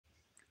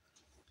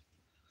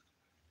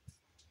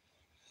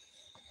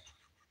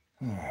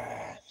All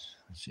right,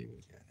 let's see what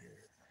we got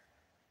here.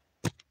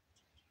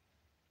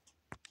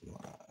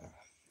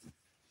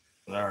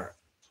 All right,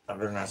 I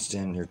better not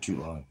stand here too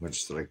long.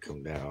 Much that I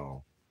come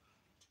down,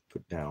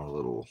 put down a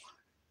little.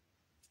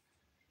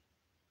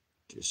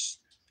 Just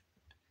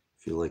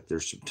feel like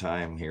there's some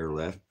time here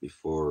left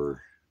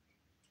before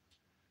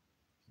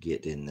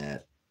getting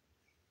that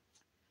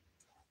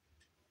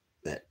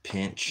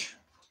pinch,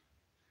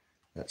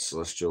 that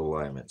celestial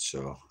alignment.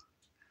 So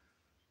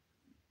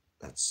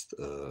that's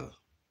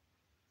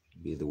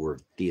be the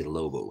word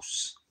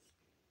theolobos,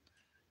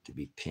 to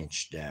be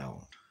pinched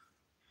down,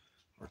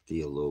 or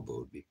theolobo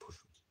would be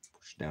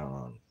pushed down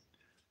on.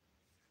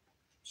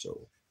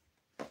 So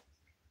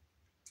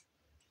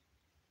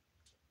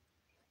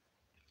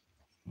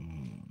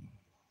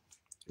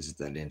is it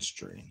that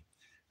instrument,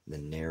 the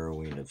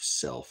narrowing of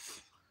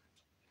self,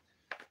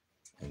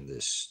 and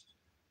this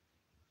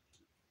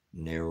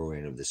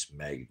narrowing of this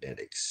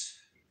magnetics.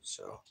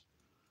 So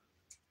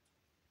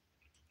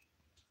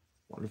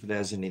I wonder if it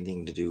has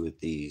anything to do with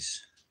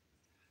these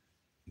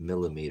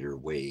millimeter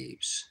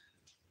waves.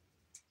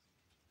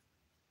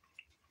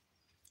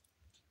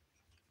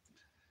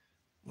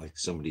 Like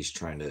somebody's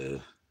trying to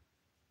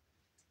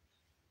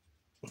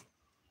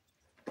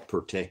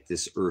protect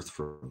this earth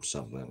from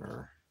something,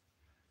 or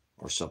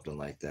something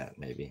like that,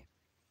 maybe.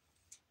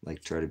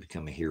 Like try to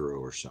become a hero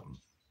or something.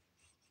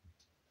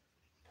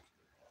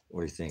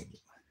 What do you think?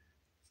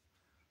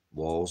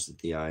 Walls that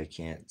the eye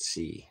can't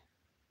see.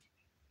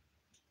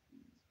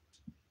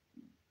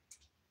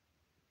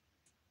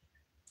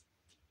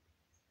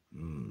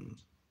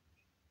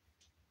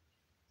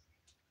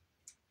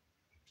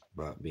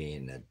 About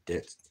being a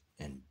debt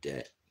and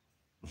debt.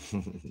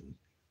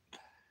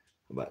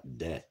 About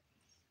debt.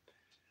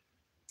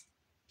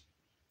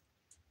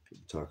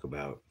 People talk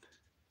about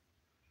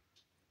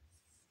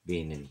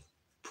being in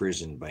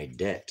prison by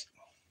debt.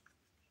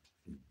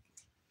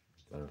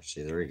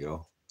 See, there you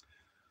go.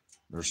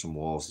 There's some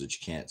walls that you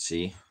can't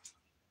see.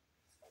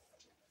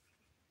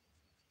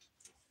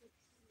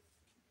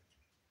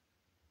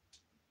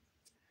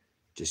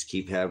 Just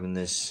keep having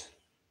this.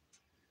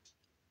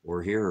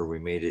 We're here. We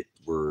made it.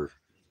 We're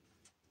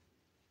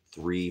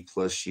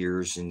 3+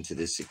 years into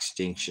this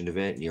extinction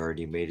event, and you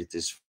already made it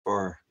this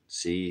far.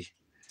 See,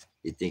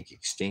 you think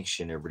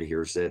extinction, everybody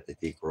hears that, they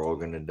think we're all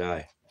going to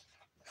die.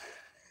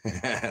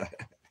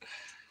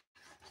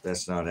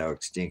 That's not how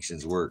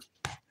extinctions work.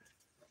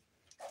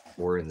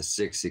 We're in the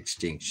 6th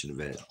extinction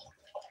event.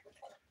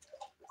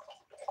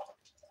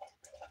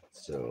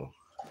 So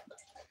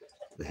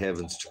the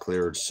heavens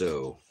declared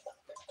so.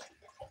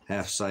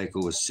 Half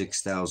cycle was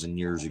 6,000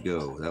 years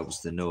ago. That was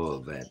the Noah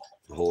event.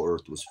 The whole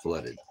earth was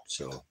flooded.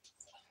 So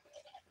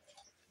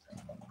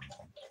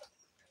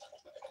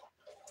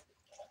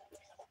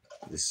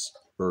this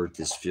earth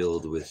is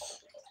filled with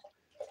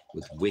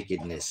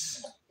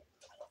wickedness,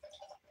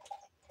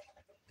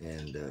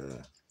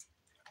 and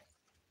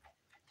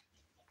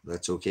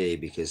that's okay,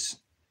 because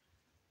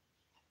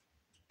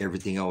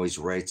everything always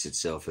rights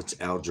itself. It's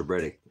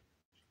algebraic,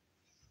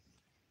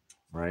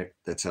 right?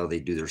 That's how they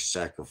do their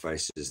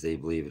sacrifices. They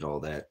believe in all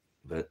that,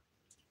 but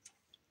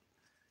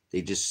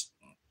they just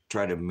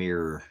try to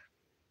mirror.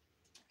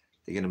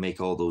 They're going to make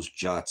all those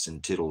jots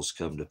and tittles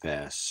come to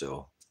pass.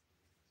 So,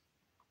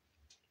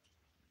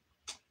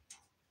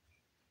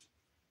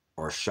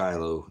 or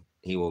Shiloh,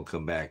 he won't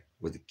come back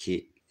with the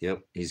key.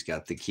 Yep, he's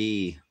got the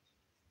key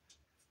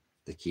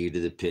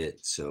to the pit.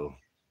 So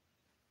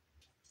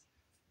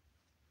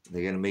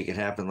they're going to make it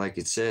happen like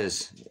it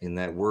says in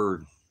that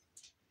word.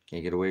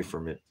 Can't get away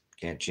from it.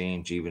 Can't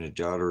change even a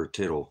jot or a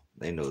tittle.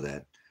 They know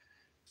that.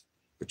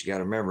 But you got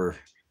to remember,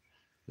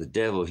 the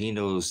devil, he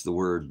knows the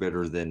word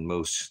better than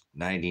most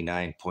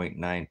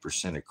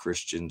 99.9% of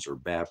Christians or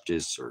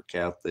Baptists or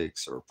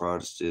Catholics or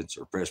Protestants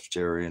or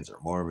Presbyterians or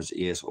Mormons.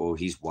 Yes, oh,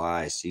 he's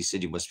wise. He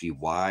said you must be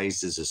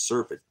wise as a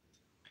serpent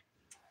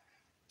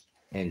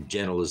and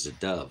gentle as a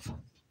dove.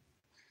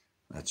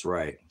 That's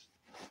right.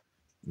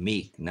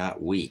 Meek,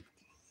 not weak.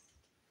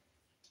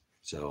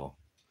 So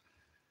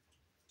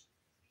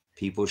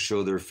people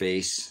show their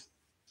face.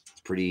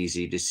 It's pretty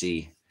easy to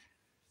see.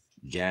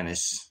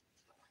 Janus,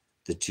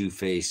 the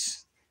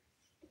two-faced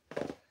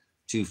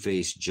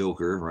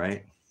Joker,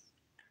 right?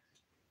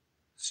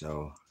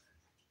 So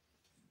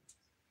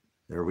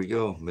there we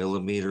go.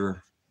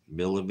 Millimeter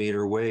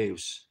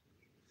waves.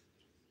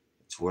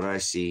 It's what I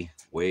see.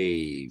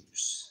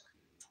 Waves.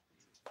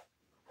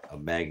 A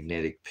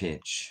magnetic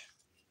pinch.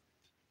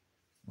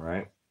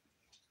 Right?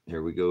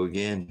 Here we go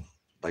again.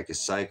 Like a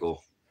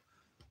cycle.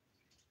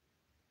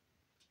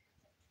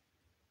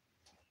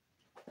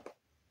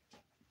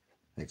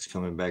 Thanks for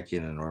coming back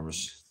in,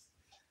 Enormous.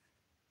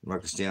 I'm not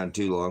going to stay on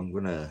too long.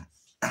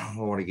 I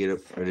want to get up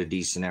at a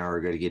decent hour.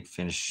 I got to get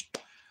finished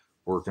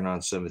working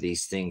on some of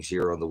these things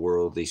here on the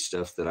worldly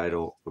stuff that I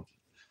don't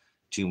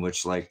too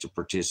much like to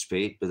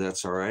participate, but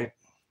that's all right.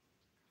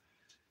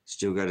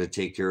 Still got to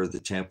take care of the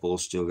temple.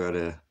 Still got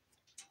to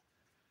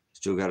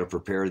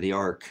prepare the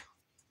ark.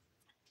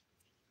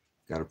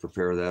 Got to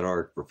prepare that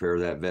ark, prepare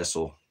that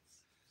vessel.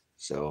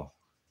 So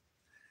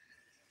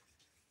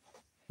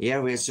yeah,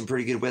 we had some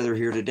pretty good weather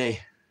here today.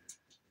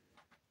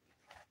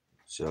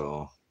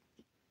 So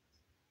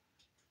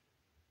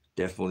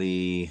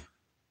definitely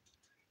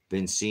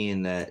been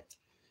seeing that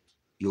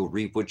you'll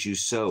reap what you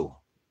sow.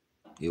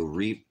 You'll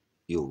reap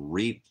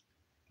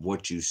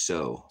what you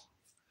sow.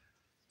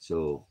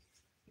 So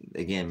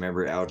again,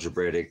 remember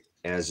algebraic,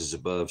 as is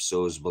above,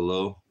 so is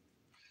below.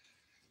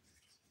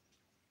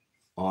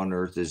 On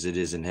earth as it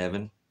is in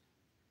heaven.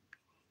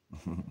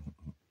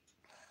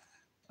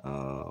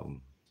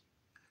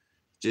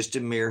 Just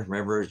a mirror.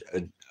 Remember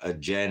a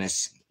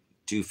Janus,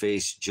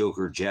 Two-Face,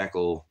 Joker,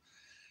 Jackal,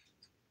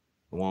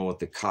 the one with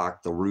the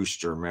cock, the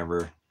rooster.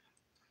 Remember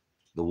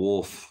the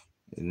wolf,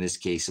 in this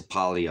case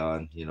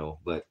Apollyon, you know,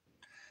 but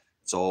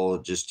it's all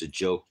just a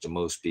joke to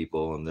most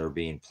people, and they're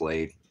being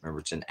played.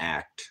 Remember, it's an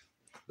act.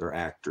 They're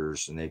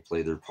actors, and they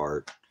play their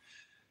part.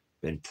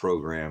 Been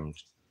programmed.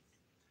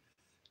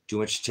 Too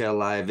much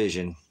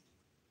television.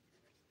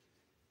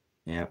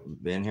 Yeah,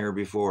 been here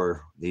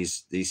before.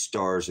 These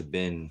stars have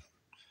been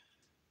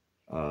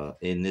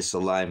in this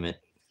alignment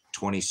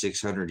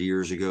 2,600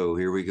 years ago.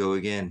 Here we go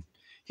again.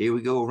 Here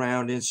we go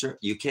around in circles.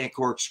 You can't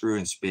corkscrew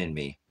and spin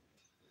me.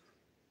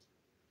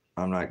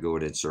 I'm not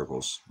going in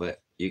circles,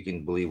 but you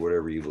can believe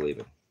whatever you believe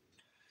in.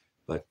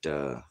 But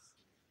the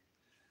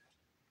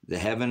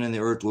heaven and the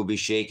earth will be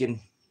shaken.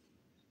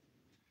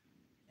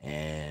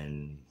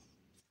 And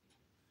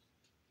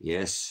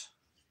yes,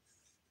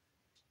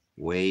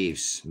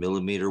 waves,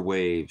 millimeter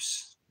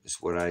waves is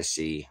what I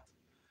see.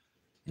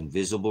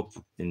 Invisible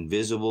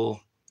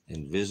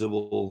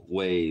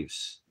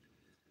waves.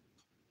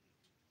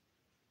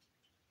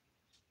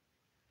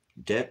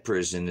 Debt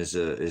prison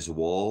is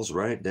walls,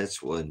 right?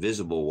 That's what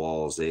invisible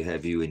walls. They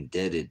have you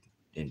indebted,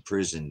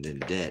 imprisoned in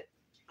debt.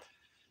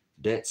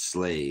 Debt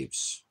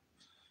slaves.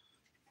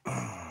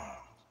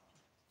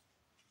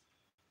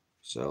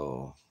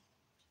 So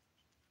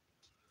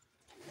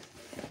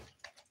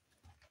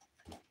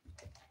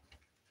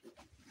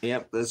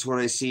yep, that's what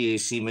I see. I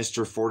see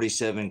Mr.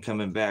 47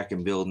 coming back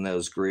and building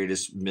those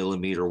greatest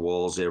millimeter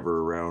walls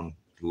ever around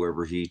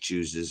whoever he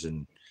chooses.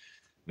 And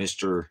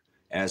Mr.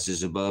 As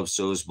is above,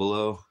 so is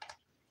below.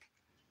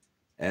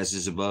 As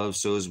is above,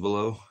 so is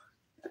below.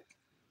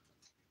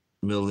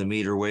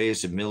 Millimeter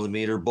waves and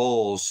millimeter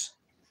bowls.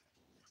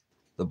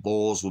 The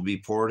bowls will be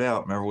poured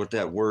out. Remember what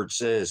that word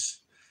says.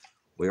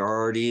 We're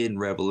already in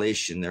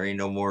Revelation. There ain't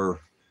no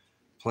more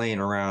playing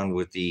around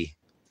with the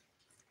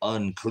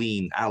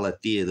unclean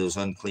aletheia, those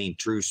unclean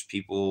truths.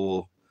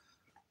 People,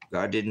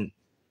 God didn't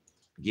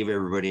give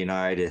everybody an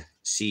eye to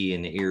see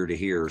and an ear to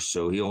hear,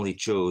 so he only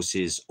chose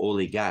his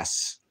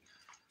oligas,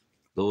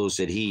 those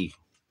that he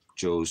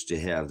chose to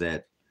have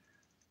that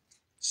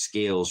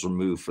scales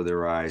removed for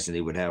their eyes, and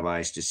they would have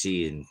eyes to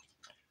see, and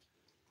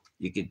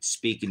you could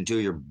speak until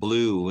you're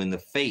blue in the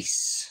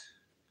face.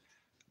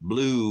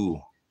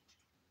 Blue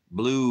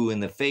in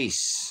the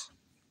face.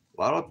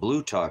 A lot of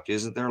blue talk,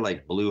 isn't there?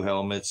 Like blue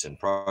helmets and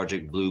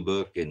Project Blue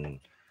Book and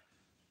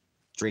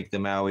drink the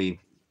Maui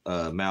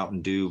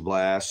Mountain Dew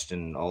blast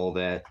and all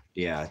that.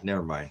 Yeah,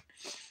 never mind.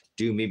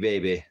 Do me,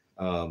 baby.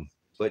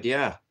 But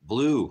yeah,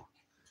 blue.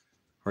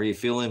 Are you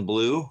feeling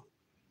blue?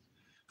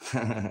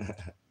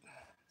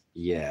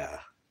 Yeah.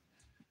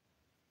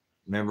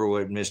 Remember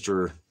what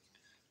Mr.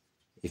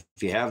 If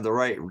you had the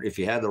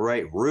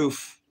right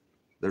roof,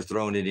 they're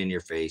throwing it in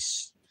your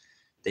face.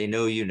 They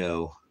know you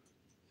know.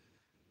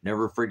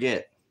 Never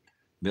forget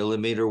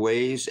millimeter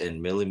waves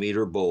and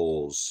millimeter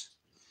bowls.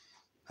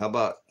 How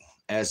about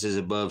as is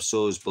above,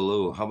 so is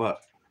below? How about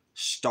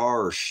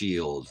star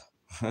shield?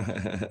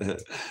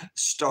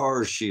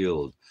 Star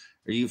shield.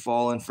 Are you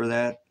falling for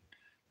that?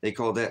 They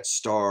call that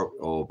star.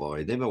 Oh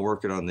boy, they've been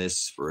working on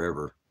this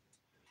forever.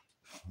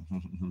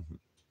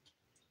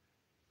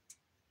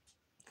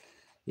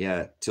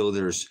 Yeah, till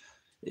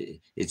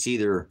it's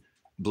either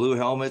blue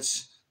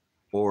helmets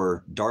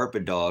or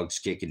DARPA dogs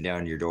kicking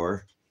down your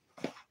door.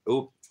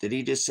 Oh, did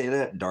he just say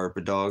that?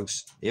 DARPA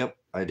dogs. Yep,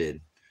 I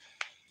did.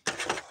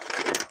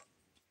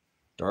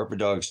 DARPA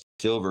dogs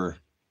silver.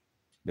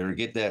 Better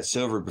get that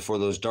silver before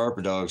those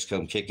DARPA dogs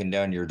come kicking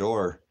down your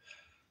door.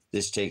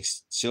 This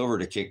takes silver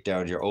to kick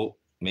down your... Oh,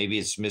 maybe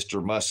it's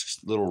Mr. Musk's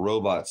little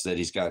robots that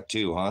he's got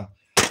too, huh?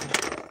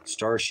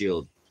 Star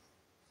Shield.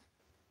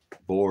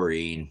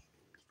 Boring.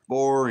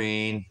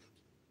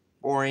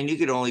 You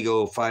could only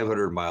go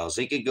 500 miles.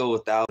 They could go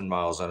 1,000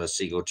 miles on a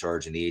single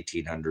charge in the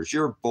 1800s.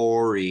 You're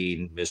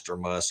boring, Mr.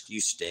 Musk. You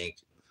stink.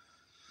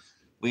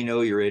 We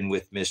know you're in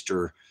with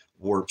Mr.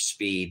 Warp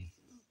Speed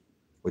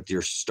with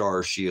your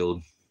Star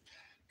Shield.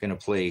 Gonna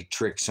play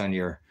tricks on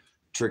your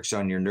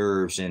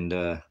nerves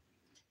and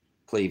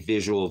play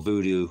visual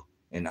voodoo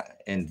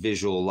and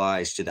visual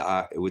lies to the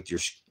eye with your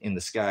in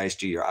the skies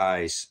to your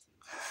eyes.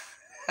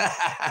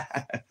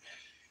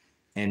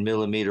 And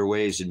millimeter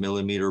waves and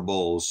millimeter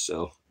bowls.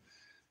 So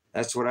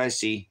that's what I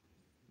see.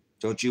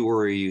 Don't you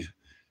worry,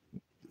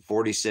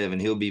 47,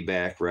 he'll be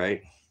back,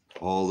 right?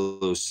 All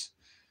those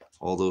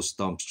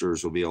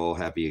thumpsters will be all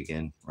happy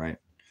again, right?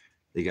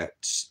 They got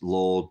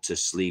lulled to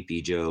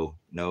Sleepy Joe.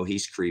 No,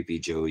 he's Creepy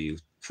Joe, you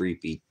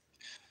creepy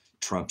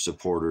Trump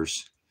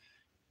supporters.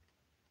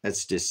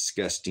 That's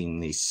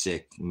disgustingly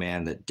sick.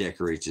 Man that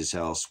decorates his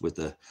house with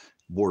a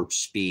warp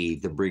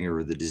speed, the bringer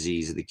of the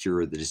disease, the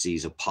cure of the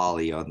disease, of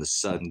Polly on the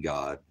sun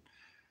god,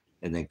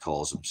 and then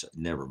calls himself.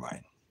 Never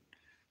mind.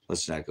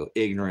 Let's not go.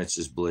 Ignorance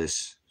is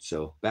bliss.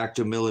 So back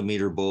to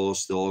millimeter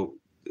bowls.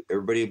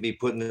 Everybody will be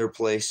put in their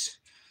place,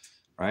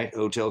 right?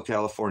 Hotel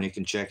California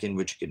can check in,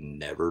 but you can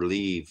never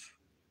leave.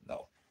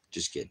 No,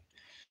 just kidding.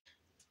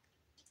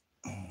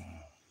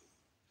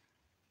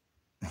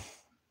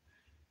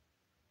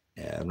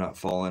 Yeah, I'm not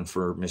falling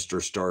for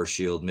Mr.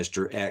 Starshield,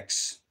 Mr.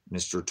 X,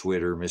 Mr.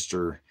 Twitter,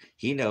 Mr.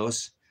 He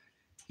knows.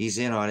 He's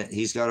in on it.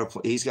 He's got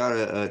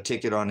a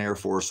ticket on Air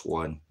Force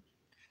One.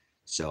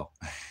 So,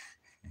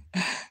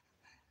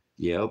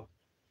 yep,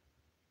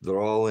 they're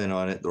all in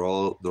on it. They're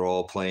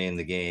all playing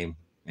the game,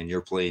 and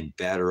you're playing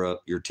batter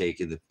up. You're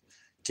taking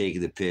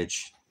the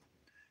pitch,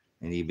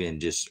 and you've been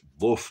just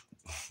woof,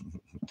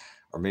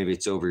 or maybe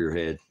it's over your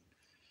head.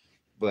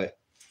 But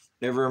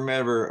never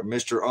remember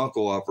Mr.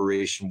 Uncle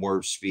Operation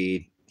Warp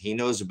Speed. He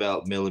knows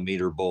about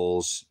millimeter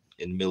bowls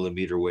and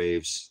millimeter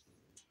waves.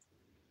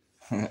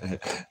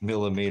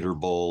 Millimeter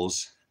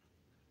bowls.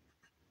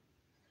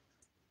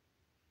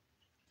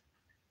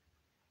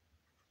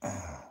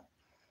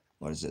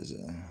 What is this?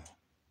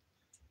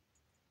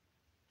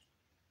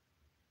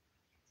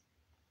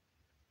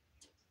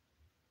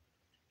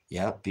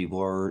 Yep,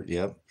 people are.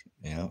 Yep.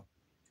 Yep.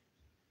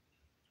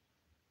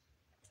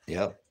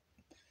 Yep.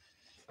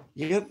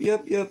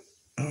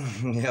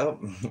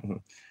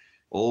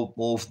 Old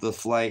Wolf the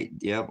Flight.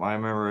 Yep, I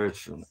remember it.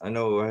 I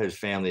know I had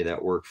family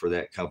that worked for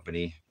that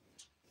company.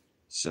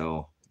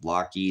 So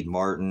Lockheed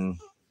Martin,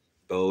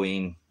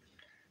 Boeing,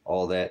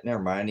 all that.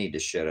 Never mind. I need to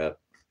shut up.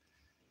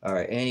 All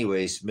right.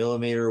 Anyways,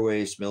 millimeter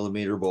waves,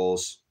 millimeter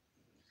bowls.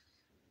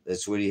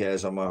 That's what he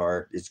has on my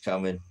heart. It's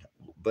coming.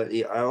 But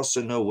I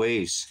also know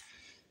waves.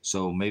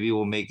 So maybe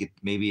we'll make it.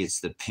 Maybe it's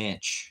the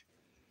pinch.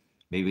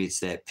 Maybe it's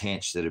that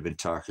pinch that I've been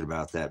talking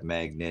about, that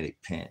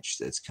magnetic pinch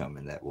that's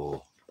coming that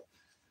will.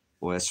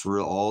 Well, that's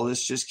real. All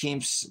this just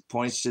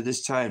points to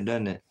this time,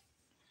 doesn't it?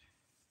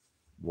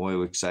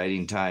 Boy,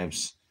 exciting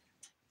times.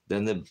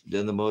 Then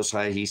the Most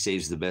High, he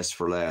saves the best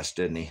for last,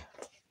 doesn't he?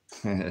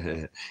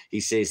 He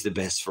saves the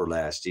best for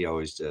last. He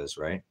always does,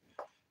 right?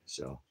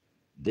 So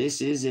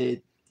this is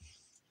it.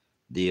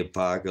 The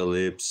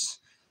apocalypse.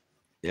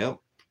 Yep.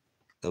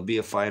 There'll be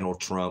a final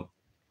Trump.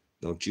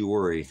 Don't you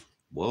worry.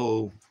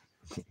 Whoa.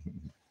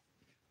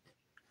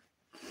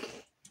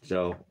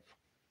 So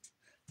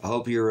I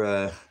hope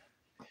you're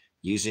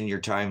using your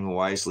time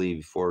wisely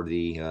before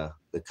the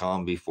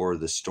calm before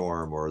the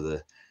storm, or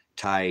the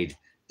tide,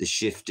 the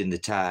shift in the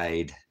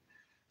tide.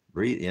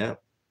 Breathe.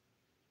 Yep.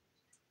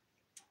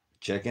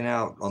 Checking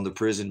out on the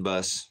prison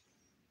bus.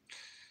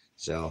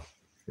 So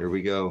here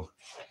we go.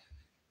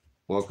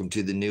 Welcome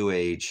to the new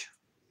age.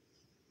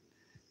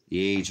 The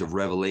age of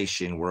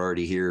revelation. We're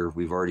already here.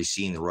 We've already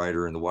seen the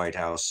rider in the White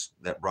House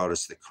that brought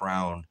us the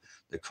crown,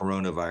 the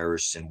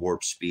coronavirus, and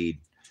warp speed,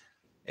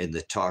 and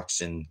the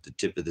toxin, the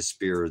tip of the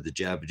spear, the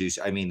Jabadoo.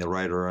 I mean, the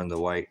rider on the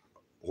white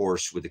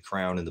horse with the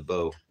crown and the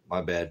bow.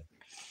 My bad.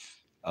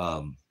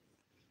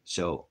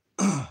 So,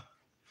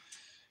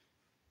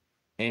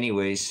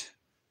 anyways,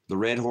 the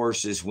red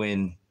horse is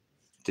when.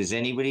 Can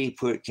anybody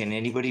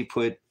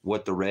put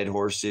what the red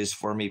horse is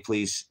for me,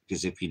 please?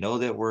 Because if you know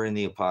that we're in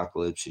the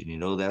apocalypse and you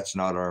know that's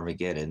not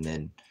Armageddon,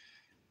 then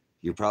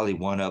you're probably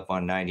one up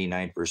on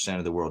 99%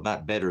 of the world.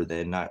 Not better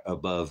than, not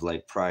above,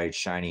 like pride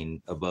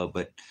shining above,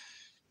 but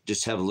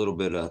just have a little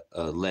bit of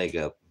a leg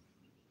up.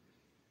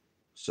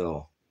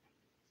 So,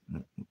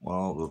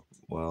 well.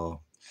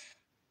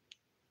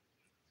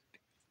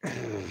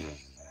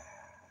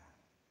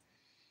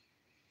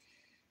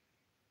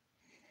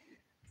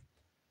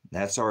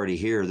 That's already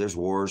here. There's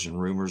wars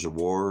and rumors of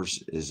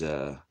wars,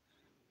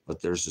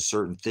 but there's a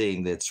certain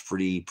thing that's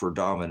pretty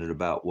predominant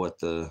about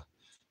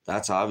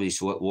that's obvious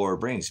what war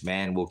brings.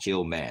 Man will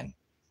kill man.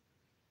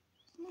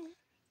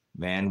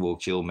 Man will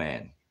kill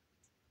man.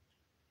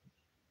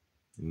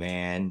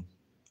 Man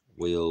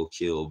will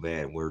kill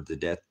man, where the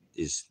death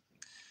is.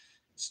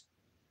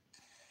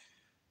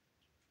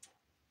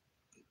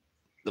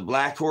 The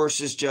black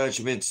horse's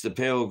judgments, the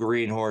pale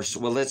green horse.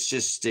 Well, let's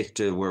just stick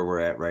to where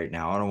we're at right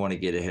now. I don't want to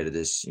get ahead of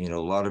this. A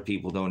lot of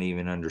people don't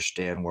even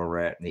understand where we're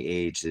at in the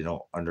age. They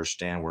don't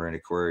understand we're in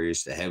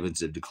Aquarius. The heavens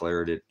have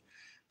declared it.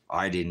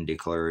 I didn't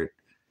declare it.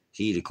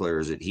 He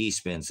declares it. He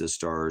spins the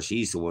stars.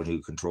 He's the one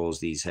who controls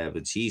these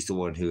heavens. He's the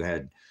one who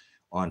had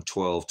on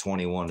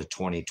 12/21 of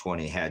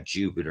 2020 had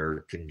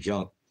Jupiter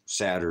conjunct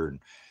Saturn,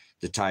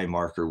 the time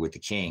marker with the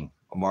king,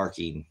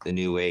 marking the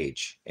new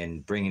age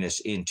and bringing us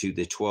into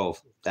the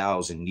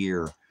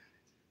 12,000-year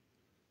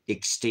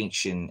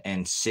extinction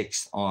and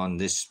sixth on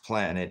this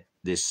planet.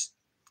 This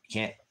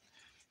can't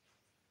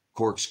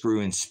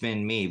corkscrew and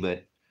spin me,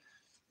 but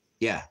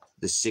yeah,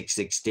 the sixth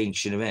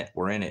extinction event.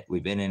 We're in it.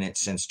 We've been in it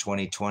since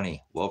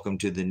 2020. Welcome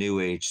to the new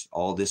age.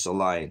 All this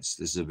alliance.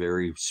 This is a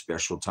very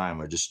special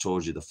time. I just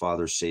told you the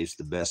Father saves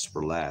the best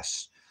for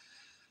last.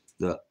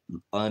 The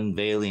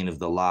unveiling of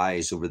the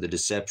lies over the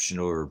deception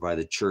or by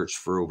the church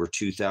for over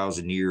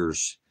 2,000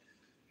 years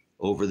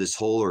over this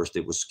whole earth.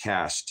 It was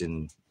cast,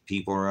 and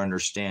people are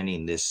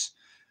understanding this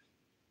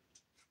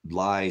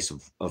lies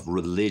of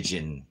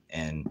religion,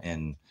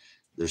 and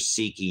they're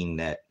seeking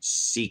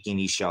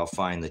ye shall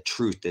find the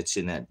truth that's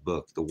in that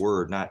book, the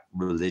word, not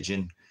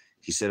religion.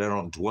 He said, I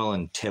don't dwell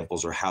in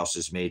temples or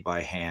houses made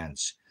by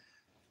hands.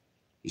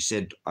 He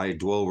said, I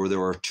dwell where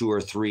there are 2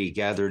 or 3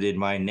 gathered in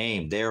my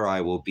name. There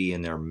I will be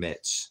in their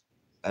midst.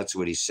 That's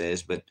what he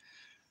says. But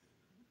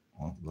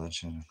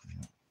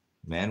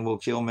men will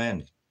kill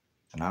men.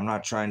 And I'm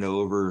not trying to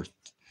over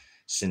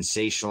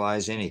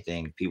sensationalize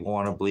anything. People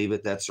want to believe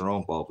it, that's their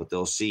own fault, but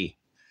they'll see.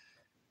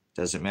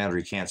 Doesn't matter.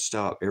 You can't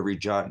stop. Every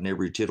jot and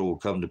every tittle will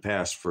come to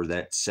pass for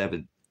that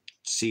 7th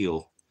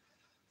seal.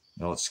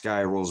 You know, the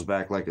sky rolls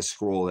back like a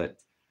scroll, that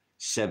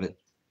 7th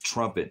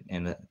trumpet,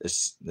 and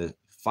the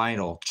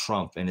final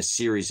trump, and a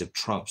series of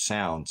trump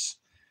sounds,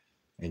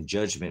 and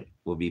judgment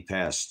will be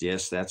passed.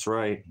 Yes, that's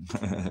right.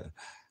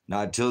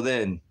 Not until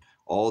then.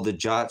 All the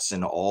jots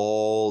and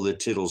all the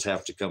tittles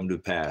have to come to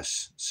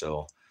pass.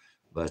 So,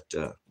 but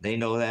they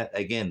know that.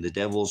 Again, the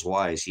devil's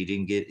wise. He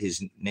didn't get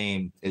his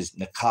name as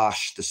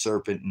Nakash, the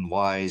serpent, and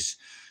wise,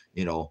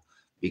 you know,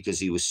 because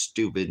he was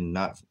stupid and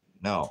not.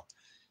 No,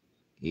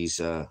 he's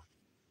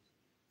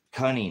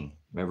cunning.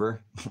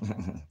 Remember,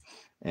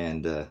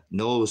 and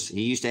knows.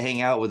 He used to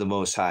hang out with the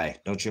Most High.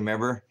 Don't you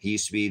remember? He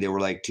used to be. They were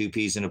like 2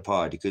 peas in a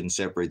pod. He couldn't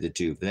separate the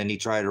two. But then he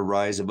tried to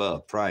rise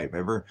above pride.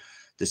 Remember,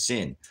 the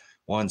sin.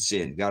 One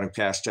sin got him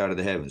cast out of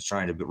the heavens,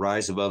 trying to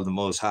rise above the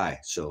Most High.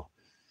 So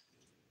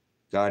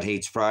God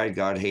hates pride.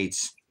 God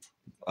hates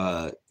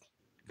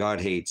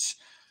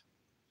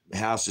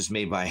houses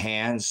made by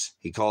hands.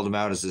 He called them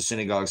out as the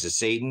synagogues of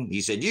Satan.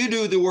 He said, you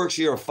do the works of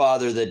your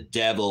father, the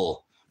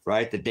devil,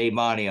 right? The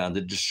daimonion,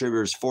 the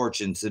distributor of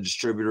fortunes, the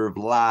distributor of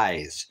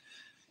lies.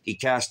 He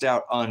cast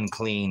out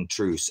unclean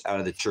truths out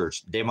of the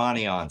church.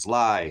 Daimonions,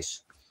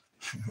 lies.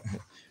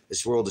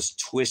 This world is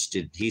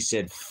twisted. He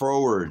said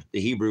forward, the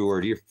Hebrew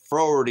word. You're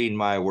forwarding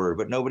my word,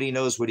 but nobody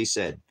knows what he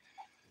said.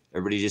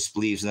 Everybody just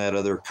believes in that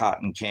other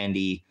cotton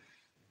candy,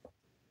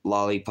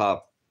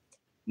 lollipop,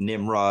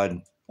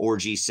 Nimrod,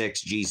 orgy,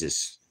 sex,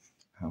 Jesus.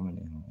 How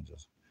many?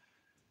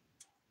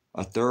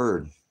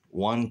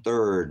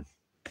 1/3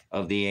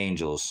 of the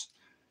angels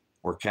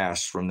were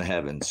cast from the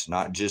heavens,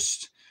 not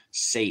just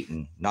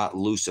Satan, not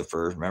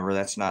Lucifer. Remember,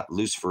 that's not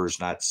Lucifer's,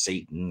 not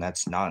Satan.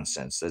 That's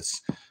nonsense.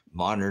 That's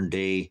modern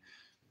day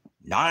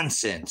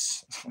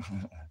nonsense.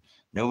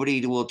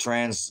 Nobody will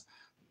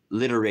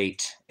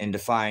transliterate and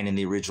define in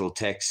the original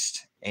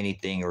text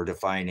anything or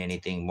define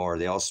anything more.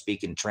 They all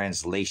speak in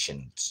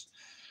translations.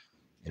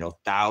 You know,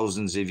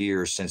 thousands of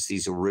years since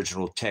these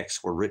original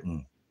texts were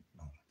written.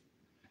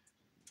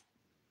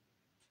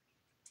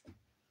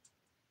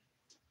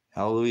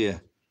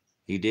 Hallelujah.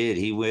 He did.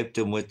 He whipped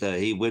them with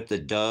he whipped the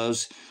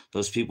doves.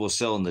 Those people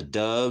selling the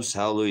doves.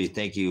 Hallelujah.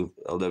 Thank you,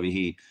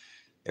 LW.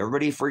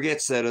 Everybody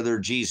forgets that other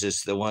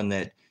Jesus, the one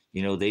that,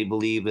 you know, they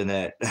believe in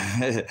that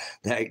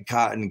that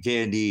cotton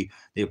candy.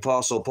 The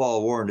Apostle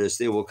Paul warned us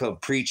they will come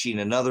preaching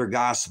another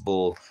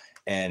gospel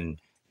and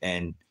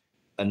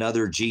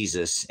another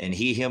Jesus. And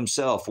he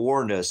himself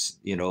warned us,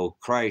 you know,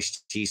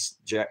 Christ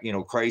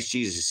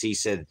Jesus. He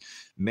said,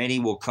 many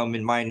will come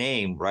in my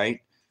name, right?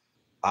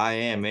 I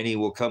am, many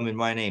will come in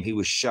my name. He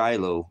was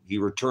Shiloh. He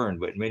returned,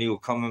 but many will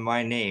come in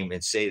my name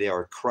and say they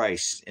are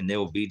Christ, and they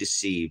will be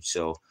deceived.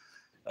 So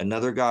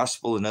another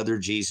gospel, another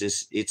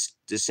Jesus. It's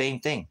the same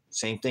thing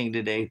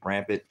today,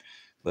 rampant.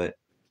 But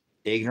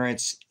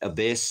ignorance,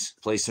 abyss,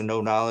 place of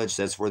no knowledge,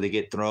 that's where they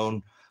get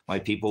thrown. My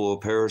people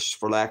will perish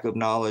for lack of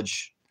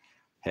knowledge.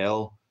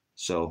 Hell.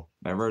 So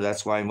remember,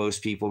 that's why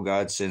most people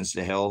God sends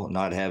to hell,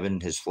 not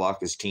heaven. His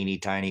flock is teeny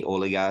tiny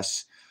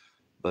oligos.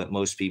 But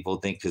most people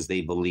think because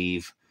they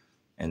believe,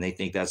 and they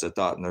think that's a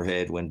thought in their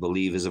head when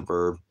believe is a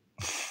verb.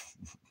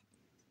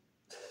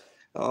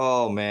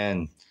 Oh,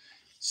 man.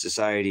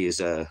 Society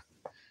is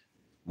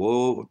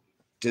woe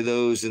to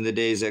those in the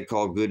days that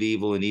call good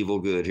evil and evil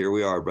good. Here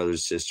we are,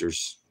 brothers and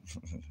sisters.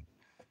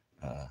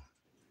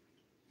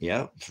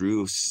 Yeah,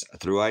 through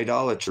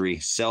idolatry,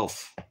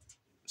 self.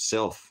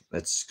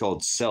 That's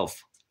called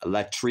self.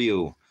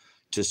 Latrio,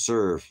 to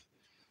serve.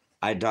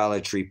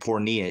 Idolatry,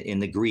 porneia in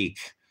the Greek.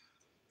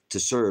 To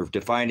serve,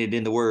 define it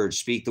in the word,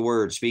 speak the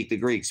word, speak the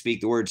Greek,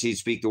 speak the words he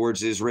speak the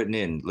words is written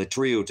in.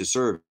 Latrio, to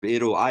serve.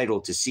 Idol,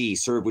 to see,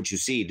 serve what you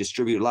see,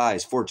 distribute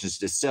lies, fortunes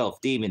to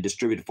self. Demon,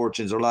 distribute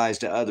fortunes or lies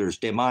to others.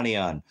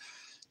 Daimonion,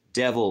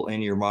 devil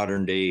in your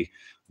modern day,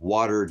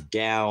 watered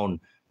down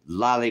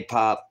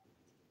lollipop.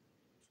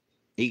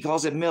 He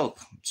calls it milk.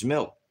 It's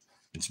milk.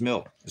 It's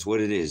milk. It's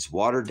what it is.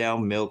 Watered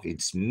down milk.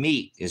 It's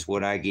meat is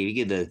what I gave.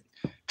 You get the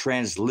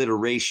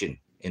transliteration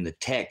in the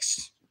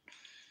text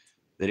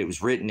that it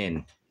was written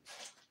in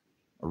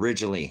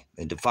originally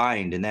and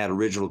defined in that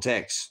original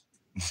text.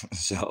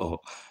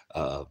 So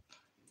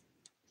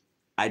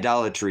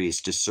idolatry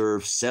is to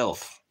serve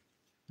self,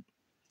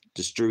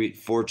 distribute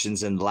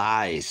fortunes and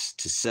lies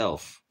to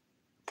self.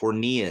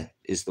 Porneia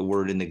is the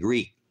word in the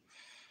Greek.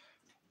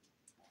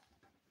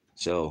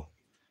 So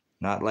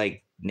not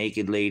like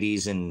naked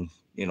ladies and,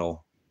 you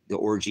know, the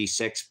orgy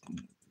sex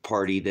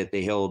party that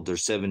they held, their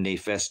 7-day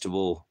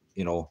festival,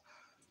 you know,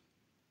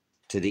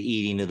 to the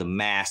eating of the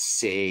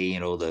mass, you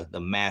know, the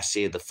mass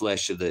of the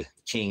flesh of the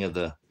king of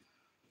the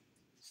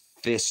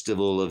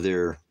festival of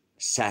their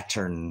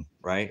Saturn,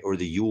 right? Or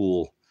the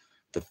Yule,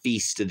 the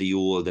feast of the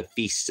Yule, or the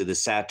feast of the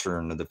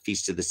Saturn, or the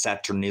feast of the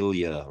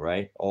Saturnalia,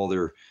 right? All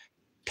their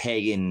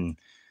pagan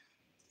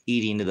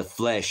eating of the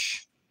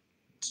flesh.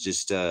 It's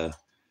just a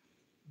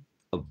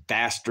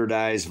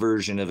bastardized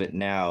version of it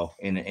now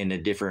in a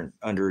different,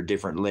 under a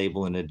different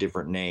label and a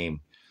different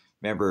name.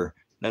 Remember,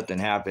 nothing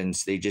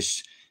happens. They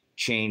just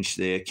change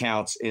the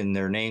accounts and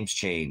their names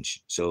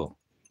change. So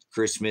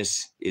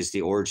Christmas is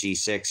the orgy,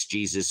 sex,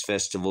 Jesus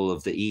festival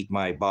of the eat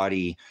my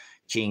body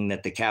king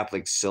that the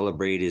Catholics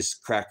celebrate is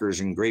crackers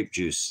and grape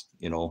juice.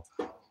 You know,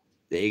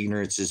 the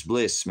ignorance is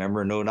bliss.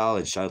 Remember, no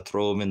knowledge. I'll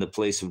throw them in the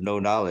place of no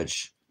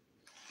knowledge.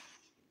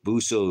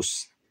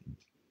 Busos,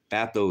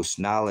 bathos,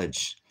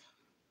 knowledge.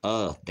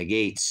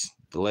 Negates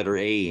the letter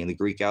A in the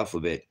Greek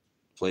alphabet.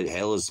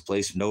 Hell is the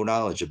place of no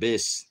knowledge,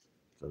 abyss.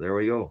 So there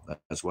we go.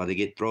 That's why they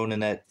get thrown in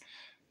that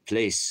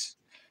place.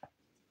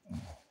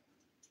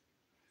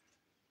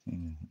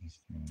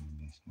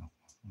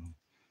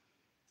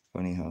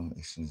 Funny how,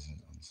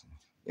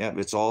 yeah,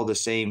 it's all the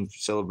same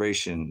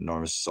celebration,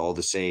 Normus. It's all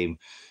the same.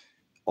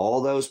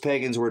 All those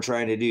pagans were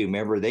trying to do.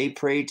 Remember, they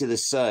prayed to the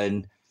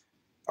sun,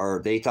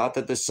 or they thought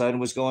that the sun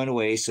was going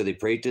away, so they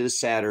prayed to the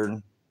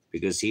Saturn,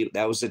 because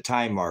that was the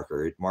time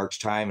marker. It marks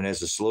time and has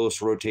the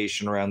slowest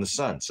rotation around the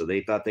sun. So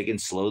they thought they can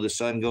slow the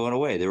sun going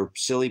away. They were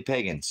silly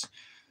pagans.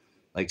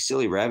 Like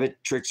silly rabbit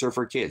tricks are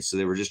for kids. So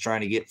they were just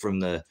trying to get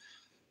from the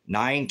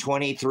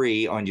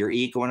 9/23 on your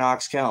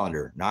equinox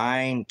calendar.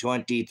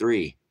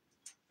 9/23.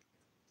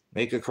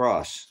 Make a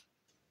cross.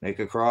 Make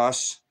a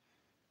cross.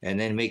 And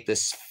then make the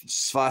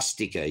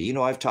swastika. You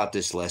know, I've taught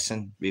this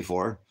lesson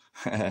before.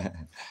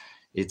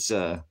 It's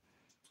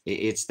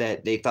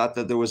that they thought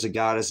that there was a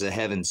goddess of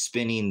heaven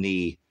spinning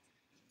the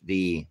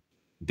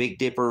Big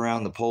Dipper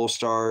around the pole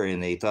star,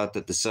 and they thought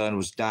that the sun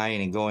was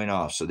dying and going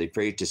off. So they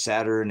prayed to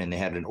Saturn, and they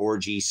had an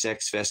orgy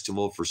sex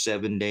festival for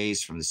 7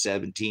 days from the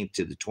 17th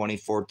to the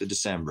 24th of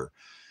December,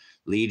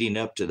 leading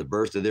up to the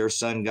birth of their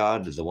sun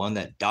god, the one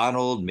that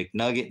Donald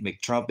McNugget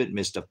McTrumpet,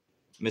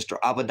 Mr.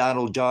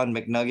 Abadonald John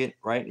McNugget,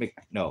 right?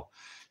 No,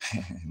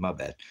 my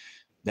bad.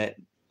 That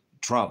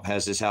Trump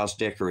has his house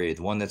decorated,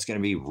 the one that's going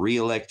to be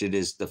reelected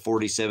as the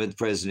 47th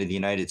president of the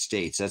United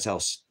States. That's how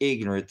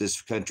ignorant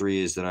this country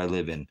is that I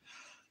live in.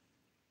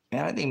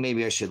 Man, I think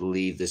maybe I should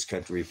leave this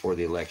country before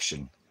the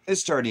election.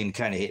 It's starting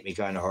to kind of hit me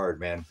kind of hard,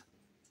 man.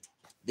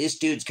 This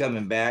dude's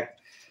coming back.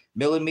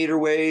 Millimeter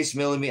waves,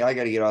 I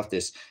got to get off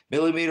this.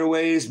 Millimeter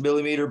waves,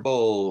 millimeter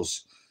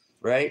bowls,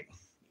 right?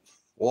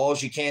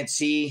 Walls you can't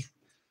see.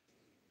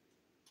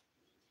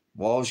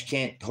 Walls you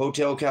can't.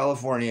 Hotel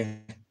California.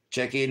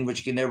 Check in, but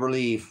you can never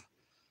leave.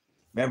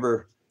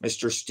 Remember,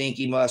 Mr.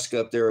 Stinky Musk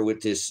up there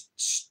with this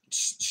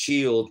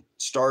shield,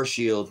 star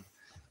shield.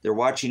 They're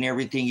watching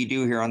everything you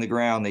do here on the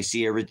ground. They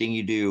see everything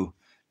you do.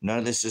 None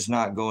of this is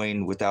not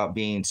going without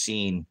being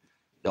seen.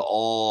 The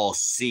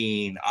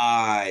all-seeing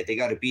eye. They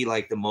got to be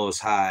like the Most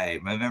High.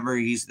 Remember,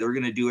 they're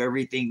going to do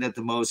everything that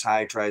the Most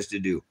High tries to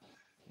do.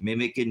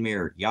 Mimic and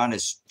mirror.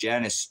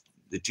 Janus,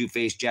 the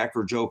two-faced Jack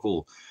or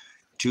Jokel.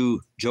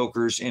 2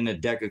 jokers in a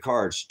deck of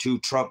cards. 2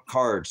 trump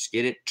cards.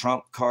 Get it?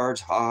 Trump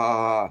cards. Ha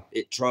ha ha.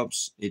 It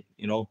trumps it,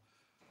 you know.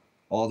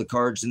 All the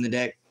cards in the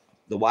deck.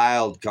 The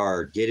wild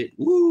card. Get it?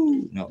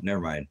 Woo! No, never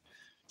mind.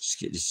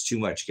 It's too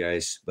much,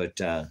 guys. But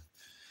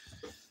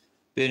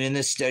been in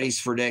this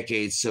studies for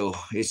decades, so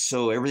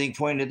everything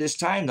pointed at this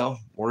time, though.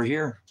 We're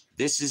here.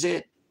 This is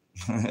it.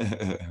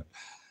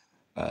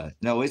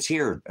 No, it's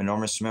here.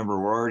 Enormous. Remember,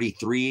 we're already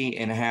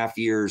 3.5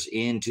 years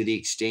into the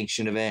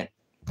extinction event.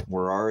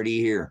 We're already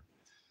here.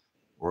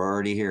 We're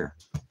already here.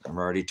 I've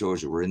already told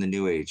you, we're in the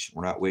new age.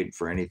 We're not waiting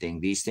for anything.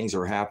 These things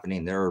are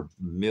happening. There are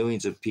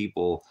millions of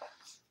people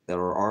that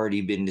are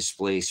already been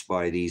displaced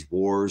by these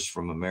wars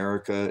from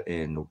America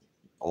and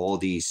all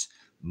these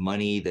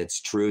money that's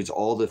true. It's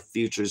all the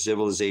future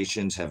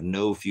civilizations have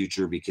no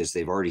future because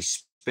they've already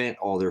spent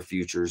all their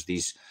futures.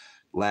 These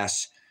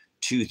last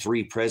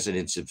 2-3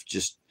 presidents have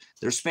just,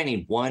 they're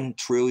spending $1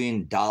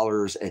 trillion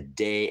a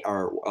day,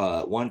 or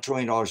 $1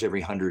 trillion every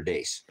 100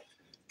 days.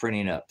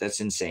 Printing up.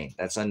 That's insane.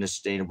 That's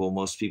unsustainable.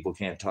 Most people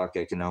can't talk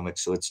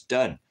economics, so it's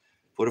done.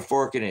 Put a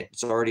fork in it.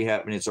 It's already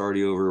happened. It's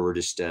already over. We're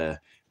just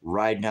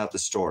riding out the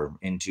storm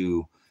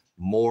into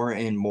more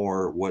and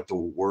more what the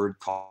word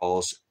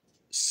calls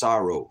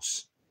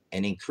sorrows,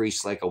 and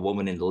increase like a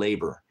woman in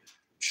labor.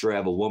 I'm sure I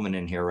have a woman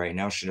in here right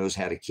now. She knows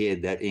how to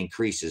kid. That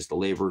increases. The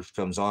labor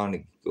comes on,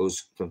 it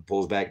goes,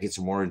 pulls back, gets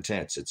more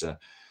intense.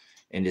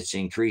 And it's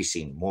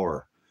increasing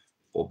more.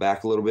 Pull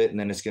back a little bit, and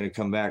then it's going to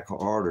come back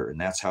harder.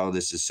 And that's how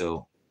this is.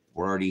 So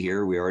we're already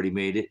here. We already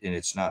made it. And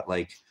it's not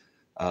like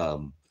a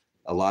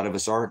lot of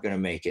us aren't going to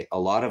make it. A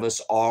lot of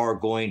us are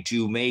going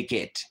to make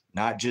it,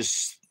 not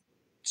just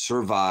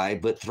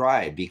survive, but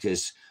thrive,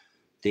 because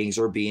things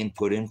are being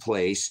put in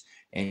place,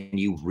 and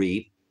you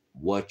reap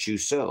what you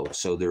sow.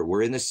 So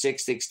we're in the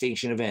 6th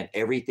extinction event.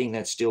 Everything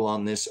that's still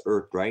on this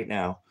earth right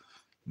now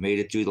made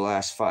it through the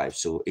last 5.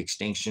 So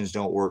extinctions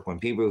don't work. When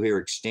people hear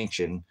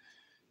extinction,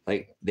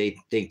 like they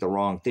think the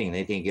wrong thing.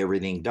 They think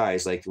everything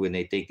dies. Like when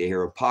they think they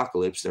hear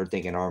apocalypse, they're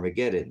thinking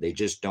Armageddon. They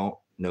just don't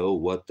know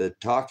what they're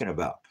talking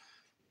about.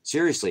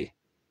 Seriously,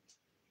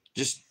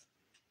 just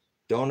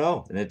don't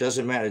know. And it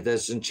doesn't matter. It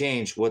doesn't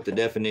change what the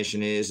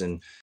definition is.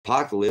 And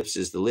apocalypse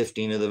is the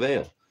lifting of the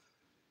veil,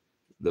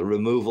 the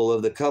removal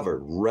of the cover,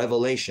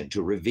 revelation,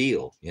 to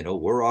reveal.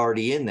 We're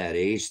already in that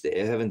age. The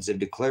heavens have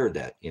declared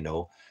that.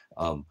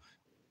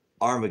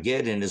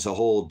 Armageddon is a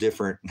whole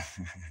different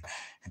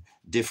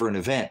different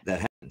event that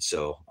happens.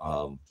 So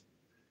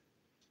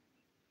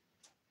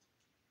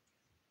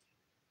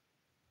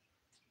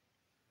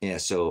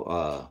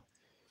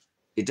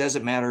it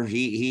doesn't matter.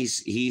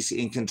 He's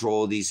in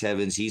control of these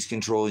heavens. He's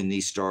controlling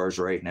these stars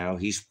right now.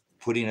 He's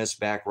putting us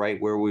back right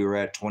where we were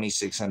at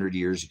 2,600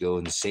 years ago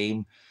in the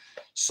same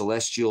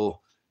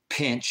celestial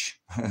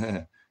pinch.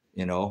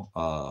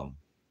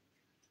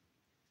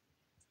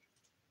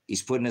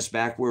 He's putting us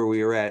back where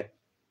we were at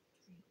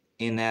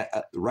in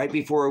that right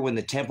before when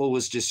the temple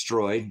was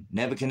destroyed.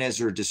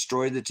 Nebuchadnezzar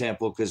destroyed the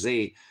temple because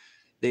they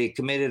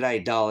committed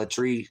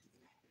idolatry.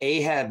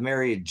 Ahab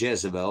married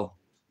Jezebel.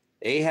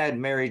 They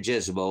married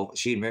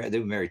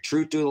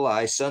truth to a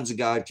lie. Sons of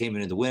God came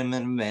into the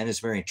women of men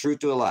is marrying truth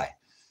to a lie,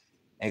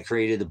 and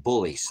created the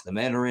bullies. The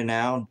men of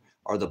renown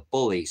are the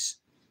bullies.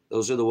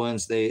 Those are the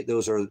ones that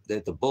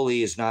the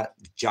bully is not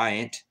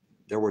giant.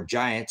 There were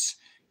giants,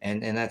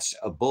 and that's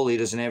a bully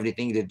doesn't have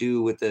anything to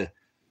do with the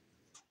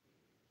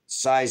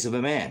size of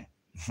a man.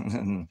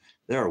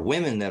 There are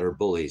women that are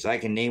bullies. I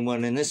can name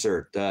one in this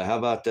earth. How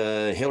about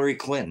Hillary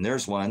Clinton?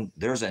 There's one.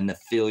 There's a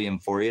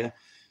Nephilim for you.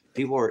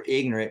 People are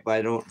ignorant, but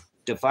I don't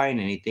define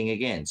anything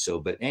again. So,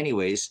 but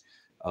anyways,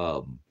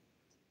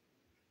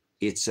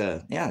 it's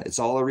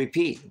all a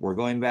repeat. We're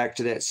going back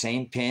to that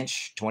same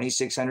pinch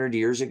 2,600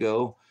 years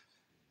ago.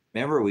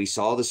 Remember, we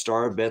saw the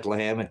Star of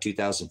Bethlehem in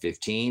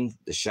 2015,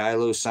 the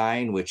Shiloh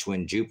sign, which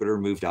when Jupiter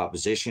moved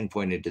opposition,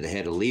 pointed to the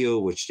head of Leo,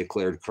 which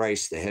declared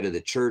Christ the head of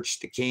the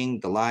church, the king,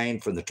 the lion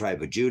from the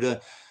tribe of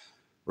Judah,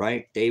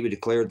 right? David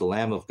declared the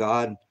Lamb of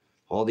God.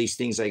 All these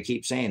things I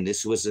keep saying,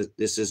 this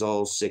is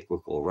all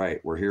cyclical,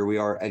 right? Here we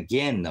are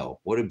again,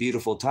 though. What a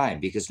beautiful time,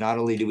 because not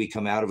only do we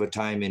come out of a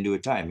time into a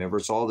time. Remember,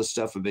 it's all the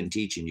stuff I've been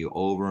teaching you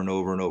over and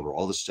over and over.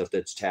 All the stuff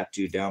that's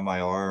tattooed down my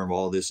arm,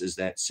 all this is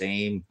that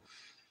same.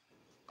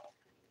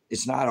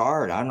 It's not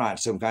art. I'm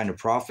not some kind of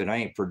prophet. I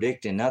ain't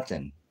predicting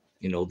nothing.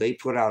 They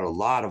put out a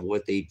lot of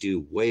what they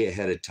do way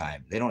ahead of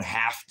time. They don't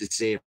have to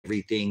say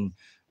everything.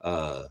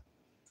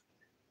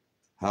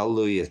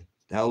 Hallelujah.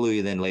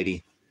 Hallelujah then,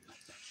 lady.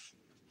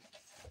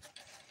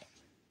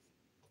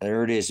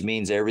 There it is. It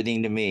means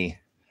everything to me.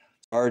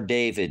 Our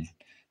David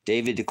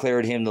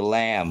declared him the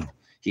Lamb.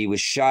 He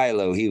was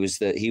Shiloh. He was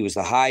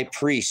the high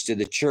priest of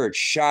the church.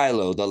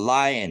 Shiloh, the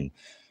lion.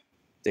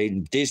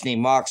 Disney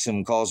mocks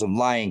him, calls him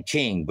Lion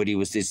King, but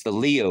it's the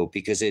Leo,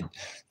 because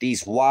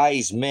these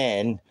wise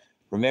men,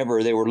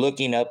 remember, they were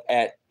looking up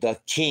at the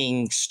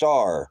king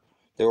star.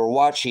 They were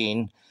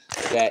watching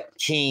that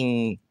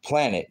king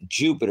planet,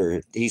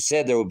 Jupiter. He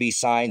said there would be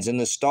signs in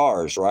the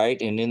stars,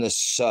 right? And in the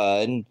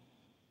sun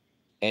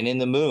and in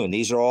the moon.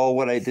 These are all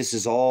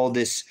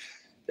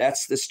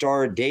that's the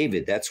Star of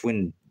David. That's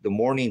when the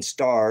morning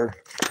star.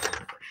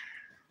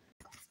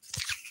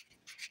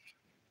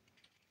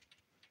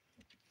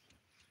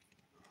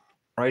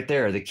 Right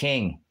there, the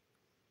king.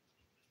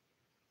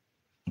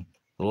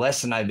 The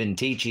lesson I've been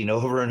teaching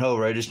over and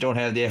over. I just don't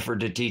have the effort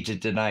to teach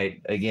it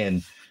tonight.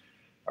 Again,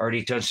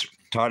 already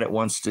taught it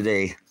once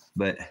today.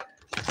 But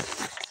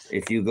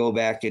if you go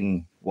back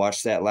and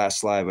watch that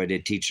last live, I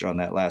did teach it on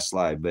that last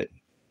live. But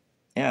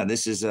yeah,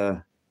 it's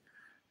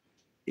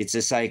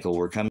a cycle.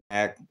 We're coming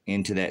back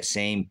into that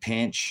same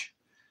pinch.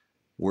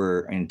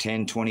 We're in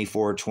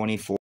 1024,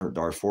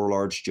 our 4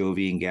 large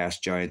Jovian gas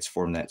giants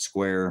form that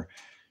square.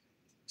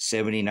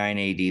 79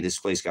 AD, this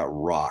place got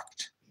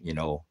rocked,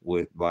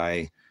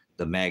 by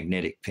the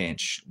magnetic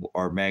pinch.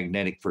 Our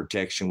magnetic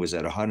protection was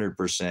at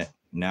 100%.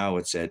 Now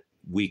it's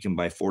weakened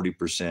by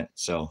 40%.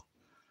 So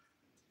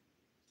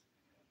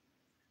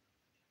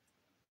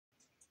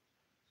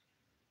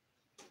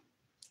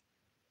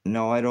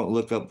no, I don't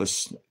look up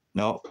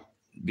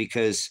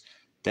because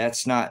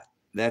that's not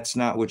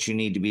what you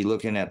need to be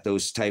looking at,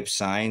 those type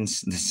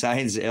signs. The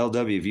signs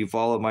LW, if you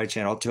follow my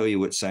channel, I'll tell you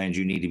what signs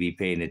you need to be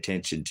paying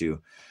attention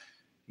to.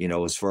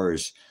 As far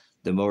as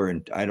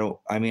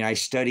I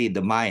studied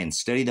the Mayans.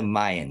 Study the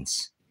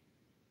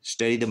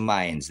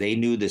Mayans. They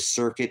knew the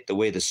circuit, the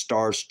way the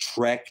stars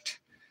trekked,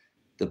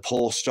 the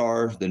pole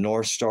star, the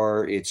North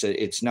Star.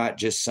 It's not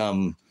just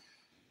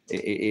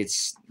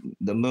it's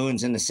the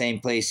moon's in the same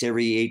place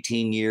every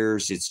 18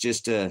 years. It's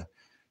just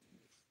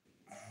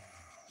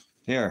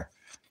here.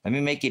 Let me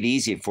make it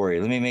easy for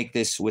you. Let me make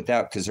this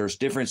because there's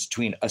difference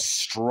between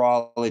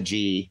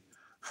astrology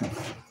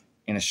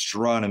and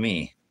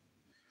astronomy.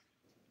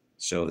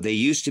 So they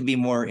used to be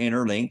more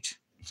interlinked.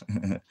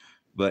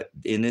 But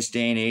in this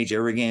day and age,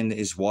 everything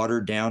is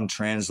watered down,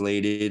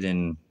 translated,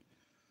 and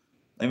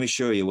let me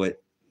show you what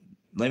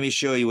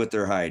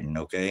they're hiding,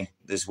 okay?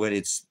 This is what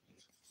it's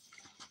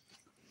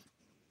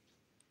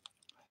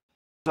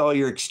all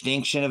your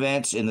extinction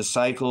events and the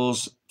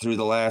cycles through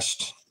the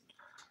last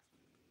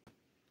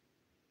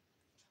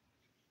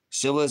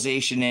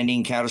civilization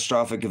ending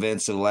catastrophic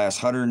events of the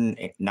last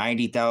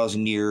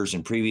 190,000 years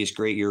and previous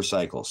great year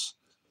cycles.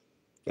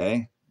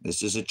 Okay?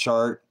 This is a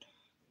chart.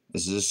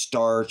 This is a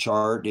star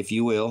chart, if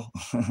you will.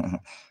 I'm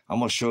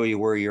going to show you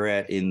where you're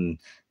at in,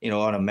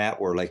 on a map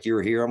where like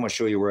you're here. I'm going to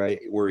show you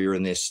where you're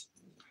in this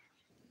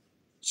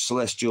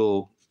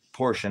celestial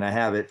portion. I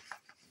have it.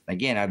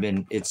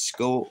 Again,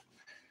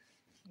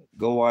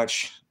 go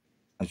watch.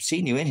 I've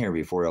seen you in here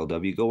before,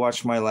 LW. Go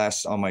watch my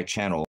last on my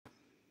channel.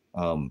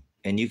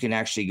 And you can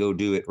actually go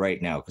do it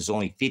right now because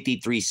only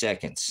 53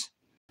 seconds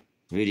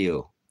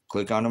video.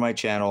 Click onto my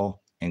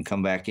channel and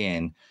come back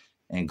in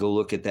and go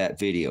look at that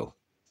video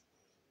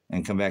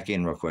and come back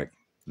in real quick.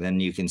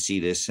 Then you can see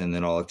this, and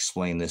then I'll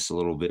explain this a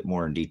little bit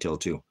more in detail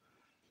too.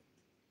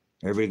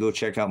 Everybody go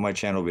check out my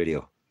channel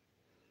video.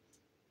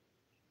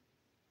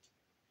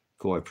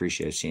 Cool. I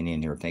appreciate seeing you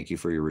in here. Thank you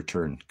for your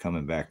return.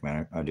 Coming back,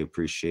 man. I do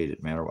appreciate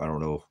it, man. I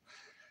don't know.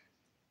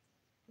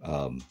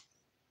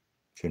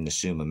 Shouldn't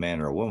assume a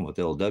man or a woman with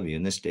LW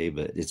in this day,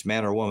 but it's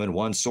man or woman,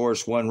 one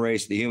source, one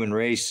race, the human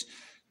race,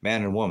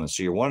 man and woman.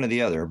 So you're one or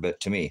the other. But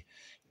to me,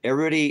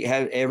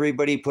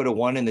 everybody put a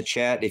 1 in the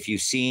chat if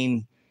you've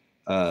seen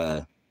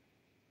my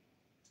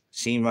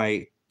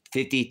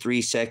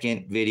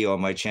 53-second video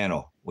on my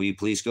channel. Will you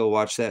please go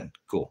watch that?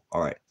 Cool.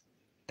 All right.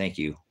 Thank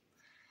you.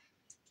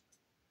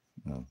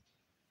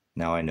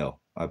 Now I know.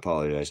 I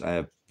apologize. I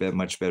have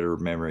much better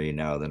memory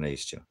now than I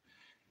used to.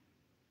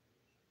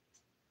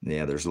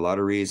 Yeah, there's a lot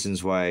of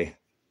reasons why.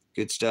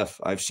 Good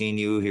stuff. I've seen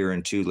you here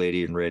in too,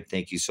 Lady in Red.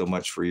 Thank you so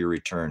much for your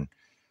return.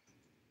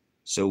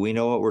 So we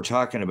know what we're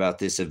talking about,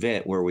 this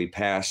event where we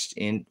passed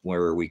in,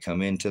 where we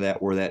come into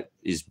that, where that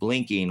is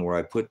blinking, where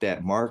I put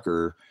that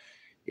marker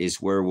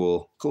is where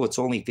cool, it's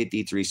only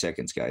 53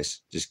 seconds,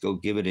 guys. Just go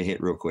give it a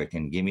hit real quick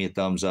and give me a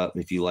thumbs up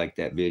if you like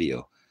that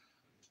video.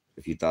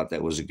 If you thought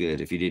that was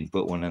good, if you didn't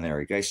put one in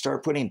there. Guys,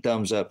 start putting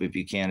thumbs up if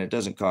you can. It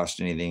doesn't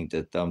cost anything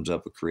to thumbs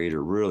up a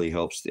creator. Really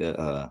helps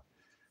the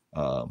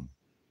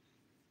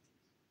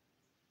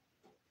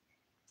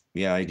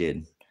yeah, I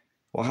did.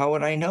 Well, how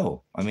would I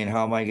know? I mean,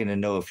 how am I going to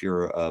know if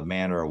you're a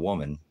man or a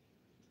woman?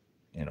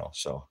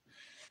 So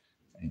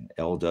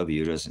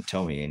LW doesn't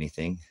tell me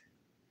anything.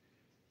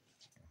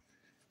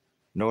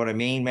 Know what I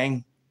mean,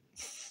 man?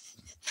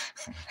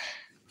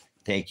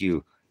 Thank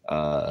you,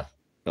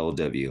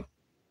 LW.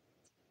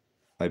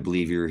 I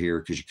believe you're here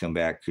because you come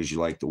back because you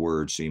like the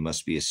word, so you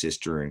must be a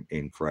sister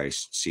in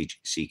Christ,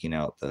 seeking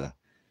out the.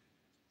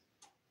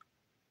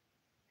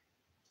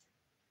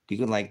 You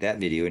can like that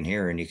video in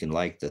here, and you can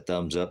like the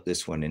thumbs up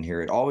this one in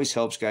here. It always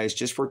helps, guys,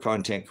 just for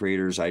content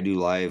creators. I do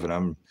live, and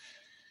I'm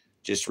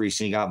just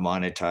recently got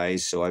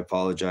monetized, so I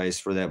apologize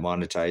for that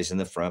monetized in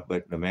the front,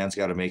 but the man's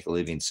got to make a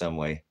living some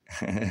way.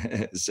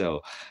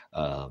 So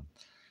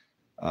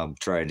I'm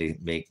trying to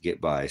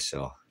get by,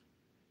 so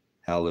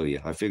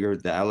hallelujah. I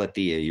figured the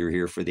aletheia, you're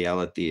here for the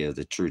aletheia,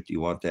 the truth. You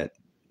want that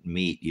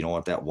meat. You don't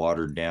want that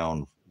watered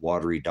down,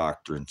 watery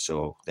doctrine.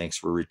 So thanks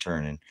for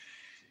returning.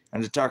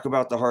 And to talk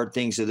about the hard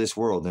things of this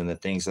world and the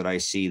things that I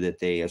see that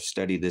they have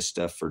studied this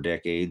stuff for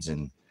decades,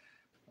 and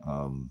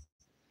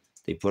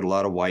they put a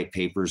lot of white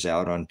papers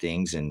out on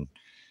things, and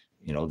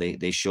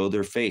they show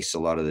their face a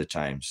lot of the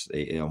times,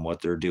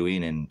 what they're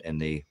doing,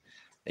 and they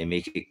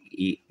make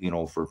it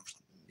for,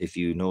 if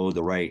you know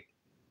the right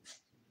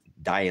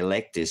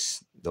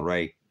dialectus, the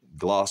right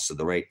gloss,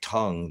 the right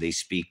tongue, they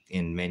speak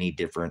in many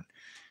different.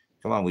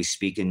 Come on, we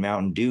speak in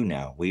Mountain Dew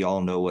now. We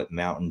all know what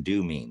Mountain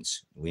Dew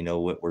means. We know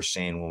what we're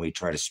saying when we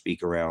try to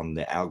speak around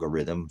the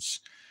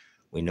algorithms.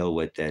 We know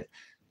what that,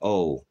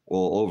 oh,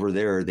 well, over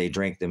there, they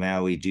drank the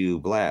Maui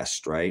Dew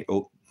Blast, right?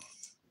 Oh,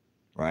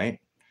 right?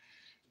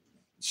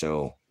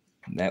 So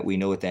that we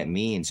know what that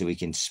means, so we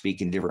can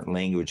speak in different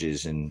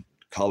languages and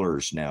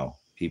colors now.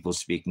 People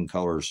speak in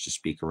colors to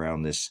speak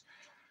around this.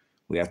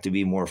 We have to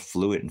be more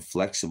fluid and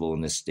flexible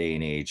in this day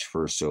and age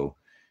so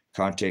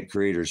content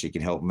creators, you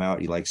can help them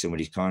out. You like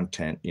somebody's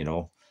content,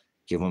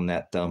 give them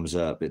that thumbs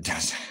up. It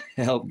does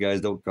help, guys.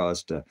 Don't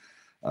cost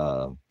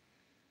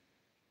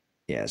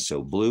yeah.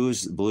 So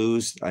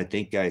blues, I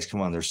think, guys,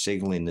 come on, they're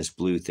signaling this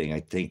blue thing.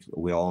 I think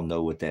we all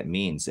know what that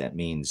means. That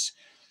means,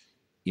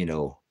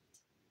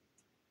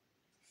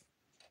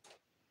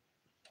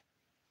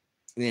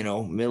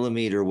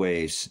 millimeter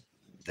waves,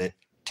 the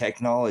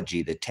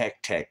technology, the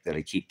tech that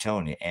I keep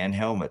telling you, and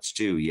helmets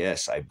too.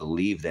 Yes, I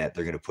believe that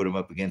they're going to put them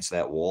up against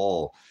that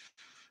wall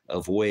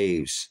of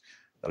waves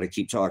that I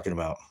keep talking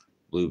about.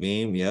 Blue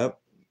beam, yep.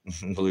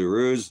 Blue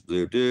ruse,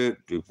 blue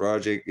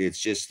project. It's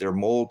just, they're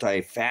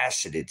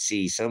multifaceted.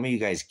 See, some of you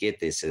guys get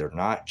this. They're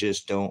not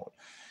just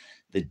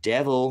the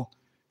devil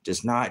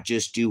does not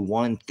just do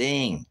one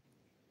thing.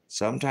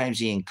 Sometimes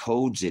he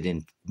encodes it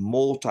in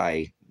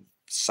multi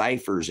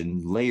ciphers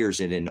and layers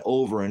it in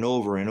over and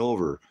over and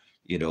over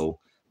you know,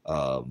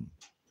 um,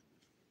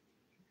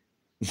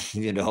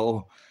 you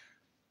know,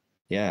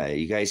 yeah,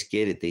 you guys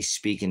get it. They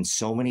speak in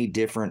so many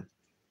different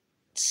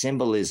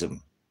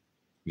symbolism,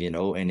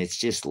 and it's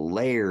just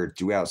layered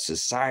throughout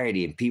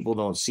society and people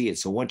don't see it.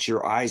 So once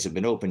your eyes have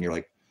been open, you're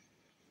like,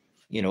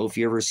 if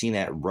you ever seen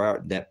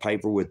that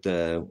Piper with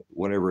the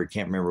whatever, I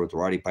can't remember, with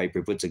Roddy Piper,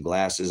 he puts the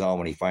glasses on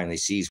when he finally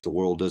sees the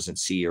world doesn't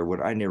see, or what,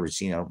 I never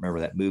seen, I don't remember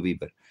that movie,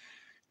 but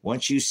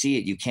once you see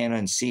it, you can't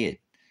unsee it.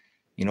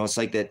 It's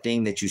like that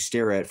thing that you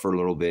stare at for a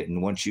little bit,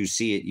 and once you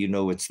see it,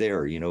 it's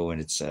there,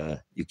 and it's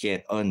you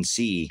can't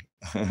unsee.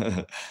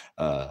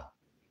 uh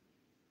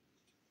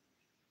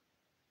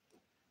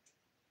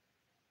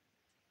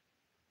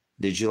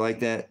did you like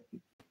that?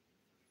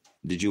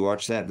 Did you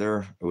watch that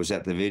there? Or was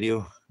that the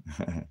video?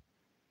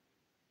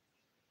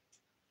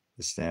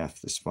 The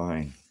staff, the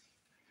spine,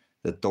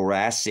 the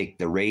thoracic,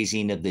 the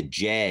raising of the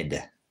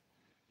Jed.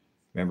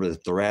 Remember the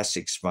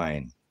thoracic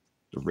spine,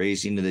 the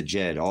raising of the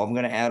Jed. Oh, I'm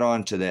going to add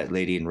on to that,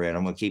 lady in red.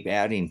 I'm going to keep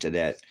adding to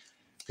that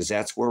because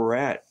that's where we're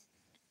at.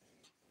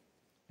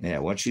 Yeah,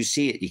 once you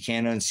see it, you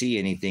can't unsee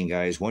anything,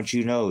 guys. Once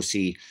you know,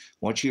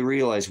 once you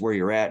realize where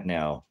you're at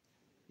now,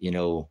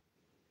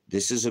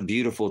 this is a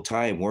beautiful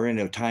time. We're in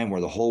a time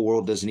where the whole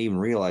world doesn't even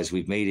realize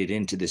we've made it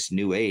into this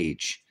new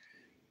age.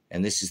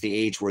 And this is the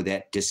age where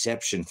that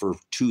deception for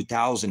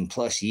 2,000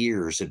 plus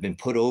years have been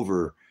put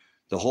over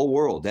the whole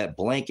world, that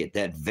blanket,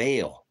 that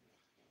veil.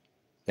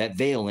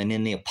 And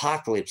in the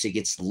apocalypse, it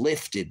gets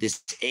lifted.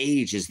 This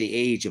age is the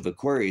age of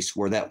Aquarius,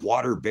 where that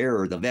water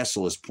bearer, the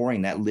vessel, is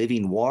pouring that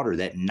living water,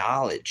 that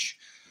knowledge,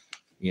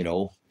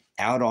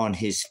 out on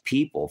his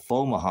people.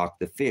 Fomahawk,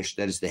 the fish,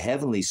 that is the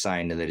heavenly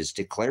sign that is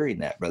declaring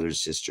that, brothers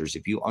and sisters.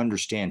 If you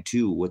understand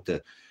too what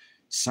the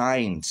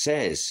sign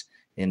says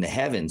in the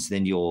heavens,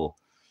 then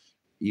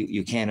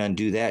you can't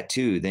undo that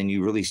too. Then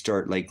you really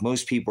start, like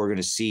most people are going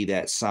to see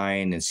that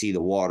sign and see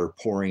the water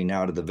pouring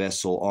out of the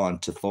vessel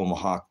onto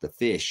Fomahawk, the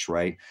fish,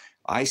 right?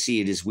 I see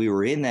it as we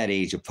were in that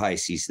age of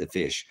Pisces, the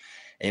fish,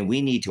 and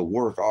we need to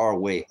work our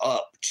way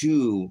up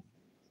to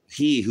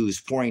he who's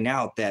pouring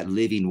out that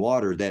living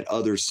water, that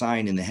other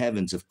sign in the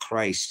heavens of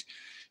Christ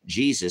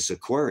Jesus,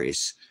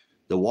 Aquarius,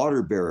 the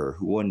water bearer,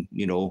 who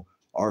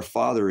our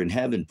Father in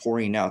heaven,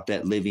 pouring out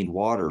that living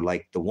water,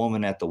 like the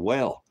woman at the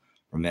well.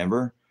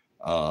 Remember?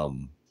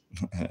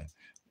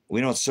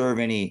 We don't serve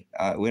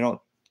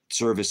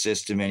a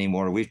system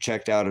anymore. We've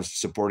checked out of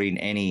supporting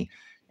any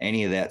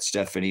of that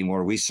stuff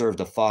anymore. We serve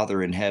the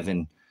Father in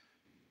heaven.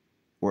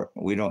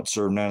 We don't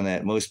serve none of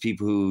that. Most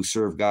people who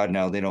serve God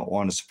now, they don't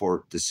want to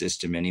support the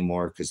system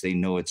anymore because they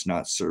know it's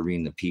not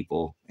serving the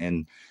people.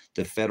 And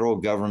the federal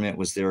government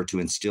was there to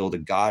instill the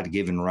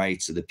God-given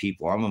rights of the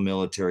people. I'm a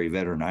military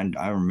veteran.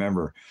 I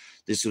remember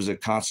this was a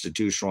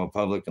constitutional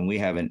republic, and we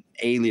have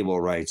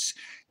inalienable rights,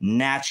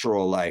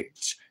 natural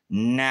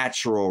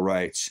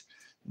rights,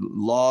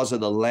 laws of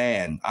the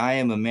land. I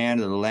am a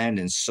man of the land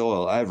and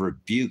soil. I've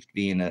rebuked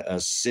being a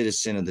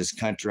citizen of this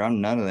country.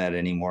 I'm none of that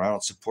anymore. I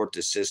don't support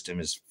the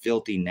system. It's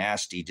filthy,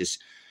 nasty, just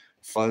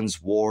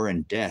funds war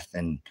and death.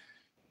 And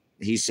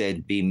he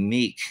said, be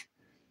meek.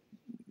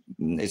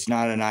 It's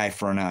not an eye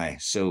for an eye.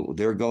 So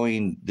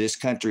this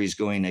country is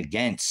going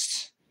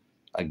against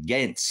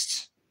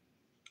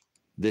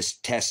this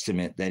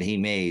testament that he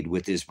made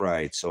with his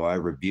bride. So I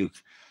rebuke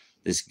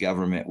this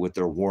government with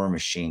their war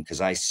machine,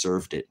 because I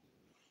served it.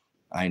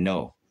 I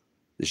know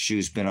the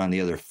shoe's been on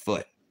the other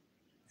foot,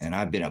 and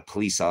I've been a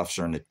police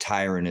officer and a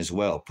tyrant as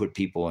well, put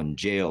people in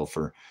jail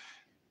for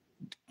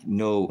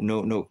no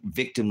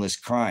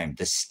victimless crime,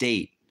 the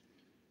state.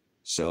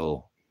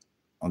 So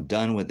I'm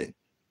done with it.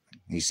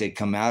 He said,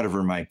 come out of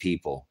her, my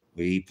people.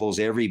 He pulls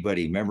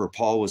everybody. Remember,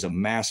 Paul was a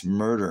mass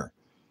murderer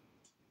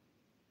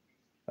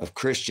of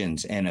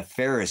Christians and a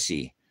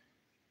Pharisee,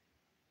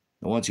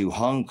 the ones who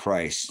hung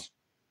Christ.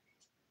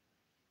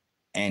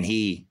 And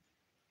he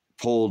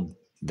pulled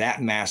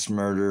that mass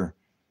murder,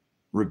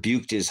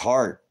 rebuked his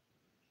heart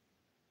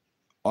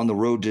on the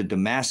road to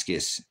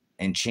Damascus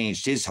and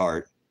changed his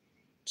heart.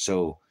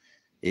 So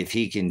if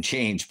he can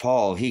change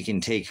Paul, he can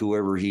take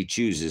whoever he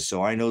chooses.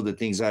 So I know the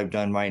things I've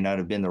done might not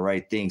have been the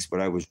right things, but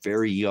I was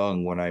very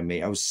young when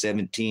I was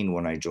 17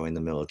 when I joined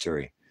the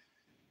military.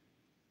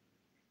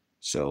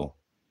 So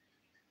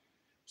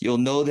you'll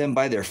know them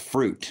by their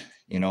fruit.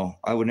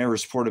 I would never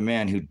support a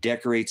man who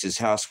decorates his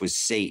house with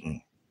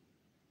Satan,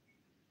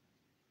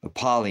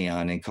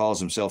 Apollyon, and calls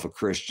himself a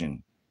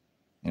Christian.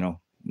 I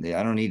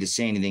don't need to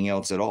say anything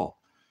else at all.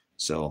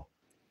 So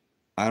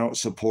I don't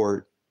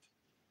support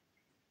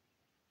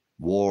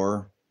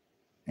war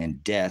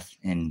and death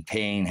and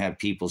pain, have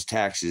people's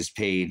taxes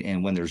paid,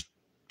 and when there's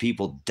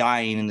people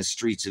dying in the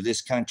streets of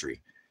this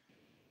country,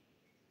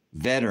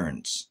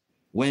 veterans,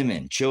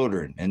 women,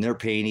 children, and they're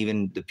paying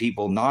even the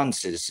people,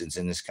 non-citizens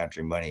in this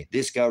country, money,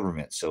 this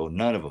government. So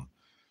none of them.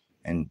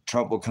 And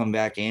Trump will come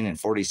back in, and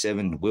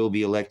 47 will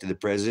be elected the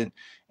president,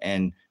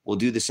 and we'll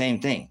do the same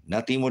thing.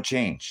 Nothing will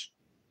change,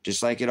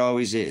 just like it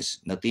always is.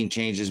 Nothing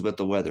changes but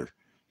the weather.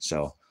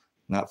 So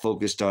Not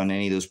focused on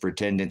any of those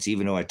pretendants,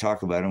 even though I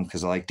talk about them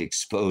because I like to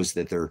expose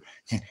that they're.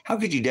 How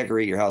could you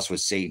decorate your house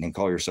with Satan and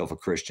call yourself a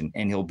Christian?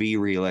 And he'll be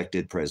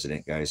reelected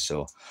president, guys.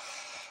 So,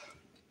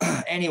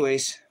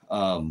 anyways,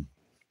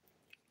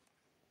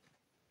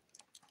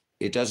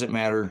 it doesn't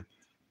matter.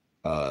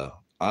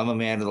 I'm a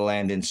man of the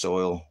land and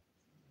soil,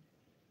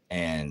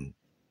 and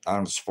I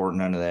don't support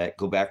none of that.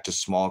 Go back to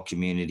small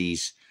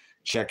communities,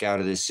 check out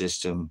of this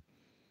system,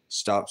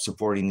 stop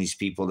supporting these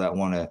people that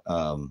want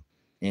to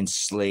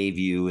enslave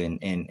you.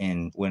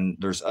 And when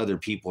there's other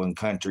people in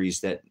countries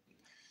that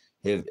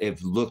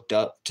have looked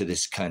up to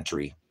this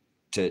country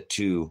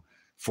to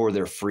for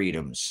their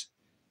freedoms,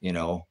 you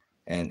know,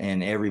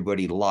 and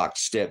everybody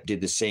lockstep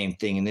did the same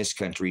thing in this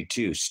country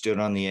too. Stood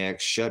on the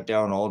X, shut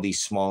down all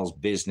these small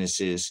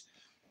businesses.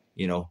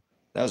 You know,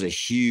 that was a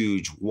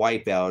huge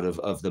wipeout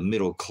of the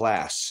middle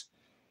class.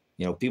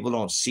 You know, people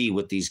don't see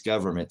what these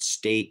governments,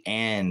 state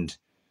and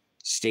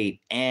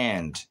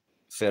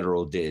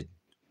federal, did.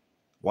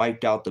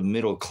 Wiped out the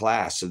middle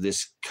class of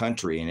this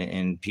country,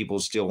 and people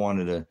still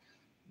wanted to.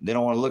 They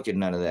don't want to look at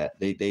none of that.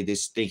 They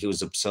just think it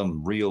was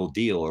some real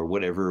deal or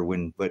whatever.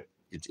 But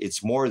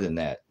it's more than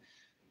that.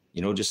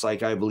 You know, just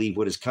like I believe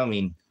what is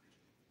coming,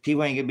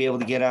 people ain't gonna be able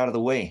to get out of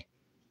the way.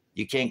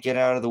 You can't get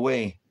out of the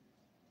way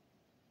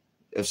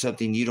of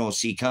something you don't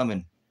see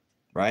coming,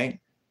 right?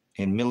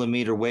 In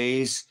millimeter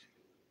waves,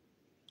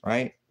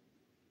 right?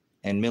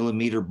 And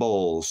millimeter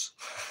bowls.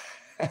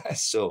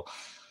 So,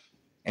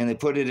 and they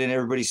put it in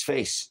everybody's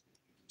face.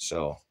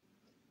 So,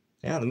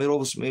 yeah, the middle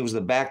was, it was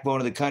the backbone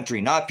of the country,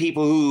 not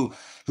people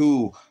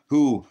who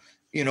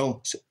you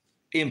know,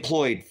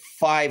 employed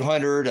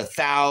 500,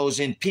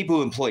 1,000 people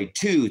who employed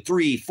 2,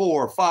 3,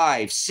 4,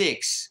 5,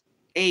 6,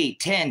 8,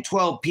 10,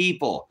 12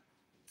 people,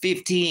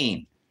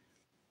 15.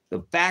 The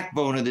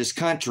backbone of this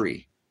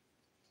country.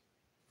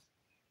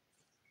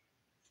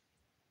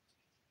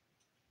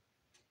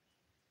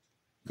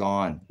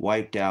 Gone,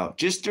 wiped out.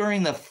 Just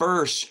during the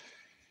first,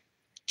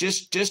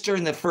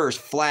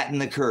 flatten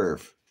the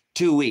curve.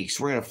 2 weeks,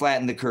 we're going to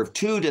flatten the curve.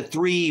 2 to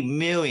 3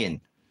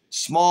 million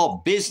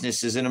small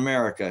businesses in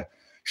America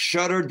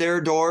shuttered their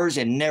doors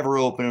and never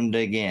opened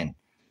them again.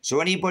 So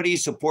anybody who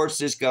supports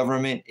this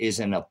government is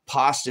an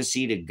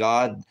apostasy to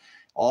God.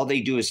 All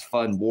they do is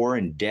fund war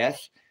and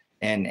death.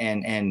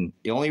 And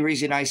the only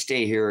reason I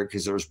stay here is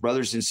because there's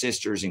brothers and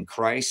sisters in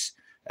Christ.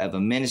 I have a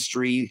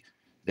ministry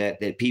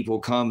that people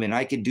come, and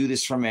I could do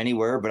this from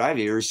anywhere, but I've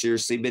very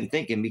seriously been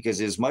thinking, because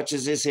as much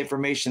as this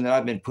information that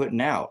I've been putting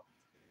out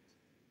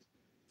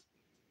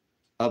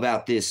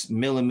about this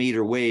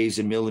millimeter waves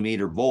and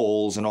millimeter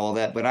bowls and all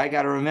that, but I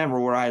got to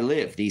remember where I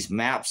live. These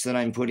maps that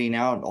I'm putting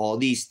out, all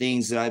these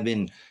things that I've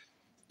been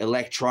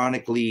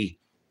electronically,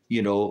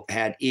 you know,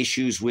 had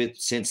issues with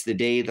since the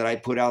day that I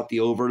put out the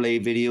overlay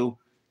video,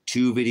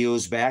 2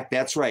 videos back.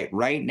 That's right.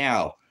 Right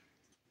now,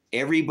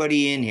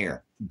 everybody in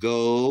here,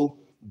 go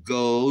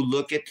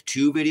look at the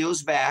 2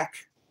 videos back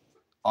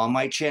on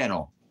my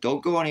channel.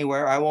 Don't go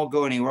anywhere. I won't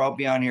go anywhere. I'll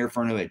be on here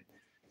for a minute.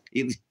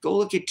 Go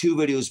look at 2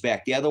 videos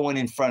back. The other one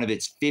in front of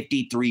it's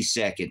 53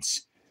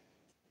 seconds.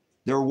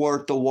 They're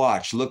worth the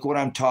watch. Look what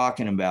I'm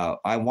talking about.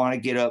 I want to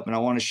get up and I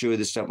want to show you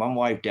this stuff. I'm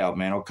wiped out,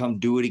 man. I'll come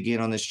do it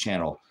again on this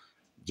channel.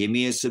 Give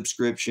me a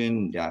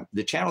subscription.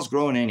 The channel's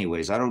growing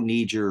anyways. I don't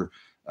need your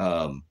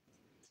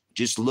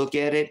just look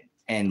at it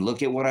and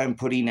look at what I'm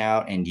putting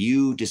out, and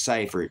you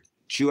decipher it.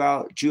 Chew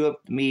up the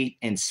meat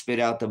and spit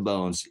out the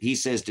bones. He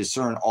says,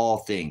 discern all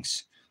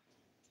things.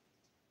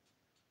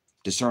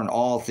 Discern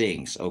all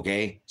things,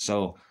 okay?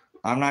 So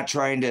I'm not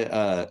trying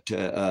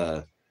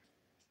to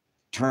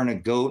turn a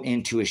goat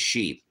into a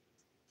sheep.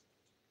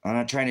 I'm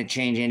not trying to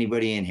change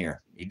anybody in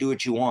here. You do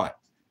what you want,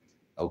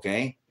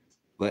 okay?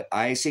 But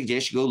I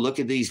suggest you go look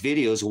at these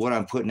videos of what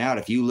I'm putting out.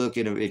 If you live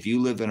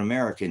in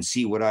America and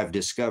see what I've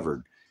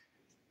discovered.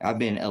 I've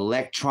been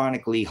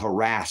electronically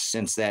harassed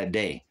since that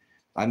day.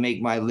 I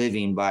make my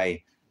living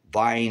by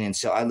buying and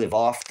sell. I live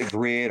off the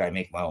grid. I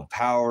make my own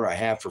power. I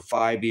have for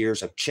 5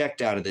 years. I've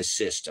checked out of this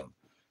system.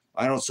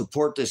 I don't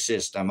support the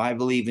system. I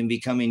believe in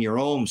becoming your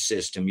own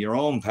system, your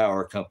own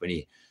power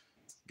company.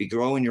 Be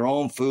growing your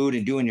own food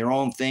and doing your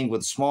own thing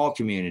with small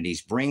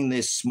communities. Bring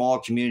this small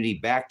community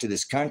back to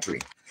this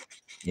country.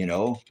 You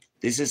know,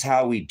 this is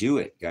how we do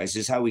it, guys.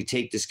 This is how we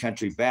take this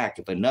country back.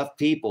 If enough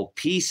people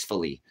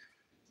peacefully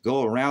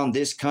go around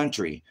this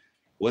country,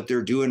 what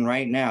they're doing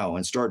right now,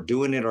 and start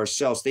doing it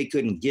ourselves, they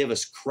couldn't give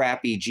us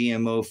crappy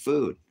GMO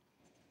food.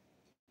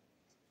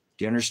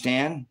 Do you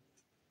understand?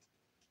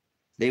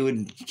 They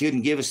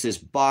couldn't give us this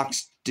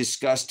boxed,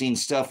 disgusting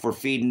stuff we're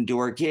feeding to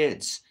our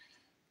kids.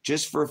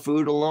 Just for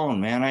food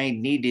alone, man.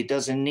 It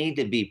doesn't need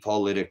to be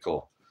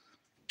political.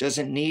 It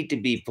doesn't need to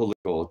be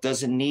political. It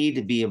doesn't need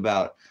to be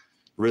about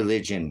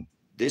religion.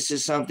 This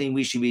is something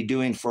we should be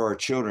doing for our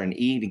children,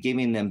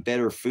 giving them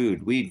better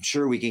food. We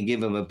can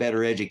give them a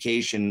better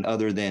education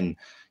other than,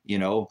 you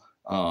know,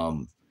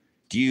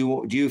 do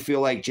you feel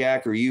like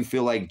Jack or you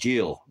feel like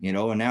Jill, you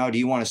know, and now do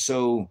you want to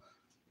sew,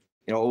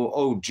 you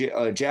know,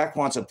 Jack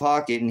wants a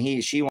pocket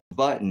and she wants a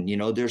button, you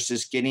know, there's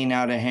just getting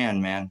out of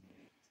hand, man.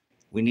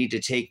 We need to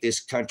take this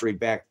country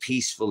back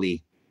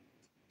peacefully.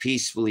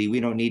 Peacefully. We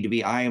don't need to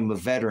be. I am a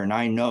veteran.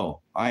 I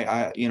know.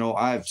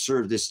 I've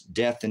served this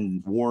death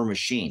and war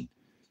machine.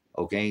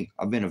 Okay.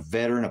 I've been a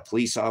veteran, a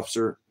police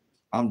officer.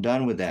 I'm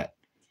done with that.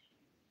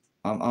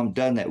 I'm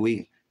done that.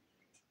 We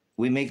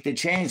make the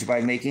change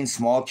by making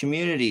small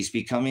communities,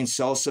 becoming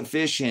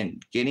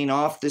self-sufficient, getting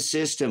off the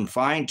system,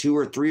 find 2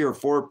 or 3 or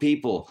 4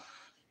 people.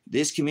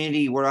 This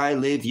community where I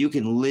live, you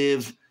can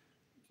live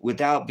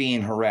without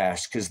being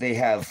harassed because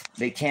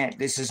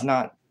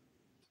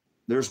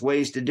there's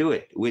ways to do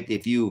it.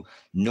 If you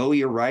know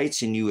your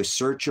rights and you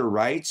assert your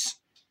rights.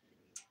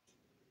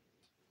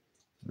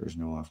 There's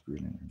no off-grid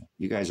internet.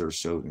 You guys are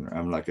so ignorant.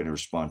 I'm not going to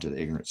respond to the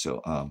ignorant.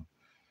 So,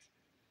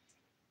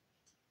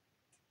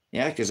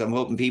 yeah, because I'm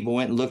hoping people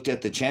went and looked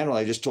at the channel.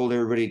 I just told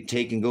everybody to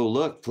take and go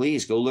look.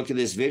 Please go look at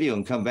this video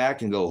and come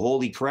back and go,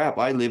 holy crap,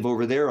 I live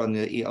over there on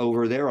the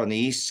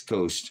East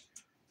Coast.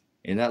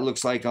 And that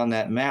looks like on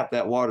that map,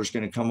 that water's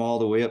going to come all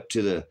the way up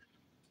to the,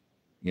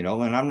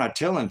 and I'm not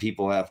telling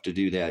people have to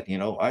do that.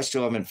 I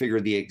still haven't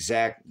figured the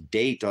exact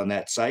date on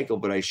that cycle,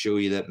 but I show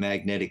you that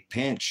magnetic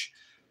pinch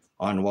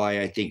on why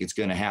I think it's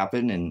going to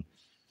happen. And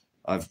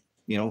I've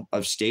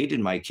stated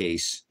my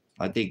case.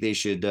 I think they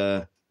should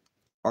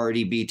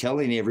already be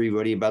telling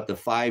everybody about the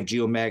 5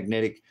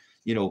 geomagnetic,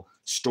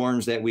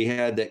 storms that we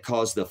had that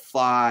caused the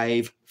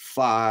 5,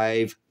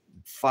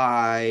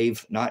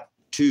 not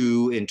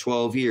 2 in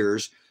 12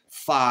 years,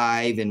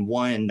 5 and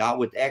 1, not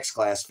with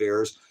X-class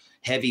fares,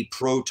 heavy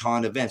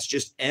proton events,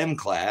 just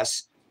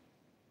M-class.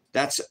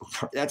 That's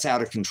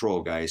out of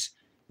control, guys.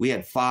 We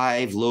had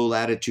 5 low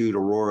latitude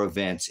aurora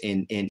events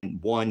in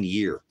 1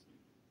 year.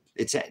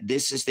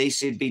 They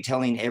should be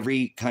telling,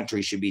 every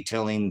country should be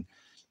telling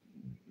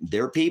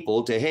their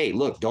people to, hey,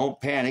 look, don't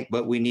panic,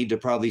 but we need to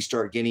probably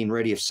start getting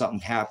ready if something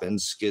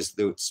happens because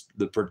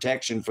the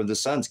protection for the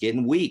sun's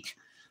getting weak.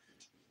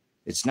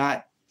 It's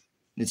not,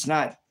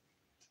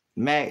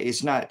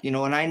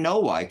 and I know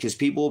why, because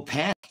people will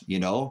panic,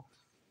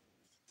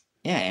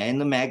 Yeah, and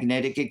the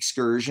magnetic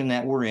excursion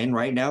that we're in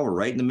right now, we're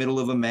right in the middle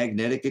of a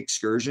magnetic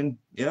excursion.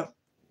 Yep.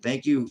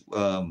 Thank you,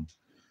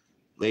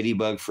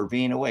 Ladybug, for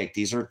being awake.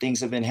 These are things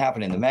that have been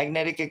happening. The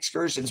magnetic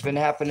excursion's been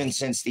happening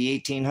since the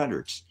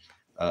 1800s.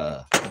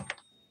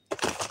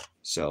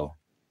 So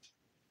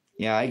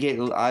yeah, I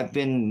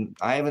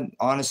haven't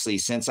honestly,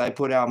 since I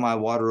put out my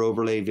water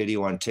overlay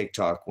video on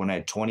TikTok when I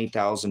had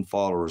 20,000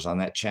 followers on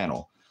that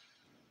channel,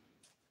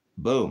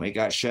 boom, it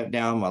got shut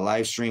down. My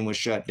live stream was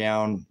shut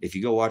down. If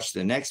you go watch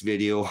the next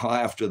video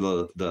after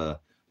the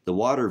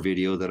water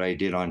video that I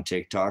did on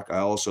TikTok,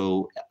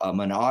 I'm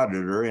an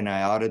auditor and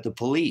I audit the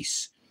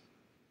police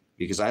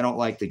because I don't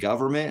like the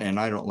government and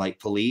I don't like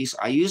police.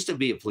 I used to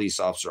be a police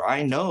officer.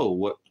 I know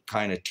what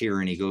kind of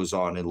tyranny goes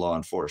on in law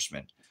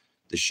enforcement.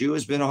 The shoe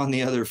has been on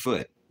the other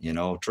foot,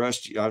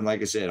 trust.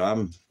 Like I said,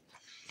 I'm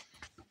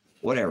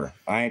whatever.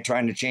 I ain't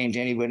trying to change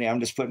anybody. I'm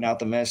just putting out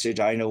the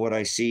message. I know what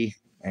I see.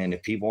 And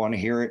if people want to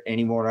hear it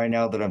anymore, right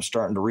now that I'm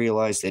starting to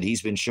realize that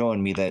he's been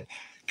showing me that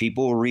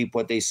people will reap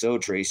what they sow,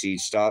 Tracy.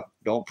 Stop.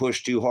 Don't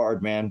push too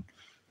hard, man.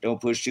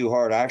 Don't push too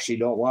hard. I actually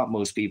don't want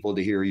most people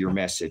to hear your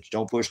message.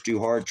 Don't push too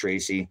hard,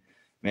 Tracy.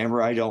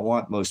 Remember, I don't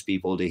want most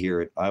people to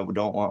hear it. I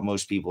don't want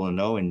most people to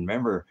know. And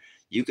remember,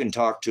 you can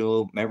talk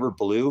to,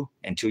 blue,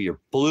 until you're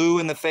blue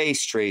in the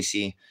face,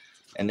 Tracy,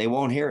 and they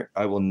won't hear it.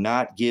 I will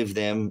not give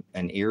them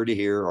an ear to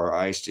hear or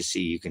eyes to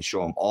see. You can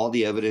show them all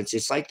the evidence.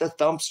 It's like the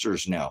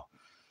thumpsters now.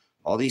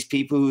 All these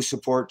people who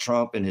support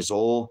Trump and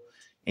and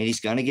he's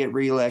going to get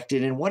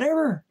reelected and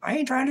whatever. I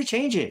ain't trying to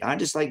change it. I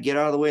just get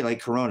out of the way like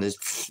Corona.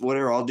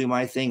 Whatever, I'll do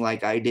my thing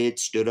like I did,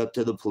 stood up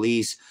to the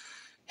police,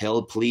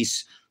 held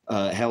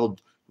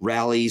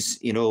rallies,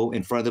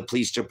 in front of the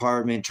police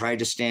department, tried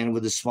to stand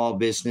with the small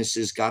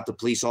businesses, got the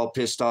police all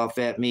pissed off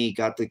at me,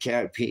 got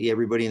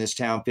everybody in this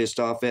town pissed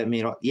off at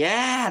me.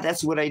 Yeah,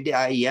 that's what I did.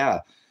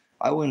 I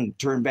wouldn't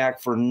turn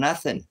back for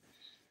nothing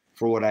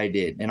for what I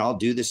did. And I'll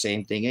do the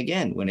same thing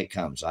again when it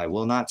comes. I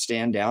will not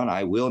stand down.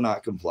 I will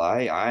not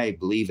comply. I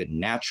believe in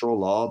natural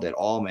law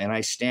and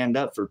I stand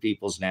up for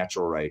people's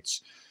natural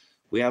rights.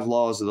 We have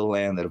laws of the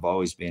land that have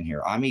always been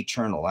here. I'm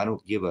eternal. I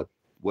don't give a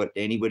what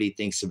anybody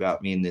thinks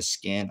about me in this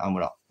skin. I'm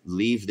going to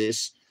leave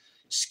this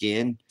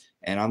skin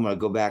and I'm going to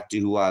go back to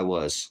who I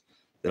was,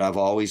 that I've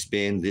always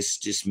been. This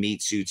just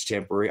meat suit's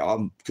temporary. I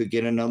could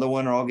get another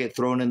one or I'll get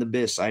thrown in the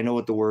abyss. I know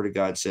what the word of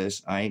God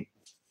says. I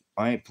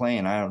ain't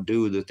playing. I don't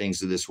do the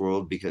things of this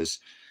world because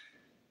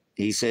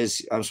he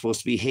says I'm supposed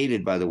to be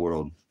hated by the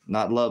world,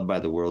 not loved by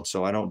the world.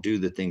 So I don't do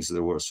the things of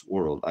the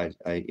world. I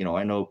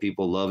know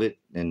people love it,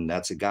 and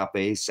that's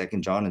agape, 2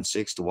 John and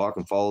 6, to walk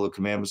and follow the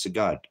commandments of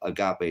God.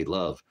 Agape,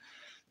 love.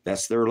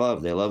 That's their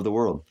love. They love the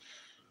world.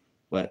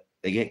 But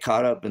they get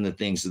caught up in the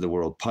things of the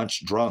world,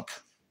 punch drunk,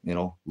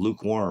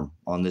 lukewarm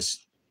on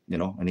this,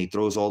 and he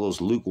throws all those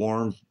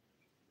lukewarm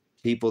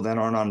people that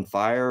aren't on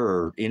fire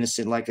or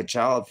innocent like a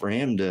child for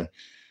him to,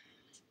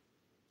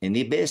 in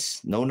the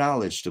abyss, no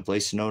knowledge, to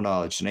place of no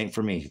knowledge. It ain't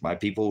for me. My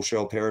people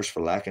shall perish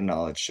for lack of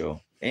knowledge.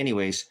 So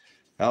anyways,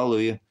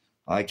 hallelujah.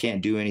 I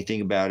can't do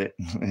anything about it.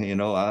 You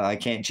know, I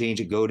can't change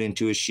a goat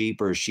into a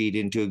sheep or a sheep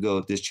into a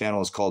goat. This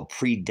channel is called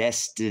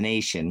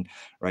Predestination,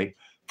 right?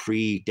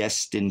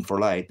 Predestined for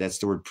light. That's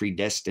the word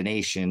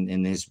predestination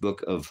in his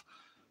book of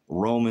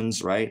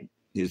Romans, right?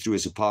 Through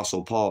his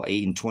apostle Paul,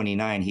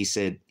 8:29, he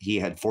said he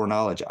had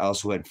foreknowledge. I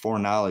also had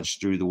foreknowledge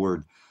through the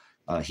word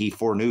he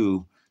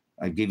foreknew.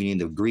 I've given you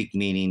the Greek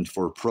meaning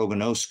for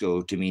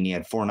prognosko, to mean he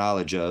had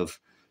foreknowledge of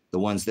the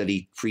ones that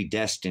he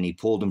predestined. He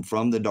pulled them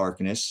from the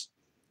darkness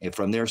and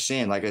from their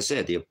sin. Like I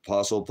said, the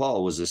apostle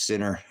Paul was a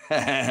sinner.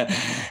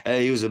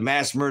 He was a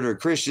mass murderer of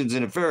Christians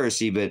and a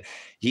Pharisee, but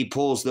he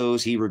pulls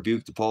those. He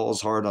rebuked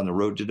Paul's heart on the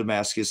road to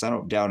Damascus. I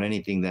don't doubt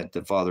anything that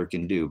the Father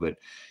can do, but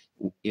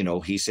you know,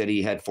 he said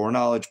he had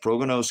foreknowledge,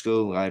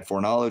 prognosko. I had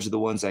foreknowledge of the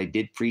ones I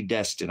did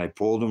predestine. I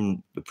pulled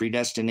them. The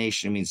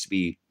predestination means to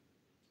be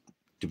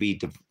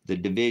the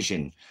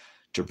division,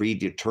 to be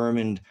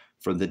determined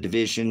from the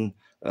division.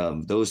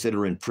 Those that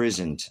are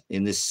imprisoned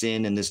in this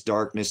sin and this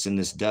darkness and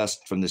this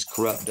dust, from this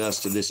corrupt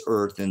dust of this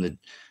earth, and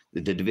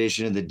the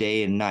division of the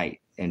day and night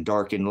and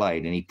dark and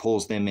light. And he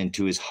pulls them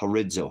into his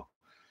horizo,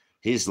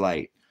 his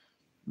light.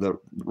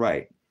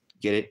 Right.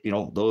 Get it? You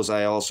know, those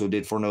I also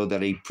did foreknow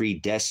that he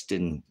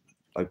predestined.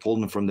 I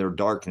pulled them from their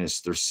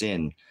darkness, their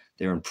sin.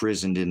 They're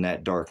imprisoned in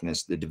that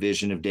darkness, the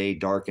division of day,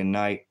 dark and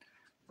night,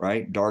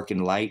 right? Dark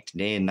and light,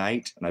 day and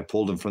night. And I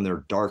pulled them from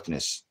their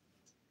darkness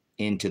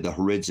into the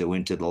horizo,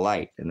 into the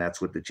light. And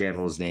that's what the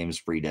channel's name is,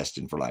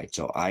 Predestined for Light.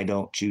 So I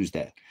don't choose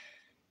that.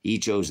 He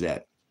chose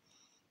that.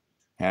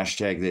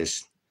 Hashtag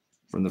this,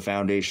 from the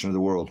foundation of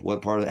the world.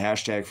 What part of the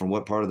hashtag, from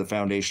what part of the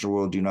foundation of the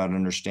world, do not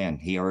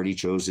understand? He already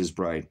chose his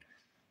bride.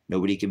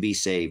 Nobody can be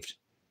saved.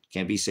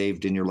 Can't be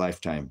saved in your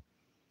lifetime.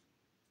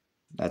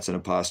 That's an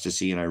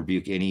apostasy, and I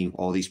rebuke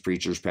all these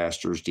preachers,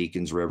 pastors,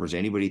 deacons, reverends.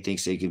 Anybody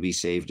thinks they can be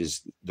saved,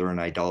 they're an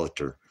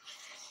idolater.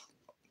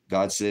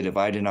 God said, if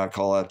I did not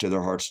call out to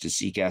their hearts to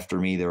seek after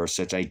me, there are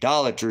such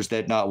idolaters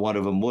that not one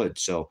of them would.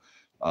 So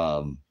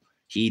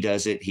he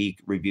does it. He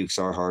rebukes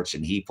our hearts,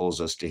 and he pulls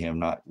us to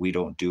him. We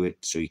don't do it.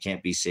 So you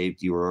can't be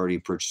saved. You are already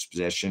purchased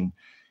possession.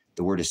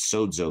 The word is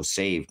sozo,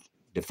 saved.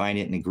 Define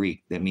it in the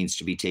Greek. That means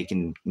to be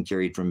taken and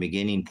carried from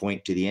beginning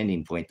point to the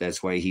ending point.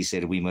 That's why he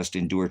said we must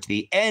endure to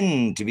the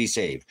end to be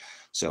saved.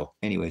 So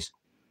anyways,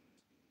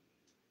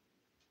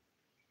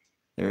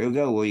 there you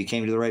go. Well, you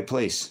came to the right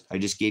place. I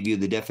just gave you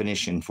the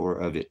definition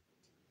of it.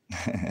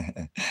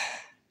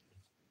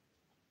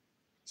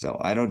 So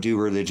I don't do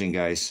religion,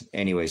 guys.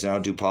 Anyways, I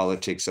don't do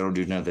politics. I don't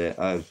do none of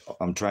that.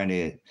 I'm trying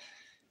to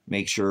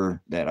make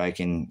sure that I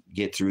can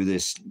get through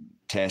this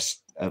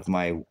test of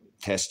my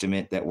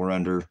testament that we're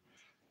under,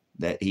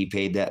 that he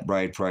paid that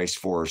bride price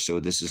for. So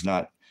this is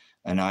not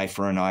an eye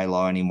for an eye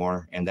law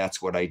anymore. And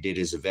that's what I did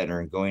as a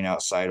veteran. Going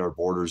outside our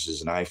borders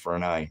is an eye for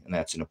an eye. And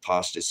that's an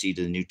apostasy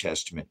to the New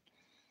Testament.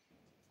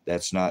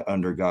 That's not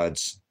under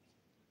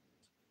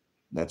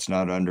that's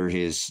not under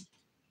his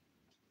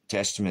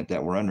testament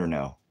that we're under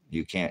now.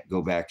 You can't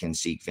go back and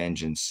seek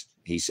vengeance.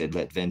 He said,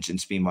 let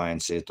vengeance be mine,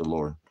 saith the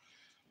Lord.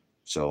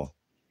 So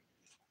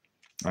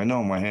I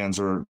know my hands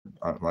are,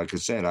 like I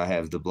said, I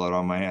have the blood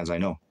on my hands. I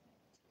know.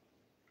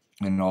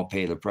 And I'll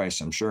pay the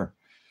price, I'm sure.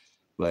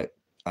 But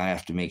I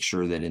have to make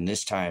sure that in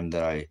this time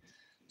that I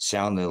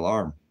sound the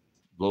alarm,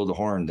 blow the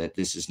horn, that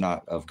this is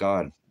not of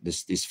God.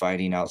 This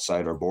fighting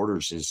outside our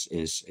borders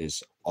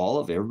is all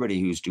of everybody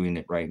who's doing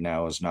it right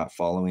now is not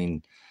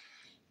following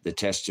the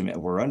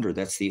testament we're under.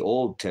 That's the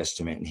Old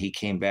Testament. And he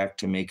came back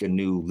to make a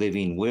new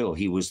living will.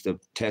 He was the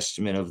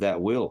testament of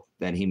that will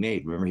that he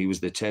made. Remember, he was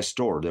the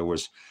testor. There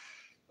was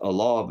a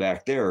law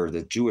back there,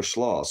 the Jewish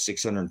law,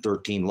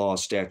 613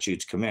 laws,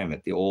 statutes,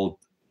 commandment, the Old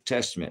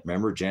Testament.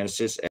 Remember,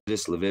 Genesis,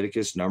 Exodus,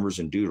 Leviticus, Numbers,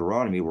 and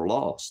Deuteronomy were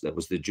laws. That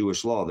was the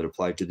Jewish law that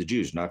applied to the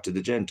Jews, not to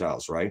the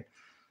Gentiles, right?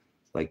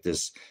 Like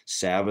this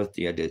Sabbath,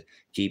 you had to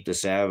keep the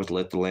Sabbath,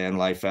 let the land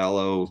lie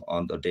fallow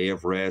on the day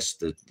of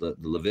rest, the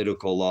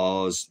Levitical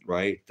laws,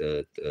 right?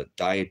 The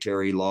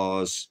dietary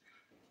laws,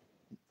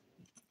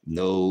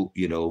 no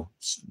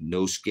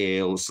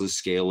scales,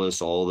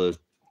 scaleless, all the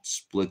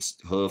splits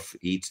hoof,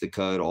 eats the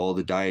cud, all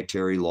the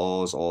dietary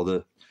laws,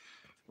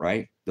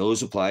 right?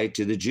 Those apply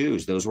to the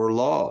Jews. Those were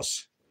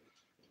laws.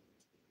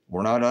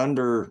 We're not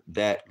under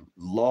that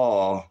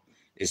law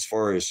as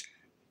far as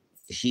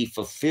he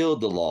fulfilled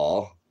the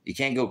law. You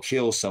can't go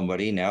kill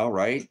somebody now,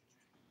 right?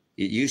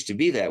 It used to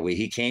be that way.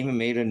 He came and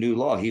made a new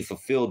law. He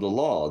fulfilled the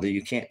law that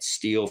you can't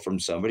steal from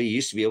somebody. You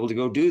used to be able to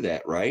go do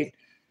that, right?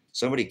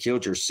 Somebody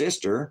killed your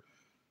sister.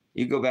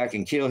 You go back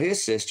and kill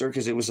his sister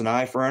because it was an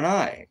eye for an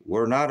eye.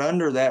 We're not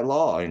under that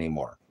law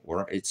anymore.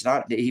 It's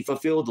not. He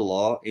fulfilled the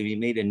law and he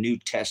made a New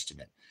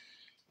Testament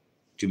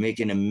to make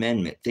an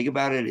amendment. Think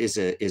about it as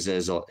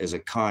a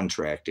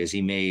contract, as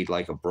he made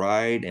like a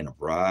bride and a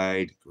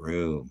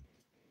bridegroom.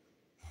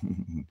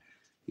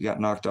 You got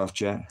knocked off,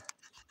 chat?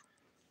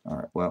 All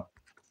right, well,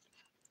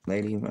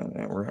 lady, we're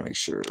going to make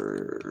sure.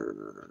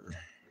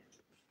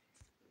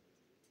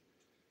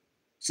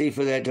 See if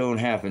that don't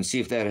happen. See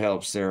if that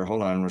helps there.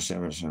 Hold on.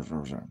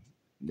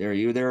 There,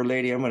 you there,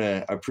 lady?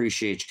 I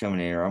appreciate you coming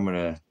in here. I'm going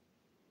to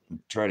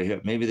try to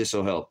help. Maybe this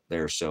will help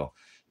there. So,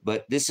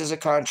 but this is a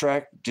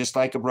contract, just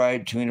like a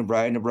bride, between a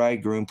bride and a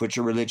bridegroom. Put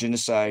your religion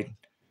aside.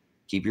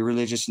 Keep your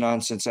religious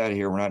nonsense out of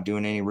here. We're not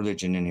doing any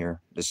religion in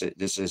here. This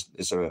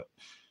is a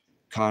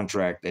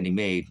contract that he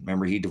made.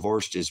 Remember, he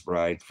divorced his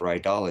bride for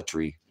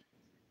idolatry,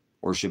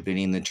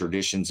 worshiping the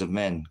traditions of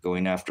men,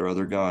 going after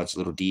other gods,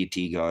 little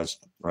deity gods,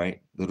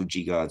 right? Little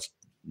g gods,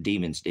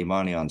 demons,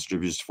 daemonions,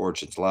 distributors of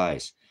fortunes,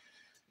 lies.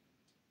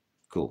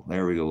 Cool.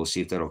 There we go. We'll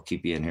see if that'll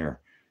keep you in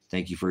here.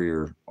 Thank you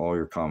for all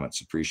your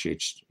comments.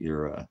 Appreciate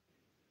your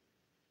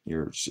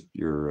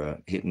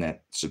hitting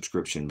that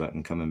subscription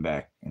button, coming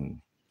back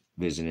and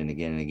visiting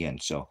again and again.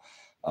 So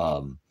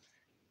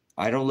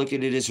I don't look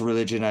at it as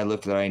religion. I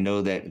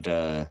know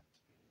that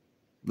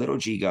little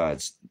g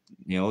gods,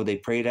 they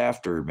prayed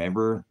after.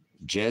 Remember,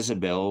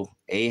 Jezebel,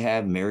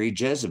 Ahab married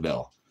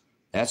Jezebel.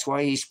 That's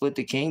why he split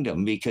the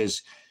kingdom,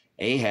 because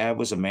Ahab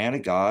was a man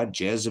of God.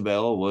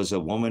 Jezebel was a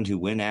woman who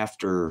went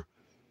after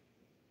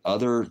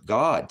other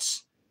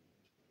gods.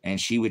 And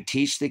she would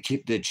teach the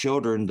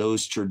children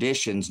those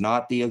traditions,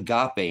 not the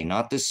agape,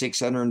 not the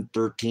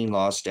 613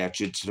 laws,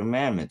 statutes, and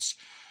commandments,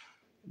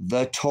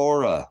 the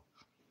Torah.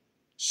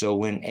 So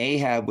when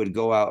Ahab would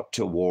go out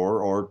to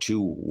war or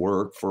to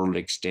work for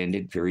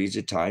extended periods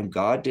of time,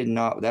 God did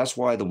not. That's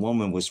why the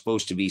woman was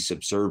supposed to be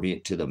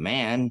subservient to the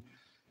man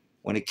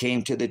when it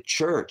came to the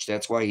church.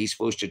 That's why he's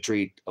supposed to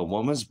treat a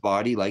woman's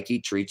body like he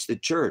treats the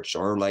church,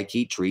 or like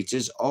he treats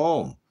his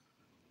own.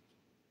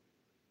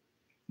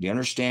 You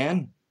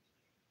understand?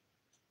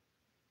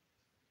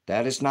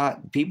 That is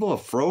not, people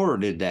have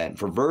perverted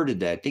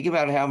that. Think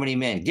about how many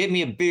men, give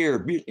me a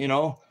beer,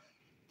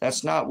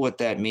 that's not what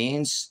that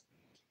means.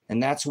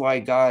 And that's why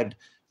God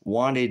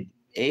wanted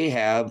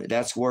Ahab.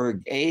 That's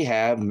where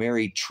Ahab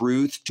married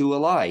truth to a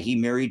lie. He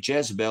married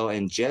Jezebel,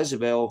 and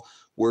Jezebel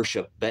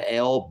worshiped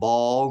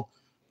Baal,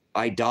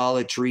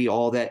 idolatry,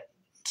 all that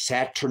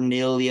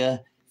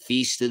Saturnalia,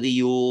 Feast of the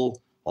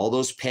Yule, all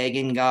those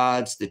pagan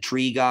gods, the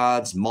tree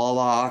gods,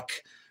 Moloch,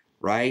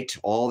 right?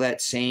 All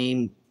that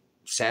same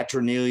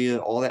Saturnalia,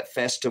 all that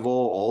festival,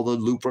 all the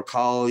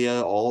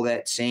Lupercalia, all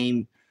that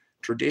same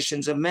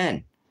traditions of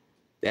men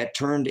that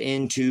turned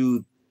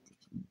into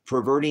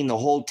perverting the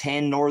whole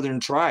 10 northern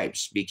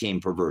tribes, became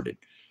perverted.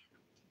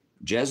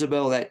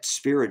 Jezebel, that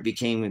spirit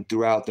became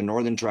throughout the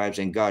northern tribes,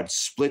 and God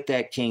split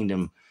that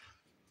kingdom.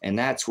 And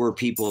that's where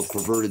people have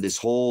perverted this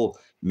whole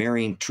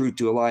marrying truth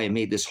to a lie, and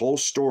made this whole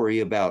story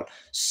about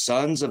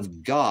sons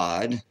of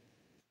God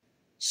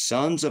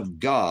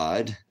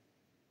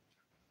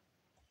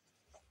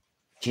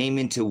came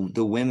into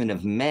the women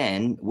of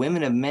men.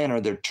 Women of men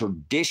are the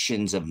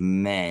traditions of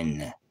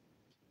men.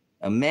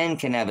 A man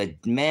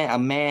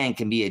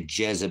can be a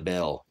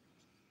Jezebel.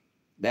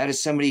 That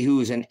is somebody who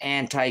is an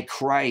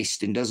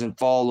antichrist and doesn't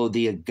follow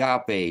the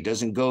agape,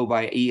 doesn't go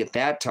by, at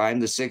that time,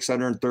 the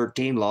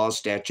 613 laws,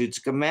 statutes,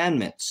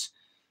 commandments.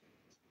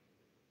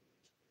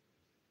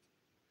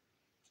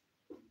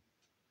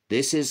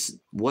 This is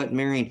what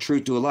marrying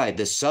truth to a lie.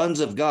 The sons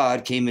of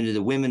God came into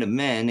the women of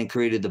men and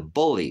created the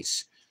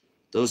bullies,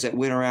 those that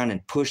went around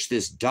and pushed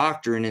this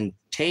doctrine and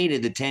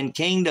tainted the 10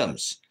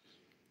 kingdoms,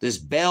 this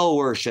Baal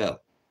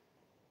worship,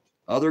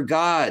 other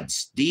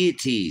gods,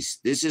 deities.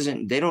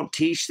 They don't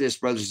teach this,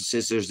 brothers and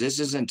sisters. This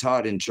isn't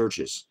taught in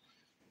churches.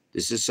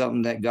 This is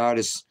something that God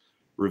has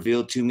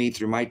revealed to me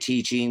through my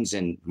teachings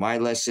and my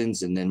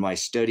lessons, and then my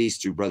studies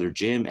through Brother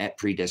Jim at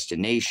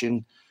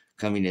Predestination,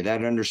 coming to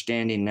that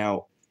understanding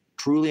now,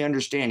 truly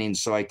understanding,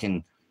 so I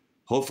can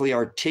hopefully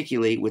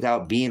articulate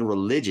without being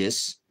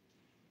religious,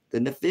 the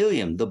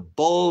Nephilim, the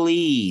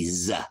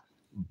bullies.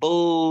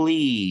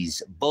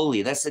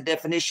 Bully. That's the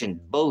definition.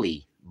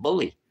 Bully.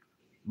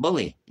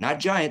 Not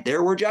giant.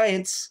 There were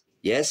giants.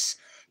 Yes.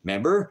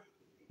 Remember?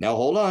 Now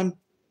hold on.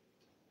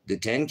 The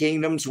 10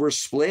 kingdoms were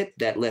split.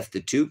 That left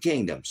the 2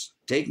 kingdoms.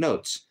 Take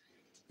notes.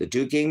 The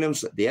 2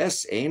 kingdoms.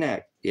 Yes.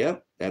 Anak.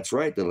 Yep. That's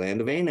right. The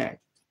land of Anak.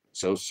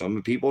 So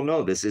some people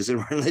know this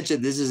isn't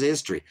religion. This is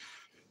history.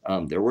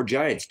 There were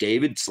giants.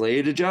 David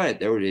slayed a giant.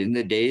 There were, in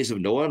the days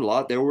of Noah and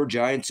Lot, there were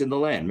giants in the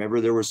land.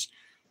 Remember, there was,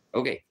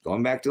 okay,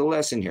 going back to the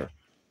lesson here.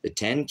 The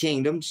 10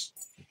 kingdoms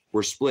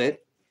were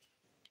split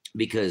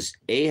because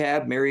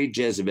Ahab married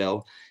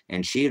Jezebel,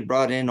 and she had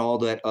brought in all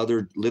that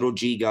other little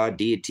g god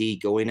deity,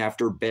 going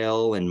after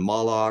Baal and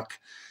Moloch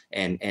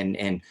and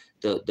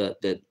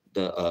the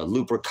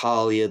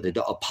Lupercalia,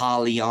 the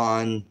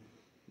Apollyon,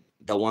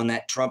 the one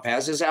that Trump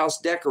has his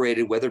house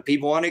decorated. Whether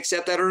people want to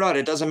accept that or not,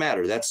 it doesn't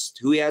matter. That's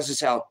who he has his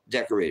house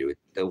decorated with.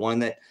 The one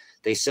that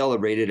they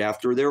celebrated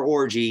after their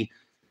orgy,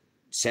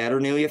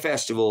 Saturnalia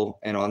festival,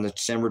 and on the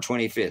December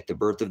 25th, the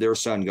birth of their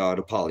sun god,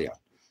 Apollyon.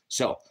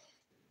 So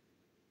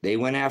they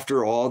went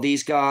after all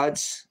these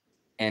gods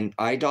and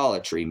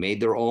idolatry,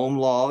 made their own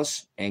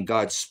laws, and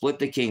God split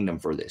the kingdom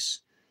for this.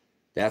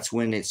 That's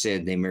when it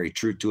said they married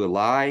truth to a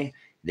lie.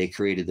 They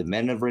created the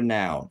men of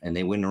renown, and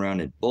they went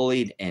around and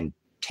bullied and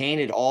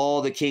tainted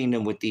all the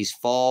kingdom with these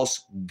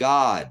false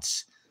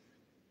gods.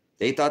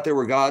 They thought there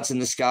were gods in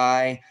the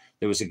sky.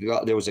 There was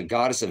a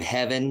goddess of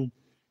heaven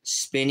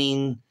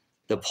spinning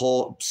the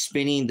pole,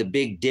 spinning the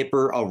Big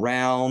Dipper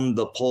around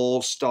the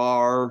pole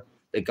star,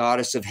 the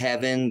goddess of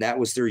heaven. That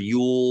was their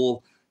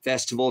Yule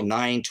festival,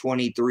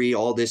 9/23,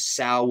 all this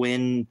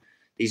Samhain.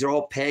 These are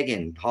all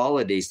pagan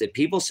holidays that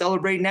people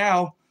celebrate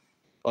now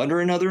under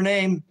another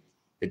name.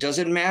 It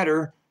doesn't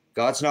matter.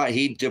 God's not,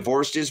 he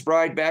divorced his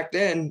bride back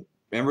then.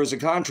 Remember, as a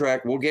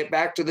contract, we'll get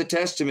back to the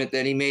testament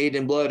that he made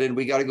in blood, and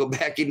we got to go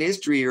back in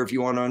history here if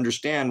you want to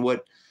understand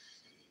what,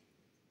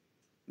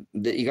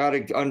 you got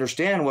to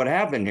understand what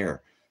happened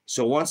here.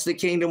 So once the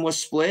kingdom was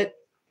split,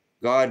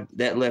 God,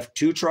 that left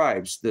two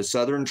tribes, the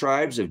southern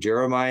tribes of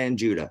Jeremiah and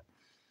Judah.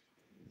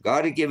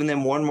 God had given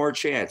them one more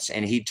chance,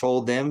 and he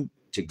told them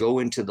to go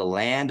into the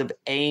land of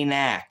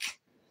Anak,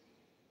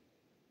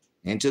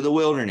 into the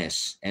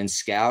wilderness, and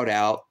scout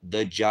out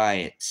the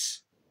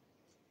giants.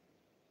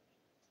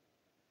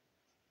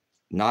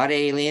 Not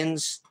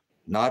aliens,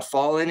 not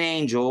fallen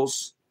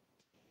angels,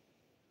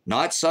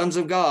 not sons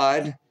of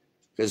God,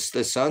 because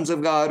the sons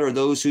of God are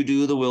those who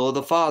do the will of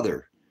the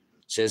Father.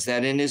 It says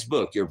that in his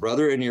book. Your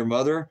brother and your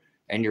mother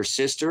and your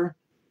sister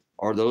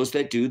are those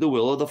that do the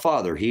will of the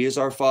Father. He is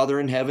our Father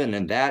in heaven,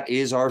 and that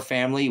is our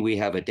family. We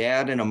have a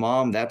dad and a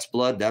mom. That's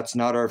blood. That's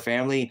not our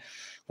family.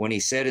 When he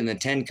said in the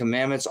 10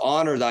 Commandments,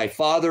 honor thy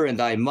father and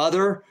thy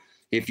mother,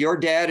 if your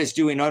dad is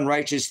doing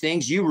unrighteous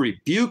things, you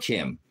rebuke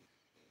him.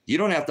 You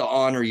don't have to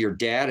honor your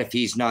dad if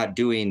he's not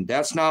doing,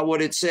 that's not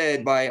what it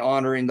said by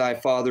honoring thy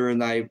father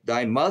and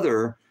thy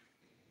mother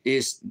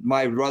is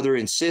my brother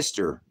and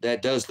sister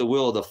that does the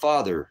will of the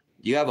Father.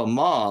 You have a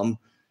mom,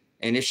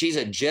 and if she's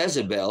a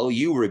Jezebel,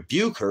 you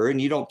rebuke her and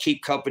you don't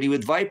keep company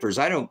with vipers.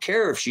 I don't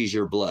care if she's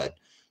your blood.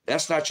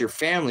 That's not your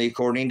family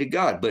according to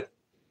God. But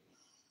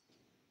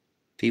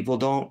people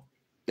don't,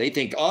 they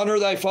think, honor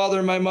thy father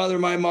and my mother,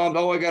 my mom.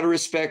 Oh, I got to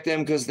respect them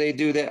because they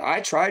do that.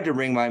 I tried to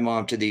bring my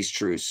mom to these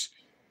truths,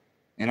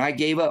 and I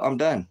gave up. I'm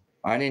done.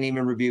 I didn't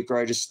even rebuke her.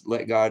 I just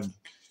let God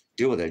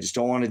deal with it. I just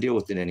don't want to deal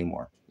with it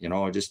anymore. You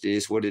know, it just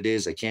is what it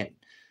is. I can't.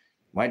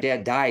 My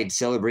dad died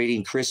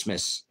celebrating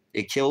Christmas.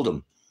 It killed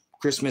him.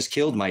 Christmas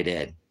killed my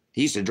dad.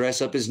 He used to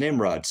dress up as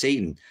Nimrod,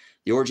 Satan,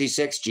 the orgy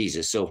sex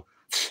Jesus. So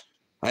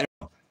I don't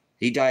know.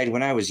 He died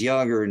when I was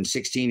younger and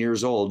 16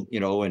 years old,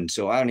 you know, and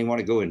so I don't even want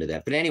to go into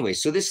that. But anyway,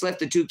 so this left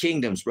the two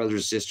kingdoms, brothers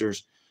and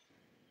sisters.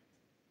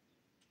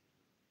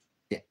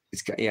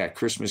 Yeah,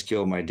 Christmas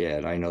killed my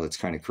dad. I know that's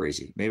kind of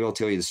crazy. Maybe I'll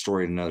tell you the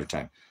story another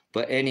time.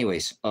 But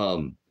anyways,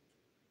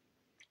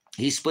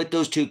 he split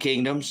those two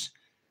kingdoms.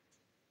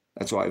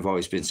 That's why I've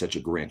always been such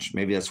a Grinch.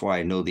 Maybe that's why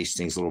I know these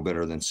things a little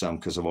better than some,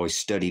 because I've always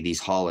studied these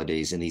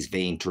holidays and these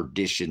vain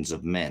traditions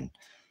of men.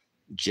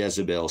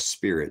 Jezebel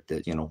spirit,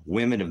 that, you know,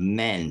 women of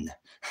men.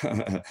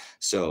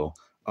 So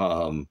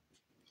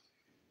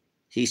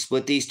he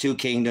split these two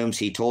kingdoms.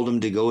 He told them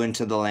to go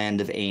into the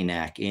land of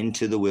Anak,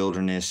 into the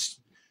wilderness.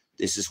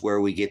 This is where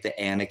we get the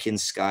Anakin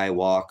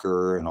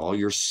Skywalker and all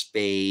your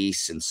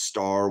space and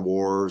Star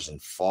Wars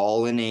and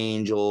fallen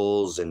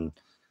angels, and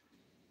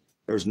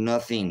there's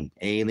nothing.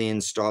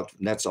 Aliens stopped.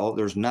 That's all.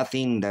 There's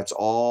nothing. That's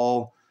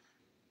all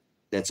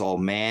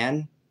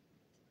man.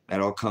 That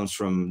all comes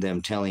from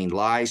them telling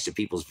lies to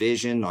people's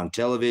vision on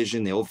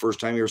television. The old first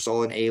time you ever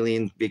saw an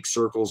alien, big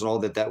circles and all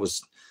that, that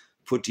was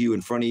put to you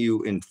in front of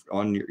you and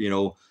on your, you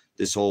know,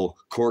 this whole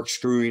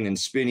corkscrewing and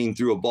spinning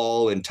through a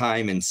ball in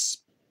time and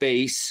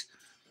space,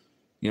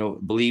 you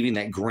know, believing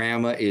that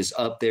grandma is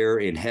up there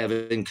in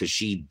heaven because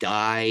she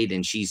died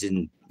and she's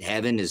in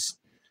heaven is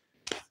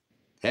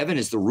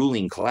the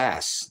ruling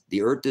class.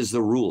 The earth is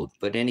the ruled.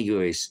 But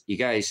anyways, you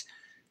guys,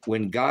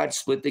 when God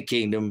split the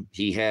kingdom,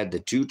 he had the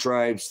two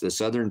tribes, the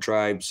southern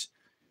tribes.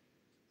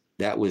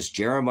 That was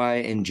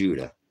Jeremiah and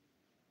Judah.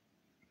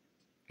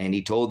 And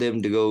he told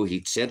them to go,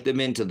 he sent them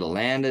into the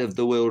land of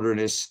the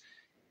wilderness,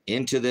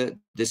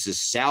 this is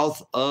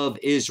south of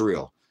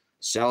Israel,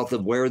 south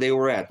of where they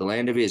were at, the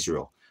land of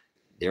Israel.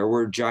 There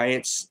were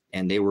giants,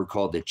 and they were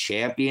called the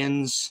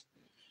champions,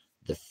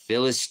 the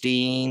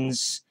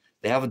Philistines.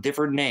 They have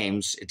different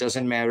names. It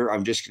doesn't matter.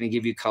 I'm just going to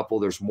give you a couple.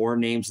 There's more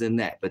names than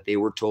that. But they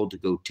were told to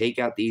go take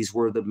out. These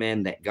were the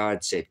men that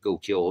God said, go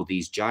kill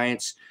these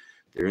giants.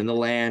 They're in the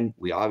land.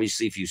 We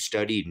obviously, if you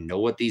studied, know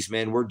what these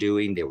men were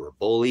doing. They were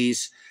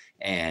bullies.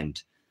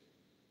 And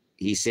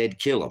he said,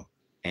 kill them.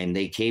 And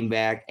they came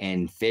back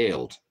and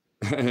failed.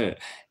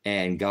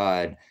 And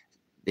God,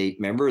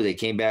 they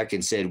came back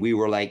and said, we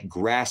were like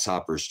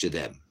grasshoppers to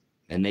them.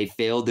 And they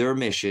failed their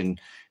mission.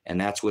 And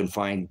that's when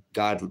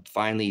God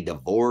finally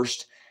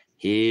divorced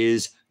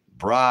his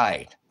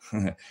bride.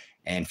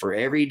 And for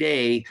every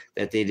day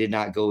that they did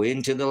not go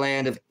into the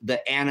land of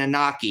the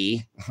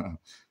Anunnaki,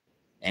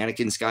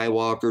 Anakin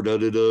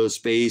Skywalker,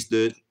 space,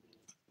 the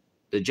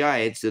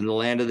giants, in the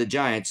land of the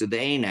giants of the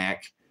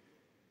Anak,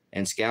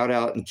 and scout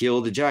out and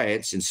kill the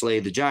giants and slay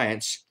the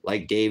giants,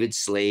 like David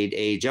slayed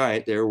a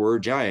giant. There were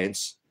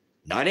giants,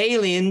 not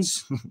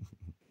aliens,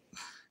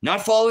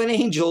 not fallen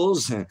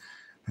angels.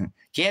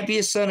 Can't be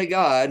a son of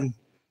God.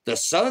 The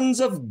sons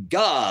of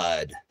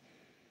God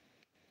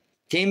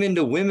came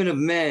into women of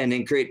men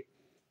and create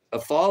a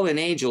fallen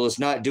angel is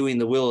not doing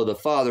the will of the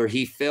Father.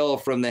 He fell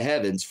from the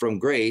heavens, from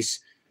grace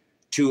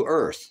to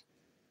earth.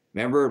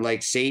 Remember,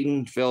 like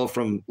Satan fell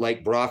from,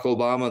 like Barack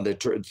Obama,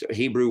 the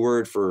Hebrew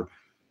word for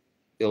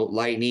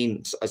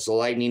lightning, it's a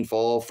lightning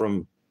fall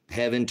from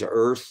heaven to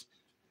earth,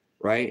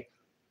 right?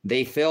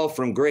 They fell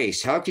from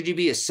grace. How could you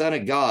be a son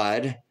of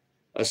God?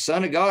 A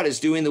son of God is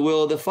doing the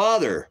will of the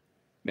Father.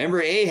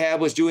 Remember,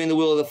 Ahab was doing the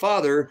will of the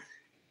Father.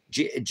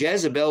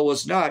 Jezebel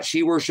was not.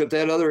 She worshiped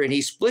that other, and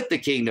he split the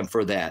kingdom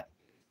for that.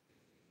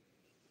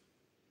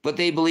 But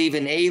they believe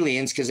in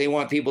aliens because they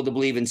want people to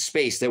believe in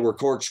space, that we're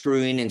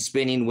corkscrewing and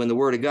spinning, when the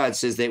Word of God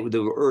says that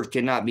the earth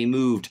cannot be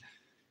moved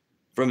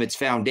from its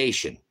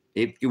foundation.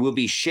 It will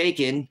be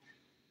shaken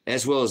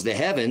as well as the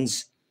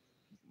heavens,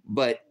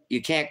 but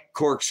you can't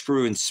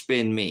corkscrew and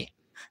spin me.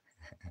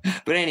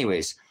 But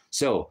anyways,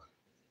 so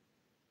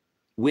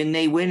when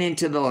they went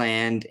into the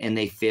land and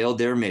they failed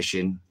their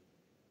mission,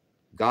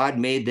 God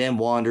made them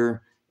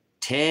wander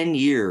 10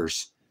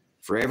 years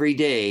for every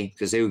day,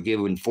 because they were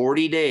given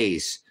 40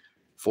 days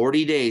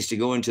to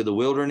go into the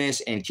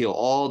wilderness and kill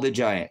all the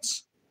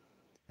giants.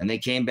 And they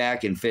came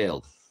back and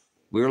failed.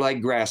 We were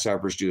like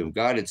grasshoppers to him.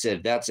 God had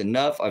said, that's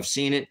enough. I've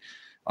seen it.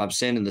 I'm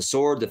sending the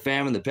sword, the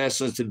famine, the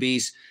pestilence, the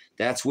beast.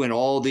 That's when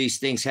all these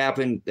things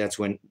happened. That's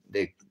when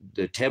the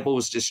temple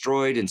was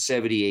destroyed in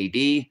 70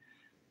 AD,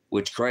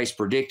 which Christ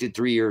predicted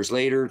 3 years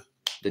later.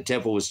 The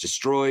temple was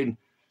destroyed,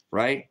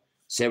 right?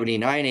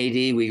 79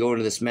 AD, we go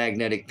into this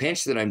magnetic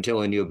pinch that I'm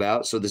telling you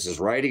about. So this is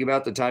writing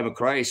about the time of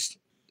Christ,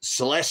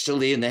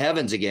 celestially in the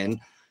heavens again,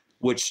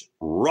 which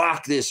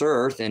rocked this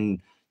earth.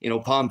 And,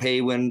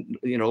 Pompeii, when,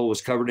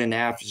 was covered in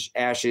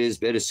ashes,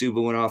 Beta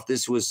Suba went off.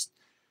 This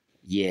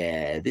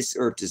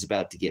earth is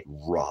about to get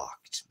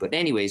rocked. But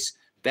anyways,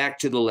 back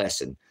to the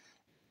lesson.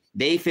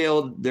 They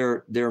failed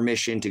their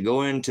mission to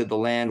go into the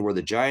land where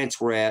the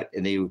giants were at,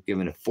 and they were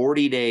given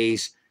 40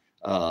 days.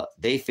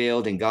 They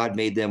failed, and God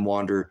made them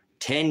wander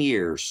 10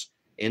 years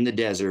in the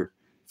desert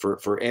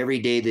for every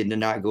day they did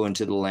not go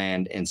into the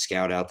land and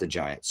scout out the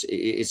giants.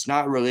 It's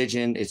not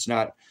religion.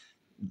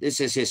 This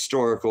is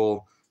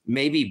historical,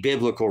 maybe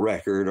biblical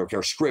record,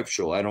 or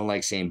scriptural. I don't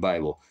like saying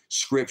Bible.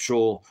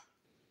 Scriptural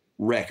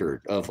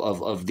record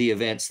of the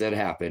events that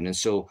happened. And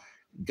so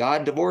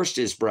God divorced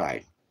his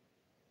bride.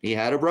 He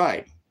had a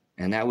bride,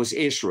 and that was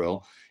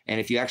Israel. And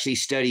if you actually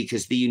study,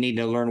 because you need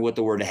to learn what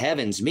the word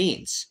heavens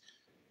means.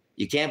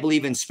 You can't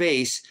believe in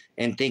space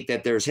and think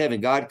that there's heaven.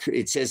 God,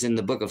 it says in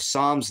the book of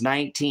Psalms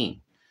 19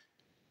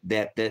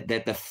 that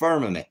the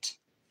firmament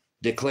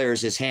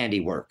declares his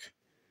handiwork.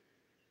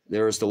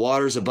 There's the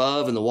waters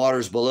above and the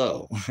waters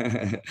below.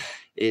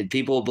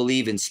 People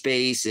believe in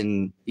space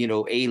and,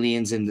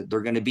 aliens, and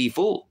they're going to be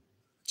fooled.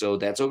 So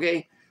that's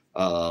okay.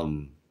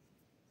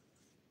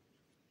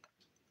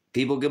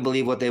 People can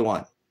believe what they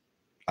want.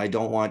 I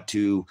don't want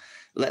to.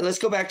 Let's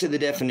go back to the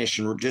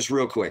definition just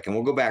real quick, and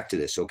we'll go back to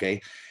this,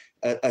 okay?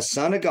 A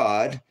son of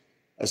God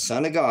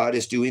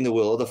is doing the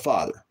will of the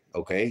Father,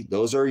 okay?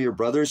 Those are your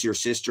brothers, your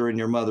sister, and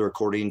your mother,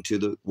 according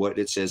to what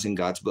it says in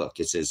God's book.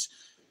 It says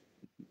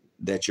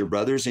that your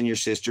brothers and your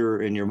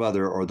sister and your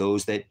mother are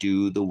those that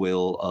do the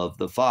will of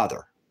the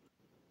Father.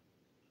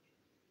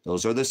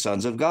 Those are the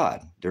sons of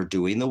God. They're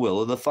doing the will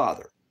of the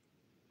Father,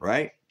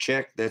 right?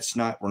 Check.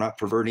 We're not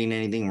perverting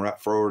anything. We're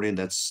not forwarding.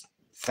 That's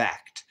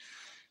fact.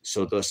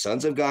 So the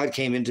sons of God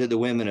came into the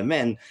women and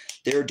men.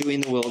 They're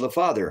doing the will of the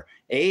Father.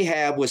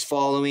 Ahab was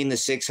following the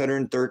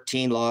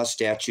 613 laws,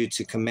 statutes,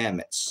 and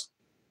commandments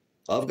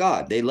of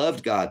God. They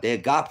loved God. They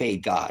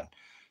agape God.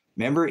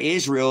 Remember,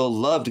 Israel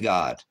loved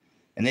God,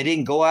 and they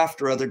didn't go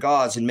after other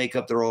gods and make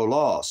up their own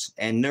laws.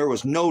 And there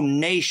was no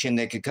nation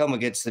that could come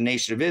against the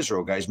nation of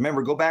Israel, guys.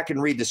 Remember, go back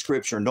and read the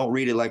scripture, and don't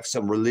read it like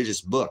some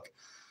religious book.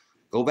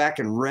 Go back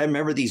and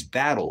remember these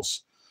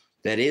battles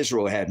that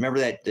Israel had. Remember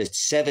that the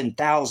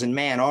 7,000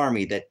 man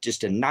army that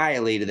just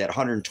annihilated that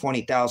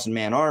 120,000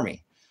 man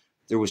army.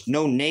 There was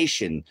no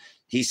nation.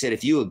 He said,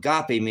 if you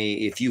agape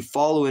me, if you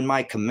follow in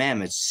my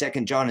commandments,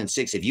 2 John and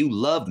 6, if you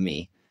love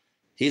me,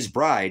 his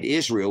bride,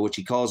 Israel, which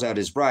he calls out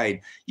his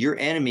bride, your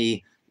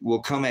enemy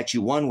will come at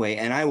you one way,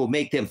 and I will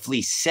make them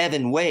flee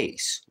 7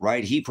 ways,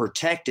 right? He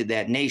protected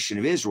that nation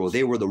of Israel.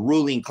 They were the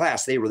ruling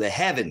class. They were the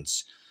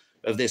heavens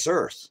of this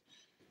earth,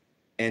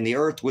 and the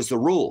earth was the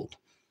ruled.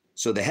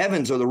 So the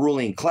heavens are the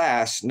ruling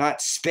class,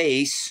 not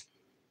space.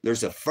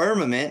 There's a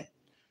firmament,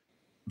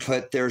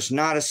 but there's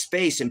not a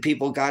space, and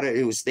people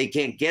they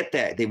can't get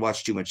that. They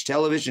watch too much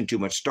television, too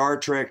much Star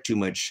Trek, too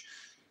much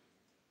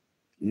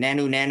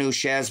Nanu,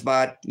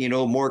 Shazbot,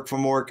 Mork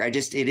from Mork.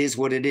 It is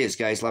what it is,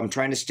 guys. I'm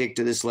trying to stick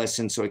to this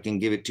lesson so I can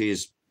give it to you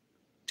as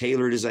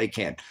tailored as I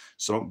can.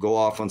 So don't go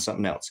off on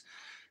something else.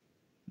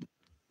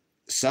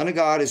 Son of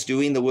God is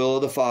doing the will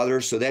of the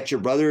Father. So that's your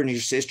brother and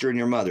your sister and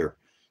your mother.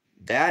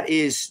 That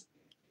is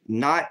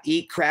not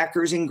eat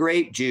crackers and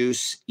grape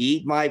juice,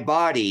 eat my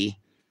body.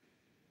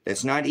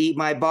 That's not eat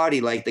my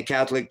body like the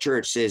Catholic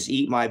Church says,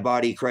 eat my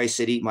body. Christ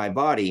said, eat my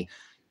body.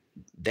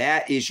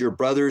 That is your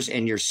brothers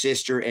and your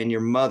sister and your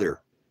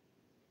mother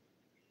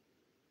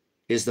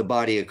is the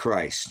body of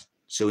Christ.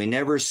 So he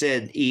never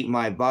said, eat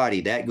my body.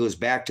 That goes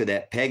back to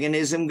that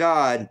paganism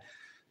God,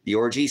 the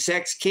orgy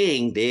sex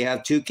king. They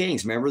have 2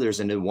 kings. Remember,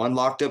 there's one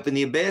locked up in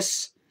the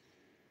abyss,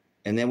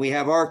 And then we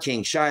have our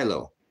king,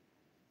 Shiloh.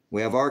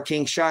 We have our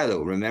king,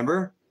 Shiloh.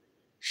 Remember?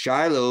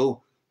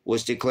 Shiloh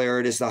was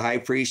declared as the high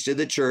priest of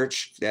the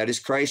church. That is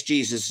Christ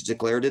Jesus,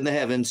 declared in the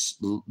heavens,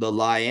 the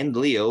lion,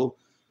 Leo,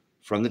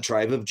 from the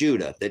tribe of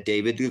Judah, that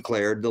David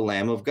declared the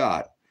Lamb of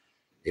God.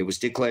 It was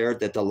declared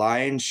that the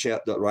lion shall,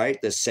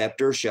 right, the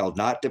scepter shall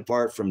not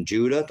depart from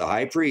Judah, the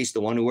high priest,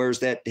 the one who wears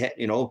that,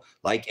 you know,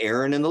 like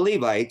Aaron and the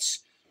Levites.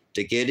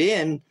 To get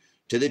in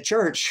to the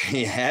church,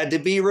 you had to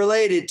be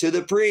related to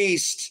the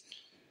priest,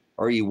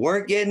 or you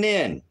weren't getting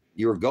in.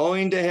 You were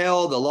going to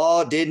hell. The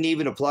law didn't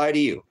even apply to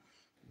you.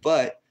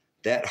 But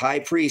that high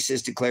priest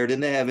is declared in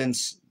the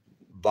heavens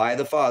by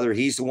the Father.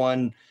 He's the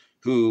one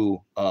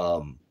who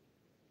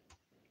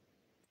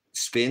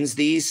spins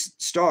these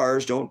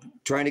stars. Don't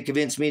try to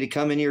convince me to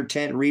come in your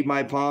tent, read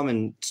my palm,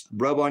 and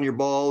rub on your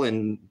ball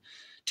and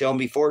tell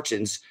me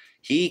fortunes.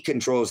 He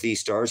controls these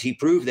stars. He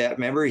proved that.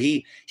 Remember,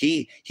 he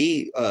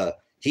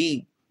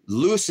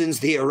loosens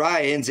the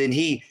Orions and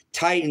he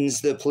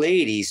tightens the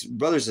Pleiades.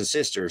 Brothers and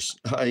sisters,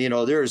 you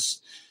know,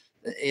 there's,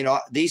 you know,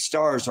 these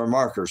stars are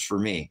markers for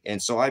me,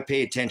 and so I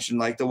pay attention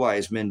like the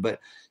wise men. But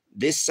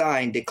this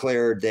sign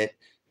declared that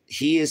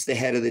he is the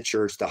head of the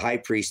church, the high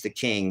priest, the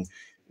king,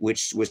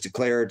 which was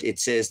declared. It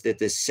says that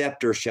the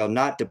scepter shall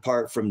not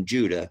depart from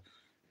Judah,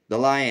 the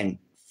lion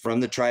from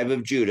the tribe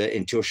of Judah,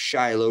 until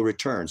Shiloh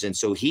returns. And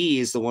so he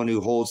is the one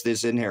who holds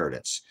this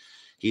inheritance.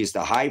 He is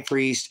the high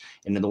priest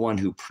and the one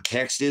who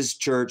protects his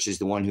church, is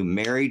the one who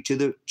married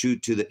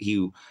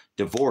he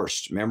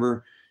divorced,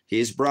 remember,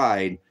 his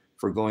bride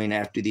for going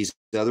after these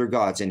other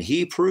gods. And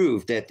he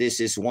proved that this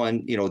is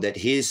one, you know, that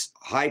his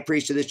high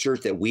priest of the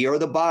church, that we are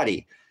the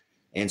body.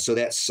 And so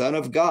that Son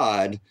of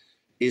God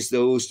is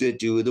those that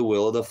do the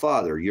will of the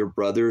Father, your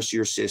brothers,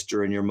 your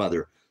sister, and your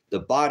mother,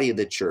 the body of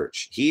the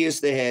church. He is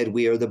the head,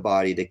 we are the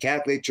body. The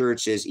Catholic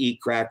Church says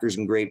eat crackers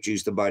and grape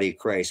juice, the body of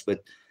Christ,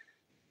 but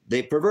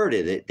they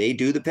perverted it. They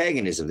do the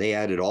paganism. They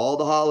added all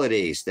the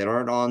holidays that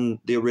aren't on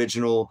the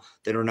original,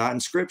 that are not in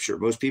Scripture.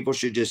 Most people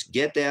should just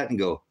get that and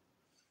go,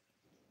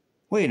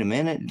 wait a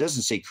minute, it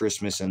doesn't say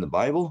Christmas in the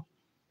Bible.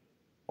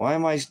 Why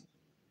am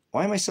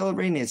I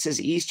celebrating it? It says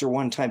Easter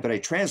one time, but I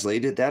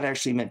translated that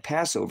actually meant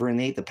Passover, and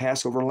they ate the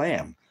Passover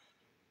lamb.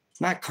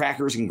 Not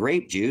crackers and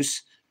grape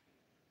juice,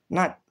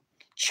 not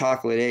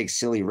chocolate eggs,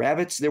 silly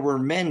rabbits. There were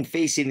men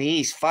facing the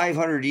east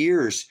 500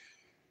 years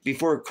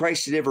before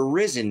Christ had ever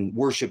risen,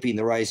 worshiping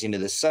the rising of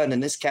the sun.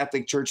 And this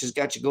Catholic Church has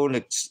got you going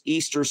to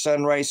Easter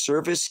sunrise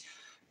service,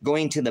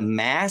 going to the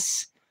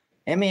Mass.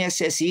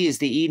 MASSE is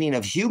the eating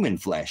of human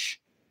flesh.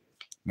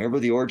 Remember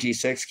the orgy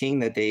sex king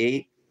that they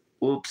ate?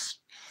 Oops.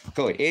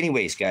 Cool.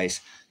 Anyways,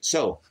 guys,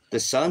 so the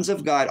sons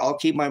of God, I'll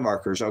keep my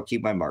markers. Okay.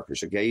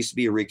 I used to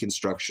be a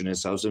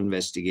Reconstructionist. I was an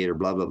investigator,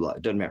 blah, blah, blah.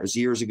 It doesn't matter. It was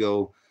years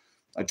ago.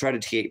 I tried to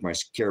take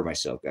care of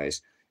myself,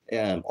 guys.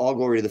 All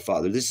glory to the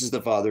Father. This is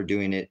the Father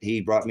doing it. He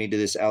brought me to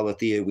this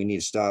aletheia. We need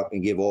to stop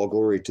and give all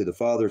glory to the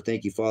Father.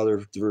 Thank you,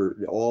 Father,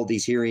 for all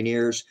these hearing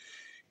ears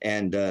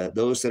and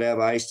those that have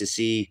eyes to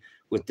see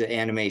with the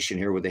animation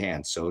here with the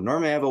hands. So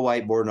normally I have a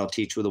whiteboard and I'll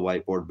teach with a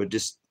whiteboard, but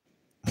just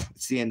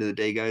it's the end of the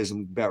day, guys.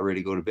 I'm about ready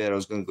to go to bed. I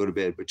was going to go to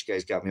bed, but you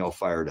guys got me all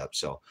fired up.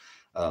 So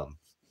I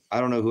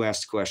don't know who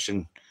asked the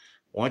question.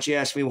 Once you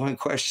ask me one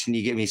question,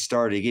 you get me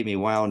started, you get me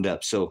wound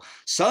up. So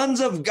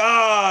sons of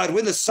God,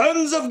 when the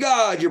sons of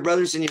God, your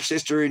brothers and your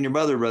sister and your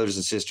mother, brothers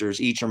and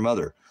sisters, eat your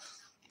mother.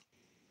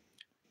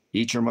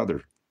 Eat your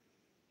mother.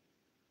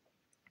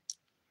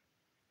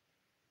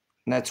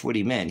 And that's what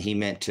he meant. He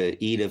meant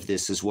to eat of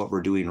this is what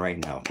we're doing right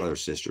now,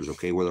 brothers and sisters.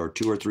 Okay, where there are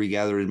 2 or 3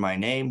 gathered in my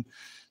name,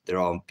 they'll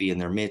all be in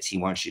their midst. He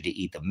wants you to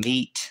eat the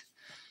meat,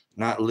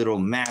 not little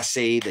masse,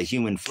 the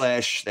human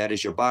flesh. That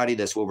is your body.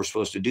 That's what we're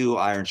supposed to do.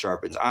 Iron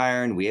sharpens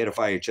iron. We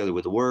edify each other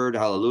with the word.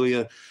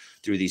 Hallelujah.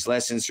 Through these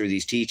lessons, through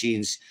these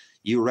teachings,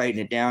 you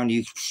writing it down,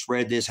 you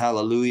spread this.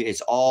 Hallelujah.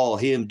 It's all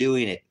him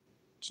doing it.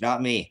 It's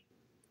not me.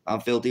 I'm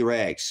filthy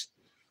rags.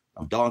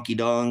 I'm donkey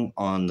dung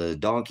on the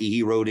donkey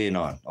he rode in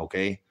on.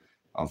 Okay.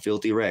 I'm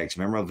filthy rags.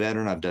 Remember, I'm a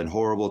veteran. I've done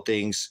horrible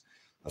things.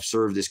 I've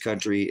served this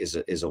country as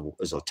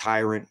a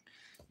tyrant.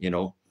 You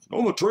know,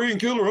 I'm a trained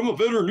killer. I'm a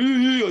veteran.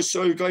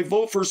 I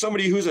vote for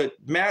somebody who's a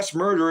mass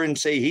murderer and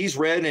say he's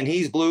red and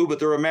he's blue, but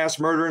they're a mass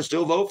murderer and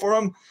still vote for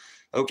him.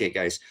 Okay,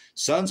 guys,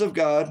 sons of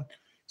God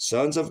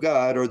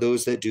are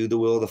those that do the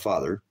will of the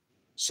Father.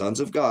 Sons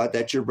of God,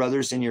 that's your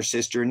brothers and your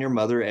sister and your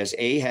mother, as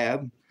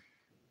Ahab,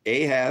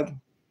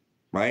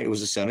 right? It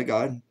was a son of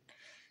God.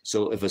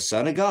 So if a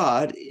son of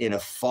God in a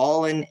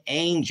fallen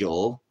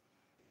angel,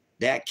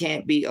 that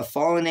can't be, a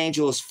fallen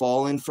angel is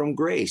fallen from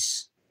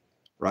grace,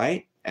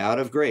 right? Out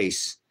of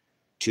grace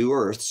to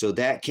earth. So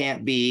that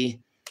can't be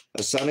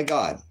a son of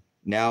God.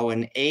 Now,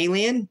 an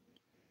alien,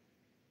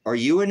 are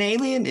you an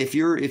alien? If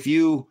you're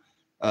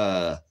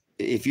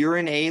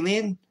an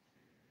alien,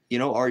 you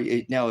know,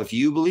 now if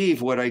you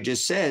believe what I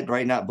just said,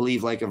 right? Not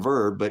believe like a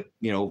verb, but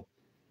you know,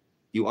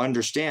 you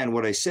understand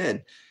what I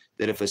said,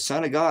 that if a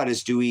son of God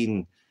is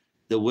doing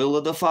the will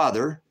of the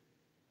Father,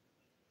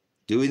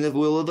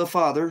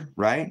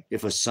 right?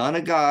 If a son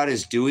of God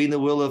is doing the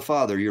will of the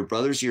Father, your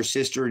brothers, your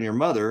sister, and your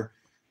mother,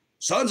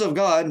 Sons of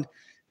God,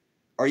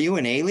 are you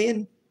an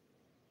alien?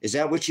 Is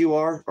that what you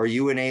are? Are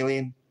you an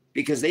alien?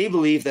 Because they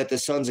believe that the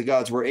sons of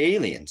God were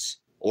aliens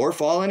or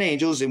fallen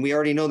angels, and we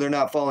already know they're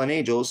not fallen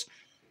angels.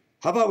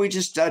 How about we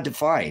just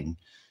define,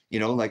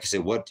 like I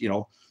said, what,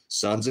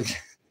 sons of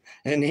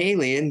an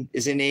alien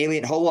is an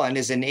alien. Hold on.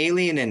 Is an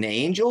alien an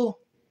angel?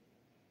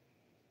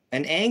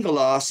 An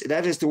angelos,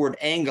 that is the word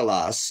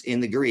angelos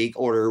in the Greek,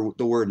 or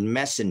the word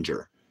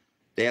messenger.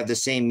 They have the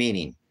same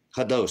meaning.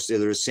 Hados, they're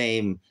the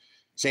same.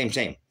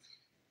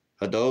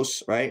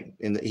 Hados, right?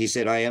 And he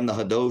said, I am the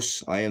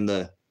Hados. I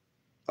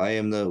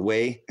am the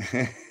way.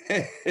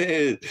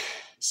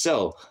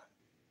 So,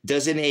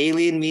 does an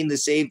alien mean the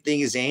same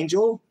thing as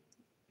angel?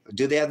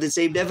 Do they have the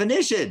same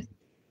definition?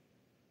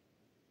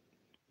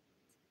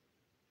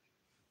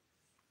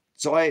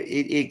 So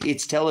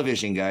it's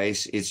television,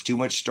 guys. It's too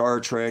much Star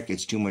Trek.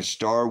 It's too much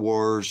Star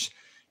Wars.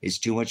 It's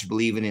too much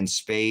believing in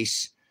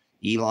space.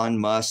 Elon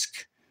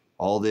Musk,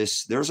 all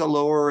this. There's a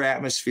lower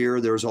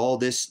atmosphere. There's all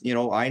this,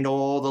 I know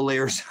all the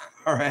layers of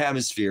our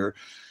atmosphere.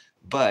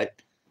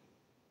 But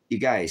you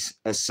guys,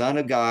 a son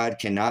of God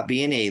cannot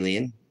be an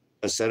alien.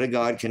 A son of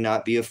God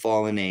cannot be a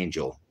fallen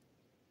angel.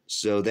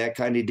 So that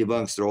kind of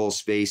debunks their whole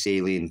space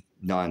alien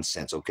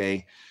nonsense,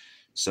 okay?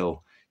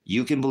 So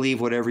you can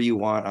believe whatever you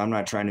want. I'm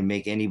not trying to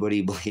make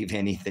anybody believe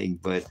anything,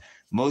 but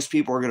most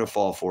people are going to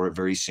fall for it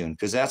very soon,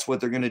 because that's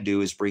what they're going to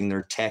do, is bring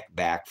their tech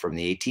back from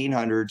the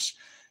 1800s.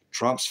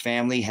 Trump's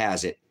family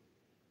has it.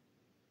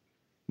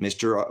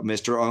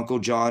 Mr. Uncle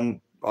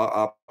John,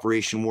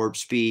 Operation Warp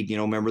Speed,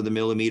 remember the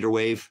millimeter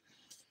wave?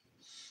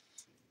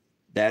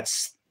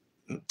 That's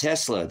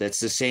Tesla. That's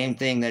the same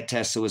thing that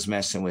Tesla was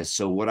messing with.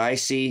 So what I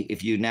see,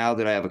 now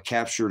that I have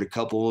captured a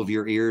couple of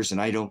your ears,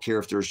 and I don't care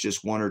if there's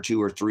just one or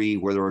two or three,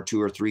 where there are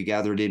two or three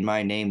gathered in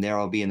my name, there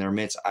I'll be in their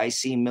midst. I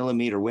see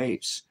millimeter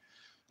waves.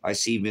 I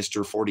see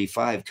Mr.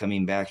 45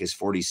 coming back as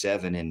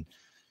 47 and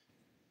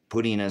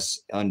putting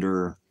us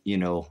under,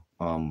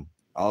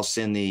 I'll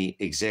send the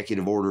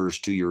executive orders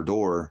to your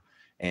door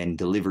and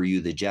deliver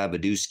you the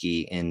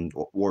Jabadooski in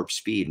warp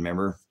speed.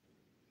 Remember?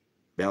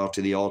 Bow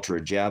to the altar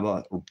of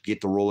Jabba,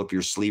 get to roll up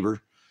your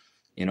sleever.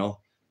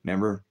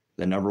 Remember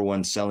the number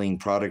one selling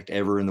product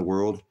ever in the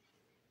world,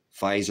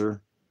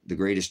 Pfizer, the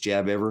greatest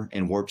jab ever,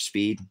 and warp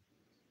speed.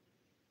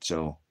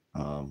 So,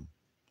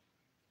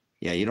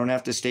 yeah, you don't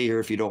have to stay here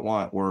if you don't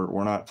want.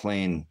 We're not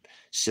playing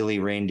silly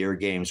reindeer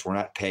games. We're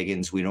not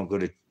pagans. We don't go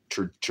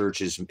to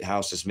churches,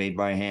 houses made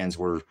by hands.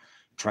 We're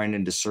trying to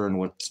discern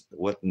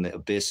what in the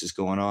abyss is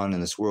going on in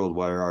this world,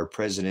 while our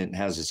president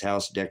has his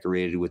house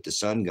decorated with the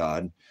sun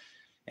god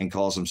and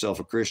calls himself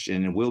a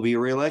Christian and will be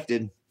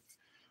reelected.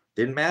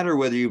 Didn't matter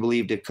whether you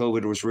believed that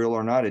COVID was real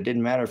or not. It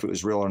didn't matter if it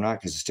was real or not,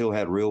 because it still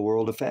had real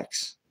world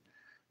effects.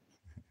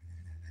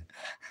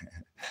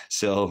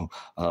 So,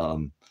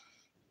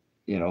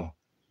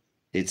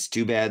 it's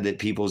too bad that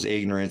people's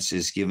ignorance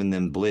is giving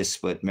them bliss,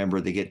 but remember,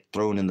 they get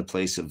thrown in the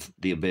place of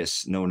the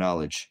abyss, no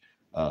knowledge.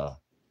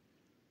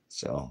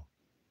 So,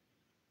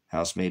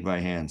 house made by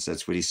hands.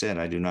 That's what he said.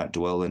 I do not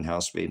dwell in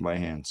house made by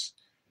hands.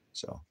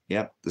 So,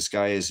 yep, the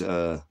sky is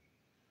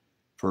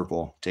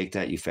purple. Take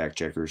that, you fact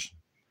checkers.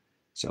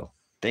 So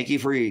thank you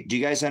do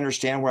you guys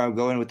understand where I'm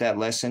going with that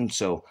lesson?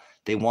 So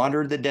they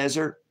wandered the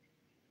desert,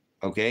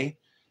 okay,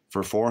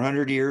 for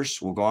 400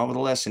 years. We'll go on with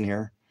the lesson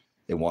here.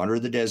 They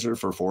wandered the desert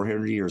for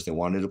 400 years. They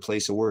wanted a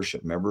place of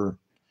worship. Remember,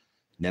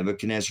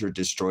 Nebuchadnezzar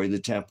destroyed the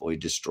temple. He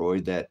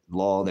destroyed that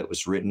law that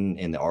was written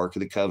in the Ark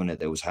of the Covenant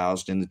that was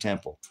housed in the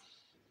temple.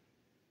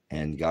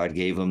 And God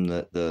gave them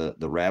the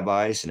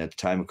rabbis, and at the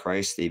time of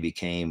Christ, they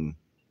became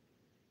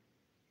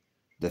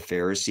the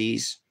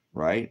Pharisees,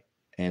 right?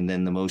 And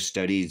then the most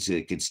studied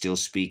could still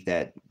speak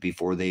that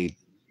before they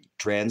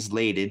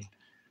translated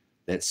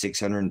that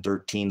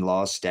 613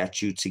 laws,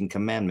 statutes, and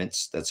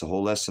commandments. That's a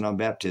whole lesson on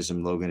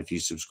baptism, Logan. If you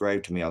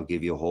subscribe to me, I'll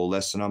give you a whole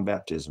lesson on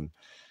baptism.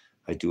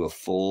 It's a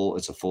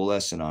full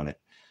lesson on it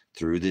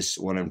through this,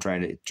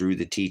 through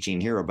the teaching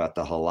here about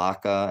the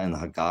halakha and the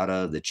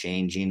Haggadah, the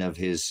changing of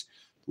his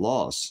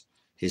laws,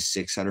 his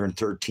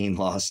 613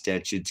 laws,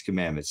 statutes,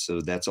 commandments. So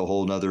that's a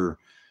whole nother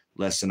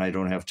lesson. I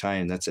don't have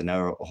time. That's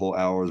a whole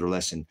hour of the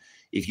lesson.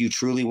 If you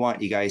truly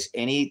want, you guys,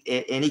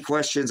 any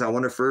questions, I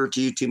want to refer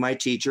to my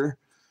teacher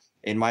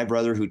and my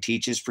brother who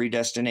teaches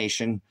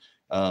predestination.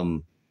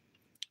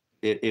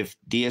 If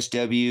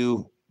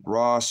DSW,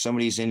 Ross,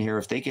 somebody's in here,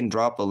 if they can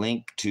drop a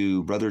link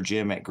to Brother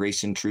Jim at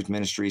Grace and Truth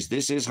Ministries.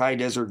 This is High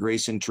Desert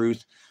Grace and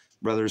Truth,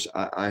 brothers.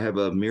 I have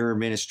a mirror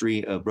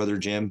ministry of Brother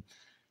Jim,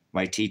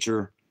 my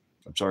teacher.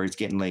 I'm sorry, it's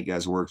getting late,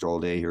 guys. I worked all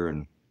day here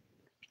and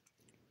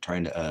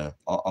trying to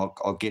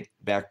I'll get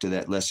back to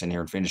that lesson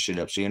here and finish it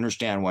up, so you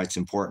understand why it's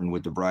important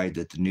with the bride,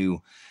 that the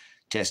New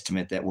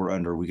Testament that we're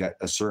under, we got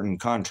a certain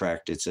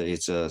contract. It's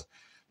a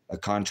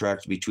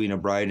contract between a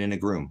bride and a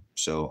groom.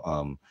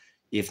 So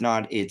if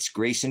not, it's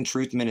Grace and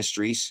Truth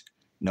Ministries.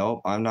 No,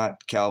 I'm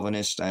not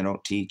Calvinist. I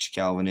don't teach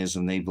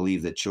Calvinism. They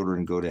believe that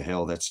children go to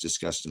hell. That's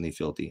disgustingly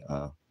filthy.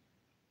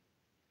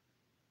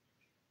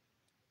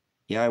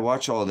 Yeah, I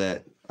watch all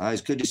that.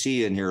 It's good to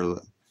see you in here.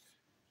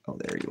 Oh,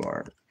 there you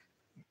are.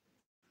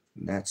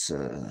 That's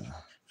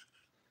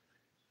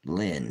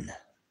Lynn.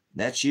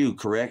 That's you,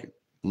 correct?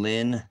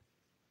 Lynn?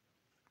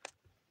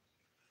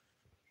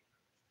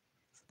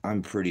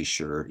 I'm pretty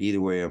sure.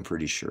 Either way, I'm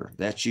pretty sure.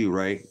 That's you,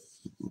 right?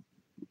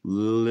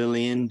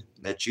 Lillian?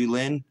 That's you,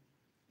 Lynn?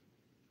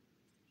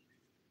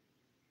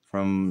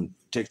 From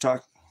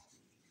TikTok?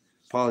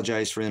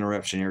 Apologize for the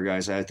interruption here,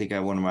 guys. I think I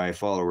have one of my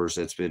followers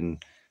that's been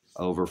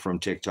over from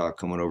TikTok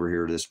coming over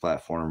here to this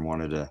platform,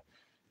 wanted to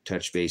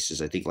touch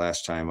bases. I think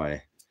last time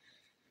I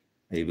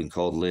even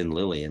called Lynn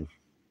Lillian.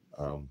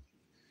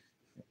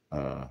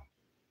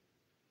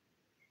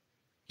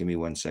 Give me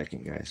 1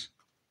 second, guys.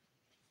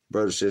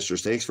 Brothers,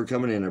 sisters, thanks for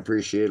coming in. I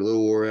appreciate it. A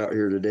little war out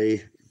here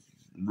today.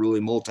 Really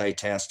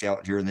multitasked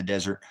out here in the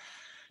desert,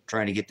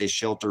 trying to get this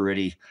shelter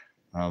ready.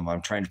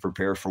 I'm trying to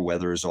prepare for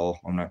weather is all.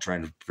 I'm not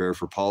trying to prepare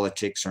for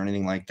politics or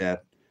anything like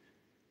that.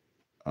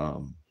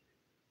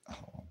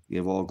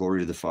 Give all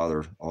glory to the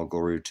Father, all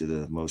glory to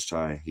the Most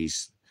High.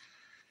 He's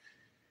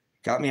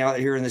got me out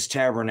here in this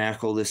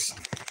tabernacle, this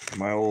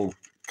my old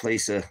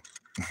place, a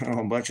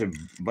bunch of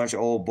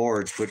old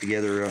boards put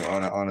together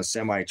on a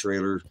semi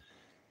trailer,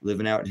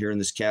 living out here in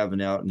this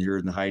cabin out in here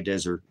in the high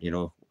desert. You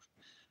know,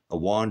 a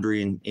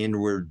wandering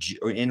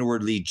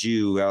inwardly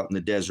Jew out in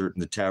the desert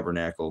in the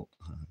tabernacle.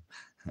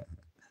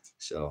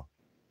 So,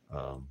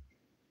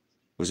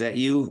 was that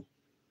you?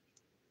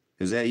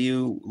 Is that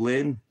you,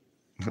 Lynn?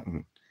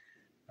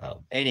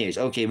 Anyways,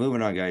 okay,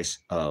 moving on, guys.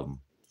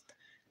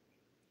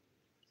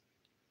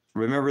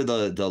 Remember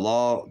the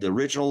law, the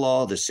original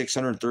law, the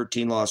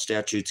 613 law,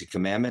 statutes, and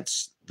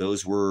commandments.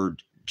 Those were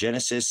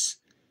Genesis,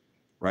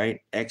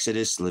 right?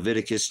 Exodus,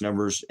 Leviticus,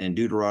 Numbers, and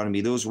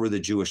Deuteronomy. Those were the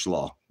Jewish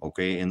law,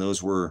 okay? And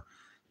those were,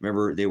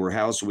 remember, they were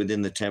housed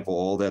within the temple,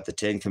 all that, the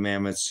 10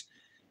 commandments,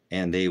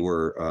 and they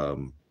were,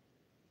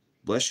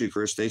 bless you,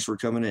 Chris. Thanks for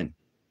coming in.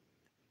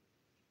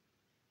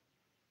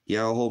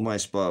 Yeah, I'll hold my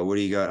spot. What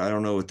do you got? I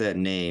don't know what that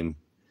name.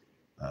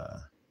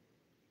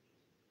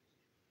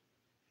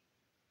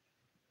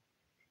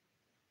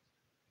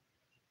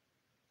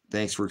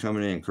 Thanks for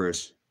coming in,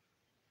 Chris.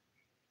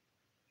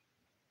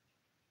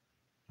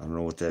 I don't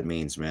know what that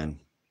means, man.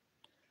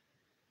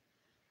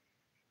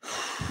 I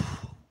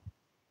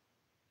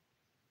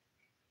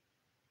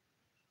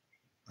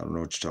don't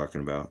know what you're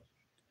talking about.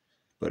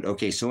 But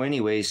okay, so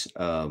anyways,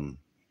 the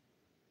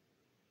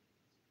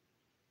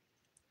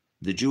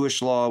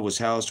Jewish law was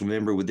housed,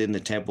 remember, within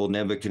the temple.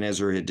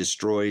 Nebuchadnezzar had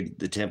destroyed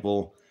the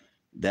temple.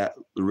 That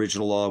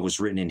original law was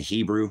written in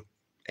Hebrew,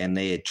 and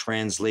they had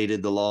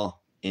translated the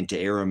law into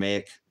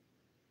Aramaic.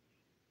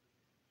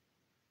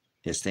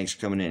 Yes, thanks for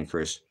coming in,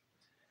 Chris.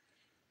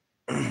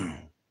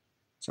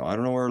 So I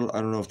don't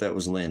know if that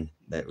was Lynn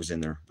that was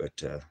in there,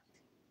 but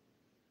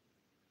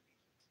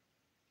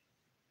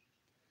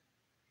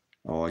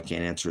oh, I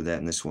can't answer that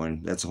in this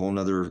one. That's a whole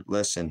nother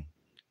lesson.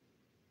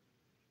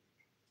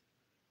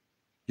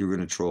 You're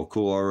gonna troll.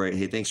 Cool. All right.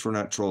 Hey, thanks for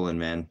not trolling,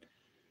 man.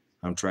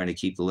 I'm trying to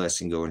keep the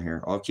lesson going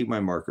here. I'll keep my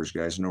markers,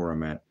 guys. I know where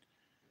I'm at.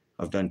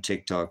 I've done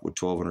TikTok with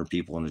 1,200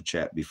 people in the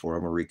chat before.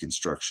 I'm a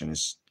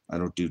reconstructionist. I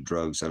don't do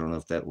drugs. I don't know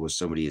if that was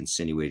somebody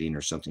insinuating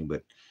or something,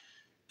 but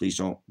please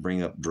don't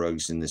bring up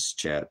drugs in this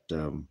chat.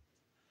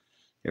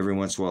 Every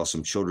once in a while,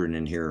 some children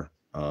in here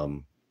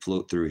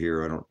float through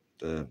here. I don't.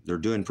 They're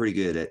doing pretty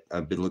good.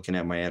 I've been looking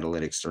at my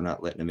analytics. They're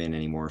not letting them in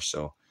anymore.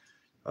 So,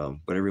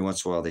 but every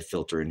once in a while, they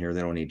filter in here.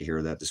 They don't need to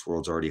hear that. This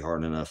world's already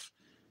hard enough.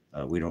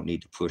 We don't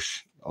need to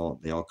push.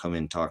 They all come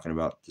in talking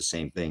about the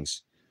same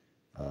things.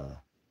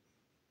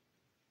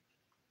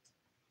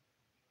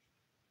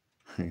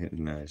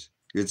 Nice,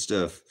 good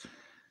stuff.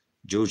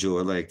 Jojo,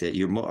 I like that.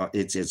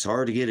 It's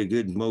hard to get a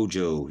good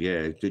mojo.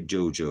 Yeah, good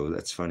Jojo.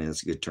 That's funny.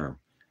 That's a good term.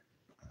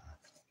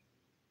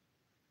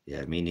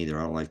 Yeah, me neither.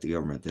 I don't like the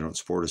government. They don't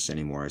support us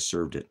anymore. I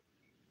served it.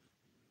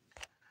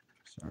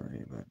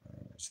 Sorry, but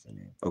that's the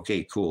name.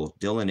 Okay, cool.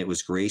 Dylan, it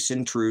was Grace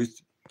and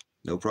Truth.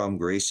 No problem.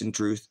 Grace and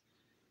Truth.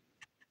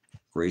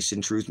 Grace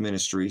and Truth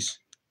Ministries.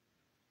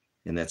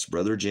 And that's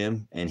Brother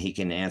Jim, and he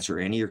can answer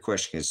any of your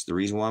questions. The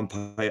reason why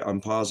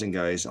I'm pausing,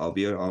 guys, I'll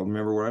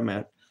remember where I'm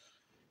at,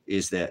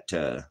 is that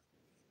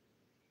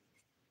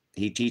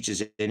he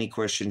teaches any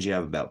questions you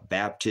have about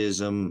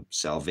baptism,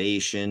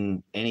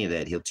 salvation, any of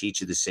that. He'll teach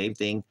you the same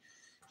thing.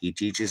 He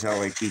teaches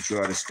how I teach you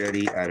how to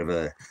study out of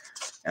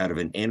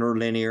an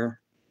interlinear.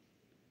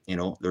 You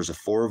know, there's a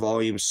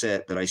 4-volume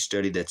set that I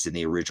studied that's in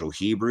the original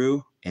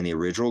Hebrew and the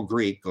original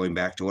Greek, going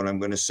back to what I'm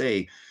going to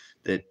say,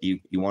 that you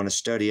want to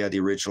study out of the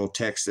original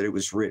text that it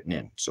was written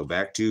in. So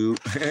back to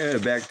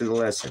the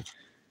lesson.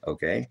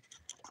 Okay.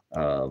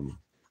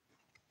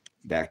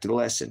 Back to the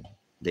lesson.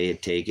 They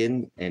had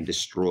taken and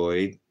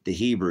destroyed the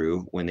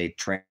Hebrew when they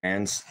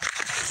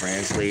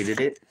translated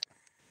it.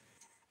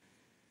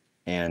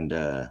 And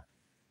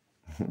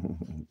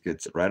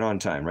good, right on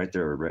time, right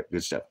there. Right,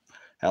 good stuff.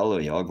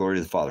 Hallelujah. All glory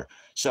to the Father.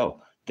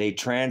 So they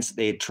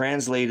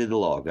translated the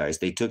law, guys.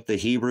 They took the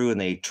Hebrew and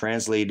they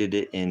translated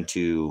it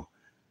into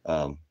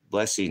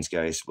blessings,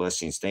 guys.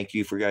 Blessings. Thank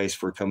you guys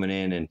for coming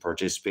in and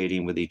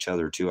participating with each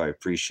other too. I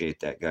appreciate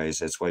that, guys.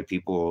 That's why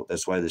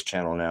this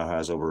channel now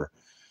has over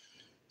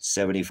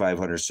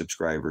 7,500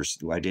 subscribers.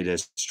 I did a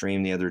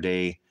stream the other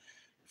day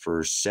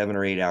for 7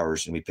 or 8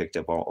 hours, and we picked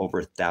up over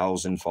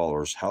 1,000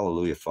 followers.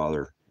 Hallelujah,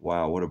 Father.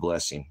 Wow, what a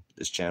blessing.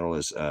 This channel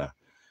is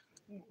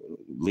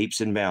leaps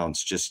and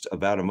bounds. Just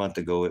about a month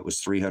ago, it was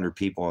 300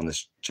 people on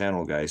this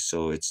channel, guys.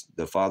 So it's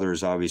the Father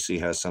obviously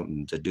has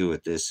something to do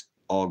with this.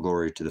 All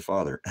glory to the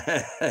Father.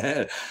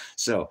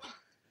 So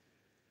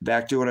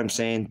back to what I'm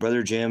saying.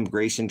 Brother Jim,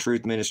 Grace and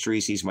Truth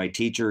Ministries, he's my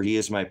teacher. He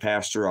is my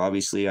pastor.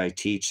 Obviously, I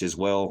teach as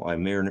well. I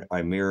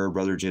mirror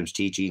Brother Jim's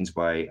teachings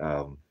by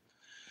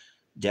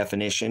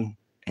definition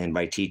and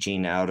by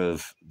teaching out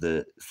of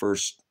the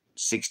first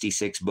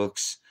 66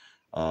 books.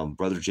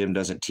 Brother Jim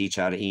doesn't teach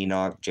out of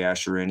Enoch,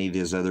 Jasher, or any of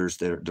these others.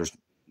 There's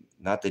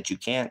not that you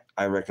can't.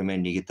 I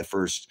recommend you get the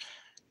first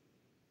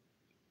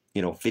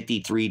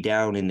 53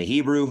 down in the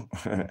Hebrew,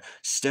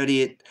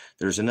 study it.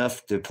 There's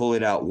enough to pull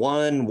it out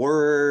one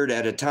word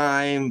at a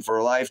time for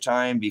a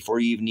lifetime before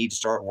you even need to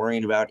start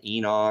worrying about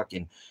Enoch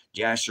and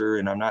Jasher.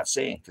 And I'm not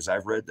saying, because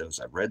I've read those.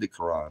 I've read the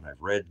Quran.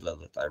 I've read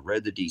Lilith. I've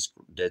read the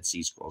Dead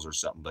Sea Scrolls or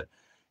something. But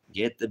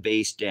get the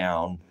base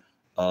down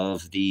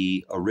of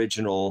the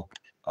original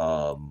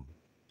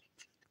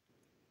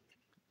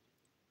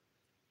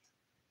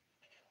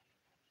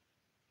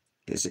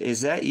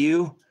Is that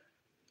you,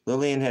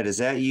 Lillian Head? Is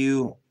that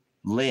you,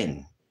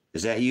 Lynn?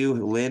 Is that you,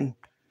 Lynn?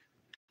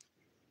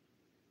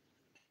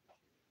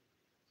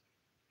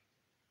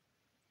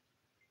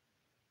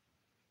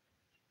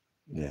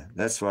 Yeah,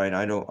 that's fine.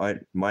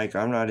 Mike,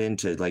 I'm not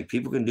into, like,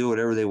 people can do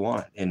whatever they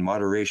want in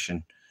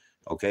moderation.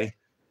 Okay.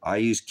 I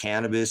use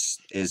cannabis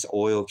as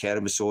oil,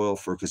 cannabis oil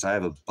because I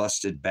have a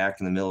busted back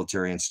in the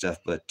military and stuff.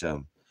 But,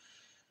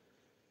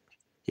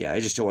 yeah,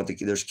 I just don't want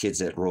there's kids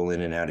that roll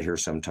in and out of here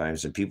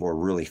sometimes, and people are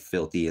really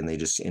filthy, and they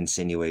just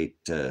insinuate,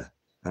 I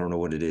don't know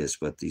what it is,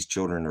 but these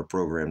children are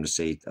programmed to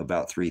say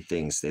about 3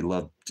 things. They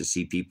love to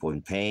see people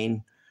in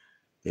pain.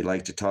 They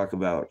like to talk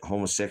about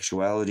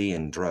homosexuality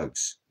and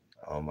drugs.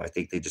 I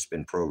think they've just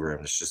been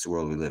programmed. It's just the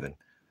world we live in.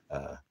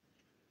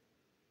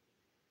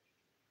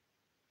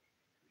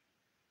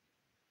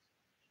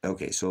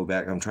 Okay, so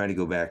I'm trying to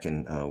go back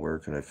and where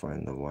could I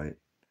find the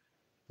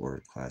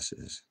whiteboard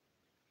classes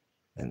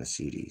and the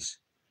CDs?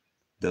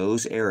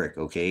 Those, Eric,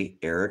 okay?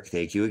 Eric,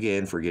 thank you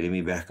again for getting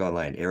me back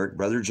online. Eric,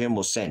 Brother Jim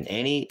will send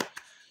you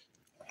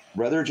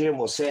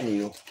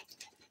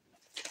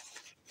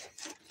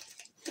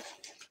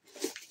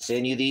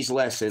these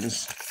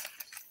lessons,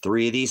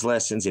 3 of these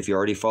lessons. If you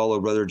already follow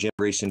Brother Jim,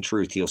 Grace and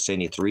Truth, he'll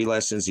send you 3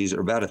 lessons. These are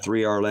about a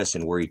 3-hour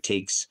lesson where he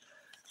takes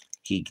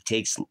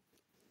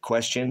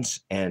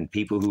questions and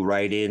people who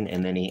write in,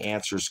 and then he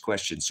answers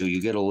questions. So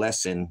you get a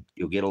lesson.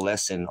 You'll get a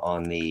lesson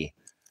on the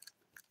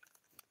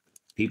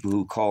people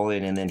who call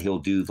in, and then he'll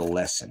do the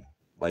lesson.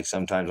 Like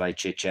sometimes I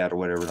chit chat or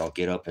whatever, and I'll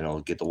get up and I'll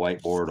get the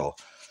whiteboard. I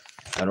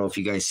don't know if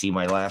you guys see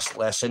my last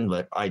lesson,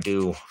 but I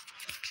do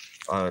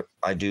a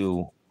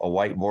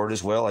whiteboard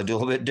as well. I do a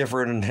little bit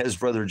different as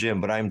Brother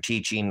Jim, but I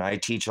teach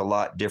a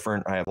lot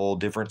different. I have a whole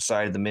different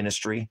side of the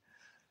ministry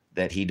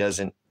that he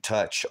doesn't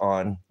touch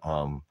on.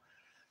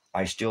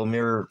 I still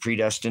mirror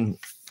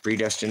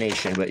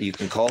predestination, but you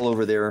can call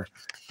over there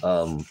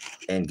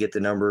and get the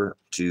number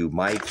to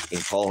Mike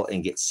and call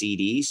and get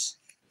CDs.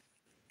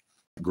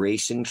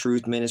 Grace and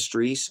Truth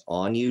Ministries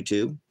on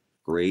YouTube.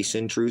 Grace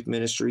and Truth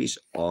Ministries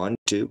on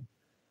YouTube.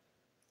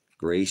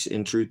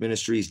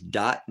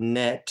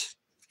 GraceandTruthMinistries.net.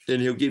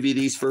 And he'll give you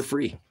these for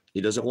free. He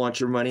doesn't want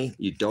your money.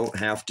 You don't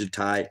have to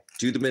tie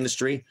to the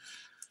ministry.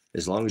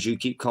 As long as you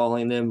keep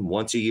calling them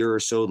once a year or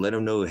so, let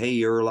them know,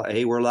 hey, we're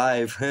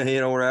live.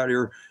 We're out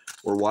here.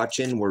 We're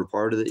watching. We're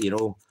part of it.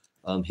 He'll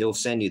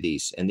send you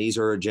these. And these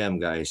are a gem,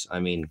 guys. I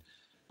mean,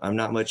 I'm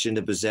not much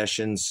into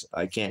possessions.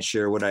 I can't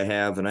share what I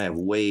have. And I have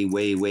way,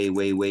 way, way,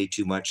 way, way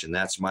too much. And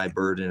that's my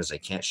burden, is I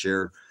can't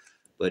share.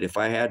 But if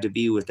I had to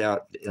be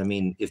without,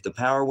 if the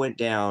power went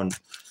down,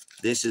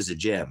 this is a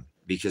gem,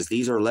 because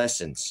these are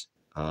lessons.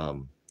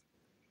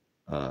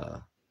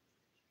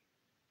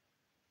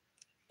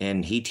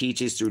 And he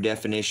teaches through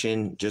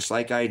definition, just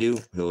like I do.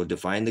 He'll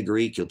define the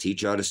Greek. He'll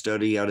teach you how to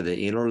study out of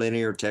the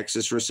interlinear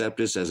Textus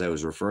Receptus, as I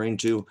was referring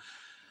to.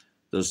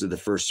 Those are the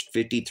first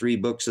 53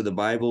 books of the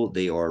Bible.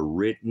 They are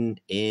written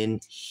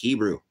in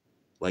Hebrew,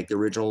 like the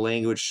original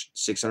language,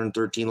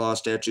 613 law,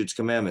 statutes,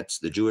 commandments.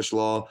 The Jewish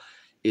law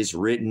is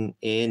written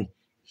in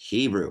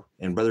Hebrew.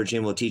 And Brother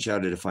Jim will teach how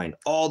to define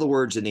all the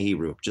words in the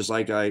Hebrew, just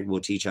like I will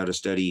teach how to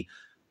study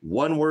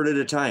one word at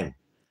a time.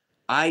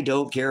 I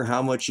don't care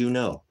how much you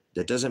know.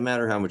 That doesn't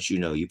matter how much you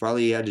know. You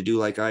probably had to do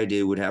like I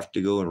did, would have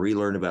to go and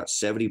relearn about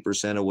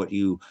 70% of what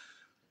you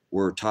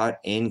were taught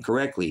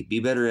incorrectly.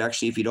 Be better,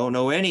 actually, if you don't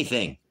know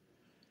anything.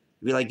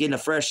 It'd be like getting a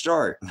fresh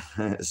start.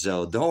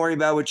 So don't worry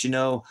about what you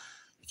know.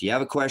 If you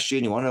have a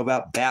question, you want to know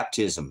about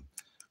baptism,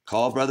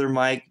 call Brother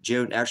Mike.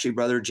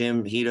 Brother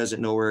Jim, he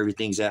doesn't know where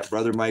everything's at.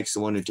 Brother Mike's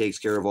the one who takes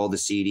care of all the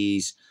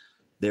CDs.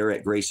 They're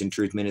at Grace and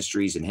Truth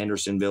Ministries in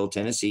Hendersonville,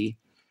 Tennessee.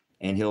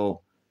 And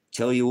he'll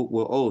tell you,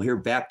 well, here,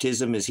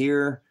 baptism is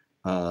here.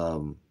 I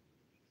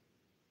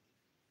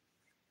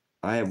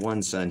have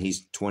one son,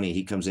 he's 20.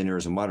 He comes in here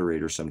as a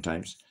moderator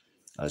sometimes.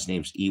 His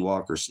name's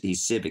Ewok, or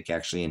he's Civic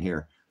actually in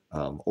here.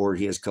 Or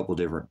he has a couple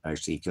different,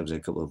 actually he comes in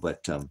a couple of,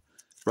 but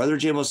Brother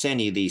Jim will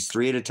send you these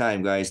 3 at a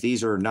time, guys.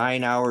 These are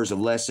 9 hours of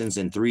lessons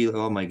and 3.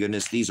 Oh my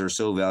goodness, these are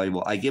so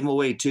valuable. I give them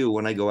away too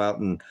when I go out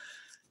and,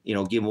 you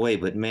know, give them away.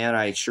 But man,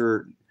 I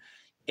sure,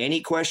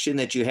 any question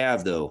that you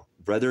have though,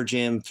 Brother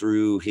Jim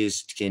through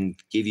his can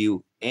give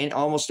you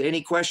almost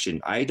any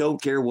question. I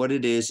don't care what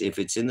it is. If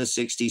it's in the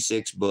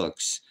 66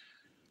 books,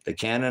 the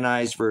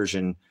canonized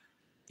version,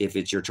 if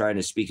it's you're trying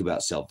to speak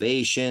about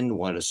salvation,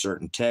 want a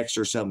certain text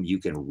or something, you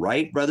can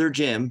write Brother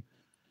Jim.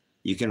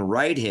 You can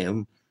write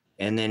him.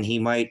 And then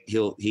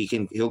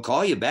he'll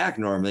call you back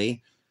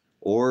normally,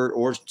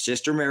 or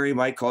Sister Mary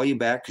might call you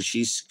back because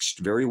she's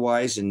very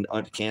wise and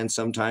can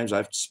sometimes.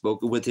 I've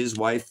spoken with his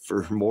wife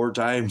for more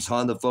times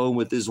on the phone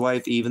with his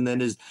wife even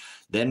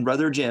than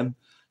Brother Jim.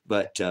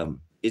 But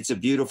it's a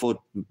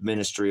beautiful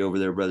ministry over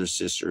there, brother,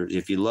 sister.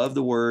 If you love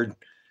the word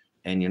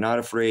and you're not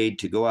afraid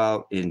to go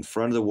out in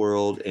front of the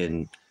world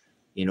and,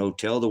 you know,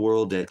 tell the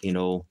world that, you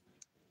know,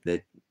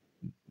 that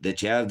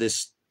you have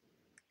this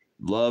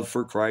love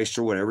for Christ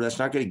or whatever, that's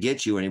not going to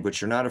get you any, but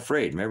you're not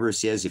afraid. Remember, it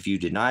says, if you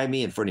deny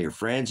me in front of your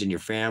friends and your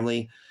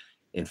family,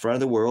 in front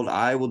of the world,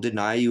 I will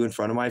deny you in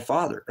front of my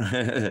Father.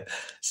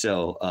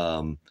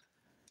 So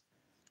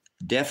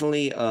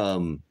definitely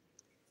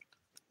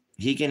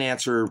he can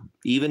answer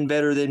even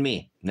better than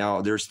me.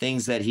 Now, there's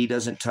things that he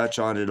doesn't touch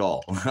on at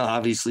all.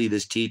 Obviously,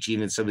 this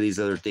teaching and some of these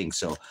other things.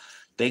 So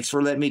thanks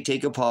for letting me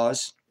take a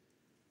pause.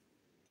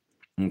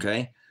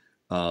 Okay.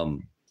 To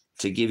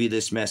give you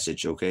this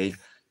message. Okay.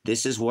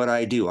 This is what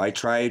I do. I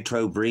try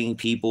to bring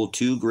people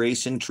to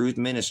Grace and Truth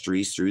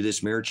Ministries through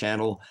this Mirror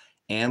channel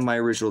and my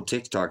original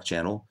TikTok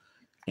channel.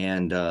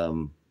 And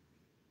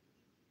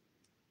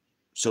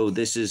so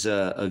this is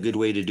a good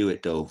way to do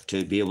it, though,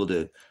 to be able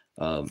to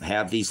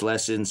have these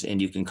lessons,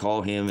 and you can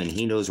call him, and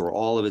he knows where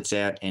all of it's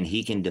at, and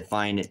he can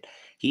define it.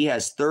 He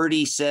has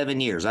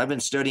 37 years. I've been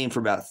studying for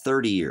about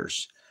 30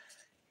 years.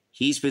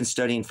 He's been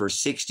studying for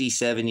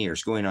 67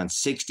 years, going on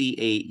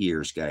 68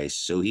 years, guys.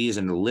 So he is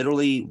a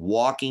literally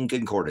walking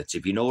concordance.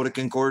 If you know what a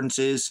concordance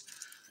is,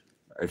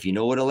 or if you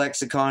know what a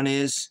lexicon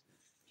is,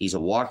 he's a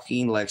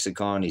walking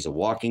lexicon. He's a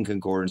walking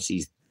concordance.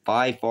 He's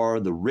by far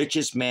the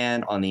richest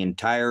man on the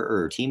entire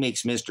earth. He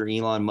makes Mr.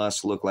 Elon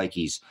Musk look like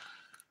he's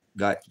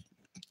got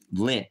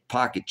lint,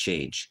 pocket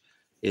change.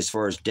 As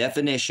far as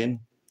definition,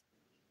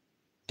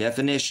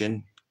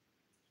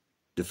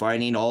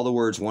 defining all the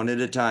words one at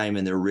a time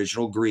in the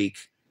original Greek,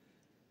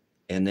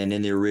 and then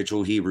in the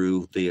original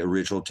Hebrew, the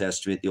original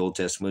Testament, the Old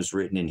Testament was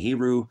written in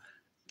Hebrew.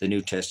 The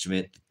New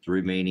Testament, the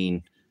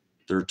remaining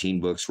 13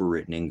 books were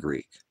written in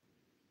Greek.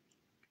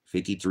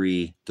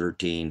 53,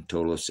 13,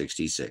 total of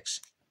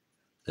 66.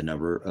 The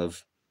number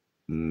of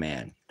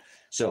man.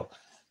 So,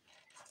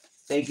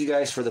 thank you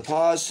guys for the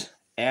pause.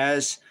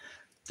 As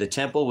the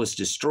temple was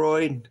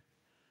destroyed,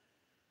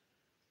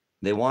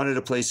 they wanted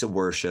a place of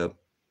worship.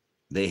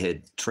 They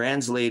had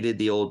translated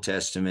the Old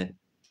Testament,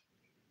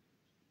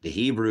 the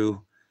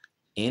Hebrew,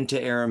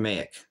 into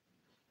Aramaic.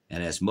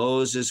 And as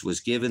Moses was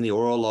given the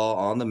oral law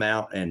on the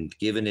mount and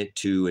given it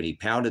to, and he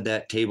pounded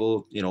that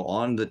table, you know,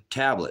 on the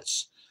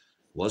tablets.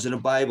 It wasn't a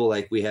Bible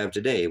like we have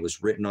today. It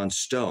was written on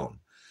stone.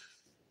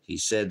 He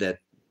said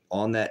that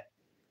on that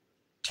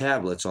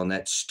tablets, on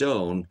that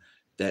stone,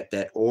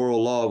 that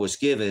oral law was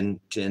given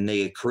to, and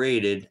they had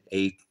created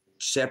a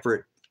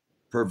separate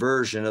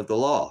perversion of the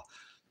law.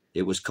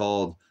 It was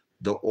called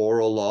the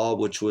oral law,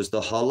 which was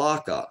the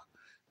halakha.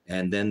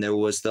 And then there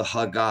was the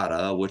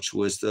Haggadah, which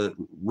was the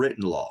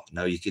written law.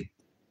 Now you could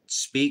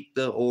speak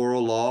the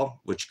oral law,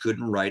 which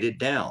couldn't write it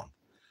down.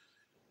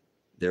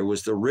 There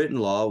was the written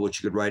law,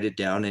 which you could write it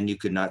down and you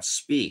could not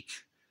speak.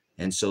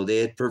 And so they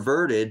had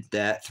perverted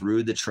that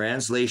through the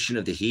translation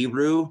of the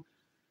Hebrew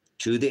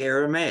to the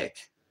Aramaic.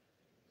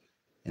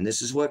 And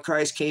this is what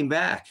Christ came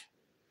back.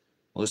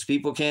 Most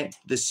people can't,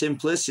 the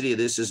simplicity of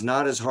this is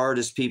not as hard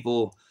as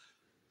people.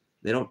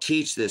 They don't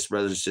teach this,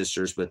 brothers and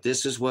sisters, but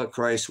this is what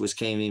Christ was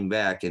coming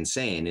back and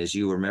saying, as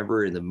you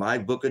remember in my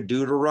book of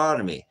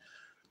Deuteronomy,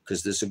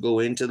 because this will go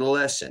into the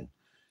lesson.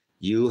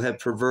 You have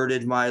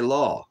perverted my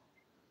law.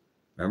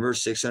 Remember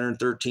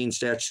 613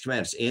 statutes and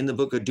commandments. In the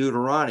book of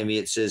Deuteronomy,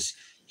 it says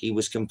he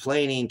was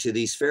complaining to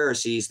these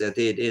Pharisees that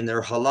they had, in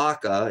their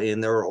halakha,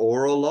 in their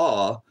oral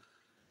law,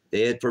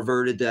 they had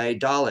perverted the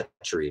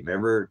idolatry.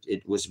 Remember,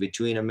 it was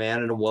between a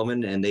man and a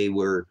woman, and they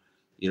were,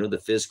 you know, the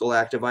physical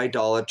act of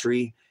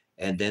idolatry,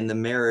 and then the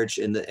marriage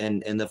and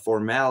the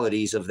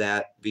formalities of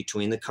that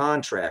between the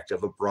contract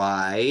of a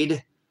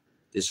bride.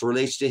 This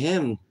relates to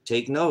him.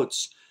 Take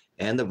notes.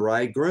 And the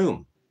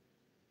bridegroom.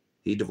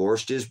 He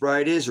divorced his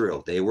bride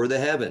Israel. They were the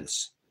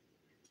heavens.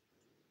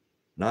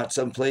 Not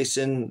someplace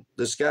in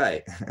the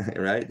sky,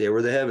 right? They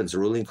were the heavens, the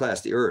ruling class,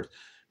 the earth.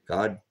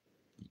 God,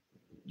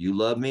 you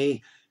love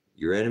me.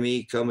 Your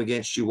enemy come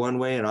against you one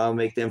way, and I'll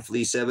make them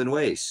flee 7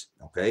 ways.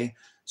 Okay?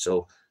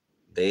 So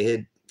they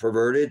had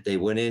perverted. They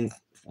went in,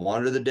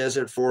 wandered the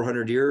desert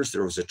 400 years.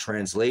 There was a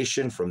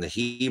translation from the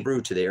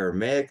Hebrew to the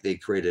Aramaic. They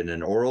created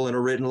an oral and a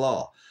written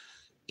law.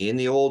 in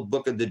the old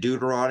book of the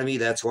Deuteronomy.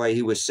 That's why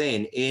he was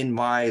saying, in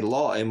my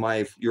law,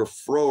 you're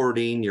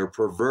forwarding, you're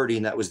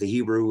perverting. That was the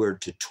Hebrew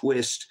word to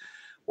twist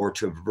or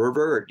to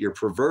pervert. You're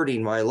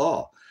perverting my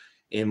law.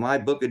 In my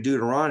book of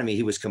Deuteronomy,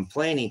 he was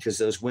complaining because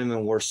those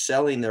women were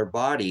selling their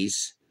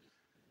bodies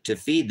to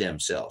feed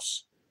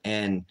themselves.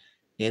 And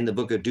in the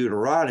book of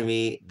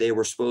Deuteronomy,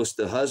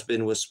 the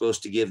husband was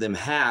supposed to give them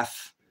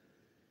half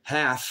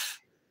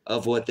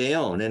of what they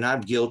own. And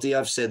I'm guilty.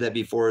 I've said that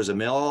before as a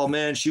male. Oh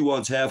man, she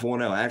wants half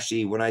one out.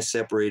 Actually, when I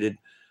separated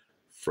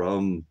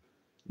from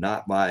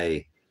not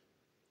my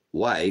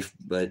wife,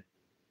 but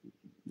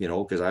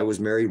because I was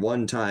married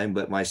one time,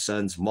 but my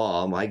son's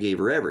mom, I gave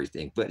her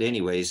everything. But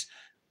anyways,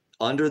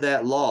 under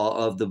that law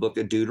of the book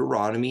of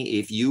Deuteronomy,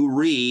 if you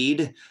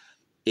read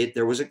it,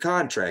 there was a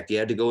contract. You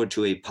had to go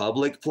into a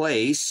public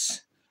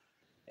place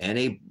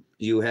and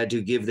you had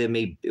to give them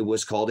it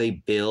was called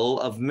a bill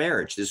of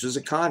marriage. This was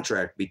a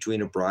contract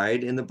between a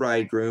bride and the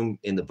bridegroom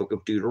in the book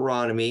of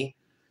Deuteronomy.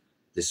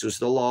 This was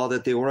the law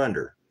that they were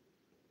under.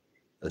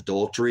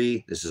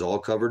 Adultery, this is all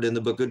covered in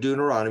the book of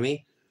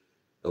Deuteronomy.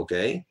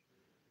 Okay.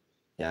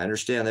 Yeah, I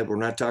understand that. We're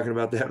not talking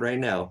about that right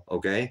now.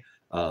 Okay.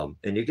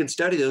 And you can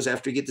study those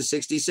after you get the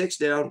 66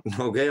 down.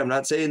 Okay. I'm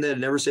not saying that. I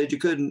never said you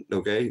couldn't.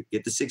 Okay.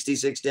 Get the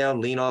 66 down,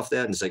 lean off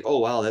that, and it's like, oh,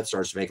 wow, that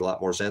starts to make a lot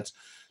more sense.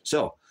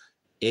 So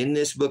in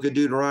this book of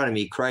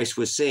Deuteronomy, Christ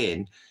was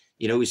saying,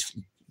 he's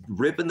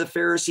ripping the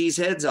Pharisees'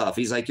 heads off.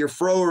 He's like, you're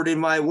froward in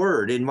my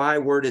word. In my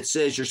word, it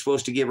says you're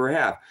supposed to give her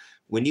half.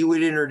 When you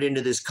had entered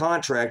into this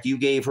contract, you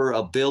gave her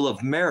a bill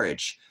of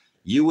marriage.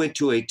 You went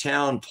to a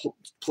town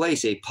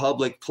place, a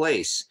public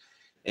place,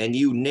 and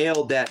you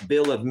nailed that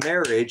bill of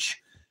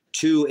marriage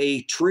to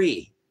a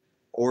tree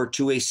or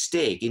to a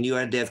stake. And you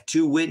had to have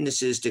two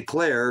witnesses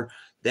declare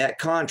that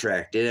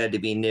contract. It had to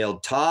be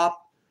nailed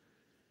top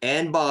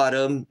and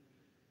bottom,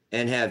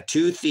 and have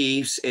two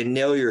thieves and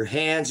nail your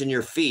hands and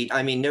your feet.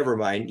 I mean, never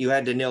mind. You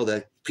had to nail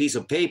the piece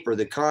of paper,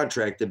 the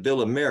contract, the bill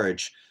of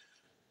marriage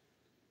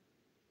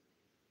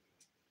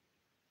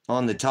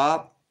on the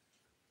top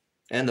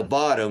and the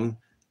bottom.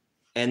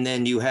 And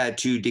then you had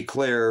to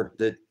declare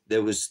that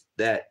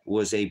that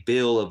was a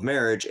bill of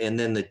marriage. And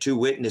then the two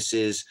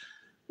witnesses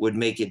would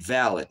make it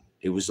valid.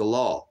 It was a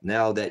law.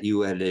 Now that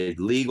you had a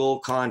legal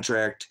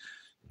contract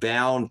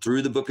bound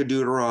through the book of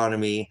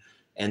Deuteronomy,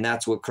 and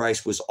that's what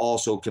Christ was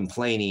also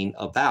complaining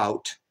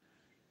about,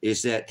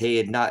 is that they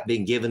had not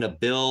been given a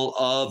bill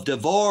of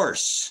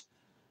divorce.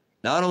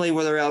 Not only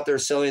were they out there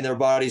selling their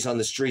bodies on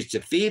the streets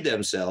to feed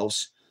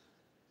themselves,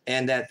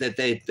 and that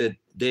they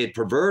had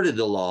perverted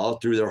the law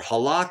through their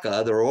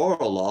halakha, their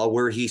oral law,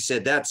 where he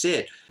said, that's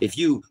it. If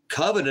you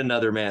covet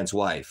another man's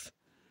wife,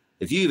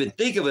 if you even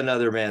think of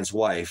another man's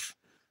wife,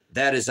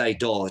 that is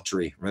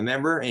idolatry,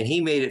 remember? And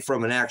he made it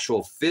from an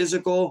actual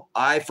physical,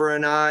 eye for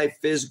an eye,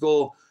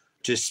 physical,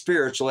 to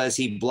spiritual, as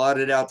he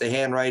blotted out the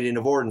handwriting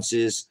of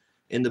ordinances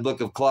in the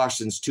book of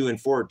Colossians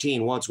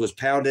 2:14. Once was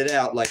pounded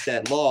out, like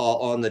that law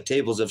on the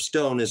tables of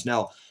stone is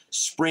now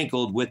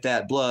sprinkled with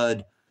that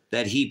blood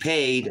that he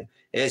paid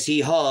as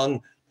he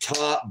hung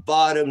top,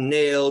 bottom,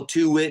 nailed,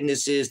 two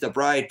witnesses, the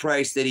bride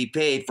price that he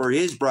paid for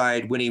his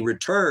bride when he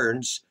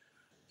returns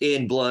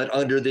in blood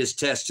under this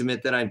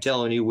testament that I'm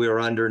telling you we're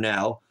under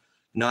now,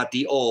 not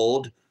the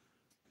old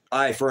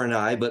eye for an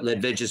eye, but let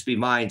vengeance be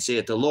mine,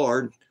 saith the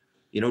Lord.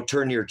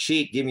 Turn your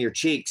cheek, give me your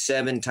cheek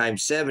 7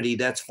 times 70.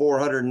 That's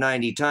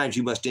 490 times.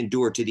 You must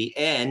endure to the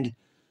end.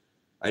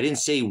 I didn't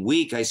say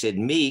weak. I said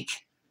meek,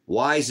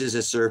 wise as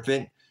a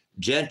serpent,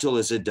 gentle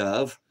as a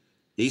dove.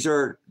 These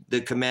are the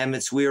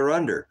commandments we are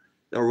under,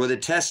 or the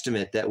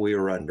testament that we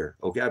are under.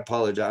 Okay, I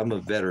apologize. I'm a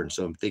veteran,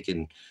 so I'm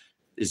thinking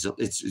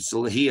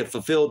he had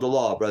fulfilled the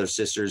law, brothers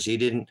and sisters. He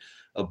didn't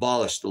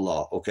abolish the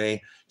law.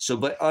 Okay, so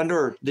but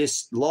under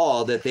this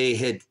law that they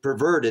had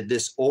perverted,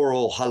 this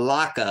oral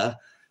halakha,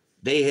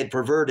 they had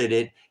perverted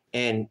it,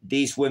 and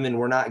these women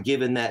were not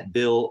given that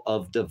bill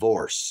of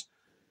divorce.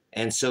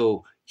 And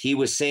so he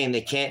was saying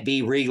they can't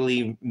be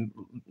legally,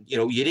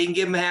 you didn't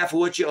give them half of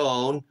what you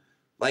own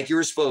like you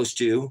were supposed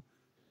to.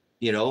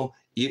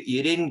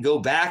 You didn't go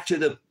back to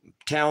the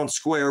town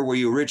square where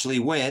you originally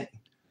went,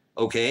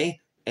 okay?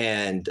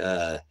 And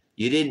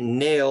you didn't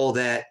nail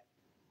that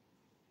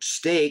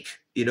stake,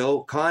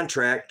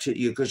 contract to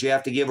you, because you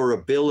have to give her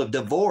a bill of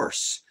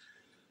divorce.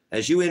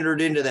 As you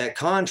entered into that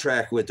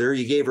contract with her,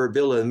 you gave her a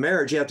bill of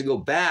marriage. You have to go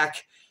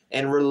back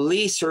and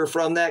release her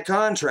from that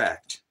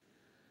contract.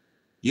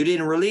 You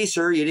didn't release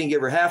her. You didn't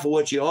give her half of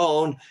what you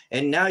own.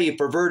 And now you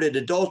perverted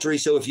adultery.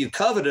 So if you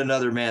covet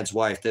another man's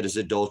wife, that is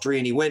adultery.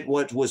 And he went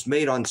what was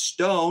made on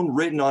stone,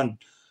 written on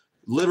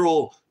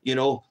literal,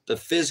 the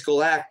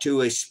physical act,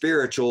 to a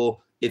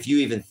spiritual, if you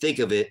even think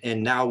of it.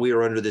 And now we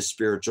are under this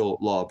spiritual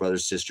law,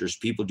 brothers and sisters.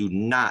 People do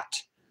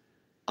not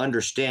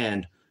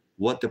understand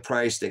what the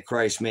price that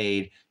Christ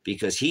made,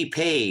 because he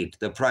paid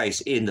the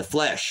price in the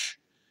flesh,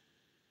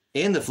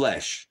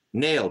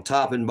 nailed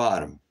top and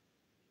bottom.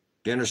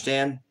 Do you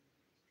understand?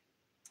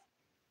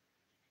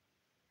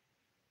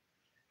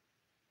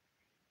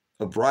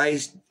 A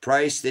price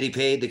that he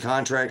paid, the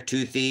contract,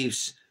 two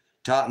thieves,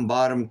 top and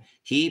bottom.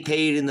 He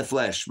paid in the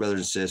flesh, brothers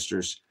and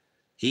sisters.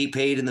 He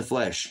paid in the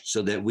flesh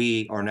so that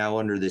we are now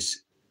under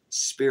this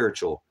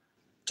spiritual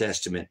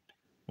testament.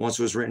 Once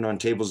was written on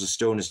tables of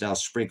stone is now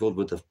sprinkled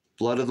with the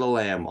blood of the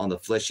Lamb on the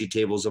fleshy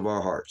tables of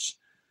our hearts.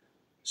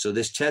 So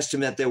this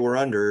testament that we're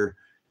under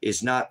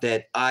is not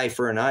that eye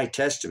for an eye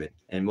testament.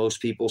 And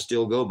most people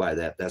still go by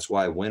that. That's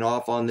why I went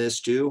off on this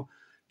too,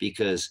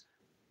 because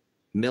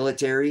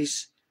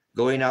militaries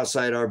going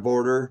outside our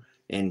border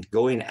and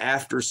going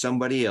after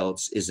somebody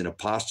else is an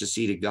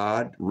apostasy to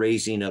God,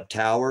 raising up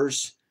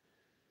towers,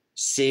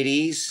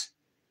 cities,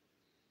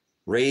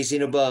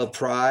 raising above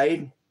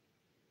pride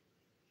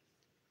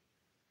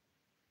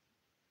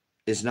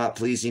is not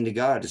pleasing to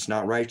God. It's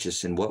not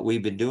righteous. And what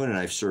we've been doing, and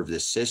I've served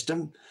this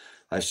system,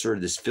 I've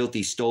served this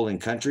filthy stolen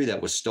country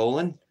that was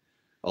stolen,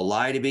 a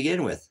lie to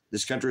begin with.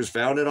 This country was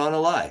founded on a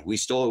lie. We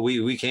stole,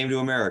 we came to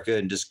America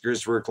and just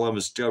Christopher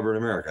Columbus discovered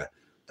America.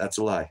 That's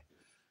a lie.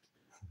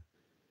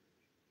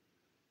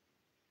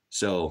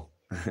 So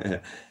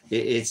it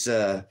needs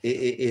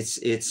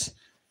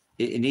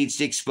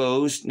to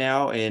expose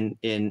now, and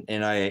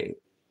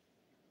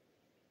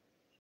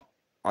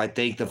I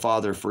thank the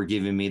Father for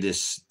giving me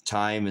this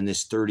time and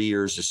this 30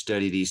 years to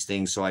study these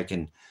things, so I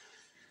can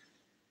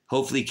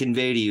hopefully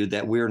convey to you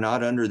that we're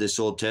not under this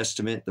Old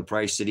Testament. The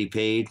price that he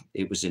paid,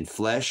 it was in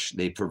flesh.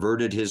 They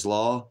perverted his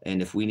law,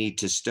 and if we need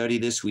to study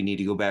this, we need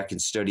to go back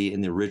and study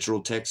in the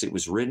original text it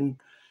was written.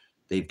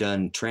 They've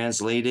done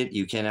translate it.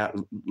 You cannot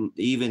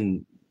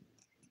even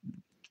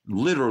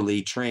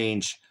literally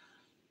change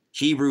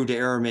Hebrew to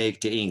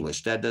Aramaic to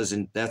English. That's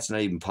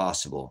not even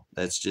possible.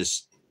 That's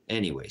just,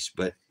 anyways.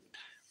 But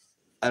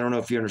I don't know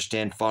if you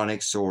understand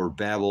phonics or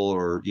Babel,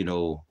 or, you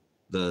know,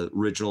 the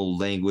original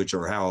language,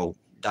 or how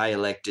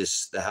dialect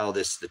is,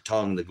 the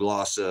tongue, the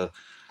glossa.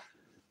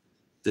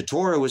 The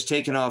Torah was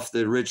taken off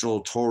the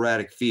original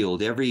Torahic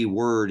field. Every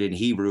word in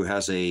Hebrew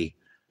has a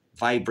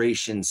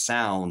vibration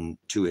sound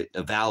to it,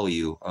 a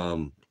value.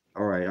 All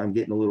right, I'm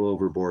getting a little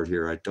overboard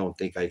here. I don't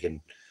think I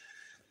can.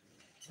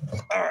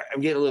 All right,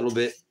 I'm getting a little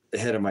bit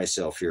ahead of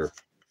myself here.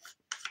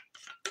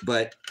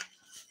 But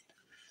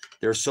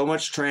there's so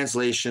much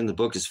translation. The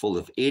book is full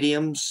of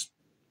idioms.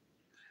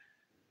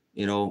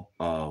 You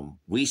know,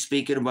 we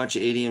speak in a bunch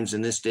of idioms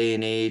in this day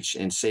and age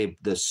and say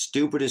the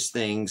stupidest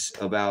things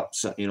about,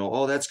 you know,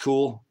 oh, that's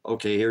cool.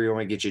 Okay, here, you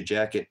want to get you a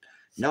jacket?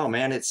 No,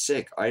 man, it's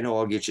sick. I know,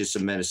 I'll get you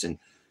some medicine.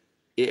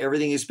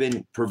 Everything has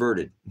been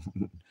perverted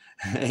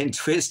and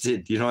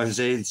twisted. You know what I'm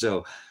saying?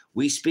 So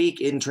we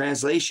speak in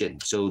translation.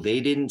 So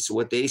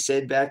what they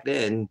said back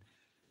then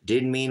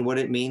didn't mean what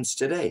it means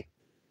today.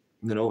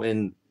 You know,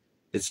 and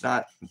it's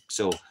not.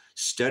 So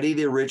study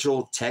the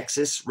original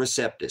Textus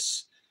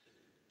Receptus.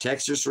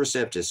 Textus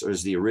Receptus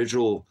is the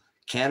original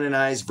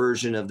canonized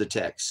version of the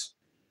text.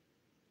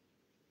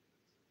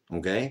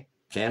 Okay?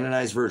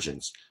 Canonized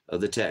versions of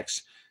the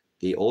text.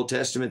 The Old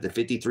Testament, the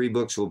 53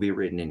 books, will be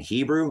written in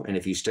Hebrew. And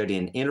if you study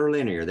an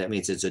interlinear, that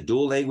means it's a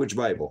dual language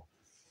Bible.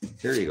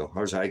 Here you go.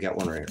 I got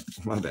one right here.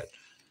 My bad.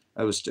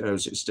 I was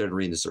starting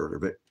reading this earlier,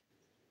 but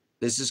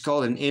this is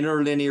called an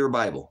interlinear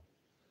Bible.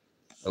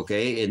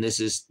 Okay, and this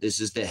is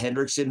the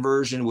Hendrickson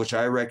version, which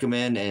I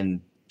recommend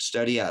and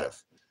study out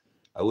of.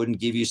 I wouldn't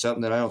give you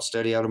something that I don't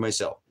study out of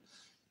myself.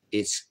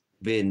 It's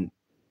been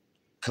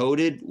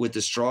coded with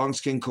the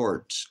Strong's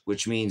Concordance,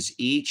 which means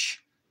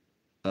each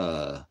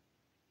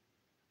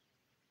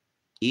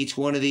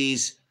one of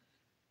these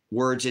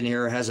words in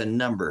here has a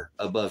number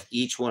above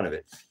each one of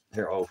it.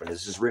 Here, I'll open it.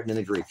 This is written in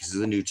the Greek. This is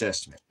the New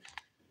Testament.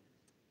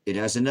 It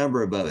has a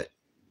number above it.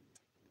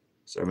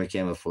 Sorry, my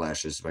camera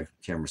flashes. My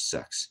camera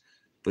sucks.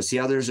 But see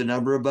how there's a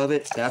number above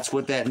it? That's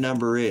what that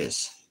number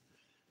is.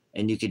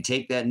 And you can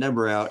take that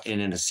number out,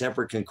 and in a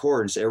separate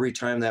concordance, every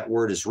time that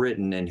word is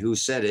written and who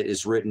said it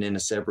is written in a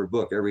separate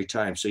book every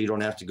time. So you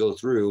don't have to go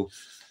through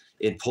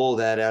and pull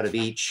that out of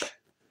each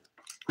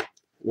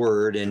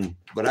word.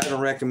 But I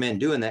don't recommend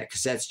doing that,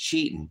 because that's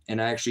cheating. And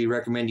I actually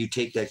recommend you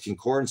take that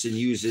concordance and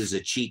use it as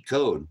a cheat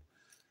code.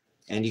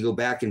 And you go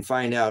back and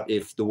find out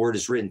if the word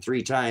is written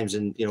 3 times,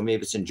 and, you know,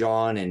 maybe it's in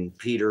John and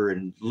Peter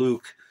and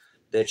Luke,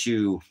 that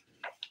you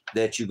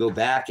go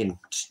back and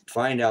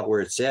find out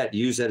where it's at,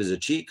 use that as a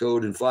cheat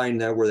code and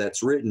find out where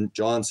that's written.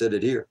 John said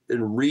it here,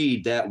 and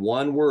read that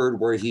one word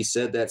where he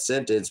said that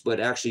sentence, but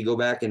actually go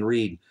back and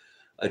read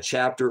a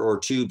chapter or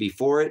 2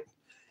 before it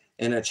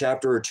and a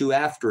chapter or 2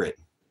 after it.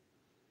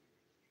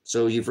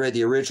 So you've read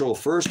the original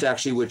first.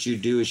 Actually, what you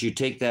do is you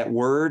take that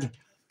word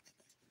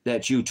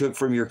that you took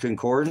from your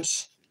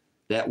concordance,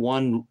 that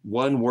one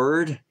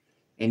word,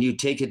 and you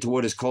take it to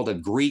what is called a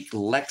Greek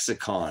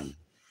lexicon,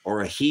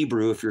 or a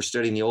Hebrew if you're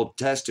studying the Old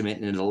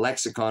Testament, and a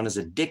lexicon is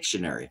a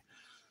dictionary.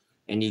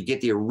 And you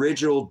get the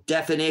original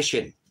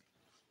definition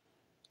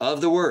of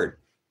the word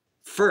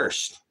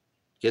first.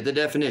 Get the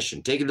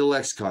definition. Take it to the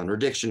lexicon or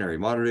dictionary.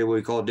 Modern day, what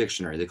we call a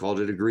dictionary. They called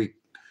it a Greek.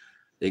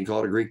 They can call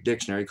it a Greek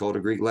dictionary, call it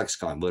a Greek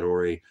lexicon, but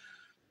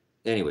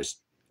anyways,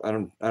 I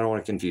don't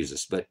want to confuse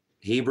this, but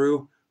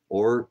Hebrew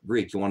or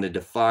Greek, you want to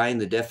define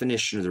the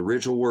definition of the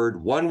original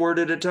word, one word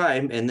at a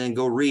time, and then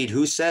go read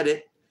who said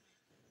it,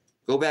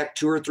 Go back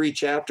 2 or 3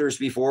 chapters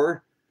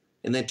before,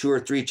 and then 2 or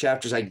 3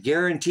 chapters. I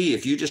guarantee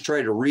if you just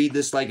try to read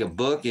this like a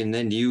book and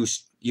then you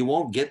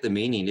won't get the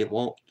meaning. It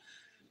won't.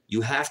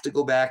 You have to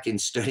go back and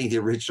study the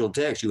original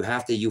text.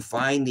 You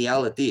find the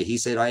aletheia. He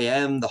said, I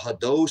am the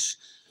hados.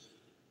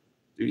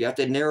 You have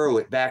to narrow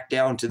it back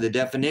down to the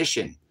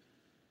definition.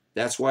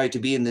 That's why to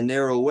be in the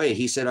narrow way.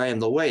 He said, I am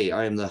the way.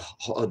 I am the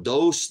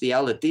hados, the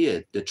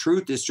aletheia. The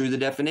truth is through the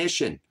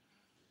definition.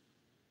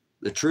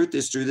 The truth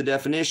is through the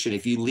definition.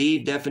 If you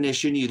leave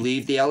definition, you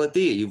leave the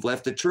aletheia. You've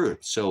left the truth.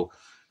 So,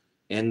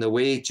 and the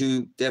way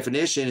to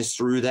definition is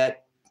through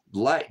that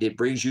light. It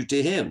brings you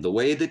to him, the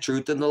way, the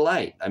truth, and the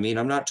light. I mean,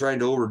 I'm not trying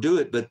to overdo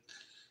it, but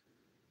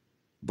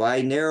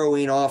by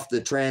narrowing off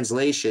the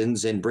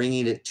translations and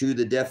bringing it to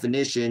the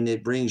definition,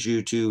 it brings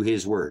you to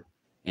his word.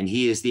 And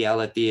he is the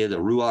aletheia, the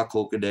Ruach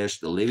HaKodesh,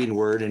 the living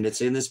word, and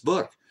it's in this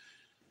book.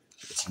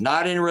 It's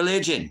not in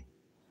religion.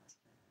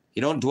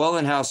 You don't dwell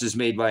in houses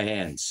made by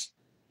hands.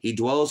 He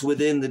dwells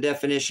within the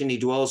definition. He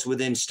dwells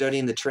within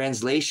studying the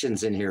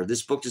translations in here.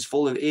 This book is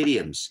full of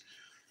idioms.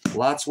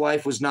 Lot's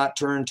wife was not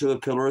turned to a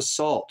pillar of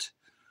salt.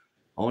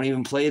 I won't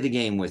even play the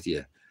game with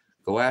you.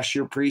 Go ask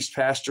your priest,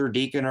 pastor,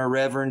 deacon, or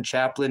reverend,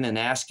 chaplain, and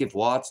ask if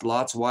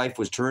Lot's wife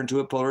was turned to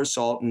a pillar of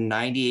salt, and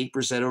 98%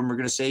 of them are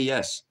going to say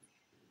yes.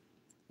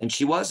 And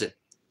she wasn't.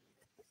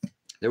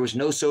 There was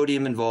no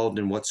sodium involved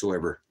in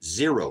whatsoever.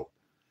 Zero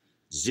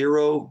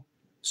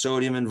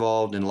sodium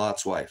involved in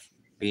Lot's wife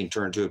being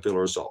turned to a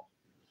pillar of salt.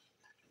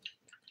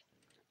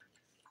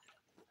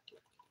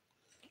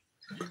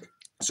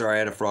 Sorry, I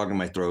had a frog in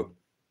my throat.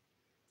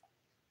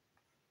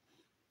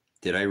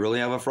 Did I really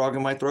have a frog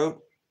in my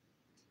throat?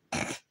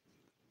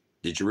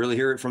 Did you really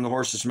hear it from the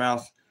horse's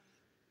mouth?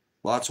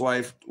 Lot's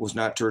wife was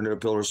not turned to a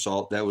pillar of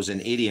salt. That was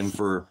an idiom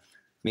for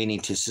meaning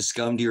to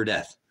succumb to your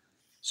death.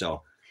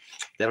 So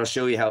that'll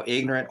show you how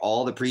ignorant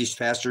all the priests,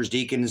 pastors,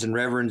 deacons, and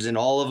reverends, and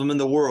all of them in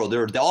the world.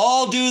 They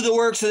all do the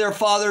works of their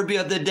father,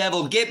 the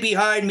devil. Get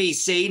behind me,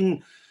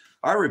 Satan.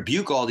 I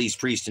rebuke all these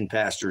priests and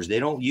pastors. They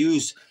don't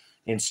use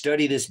and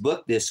study this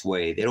book this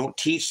way. They don't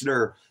teach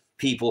their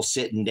people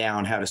sitting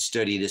down how to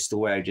study this the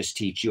way I just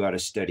teach you how to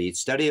study it.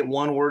 Study it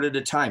one word at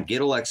a time.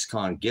 Get a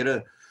lexicon, get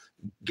a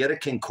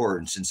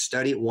concordance, and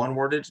study it one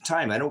word at a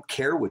time. I don't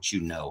care what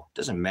you know. It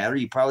doesn't matter.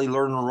 You probably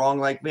learned wrong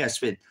like me. I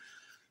spent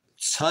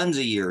tons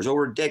of years,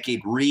 over a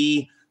decade,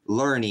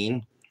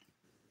 relearning.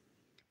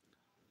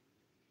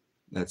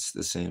 That's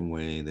the same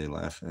way they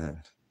laugh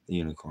at the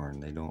unicorn.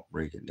 They don't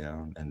break it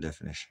down in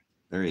definition.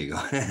 There you go.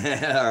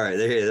 All right,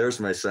 there's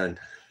my son.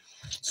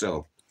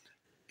 So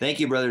thank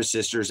you, brothers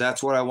and sisters.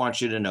 That's what I want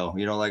you to know,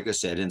 like I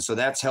said. And so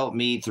that's helped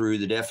me through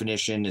the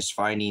definition, is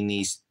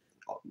finding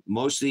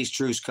most of these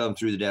truths come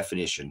through the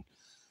definition,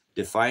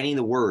 defining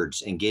the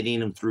words and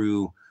getting them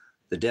through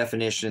the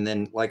definition. And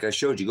then, like I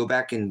showed you, go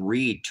back and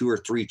read 2 or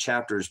 3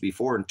 chapters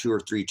before, and 2 or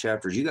 3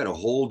 chapters, you got a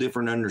whole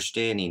different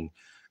understanding,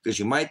 because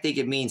you might think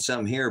it means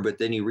something here, but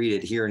then you read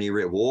it here and you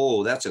read,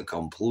 whoa, that's a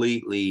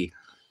completely,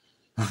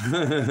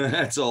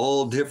 that's a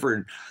whole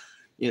different,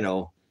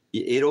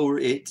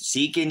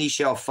 seek and ye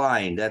shall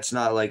find. That's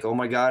not like, oh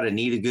my God, I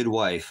need a good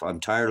wife. I'm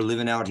tired of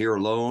living out here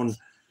alone,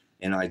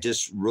 and I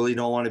just really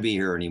don't want to be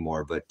here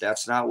anymore. But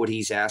that's not what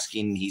he's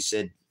asking. He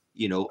said,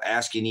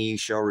 ask and ye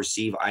shall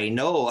receive. I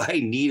know I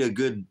need a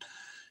good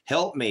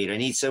helpmate. I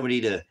need somebody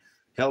to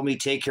help me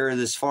take care of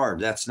this farm.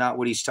 That's not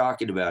what he's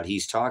talking about.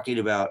 He's talking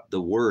about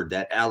the word,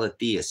 that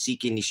aletheia.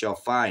 Seek and ye shall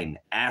find.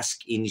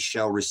 Ask and ye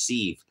shall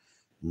receive.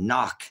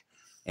 Knock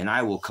and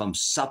I will come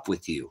sup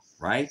with you.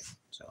 Right?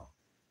 So.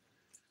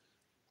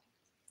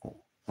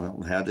 Well,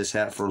 I've had this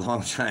hat for a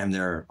long time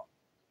there.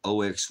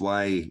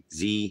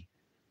 OXYZ.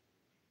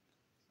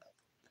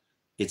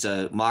 It's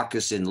a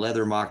moccasin,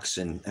 leather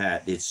moccasin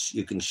hat.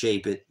 You can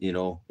shape it,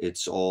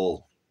 it's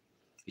all,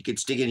 you can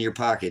stick it in your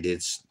pocket.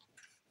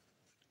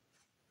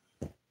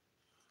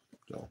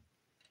 So.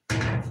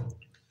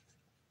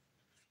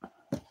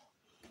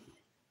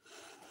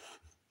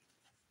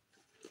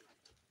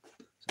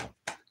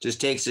 Just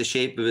takes the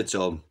shape of its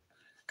own.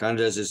 Kind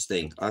of does its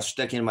thing. I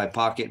stuck it in my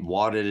pocket and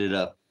wadded it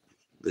up.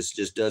 This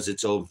just does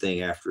its own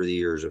thing after the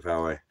years of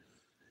how I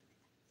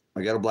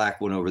got a black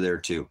one over there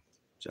too.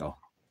 So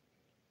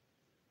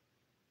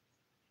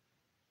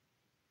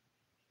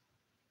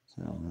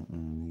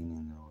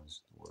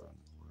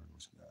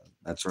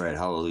that's right.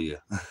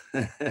 Hallelujah.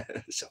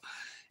 So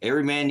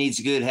every man needs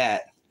a good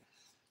hat.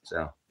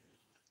 So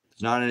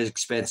it's not an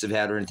expensive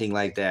hat or anything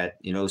like that.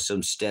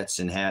 Some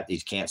Stetson hat that you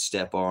can't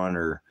step on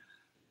or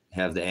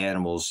have the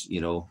animals,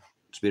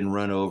 it's been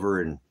run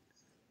over and,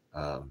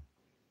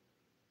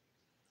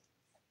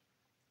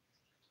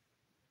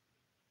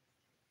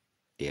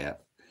 yeah.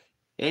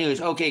 Anyways,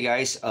 okay,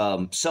 guys.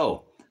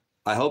 So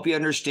I hope you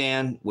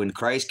understand, when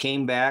Christ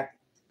came back,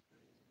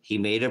 he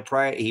made a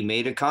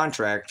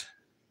contract,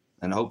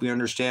 and I hope you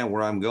understand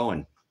where I'm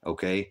going.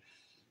 Okay.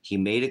 He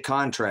made a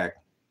contract.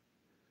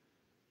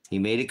 He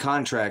made a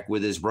contract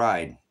with his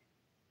bride.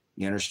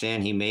 You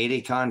understand? He made a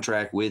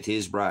contract with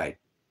his bride,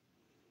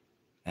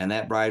 and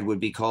that bride would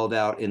be called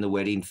out in the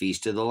wedding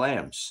feast of the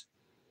lambs.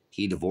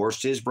 He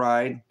divorced his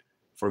bride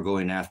for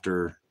going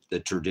after the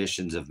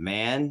traditions of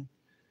man,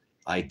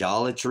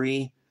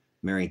 idolatry,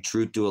 marrying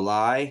truth to a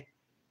lie.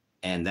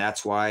 And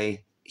that's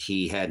why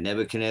he had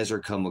Nebuchadnezzar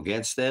come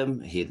against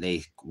them.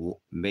 They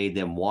made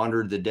them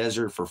wander the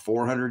desert for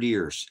 400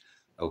 years.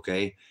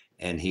 Okay.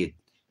 And he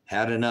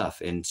had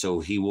enough. And so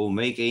he will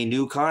make a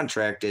new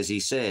contract. As he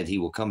said, he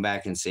will come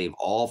back and save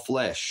all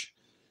flesh.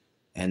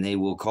 And they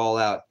will call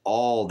out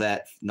all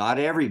that, not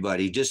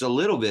everybody, just a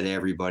little bit of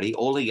everybody.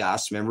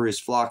 Oligos, remember his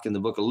flock in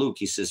the book of Luke.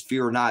 He says,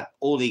 fear not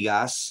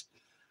oligos,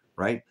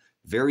 right?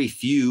 Very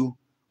few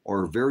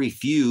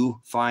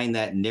find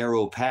that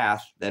narrow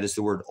path. That is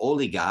the word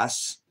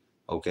oligos,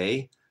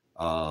 okay?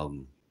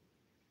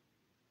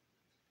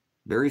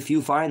 Very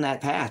few find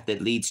that path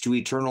that leads to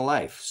eternal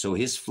life. So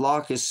his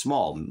flock is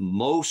small.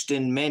 Most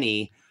and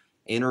many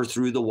enter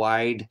through the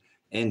wide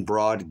and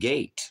broad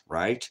gate,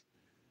 right?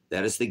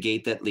 That is the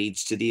gate that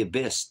leads to the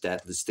abyss.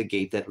 That is the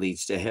gate that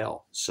leads to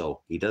hell. So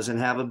he doesn't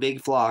have a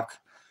big flock,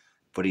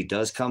 but he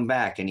does come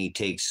back and he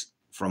takes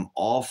from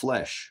all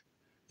flesh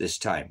this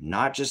time,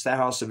 not just the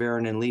house of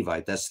Aaron and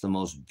Levite. That's the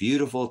most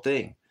beautiful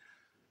thing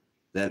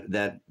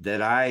that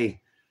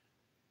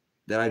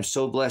I'm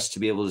so blessed to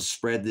be able to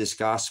spread this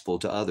gospel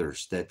to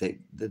others, that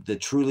the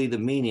truly the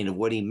meaning of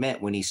what he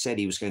meant when he said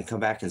he was going to come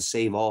back and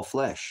save all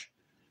flesh.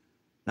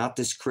 Not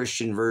this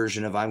Christian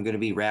version of I'm going to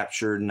be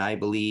raptured and I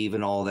believe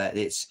and all that.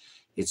 It's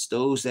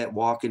those that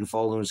walk and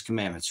follow his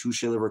commandments. Who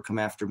shall ever come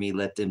after me?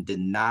 Let them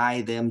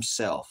deny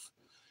themselves.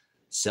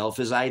 Self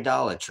is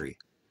idolatry.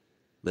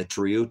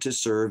 Latrio, to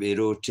serve,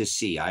 iro, to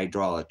see,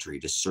 idolatry,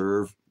 to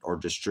serve or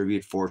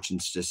distribute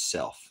fortunes to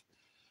self.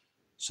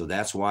 So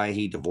that's why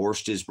he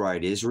divorced his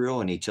bride Israel,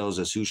 and he tells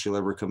us, who shall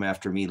ever come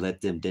after me? Let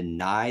them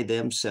deny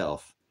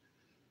themselves,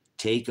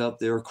 take up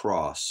their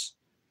cross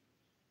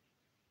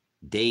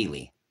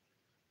daily.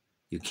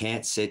 You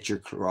can't set your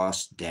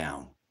cross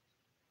down.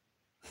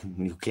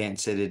 You can't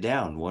set it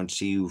down. Once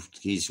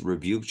he's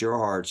rebuked your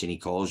hearts and he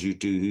calls you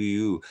to who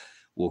you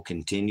will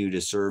continue to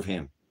serve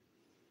him.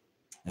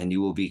 And you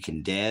will be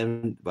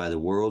condemned by the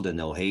world and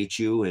they'll hate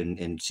you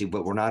and see,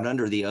 but we're not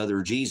under the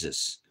other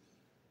Jesus.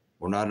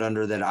 We're not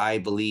under that I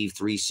believe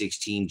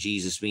 3:16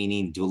 Jesus,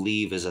 meaning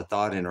believe is a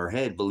thought in our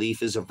head.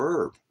 Belief is a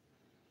verb.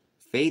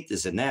 Faith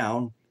is a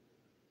noun.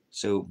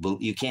 So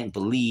you can't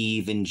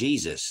believe in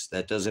Jesus.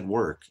 That doesn't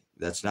work.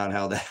 That's not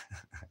how that.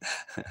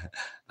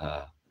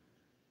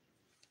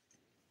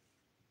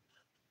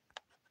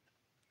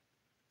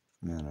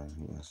 No,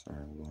 sorry,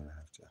 I'm going to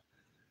have to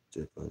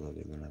dip. I love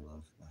you, and I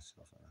love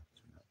myself. I have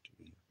to not to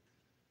be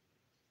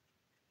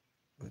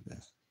with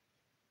this.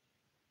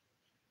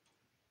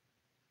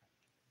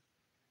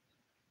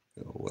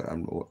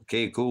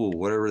 Okay, cool.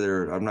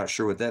 Whatever I'm not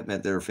sure what that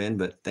meant there, Finn,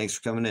 but thanks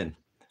for coming in.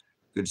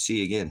 Good to see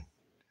you again.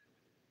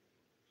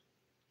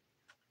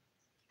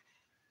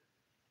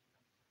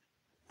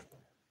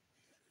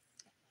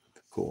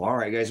 Cool. All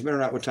right, guys. Better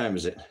not. What time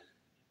is it?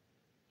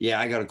 Yeah,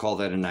 I got to call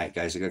that a night,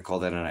 guys. I got to call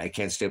that a night. I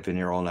can't stay up in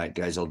here all night,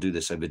 guys. I'll do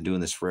this. I've been doing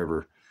this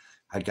forever.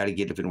 I got to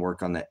get up and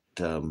work on that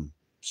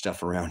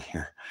stuff around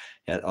here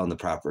on the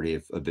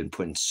property. I've been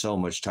putting so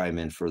much time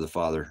in for the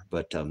Father,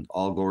 but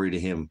all glory to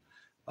him.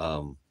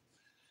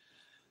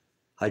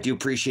 I do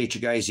appreciate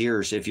you guys'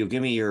 ears. If you'll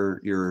give me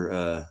your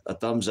a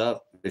thumbs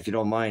up, if you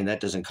don't mind, that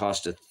doesn't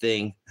cost a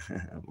thing.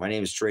 My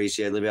name is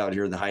Tracy. I live out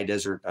here in the high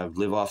desert. I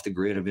live off the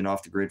grid. I've been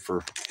off the grid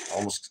for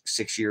almost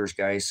 6 years,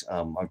 guys.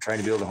 I'm trying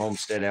to build a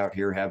homestead out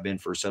here, have been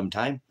for some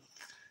time.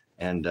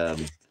 And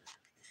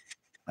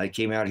I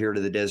came out here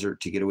to the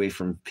desert to get away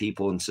from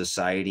people and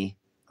society.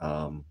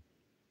 Not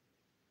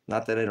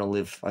that I don't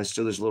live, there's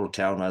a little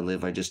town I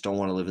live. I just don't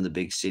want to live in the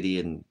big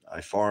city, and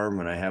I farm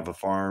and I have a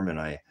farm,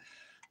 and I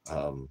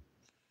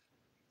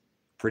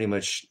pretty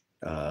much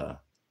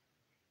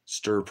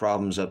stir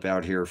problems up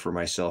out here for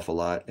myself a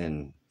lot,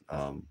 and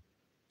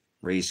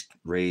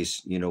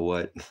raise, you know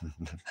what,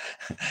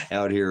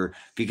 out here,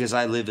 because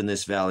I live in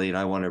this valley and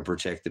I want to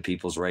protect the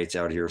people's rights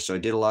out here. So I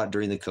did a lot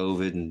during the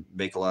COVID and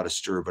make a lot of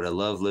stir, but I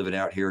love living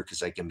out here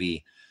because I can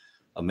be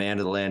a man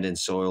of the land and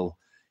soil.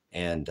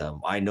 And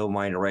I know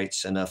my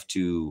rights enough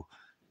to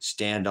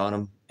stand on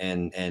them,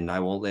 and I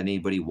won't let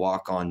anybody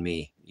walk on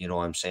me. You know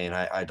what I'm saying?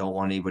 I don't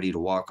want anybody to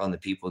walk on the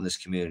people in this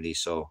community.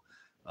 So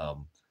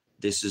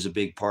this is a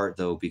big part,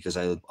 though, because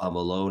I'm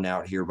alone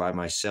out here by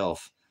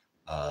myself.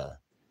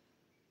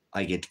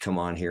 I get to come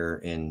on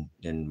here and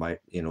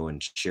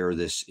share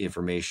this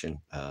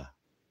information.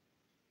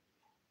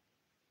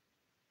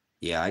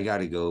 Yeah, I got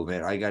to go,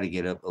 man. I got to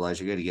get up,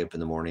 Elijah. I got to get up in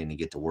the morning and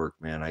get to work,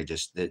 man.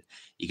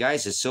 You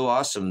guys, it's so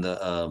awesome.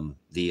 Some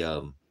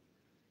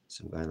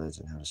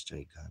guidelines on how to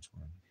study God's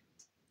word.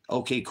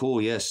 Okay,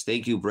 cool. Yes,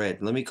 thank you,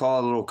 Brett. Let me call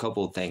a little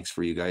couple of thanks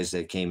for you guys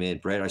that came in.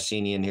 Brett, I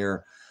seen you in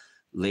here.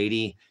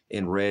 Lady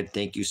in red,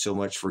 thank you so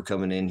much for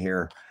coming in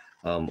here.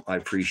 I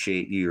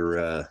appreciate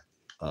your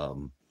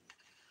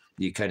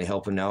you kind of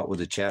helping out with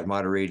the chat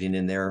moderating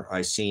in there.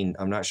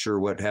 I'm not sure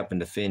what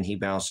happened to Finn. He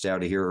bounced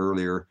out of here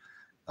earlier.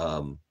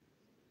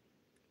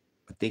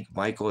 I think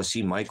I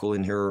see Michael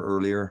in here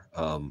earlier.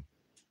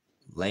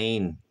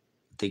 Lane,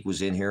 I think,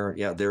 was in here.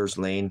 Yeah, there's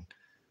Lane.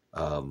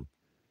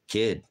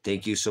 Kid,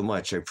 thank you so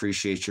much. I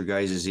appreciate your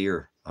guys'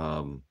 ear.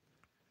 All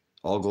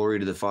glory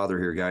to the Father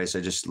here, guys. I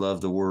just love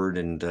the word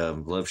and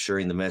love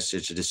sharing the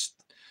message.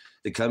 Just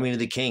the coming of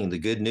the King, the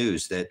good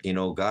news that, you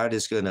know, God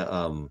is going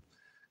to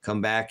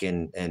come back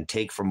and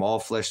take from all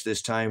flesh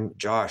this time.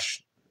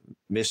 Josh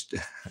missed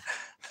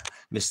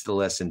missed the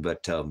lesson,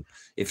 but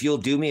if you'll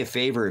do me a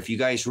favor, if you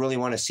guys really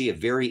want to see a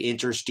very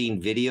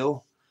interesting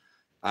video,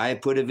 I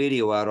put a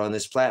video out on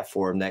this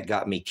platform that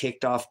got me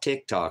kicked off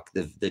TikTok.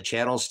 The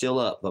channel's still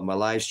up, but my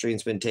live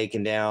stream's been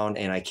taken down,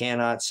 and I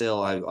cannot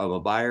sell. I'm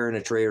a buyer and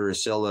a trader, a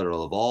seller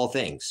of all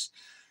things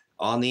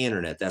on the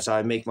internet. That's how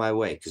I make my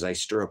way, because I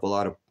stir up a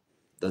lot of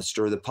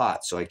stir the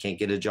pot, so I can't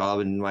get a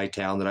job in my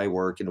town that I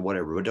work in,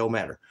 whatever. But it don't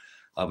matter.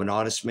 I'm an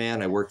honest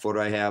man. I work for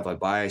what I have. I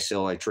buy, I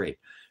sell, I trade.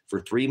 For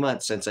 3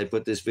 months since I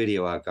put this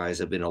video out, guys,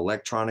 I've been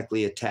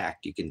electronically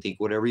attacked. You can think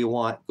whatever you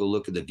want. Go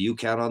look at the view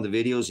count on the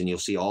videos, and you'll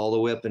see all the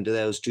way up into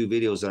those 2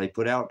 videos that I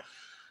put out.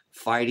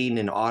 Fighting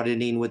and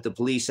auditing with the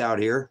police out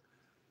here,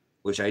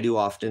 which I do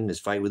often, is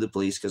fight with the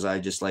police, because I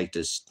just like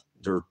to,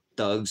 they're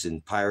thugs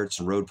and pirates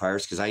and road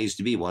pirates, because I used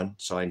to be one,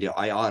 so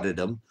I audit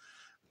them.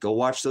 Go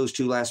watch those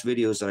 2 last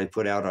videos that I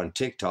put out on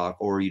TikTok,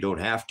 or you don't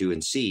have to,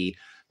 and see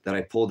that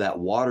I pulled that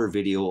water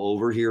video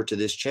over here to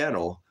this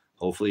channel.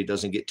 Hopefully it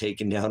doesn't get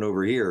taken down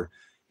over here,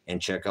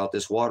 and check out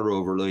this water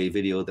overlay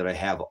video that I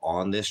have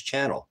on this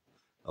channel.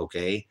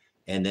 Okay.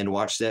 And then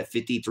watch that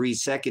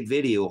 53-second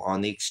video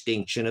on the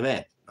extinction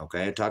event.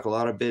 Okay. I talk a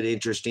lot of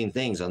interesting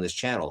things on this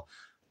channel.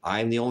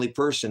 I'm the only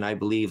person, I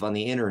believe, on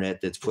the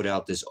internet that's put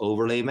out this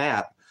overlay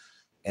map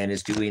and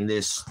is doing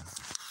this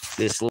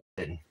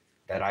lesson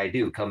that I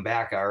do. Come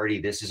back already.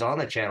 This is on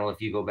the channel.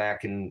 If you go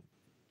back and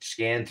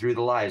scan through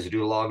the lives, I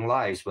do long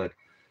lives, but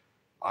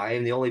I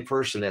am the only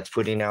person that's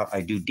putting out,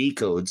 I do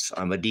decodes.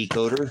 I'm a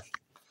decoder.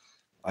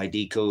 I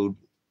decode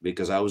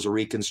because I was a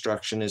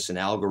reconstructionist and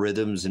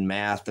algorithms and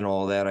math and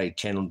all that. I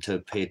tend to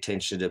pay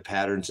attention to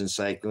patterns and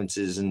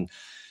sequences and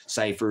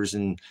ciphers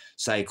and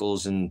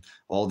cycles and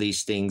all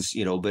these things,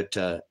 you know, but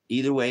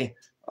either way,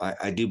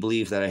 I do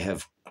believe that I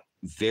have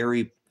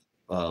very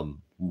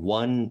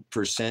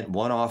 1%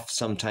 one-off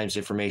sometimes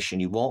information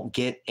you won't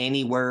get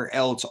anywhere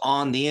else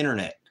on the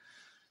internet.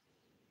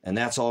 And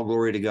that's all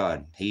glory to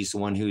God. He's the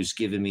one who's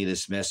given me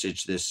this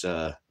message, this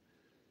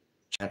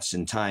chance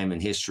and time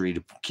and history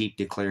to keep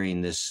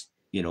declaring this,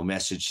 you know,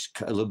 message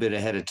a little bit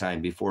ahead of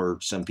time before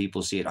some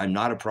people see it. I'm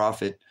not a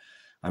prophet.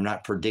 I'm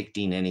not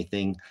predicting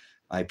anything.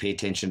 I pay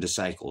attention to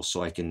cycles,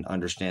 so I can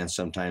understand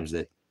sometimes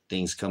that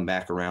things come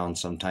back around.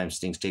 Sometimes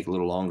things take a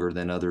little longer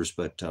than others,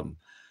 but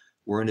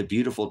we're in a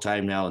beautiful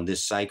time now in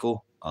this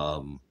cycle.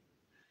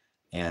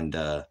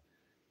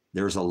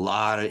 There's a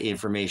lot of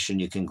information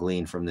you can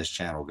glean from this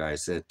channel,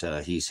 guys,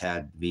 that he's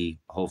had me,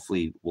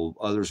 hopefully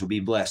others will be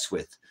blessed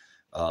with.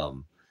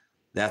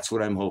 That's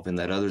what I'm hoping,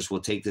 that others will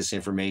take this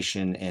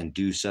information and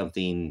do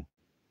something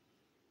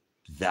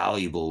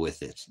valuable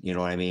with it. You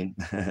know what I mean?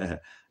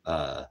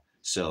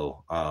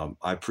 So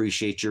I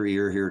appreciate your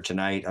ear here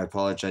tonight. I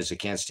apologize. I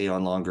can't stay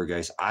on longer,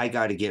 guys. I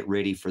got to get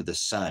ready for the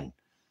sun.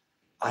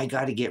 I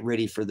got to get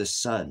ready for the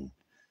sun.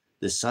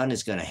 The sun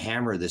is going to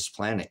hammer this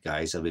planet,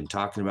 guys. I've been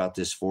talking about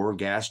this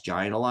 4-gas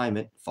giant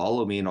alignment.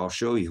 Follow me and I'll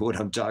show you what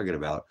I'm talking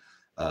about.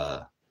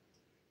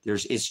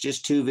 It's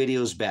just 2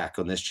 videos back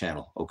on this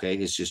channel. Okay.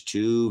 It's just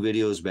 2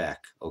 videos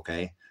back.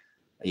 Okay.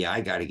 Yeah.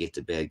 I got to get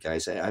to bed,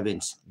 guys. I've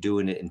been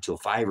doing it until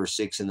 5 or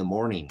 6 in the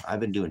morning. I've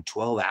been doing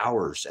 12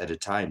 hours at a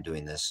time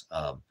doing this.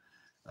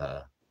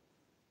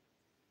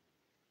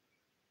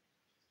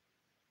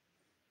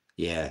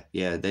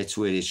 Yeah, that's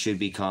what it should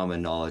be,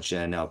 common knowledge.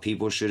 And now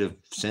people should have,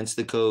 since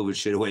the COVID,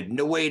 should have went,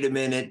 no, wait a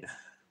minute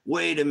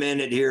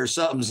here.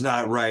 Something's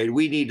not right.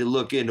 We need to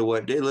look into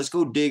let's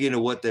go dig into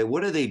what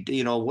are they,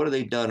 you know, what have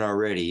they done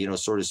already, you know,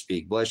 so to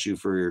speak. Bless you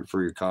for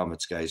your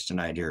comments, guys,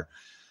 tonight here.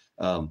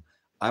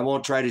 I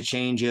won't try to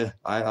change you.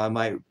 I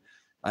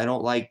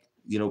don't like,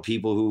 you know,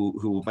 people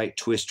who might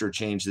twist or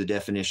change the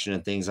definition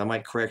of things. I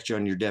might correct you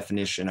on your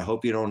definition. I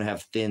hope you don't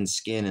have thin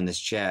skin in this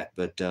chat,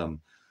 but,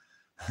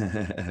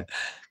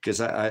 because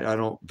I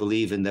don't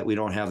believe in that. We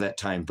don't have that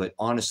time. But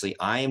honestly,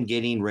 I am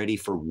getting ready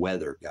for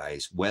weather,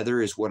 guys.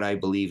 Weather is what I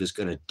believe is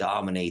going to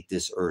dominate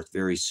this earth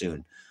very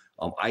soon.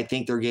 I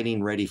think they're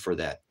getting ready for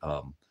that.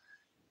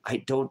 I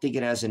don't think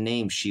it has a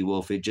name,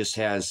 She-Wolf. It just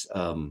has,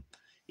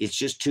 it's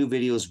just 2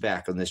 videos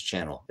back on this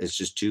channel. It's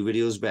just 2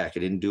 videos back.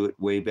 I didn't do it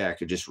way back.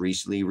 I just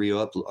recently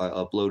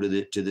uploaded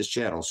it to this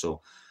channel.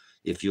 So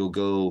if you'll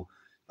go,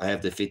 I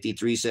have the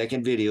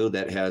 53-second video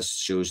that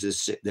shows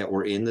this, that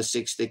we're in the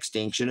 6th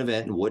extinction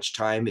event and which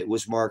time it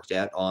was marked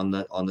at on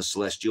the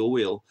celestial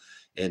wheel.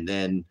 And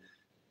then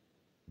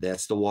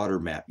that's the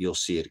water map. You'll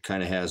see it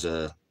kind of has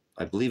I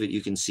believe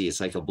you can see it's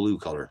like a blue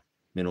color,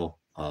 you know.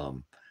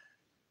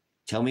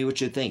 Tell me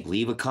what you think.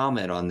 Leave a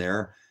comment on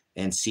there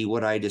and see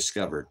what I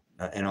discovered.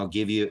 And I'll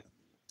give you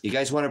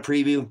guys want a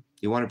preview?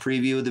 You want a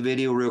preview of the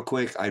video real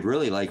quick? I'd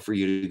really like for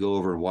you to go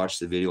over and watch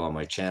the video on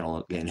my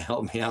channel and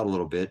help me out a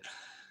little bit.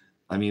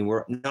 I mean,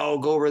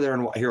 go over there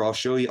and here, I'll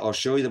show you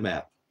the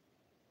map.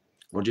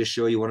 I'll just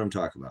show you what I'm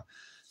talking about.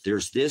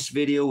 There's this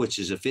video, which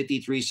is a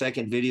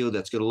 53-second video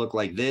that's going to look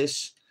like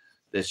this.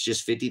 That's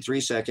just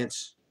 53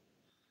 seconds.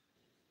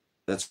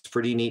 That's a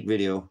pretty neat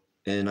video.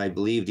 And I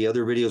believe the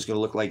other video is going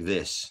to look like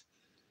this.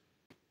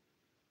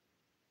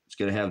 It's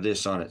going to have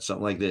this on it,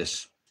 something like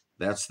this.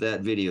 That's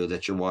that video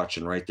that you're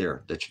watching right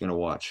there, that you're going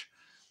to watch.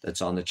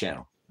 That's on the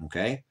channel,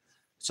 okay?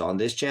 It's on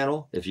this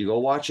channel. If you go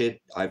watch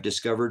it, I've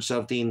discovered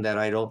something that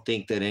I don't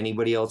think that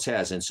anybody else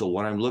has. And so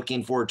what I'm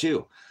looking for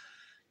too,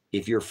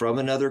 if you're from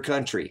another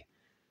country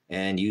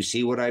and you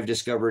see what I've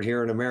discovered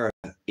here in America,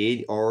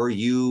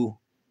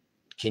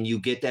 can you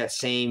get that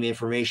same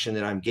information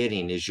that I'm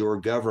getting? Is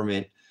your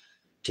government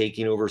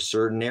taking over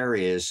certain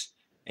areas,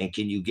 and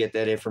can you get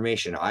that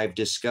information? I've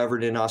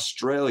discovered in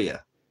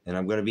Australia, and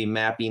I'm going to be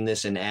mapping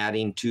this and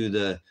adding to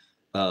the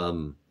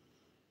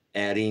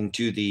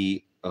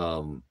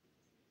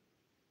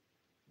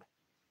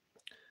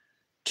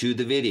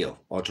video.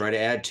 I'll try to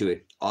add to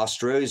it.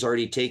 Australia's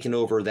already taken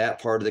over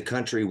that part of the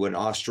country where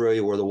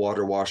the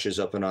water washes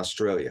up in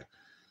Australia.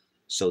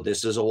 So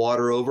this is a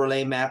water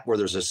overlay map where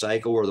there's a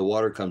cycle where the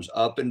water comes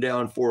up and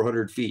down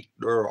 400 feet.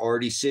 There are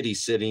already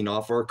cities sitting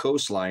off our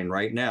coastline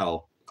right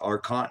now, our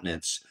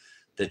continents,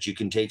 that you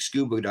can take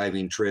scuba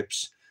diving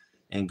trips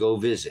and go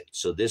visit.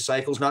 So this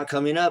cycle's not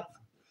coming up.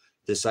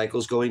 This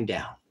cycle's going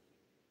down.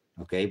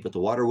 Okay, but the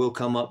water will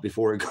come up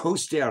before it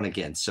goes down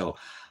again. So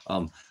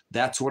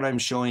that's what I'm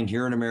showing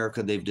here in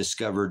America. They've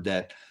discovered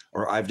that,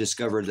 or I've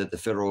discovered that the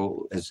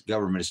federal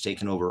government has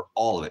taken over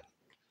all of it.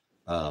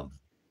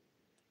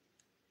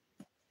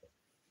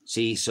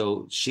 See,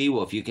 so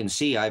She-Wolf, you can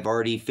see I've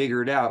already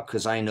figured out,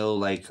 because I know,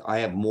 like, I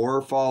have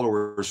more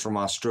followers from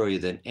Australia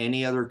than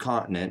any other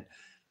continent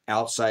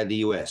outside the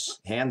U.S.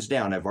 Hands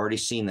down, I've already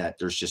seen that.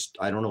 There's just,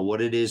 I don't know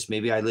what it is.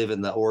 Maybe I live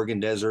in the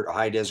Oregon desert,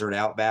 high desert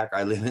outback.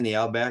 I live in the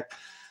outback.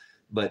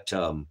 But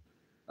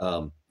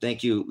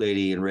thank you,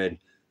 lady in red.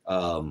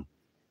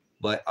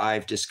 But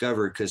I've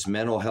discovered, because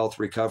Mental Health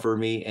Recover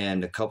Me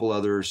and a couple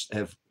others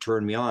have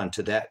turned me on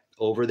to that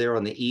over there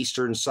on the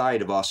eastern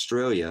side of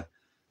Australia.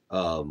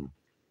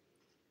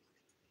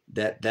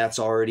 That's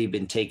already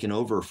been taken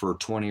over for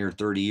 20 or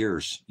 30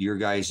 years. Your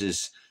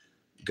guys'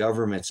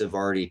 governments have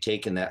already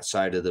taken that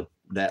side of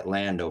that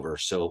land over.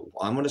 So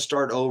I'm going to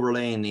start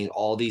overlaying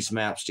all these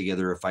maps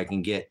together if I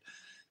can get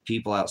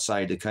people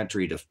outside the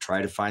country to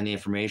try to find the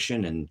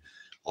information, and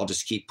I'll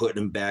just keep putting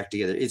them back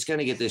together. It's going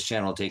to get this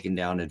channel taken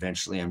down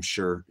eventually, I'm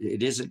sure.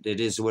 It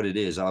is what it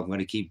is. I'm going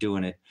to keep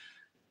doing it.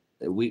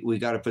 We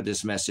got to put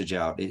this message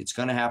out. It's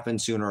going to happen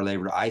sooner or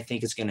later. I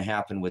think it's going to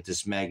happen with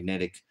this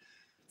magnetic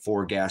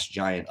 4-gas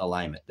giant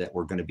alignment that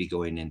we're going to be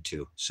going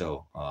into.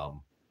 So,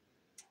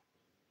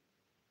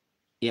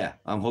 yeah,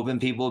 I'm hoping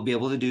people will be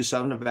able to do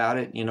something about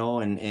it, you know,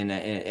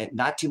 and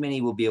not too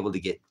many will be able to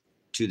get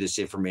to this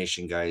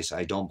information, guys.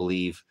 I don't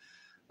believe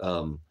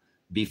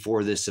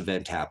before this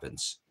event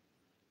happens.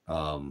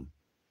 But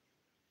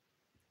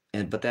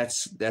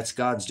that's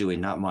God's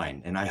doing, not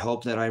mine. And I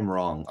hope that I'm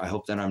wrong. I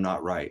hope that I'm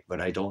not right, but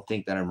I don't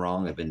think that I'm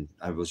wrong.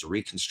 I was a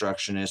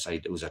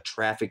reconstructionist. It was a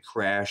traffic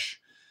crash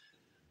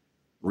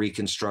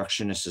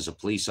reconstructionist as a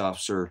police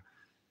officer.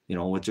 You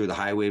know, went through the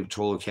Highway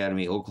Patrol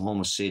Academy,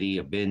 Oklahoma City.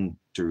 I've been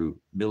through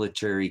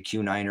military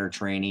Q9er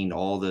training,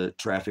 all the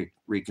traffic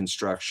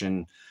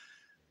reconstruction,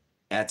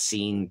 at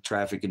scene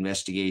traffic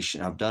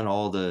investigation. I've done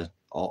all the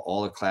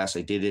class.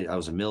 I did it. I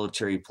was a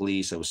military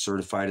police. I was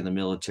certified in the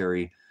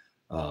military.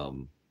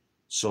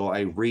 So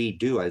I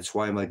redo. That's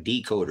why I'm a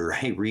decoder.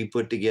 I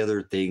re-put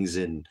together things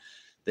and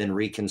then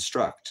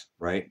reconstruct,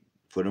 right?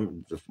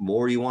 The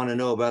more you want to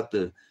know about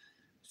the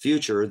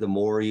future, the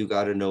more you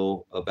got to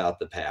know about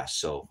the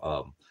past. So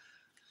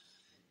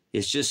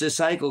it's just a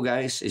cycle,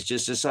 guys. It's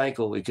just a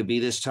cycle. It could be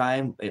this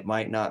time. It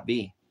might not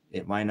be.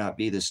 It might not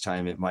be this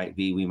time. It might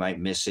be, we might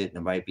miss it. And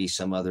it might be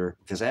some other,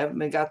 because I'm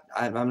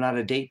not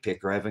a date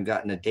picker. I haven't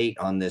gotten a date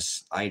on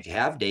this. I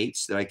have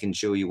dates that I can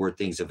show you where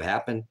things have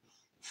happened,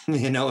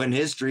 you know, in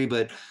history,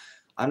 but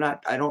I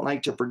don't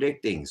like to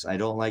predict things. I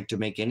don't like to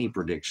make any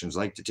predictions.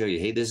 I like to tell you,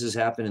 hey, this has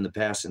happened in the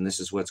past and this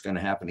is what's going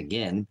to happen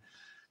again.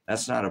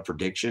 That's not a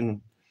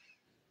prediction.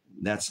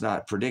 That's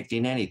not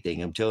predicting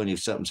anything. I'm telling you,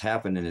 if something's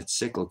happened and it's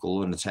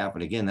cyclical and it's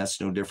happened again, that's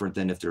no different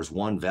than if there's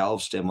one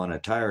valve stem on a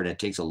tire and it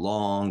takes a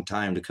long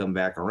time to come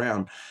back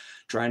around.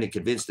 Trying to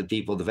convince the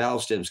people the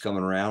valve stem's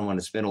coming around when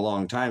it's been a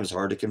long time is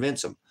hard to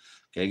convince them.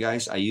 Okay,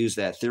 guys, I use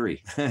that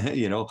theory.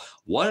 You know,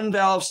 one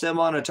valve stem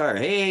on a tire.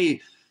 Hey,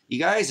 you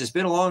guys, it's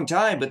been a long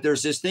time, but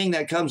there's this thing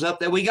that comes up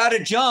that we got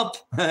to jump.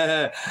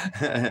 Does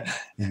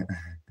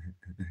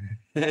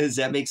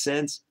that make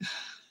sense?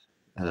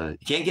 You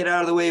can't get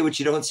out of the way what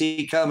you don't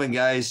see coming,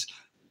 guys.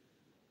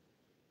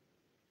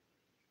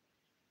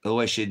 Oh,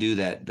 I should do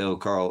that though,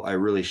 Carl. I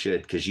really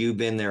should, because you've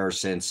been there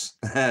since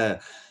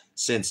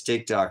since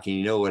TikTok, and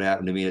you know what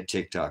happened to me at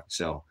TikTok.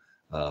 So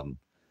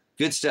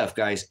good stuff,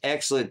 guys.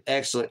 Excellent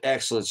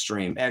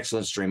stream.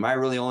 Excellent stream. I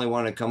really only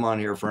want to come on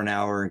here for an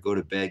hour and go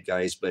to bed,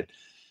 guys, but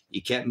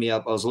you kept me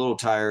up. I was a little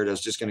tired. I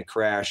was just going to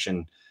crash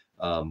and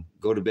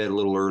go to bed a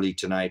little early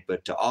tonight,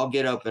 but I'll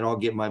get up and I'll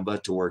get my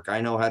butt to work.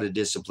 I know how to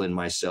discipline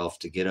myself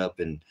to get up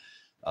and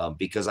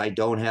because I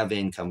don't have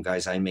income,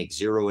 guys. I make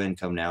zero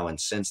income now. And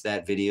since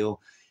that video,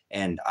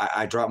 and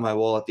I dropped my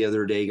wallet the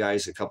other day,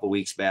 guys, a couple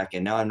weeks back,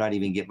 and now I'm not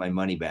even getting my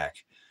money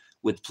back.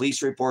 With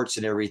police reports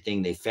and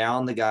everything, they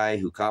found the guy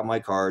who caught my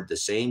card the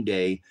same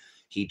day.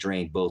 He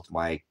drained both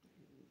my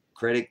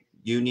credit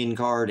union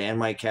card and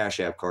my Cash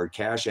App card.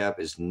 Cash App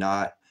is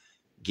not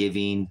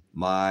giving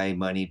my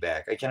money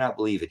back. I cannot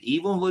believe it.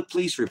 Even with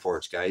police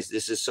reports, guys,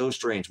 this is so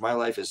strange. My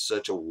life is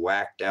such a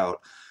whacked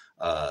out.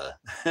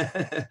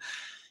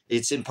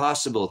 It's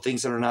impossible.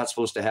 Things that are not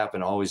supposed to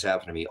happen always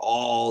happen to me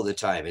all the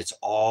time. It's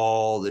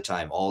all the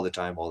time, all the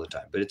time, all the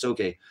time. But it's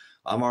okay.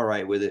 I'm all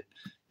right with it.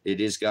 It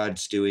is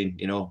God's doing.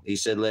 You know, he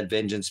said, let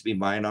vengeance be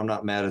mine. I'm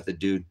not mad at the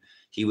dude.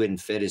 He went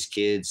and fed his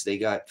kids. They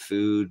got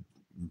food,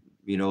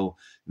 you know,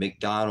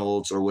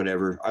 McDonald's or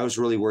whatever. I was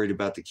really worried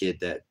about the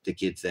kids that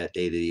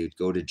day that he would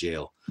go to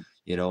jail,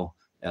 you know,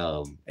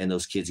 and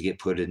those kids get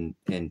put in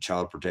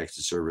child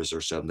protective service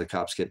or something. The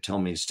cops kept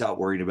telling me to stop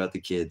worrying about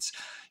the kids.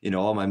 You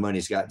know, all my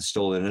money's gotten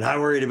stolen and I'm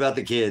worried about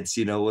the kids,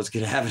 you know, what's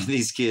going to happen to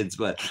these kids.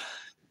 But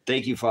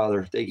thank you,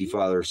 Father. Thank you,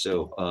 Father.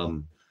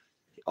 So,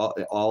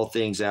 all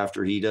things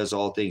after he does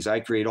all things.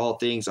 I create all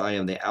things. I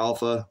am the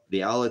Alpha,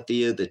 the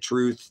Aletheia, the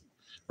truth,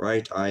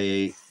 right?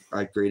 I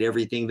create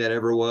everything that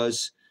ever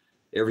was,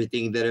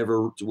 everything that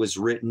ever was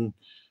written.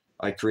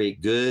 I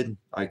create good.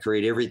 I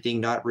create everything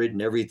not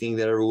written, everything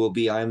that ever will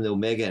be. I am the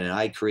Omega, and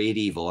I create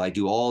evil. I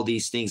do all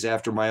these things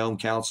after my own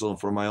counsel and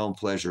for my own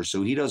pleasure.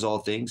 So he does all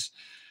things.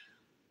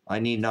 I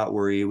need not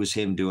worry. It was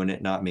him doing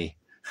it, not me.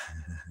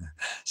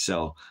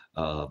 So,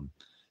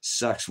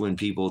 sucks when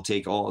people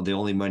take all the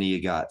only money you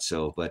got.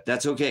 So, but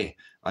that's okay.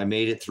 I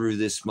made it through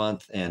this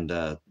month, and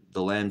the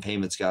land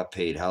payments got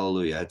paid.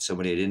 Hallelujah. I had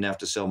somebody, I didn't have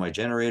to sell my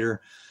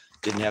generator,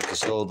 didn't have to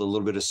sell the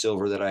little bit of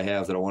silver that I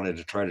have that I wanted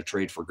to try to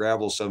trade for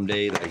gravel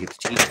someday that I get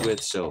to teach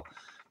with. So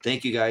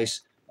thank you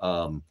guys.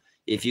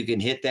 If you can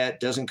hit that,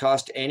 doesn't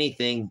cost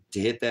anything to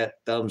hit that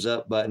thumbs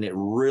up button. It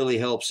really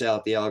helps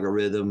out the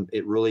algorithm.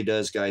 It really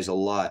does, guys, a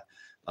lot.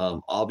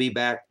 I'll be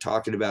back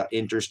talking about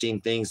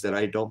interesting things that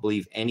I don't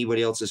believe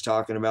anybody else is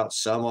talking about.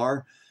 Some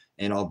are,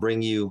 and I'll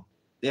bring you.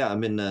 Yeah,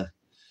 I'm in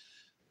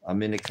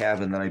a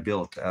cabin that I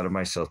built out of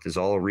myself. This is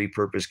all a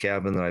repurposed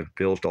cabin that I've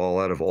built all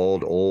out of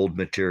old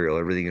material.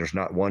 Everything. There's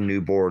not one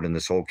new board in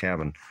this whole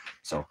cabin.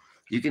 So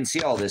you can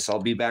see all this. I'll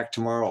be back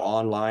tomorrow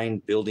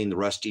online building the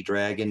Rusty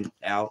Dragon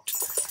out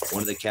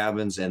one of the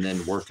cabins, and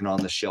then working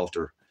on the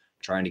shelter,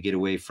 trying to get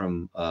away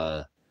from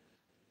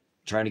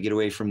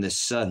this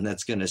sun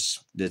that's gonna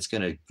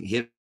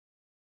hit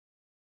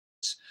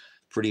us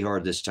pretty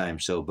hard this time.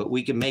 So, but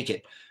we can make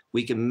it.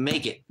 We can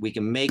make it. We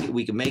can make it.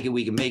 We can make it.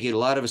 We can make it. A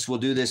lot of us will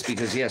do this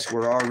because, yes,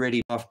 we're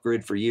already off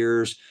grid for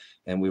years,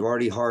 and we've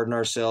already hardened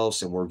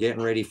ourselves, and we're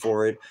getting ready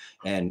for it.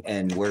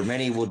 And where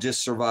many will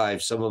just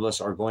survive, some of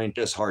us are going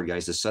just hard,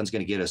 guys. The sun's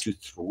going to get us to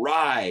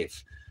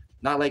thrive.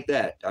 Not like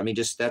that. I mean,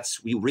 just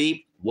you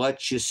reap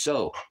what you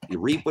sow. You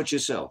reap what you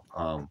sow.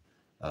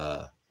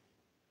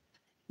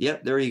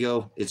 Yep, there you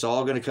go. It's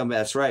all going to come.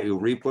 That's right. You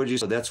reap what you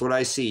sow. That's what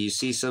I see. You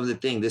see some of the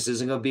thing. This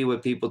isn't going to be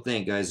what people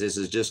think, guys. This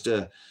is just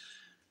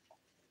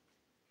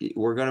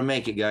we're going to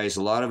make it, guys.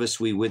 A lot of us,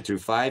 we went through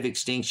 5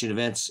 extinction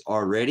events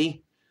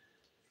already.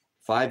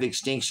 5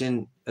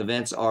 extinction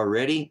events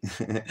already.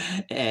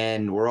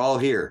 And we're all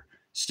here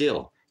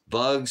still.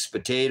 Bugs,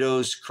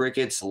 potatoes,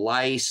 crickets,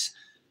 lice,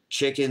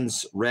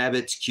 chickens,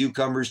 rabbits,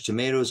 cucumbers,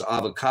 tomatoes,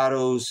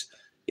 avocados.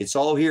 It's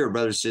all here,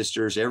 brothers and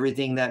sisters.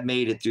 Everything that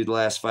made it through the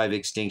last 5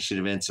 extinction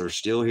events are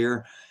still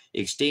here.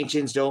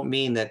 Extinctions don't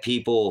mean that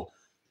people,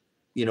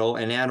 you know,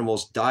 and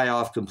animals die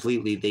off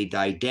completely. They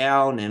die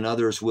down, and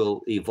others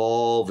will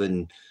evolve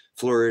and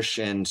flourish.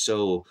 And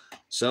so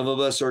some of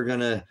us are going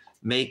to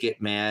make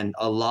it, man.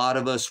 A lot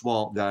of us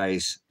won't,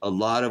 guys. A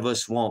lot of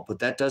us won't. But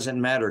that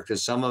doesn't matter,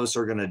 because some of us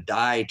are going to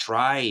die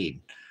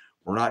trying.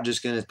 We're not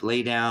just going to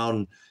lay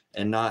down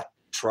and not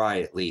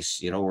try, at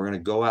least. You know, we're going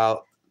to go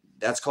out.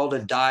 That's called a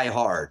die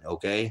hard,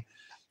 okay?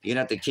 You're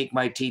going to have to kick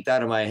my teeth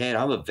out of my head.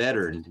 I'm a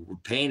veteran.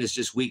 Pain is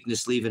just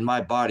weakness leaving my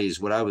body, is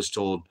what I was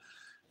told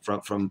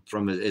from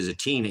as a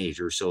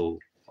teenager. So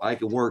I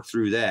can work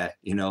through that,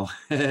 you know.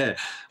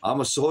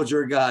 I'm a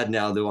soldier of God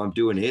now, though. I'm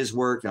doing his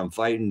work. I'm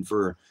fighting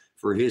for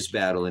his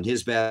battle, and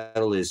his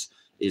battle is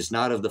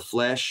not of the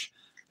flesh,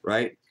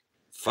 right?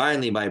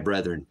 Finally, my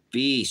brethren,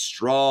 be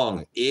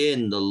strong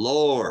in the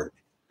Lord.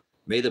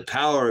 May the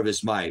power of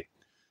his might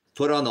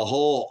put on the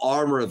whole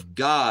armor of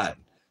God,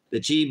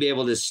 that ye be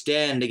able to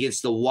stand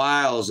against the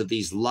wiles of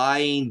these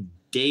lying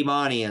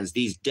daemonians,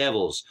 these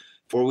devils.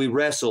 For we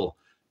wrestle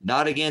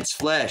not against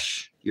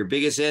flesh. Your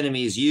biggest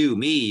enemy is you,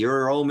 me.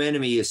 Your own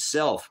enemy is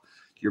self.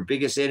 Your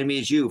biggest enemy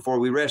is you. For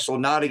we wrestle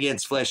not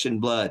against flesh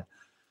and blood,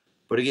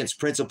 but against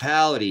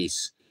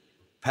principalities,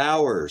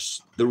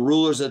 powers, the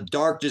rulers of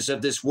darkness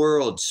of this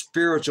world,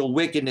 spiritual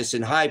wickedness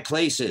in high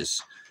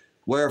places.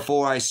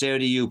 Wherefore I say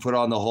unto you, put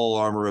on the whole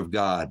armor of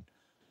God.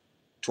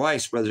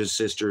 Twice, brothers and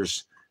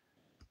sisters,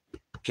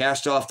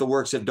 cast off the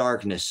works of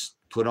darkness.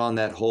 Put on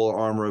that whole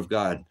armor of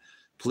God.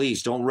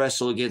 Please don't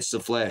wrestle against the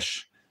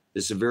flesh.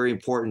 This is a very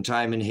important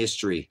time in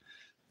history.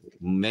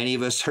 Many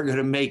of us are going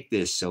to make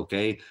this,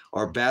 okay?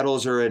 Our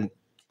battles are in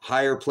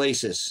higher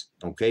places,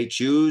 okay?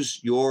 Choose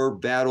your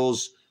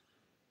battles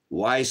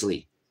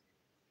wisely,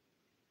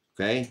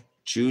 okay?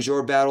 Choose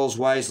your battles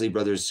wisely,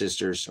 brothers and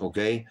sisters,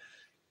 okay?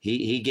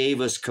 He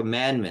gave us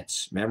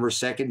commandments. Remember,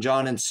 2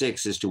 John and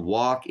 6 is to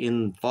walk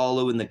in,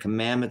 follow in the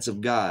commandments of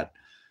God.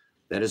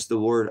 That is the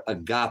word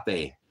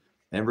agape.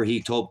 Remember,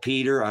 he told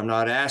Peter, I'm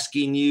not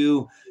asking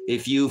you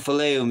if you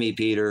phileo me,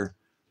 Peter.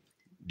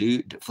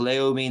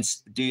 Phileo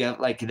means, do you have,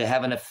 like, to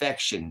have an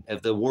affection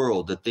of the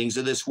world, the things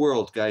of this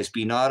world, guys?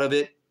 Be not of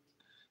it,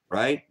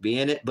 right? Be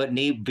in it, but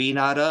be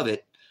not of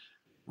it.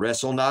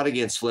 Wrestle not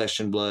against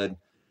flesh and blood.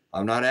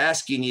 I'm not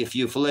asking you if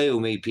you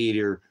phileo me,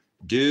 Peter.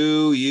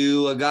 Do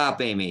you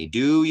agape me?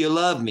 Do you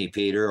love me,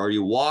 Peter? Are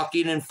you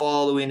walking and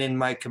following in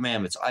my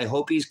commandments? I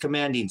hope he's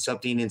commanding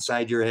something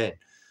inside your head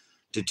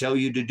to tell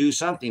you to do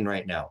something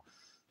right now.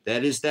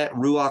 That is that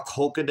Ruach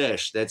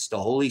HaKodesh. That's the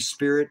Holy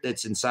Spirit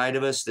that's inside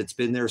of us, that's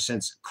been there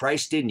since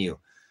Christ in you.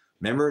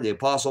 Remember, the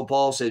Apostle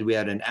Paul said we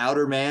had an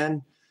outer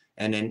man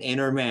and an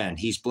inner man.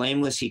 He's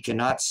blameless. He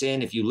cannot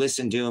sin. If you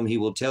listen to him, he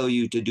will tell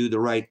you to do the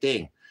right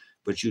thing.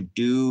 But you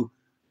do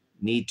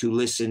need to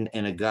listen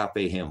and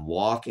agape him.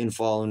 Walk and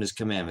follow in his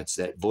commandments.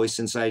 That voice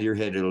inside your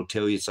head, it'll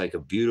tell you, it's like a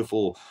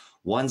beautiful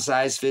one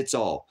size fits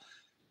all.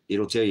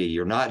 It'll tell you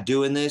you're not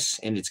doing this,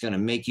 and it's going to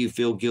make you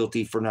feel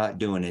guilty for not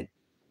doing it.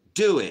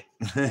 Do it,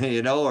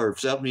 you know, or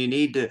something you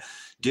need to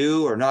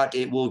do or not,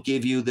 it will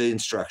give you the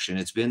instruction.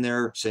 It's been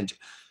there since.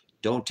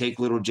 Don't take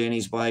little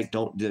Jenny's bike.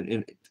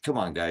 Come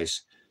on,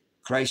 guys.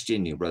 Christ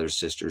in you, brothers,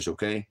 sisters,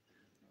 okay?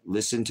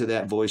 Listen to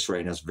that voice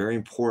right now. It's very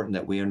important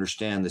that we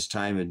understand this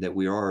time and that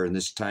we are in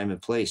this time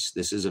and place.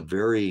 This is a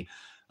very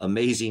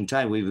amazing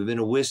time. We've been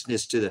a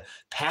witness to the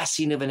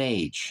passing of an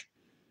age.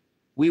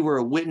 We were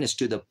a witness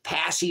to the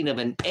passing of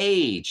an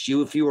age.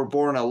 If you were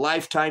born a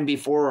lifetime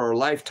before or a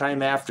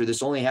lifetime after,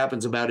 this only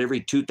happens about every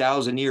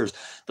 2,000 years.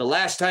 The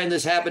last time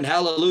this happened,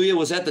 hallelujah,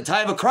 was at the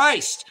time of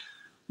Christ.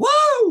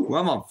 Woo!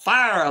 I'm on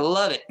fire. I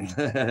love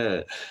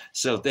it.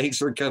 So thanks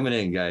for coming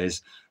in,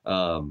 guys.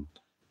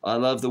 I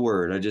love the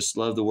word. I just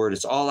love the word.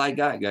 It's all I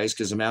got, guys,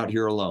 because I'm out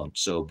here alone.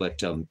 So,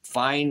 but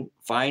find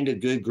a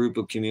good group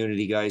of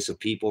community, guys, of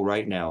people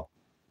right now.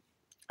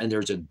 And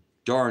there's a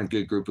darn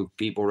good group of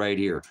people right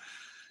here.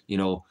 You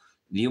know,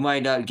 you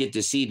might not get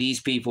to see these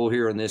people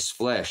here in this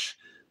flesh,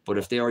 but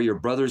if they are your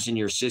brothers and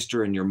your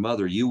sister and your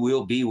mother, you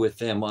will be with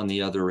them on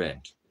the other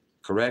end.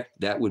 Correct?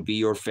 That would be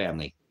your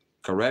family.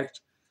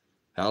 Correct?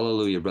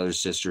 Hallelujah,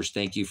 brothers and sisters.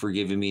 Thank you for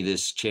giving me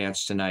this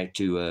chance tonight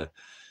to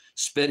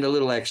spend a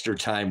little extra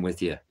time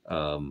with you.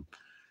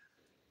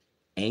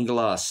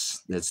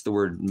 Angelos, that's the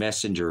word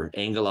messenger.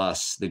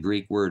 Angelos, the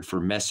Greek word for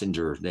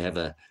messenger. They have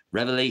a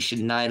Revelation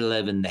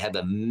 9:11. They have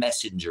a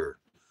messenger,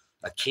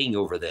 a king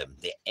over them,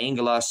 the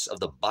angelos of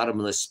the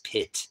bottomless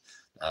pit.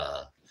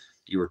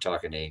 You were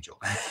talking to Angel.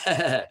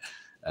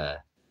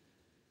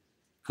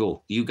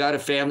 Cool. You got a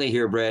family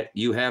here, Brett.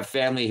 You have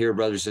family here,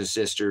 brothers and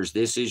sisters.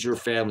 This is your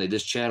family.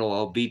 This channel,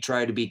 I'll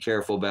try to be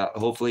careful about.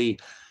 Hopefully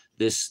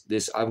this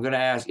I'm going to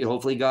ask,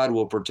 hopefully God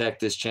will protect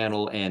this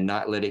channel and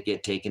not let it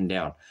get taken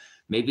down.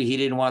 Maybe he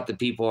didn't want the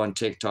people on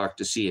TikTok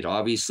to see it.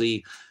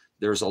 Obviously,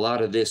 there's a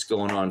lot of this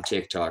going on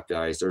TikTok,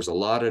 guys. There's a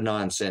lot of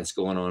nonsense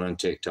going on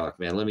TikTok,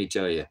 man. Let me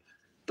tell you.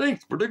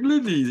 Thanks,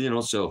 particularly, you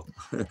know, so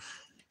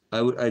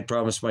I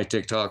promised my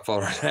TikTok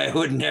followers I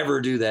would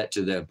never do that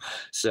to them.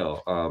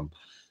 So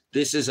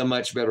this is a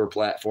much better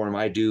platform.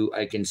 I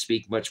can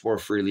speak much more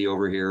freely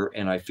over here,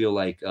 and I feel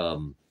like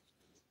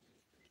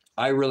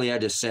I really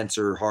had to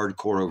censor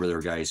hardcore over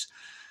there, guys.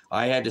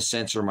 I had to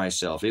censor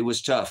myself. It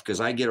was tough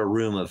because I get a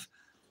room of,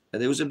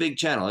 it was a big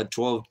channel. I had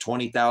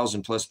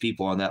 20,000 plus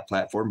people on that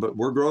platform, but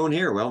we're growing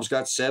here. We almost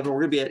got 7.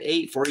 We're going to be at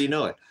 8 before you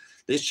know it.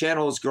 This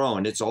channel is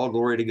growing. It's all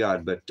glory to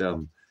God. But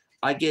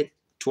I get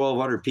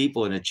 1,200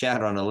 people in a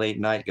chat on a late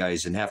night,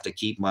 guys, and have to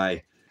keep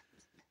my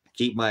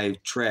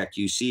track.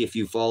 You see, if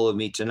you follow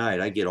me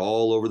tonight, I get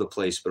all over the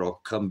place, but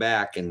I'll come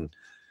back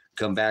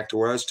to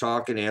where I was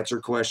talking, answer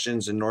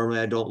questions, and normally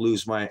I don't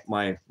lose my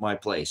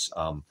place.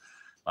 I'm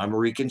a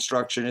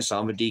reconstructionist.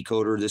 I'm a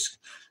decoder.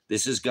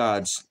 This is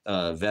God's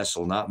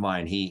vessel, not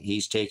mine.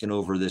 He's taken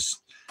over this.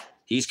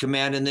 He's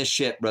commanding this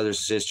ship, brothers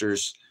and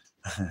sisters.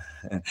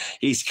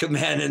 He's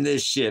commanding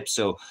this ship.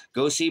 So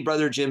go see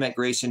Brother Jim at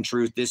Grace and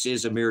Truth. This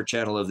is a mirror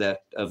channel of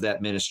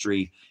that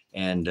ministry.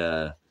 And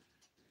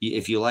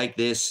if you like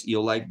this,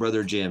 you'll like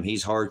Brother Jim.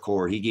 He's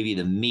hardcore. He give you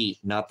the meat,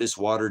 not this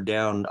watered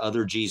down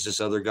other Jesus,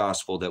 other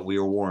gospel that we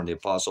were warned. The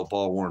Apostle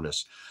Paul warned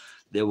us.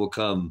 They will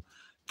come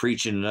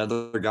preaching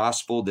another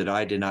gospel that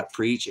I did not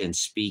preach and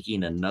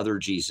speaking another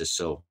Jesus.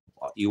 So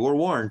you were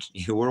warned.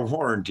 You were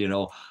warned, you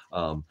know.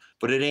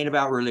 But it ain't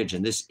about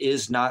religion. This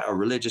is not a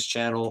religious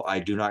channel. I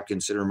do not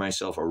consider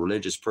myself a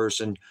religious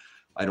person.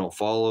 I don't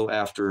follow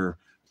after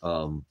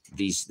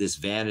this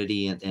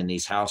vanity and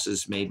these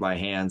houses made by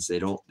hands.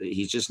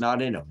 He's just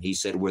not in them. He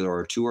said, where there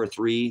are 2 or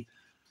 3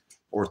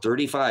 or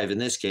 35 in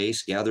this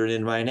case, gathered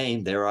in my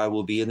name, there I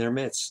will be in their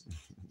midst.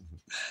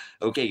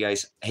 Okay,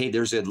 guys. Hey,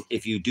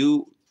 if you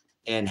do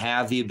and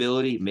have the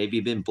ability, maybe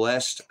been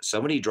blessed.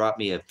 Somebody dropped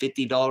me a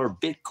 $50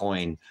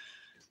 Bitcoin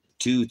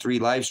 2-3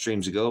 live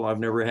streams ago. I've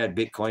never had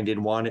Bitcoin,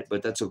 didn't want it,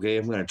 but that's okay.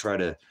 I'm going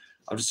to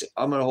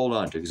hold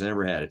on to it because I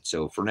never had it.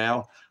 So for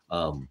now,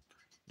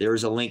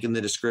 there's a link in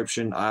the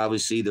description.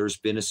 Obviously, there's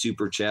been a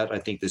super chat. I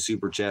think the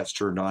super chat's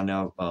turned on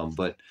now,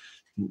 but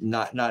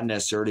not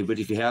necessarily. But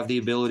if you have the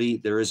ability,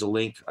 there is a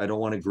link. I don't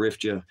want to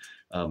grift you.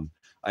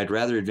 I'd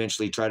rather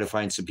eventually try to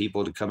find some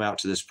people to come out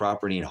to this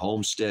property and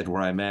homestead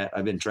where I'm at.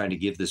 I've been trying to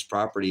give this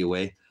property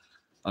away.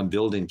 I'm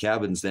building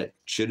cabins that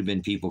should have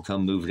been people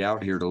come moved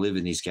out here to live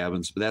in these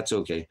cabins, but that's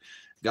okay.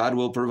 God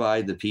will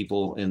provide the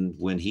people and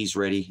when he's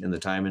ready in the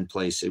time and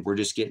place. We're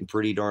just getting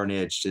pretty darn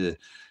edge to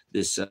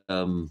this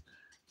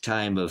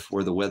time of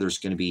where the weather's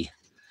going to be.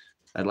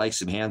 I'd like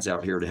some hands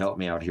out here to help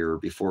me out here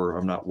before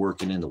I'm not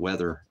working in the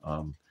weather.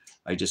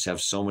 I just have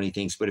so many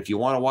things, but if you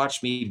want to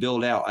watch me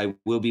build out, I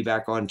will be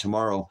back on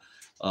tomorrow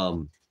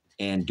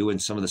and doing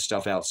some of the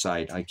stuff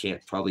outside. I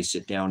can't probably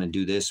sit down and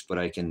do this, but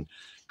I can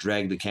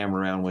drag the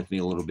camera around with me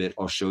a little bit.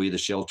 I'll show you the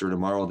shelter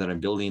tomorrow that I'm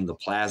building, the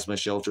plasma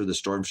shelter, the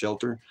storm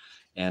shelter,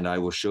 and I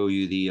will show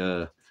you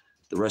the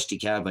rusty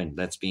cabin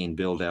that's being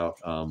built out,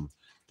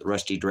 the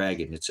Rusty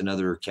Dragon. It's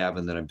another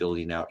cabin that I'm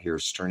building out here.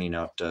 It's turning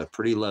out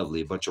pretty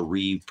lovely. A bunch of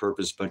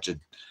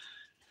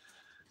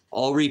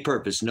all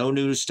repurposed, no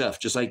new stuff,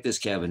 just like this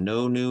cabin.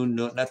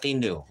 Nothing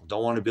new.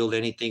 Don't want to build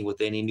anything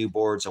with any new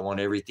boards. I want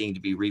everything to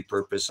be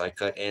repurposed. I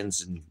cut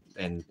ends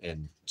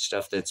and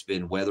stuff that's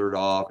been weathered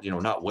off,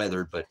 not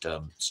weathered, but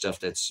stuff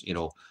that's,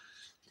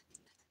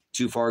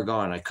 too far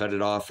gone. I cut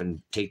it off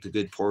and take the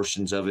good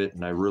portions of it.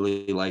 And I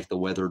really like the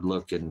weathered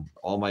look, and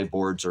all my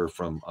boards are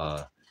from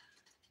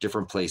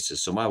different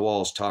places. So my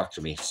walls talk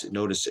to me. So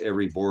notice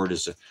every board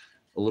is a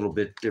little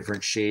bit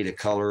different shade of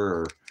color,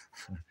 or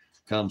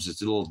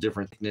it's a little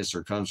different thickness,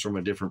 or comes from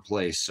a different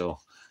place. So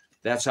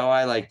that's how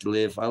I like to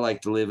live. I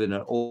like to live in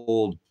an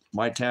old,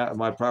 my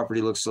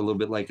property looks a little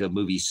bit like a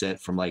movie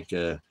set from like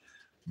a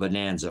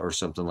Bonanza or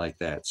something like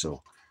that.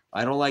 So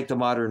I don't like the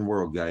modern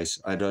world,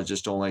 guys. I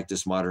just don't like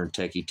this modern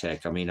techie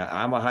tech. I mean,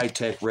 I'm a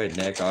high-tech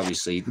redneck.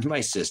 Obviously, my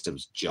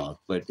system's junk,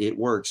 but it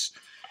works.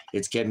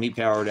 It's kept me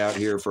powered out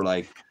here for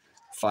like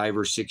 5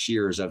 or 6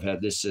 years. I've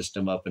had this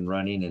system up and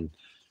running, and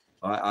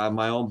I'm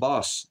my own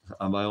boss.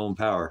 I'm my own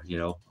power,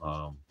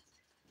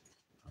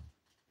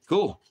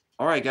 Cool.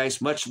 All right,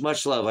 guys.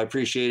 Much love. I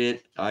appreciate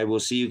it. I will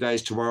see you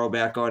guys tomorrow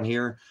back on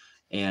here,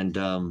 and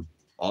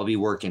I'll be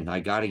working. I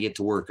got to get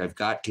to work. I've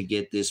got to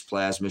get this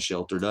plasma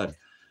shelter done.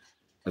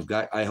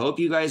 I hope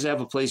you guys have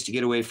a place to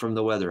get away from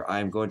the weather.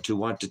 I'm going to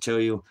want to tell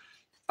you,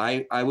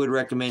 I would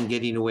recommend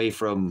getting away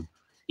from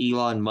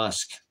Elon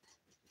Musk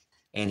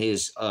and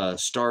his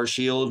Star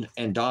Shield,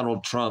 and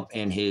Donald Trump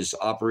and his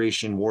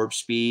Operation Warp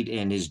Speed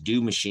and his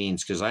do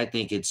machines, because I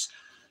think it's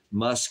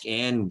Musk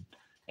and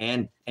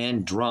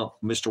Trump,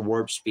 Mr.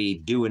 Warp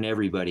Speed, doing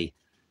everybody.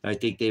 I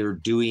think they were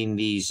doing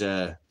these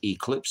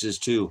eclipses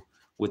too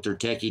with their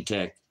techie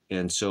tech,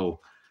 and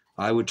so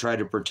I would try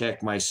to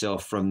protect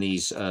myself from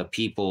these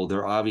people. They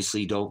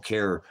obviously don't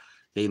care.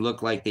 They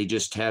look like they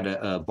just had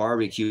a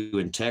barbecue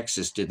in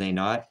Texas, did they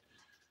not?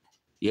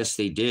 Yes,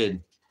 they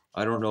did.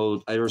 I don't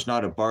know. There's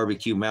not a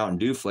barbecue Mountain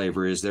Dew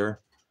flavor, is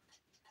there?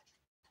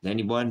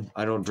 Anyone?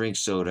 I don't drink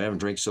soda. I haven't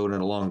drank soda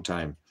in a long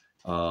time.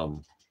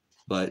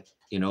 But,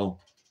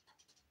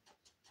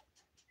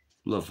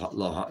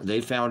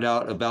 they found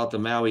out about the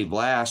Maui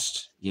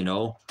blast,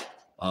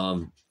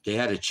 they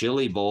had a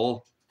chili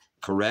bowl,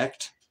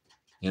 correct?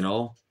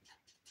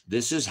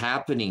 This is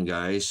happening,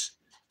 guys.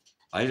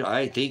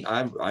 I think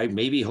I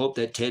maybe hope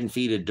that 10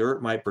 feet of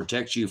dirt might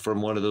protect you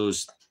from one of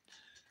those,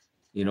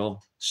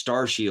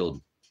 Star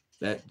Shield,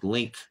 that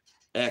Link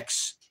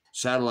X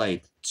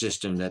satellite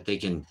system that they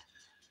can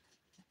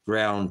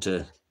ground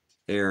to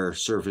air,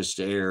 surface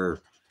to air,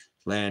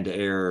 land to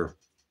air,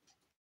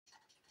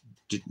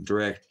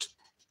 direct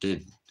to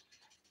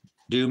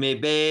do me,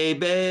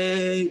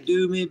 baby,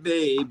 do me,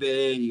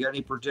 baby. You got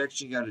any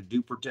protection? You got to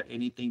do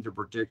anything to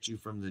protect you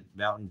from the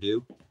Mountain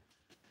Dew?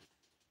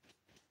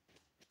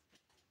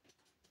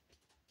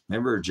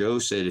 Remember, Joe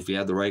said if you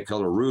have the right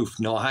color roof.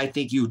 No, I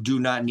think you do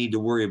not need to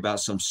worry about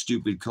some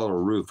stupid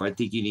color roof. I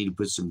think you need to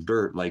put some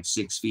dirt like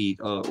 6 feet,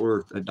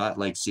 or not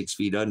like 6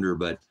 feet under,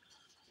 but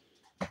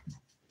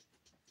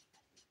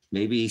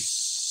maybe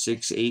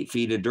 6-8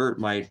 feet of dirt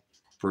might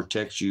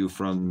protect you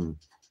from.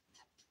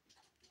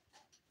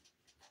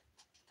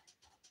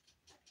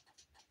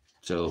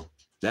 So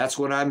that's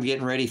what I'm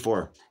getting ready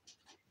for,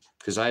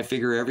 because I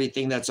figure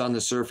everything that's on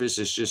the surface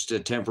is just a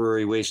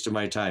temporary waste of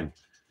my time.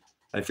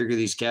 I figure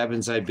these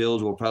cabins I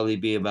build will probably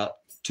be about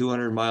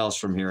 200 miles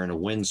from here in a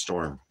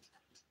windstorm.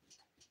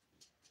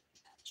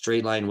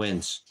 Straight line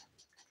winds.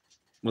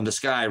 When the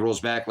sky rolls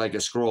back like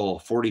a scroll,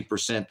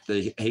 40%,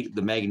 the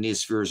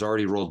magnetosphere is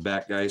already rolled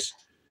back, guys.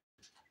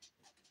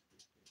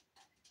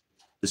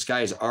 The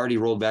sky is already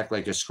rolled back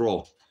like a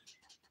scroll.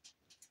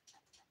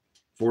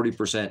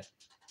 40%.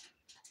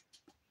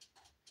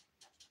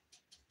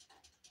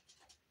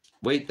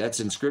 Wait,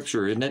 that's in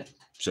scripture, isn't it?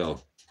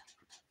 So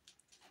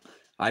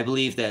I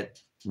believe that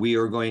we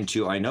are going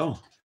to, I know,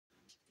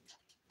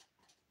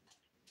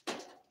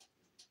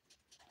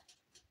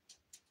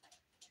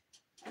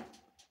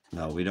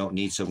 No, we don't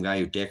need some guy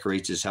who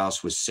decorates his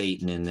house with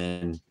Satan and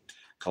then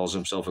calls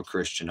himself a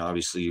Christian.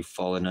 Obviously, you've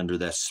fallen under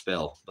that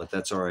spell, but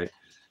that's all right.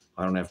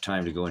 I don't have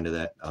time to go into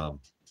that.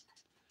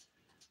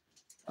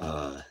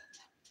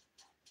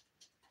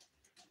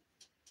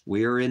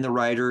 We are in the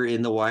rider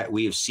in the white.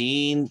 We have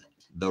seen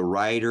the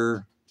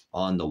rider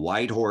on the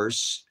white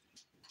horse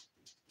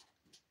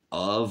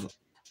of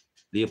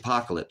the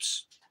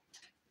apocalypse.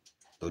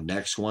 The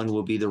next one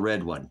will be the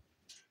red one.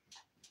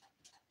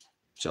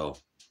 So,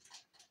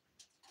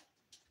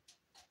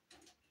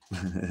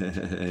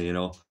 you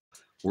know,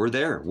 we're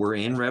there. We're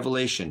in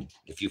Revelation.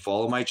 If you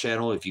follow my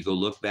channel, if you go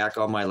look back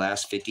on my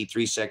last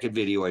 53-second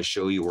video, I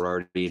show you we're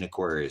already in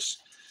Aquarius.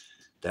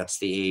 That's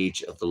the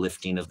age of the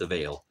lifting of the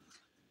veil.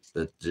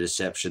 The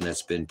deception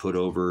that's been put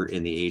over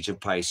in the age of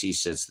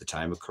Pisces since the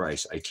time of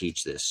Christ. I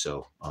teach this.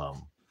 So,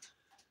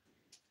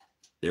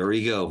 there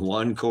we go.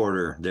 1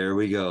 quarter. There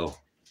we go.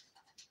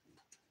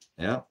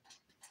 Yep.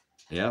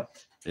 Yep.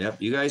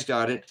 Yep. You guys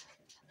got it.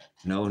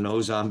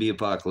 No zombie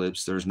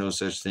apocalypse. There's no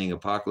such thing.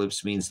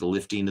 Apocalypse means the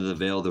lifting of the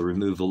veil, the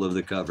removal of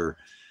the cover.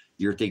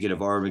 You're thinking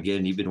of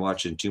Armageddon. You've been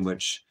watching too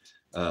much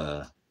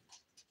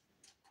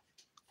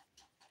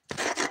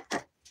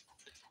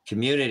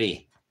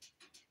Community.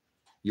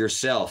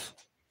 Yourself.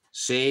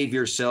 Save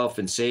yourself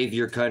and save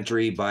your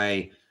country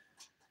by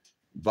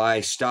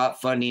stop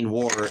funding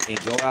war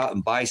and go out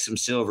and buy some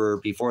silver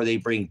before they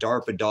bring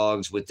DARPA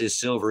dogs with this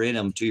silver in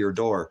them to your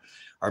door.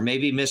 Or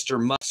maybe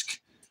Mr. Musk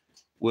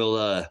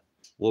will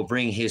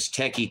bring his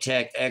techie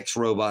tech X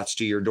robots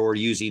to your door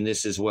using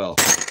this as well.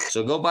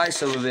 So go buy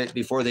some of it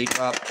before they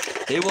drop.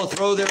 They will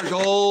throw their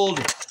gold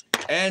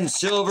and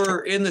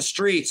silver in the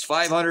streets,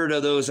 500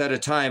 of those at a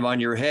time on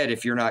your head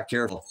if you're not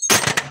careful.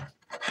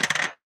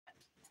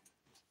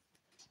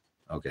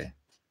 Okay.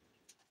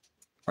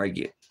 All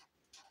right,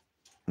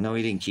 no,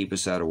 he didn't keep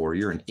us out of war.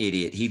 You're an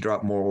idiot. He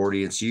dropped more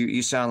audience.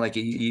 You sound like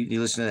you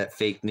listen to that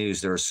fake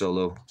news there,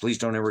 Solo. Please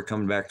don't ever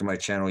come back to my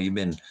channel. You've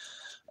been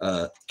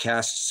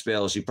cast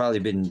spells. You've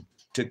probably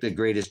took the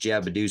greatest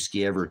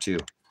Jabadooski ever too.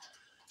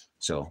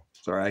 So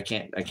sorry, I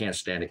can't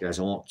stand it, guys.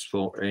 I won't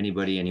spoil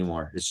anybody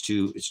anymore. It's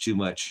too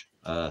much.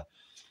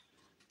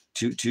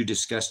 Too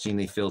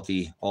disgustingly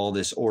filthy. All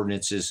this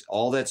ordinances.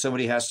 All that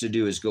somebody has to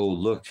do is go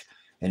look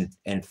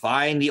and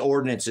find the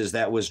ordinances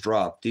that was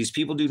dropped. These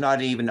people do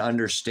not even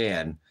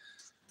understand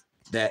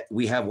that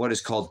we have what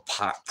is called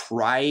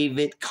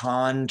private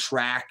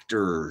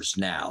contractors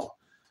now.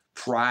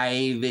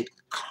 Private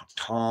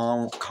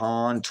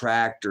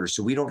contractors.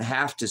 So we don't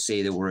have to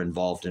say that we're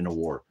involved in a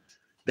war.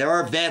 There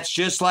are vets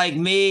just like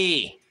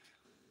me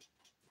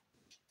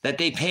that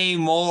they pay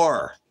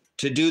more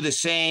to do the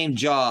same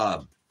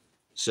job.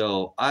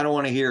 So I don't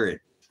want to hear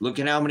it. Look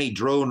at how many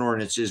drone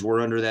ordinances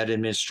were under that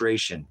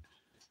administration.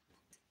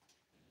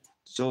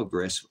 So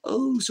aggressive.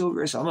 Oh, so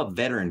aggressive. I'm a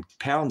veteran.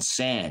 Pound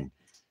sand.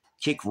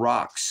 Kick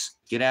rocks.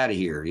 Get out of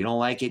here. You don't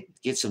like it?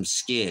 Get some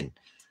skin.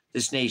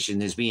 This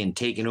nation is being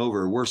taken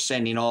over. We're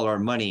sending all our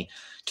money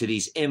to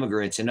these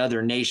immigrants in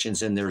other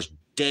nations, and there's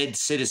dead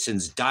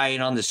citizens dying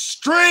on the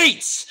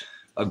streets.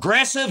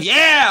 Aggressive?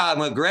 Yeah,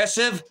 I'm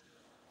aggressive.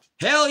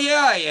 Hell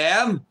yeah, I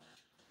am.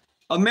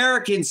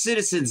 American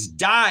citizens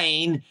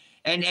dying,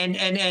 and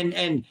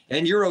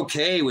you're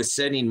okay with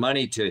sending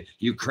money to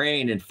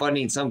Ukraine and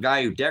funding some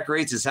guy who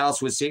decorates his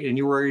house with Satan, and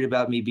you're worried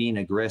about me being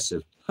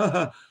aggressive.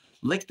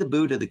 Lick the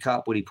boot of the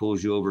cop when he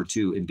pulls you over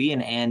too, and be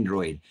an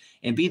android,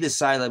 and be the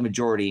silent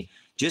majority,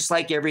 just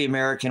like every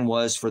American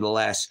was for the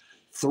last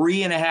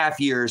 3.5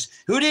 years,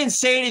 who didn't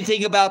say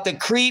anything about the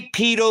creep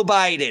pedo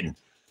Biden.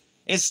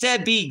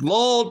 Instead, be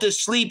lulled to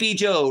Sleepy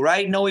Joe,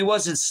 right? No, he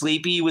wasn't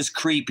sleepy. He was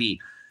creepy.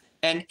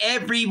 And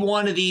every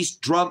one of these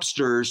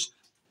Trumpsters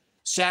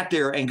sat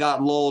there and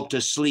got lulled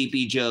to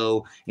Sleepy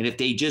Joe. And if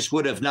they just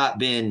would have not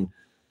been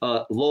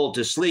lulled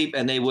to sleep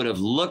and they would have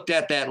looked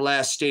at that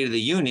last State of the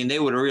Union, they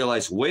would have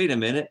realized, wait a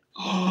minute,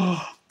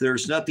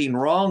 there's nothing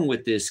wrong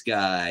with this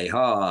guy,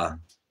 huh?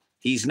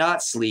 He's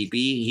not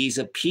sleepy. He's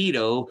a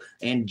pedo.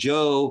 And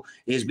Joe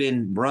has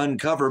been run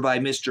cover by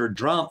Mr.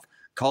 Trump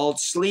called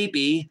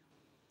Sleepy.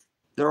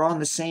 They're on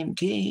the same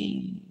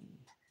team.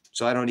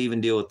 So I don't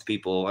even deal with the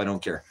people. I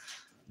don't care.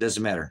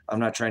 Doesn't matter.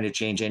 I'm not trying to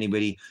change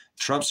anybody.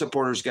 Trump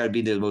supporters got to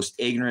be the most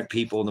ignorant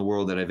people in the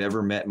world that I've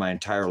ever met in my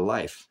entire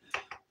life.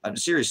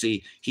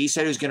 Seriously, he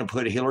said he was going to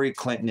put Hillary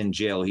Clinton in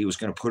jail. He was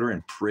going to put her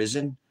in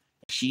prison.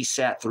 She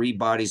sat 3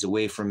 bodies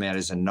away from him at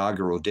his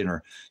inaugural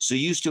dinner. So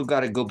you still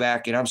got to go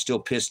back, and I'm still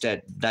pissed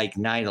at like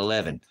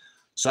 9/11.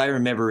 So I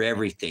remember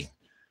everything.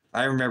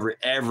 I remember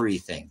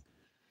everything.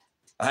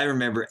 I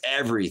remember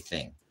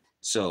everything.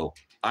 So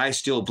I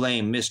still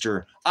blame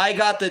Mr. I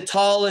got the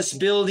tallest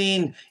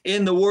building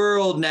in the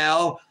world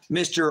now,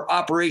 Mr.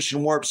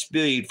 Operation Warp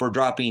Speed, for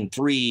dropping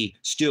 3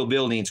 steel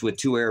buildings with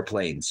 2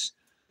 airplanes.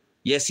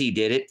 Yes, he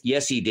did it.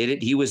 Yes, he did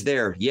it. He was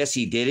there. Yes,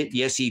 he did it.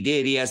 Yes, he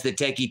did. He has the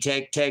techie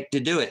tech to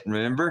do it.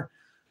 Remember?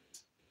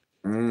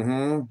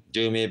 Do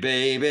me,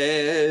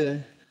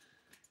 baby.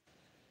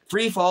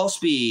 Free fall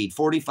speed,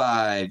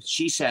 45.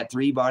 She sat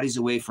 3 bodies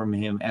away from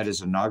him at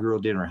his inaugural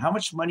dinner. How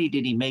much money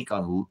did he make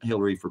on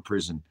Hillary for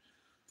prison?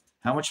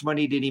 How much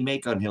money did he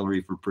make on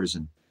Hillary for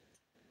prison?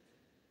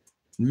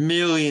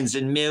 Millions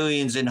and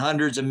millions and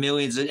hundreds of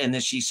millions. And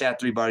then she sat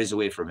 3 bodies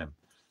away from him.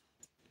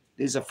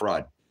 He's a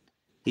fraud.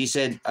 He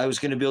said, I was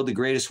going to build the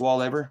greatest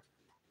wall ever.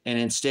 And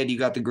instead you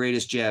got the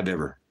greatest jab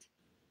ever.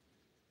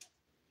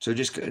 So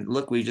just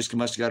look, we just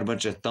must have got a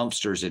bunch of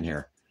thumpsters in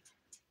here.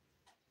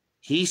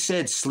 He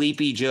said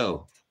Sleepy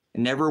Joe.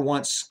 Never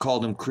once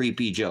called him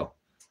Creepy Joe.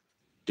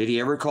 Did he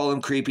ever call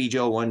him Creepy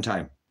Joe one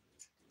time?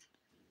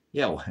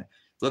 Yeah.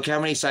 Look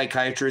how many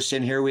psychiatrists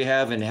in here we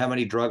have and how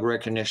many drug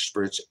recognition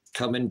experts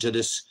come into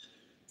this.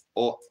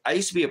 Oh, I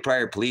used to be a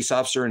prior police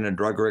officer and a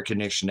drug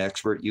recognition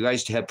expert. You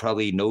guys have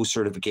probably no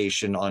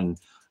certification on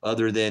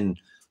other than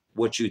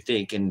what you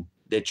think and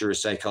that you're a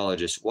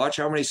psychologist. Watch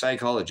how many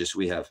psychologists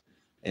we have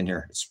in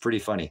here. It's pretty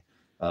funny.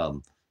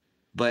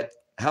 But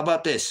how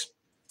about this?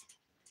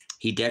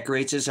 He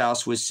decorates his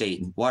house with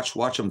Satan.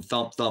 Watch him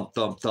thump, thump,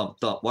 thump, thump,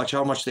 thump. Watch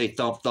how much they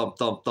thump, thump,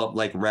 thump, thump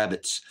like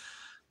rabbits,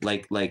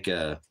 like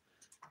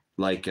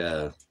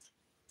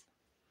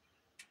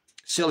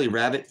silly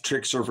rabbit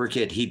tricks over a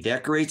kid. He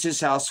decorates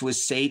his house with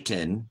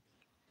Satan.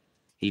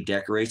 He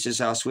decorates his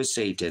house with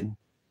Satan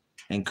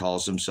and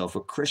calls himself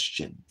a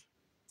Christian.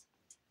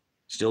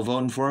 Still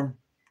voting for him?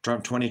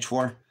 Trump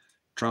 2024?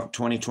 Trump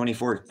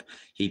 2024.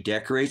 He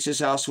decorates his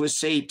house with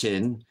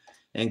Satan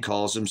and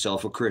calls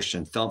himself a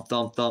Christian. Thump,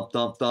 thump, thump,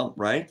 thump, thump,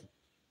 right?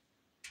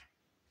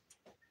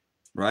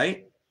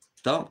 Right?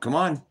 Thump, come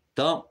on.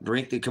 Thump,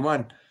 drink the, come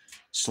on.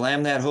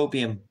 Slam that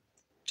hopium.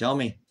 Tell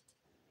me.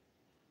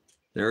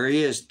 There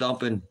he is,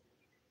 thumping.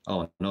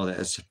 Oh, no,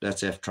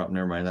 that's F Trump.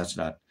 Never mind, that's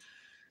not.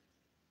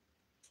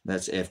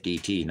 That's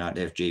FDT, not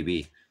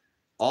FJB.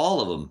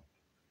 All of them.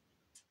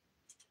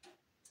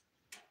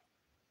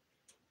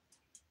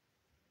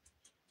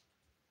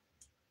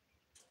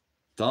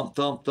 Thump,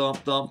 thump, thump,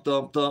 thump,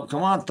 thump, thump.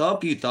 Come on,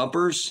 thump, you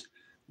thumpers.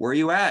 Where are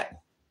you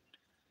at?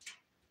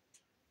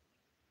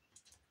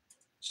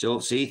 Still,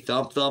 see,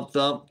 thump, thump,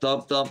 thump,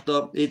 thump, thump,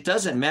 thump. It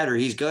doesn't matter.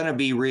 He's going to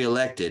be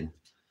reelected.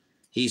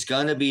 He's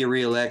going to be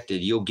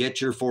reelected. You'll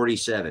get your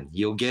 47.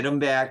 You'll get him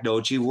back.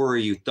 Don't you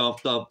worry. You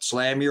thump, thump,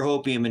 slam your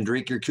hopium and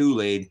drink your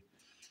Kool-Aid.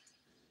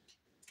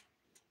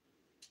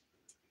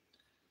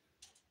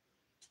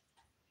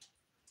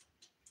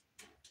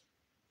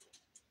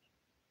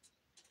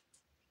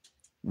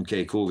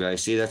 Okay, cool,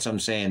 guys. See, that's what I'm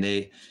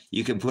saying.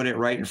 You can put it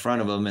right in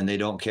front of them and they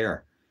don't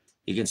care.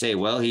 You can say,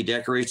 well, he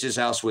decorates his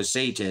house with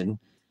Satan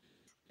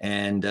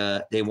and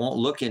they won't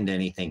look into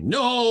anything.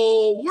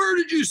 No, where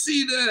did you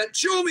see that?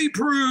 Show me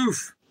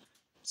proof.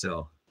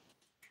 So,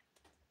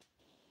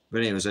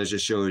 but anyways, I was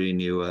just showing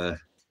you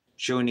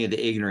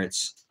the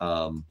ignorance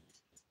of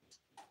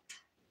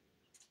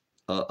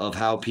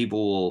how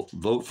people will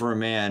vote for a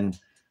man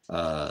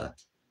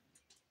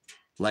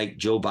like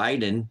Joe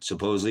Biden,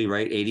 supposedly,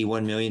 right?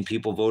 81 million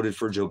people voted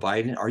for Joe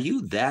Biden. Are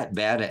you that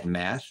bad at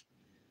math?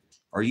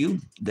 Are you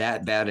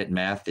that bad at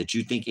math that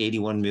you think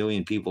 81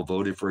 million people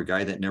voted for a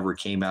guy that never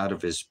came out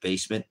of his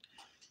basement?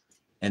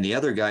 And the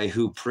other guy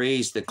who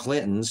praised the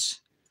Clintons,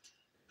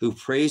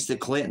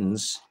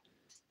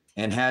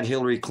 and had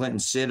Hillary Clinton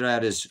sit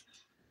at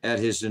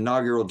his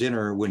inaugural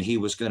dinner when he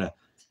was going to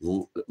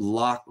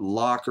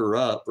lock her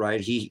up,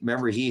 right?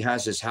 Remember, he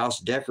has his house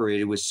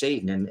decorated with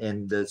Satan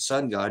and the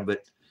sun god,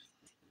 but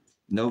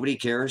nobody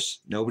cares.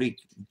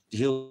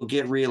 He'll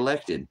get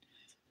reelected.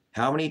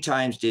 How many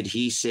times did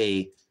he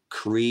say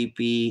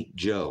Creepy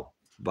Joe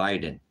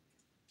Biden?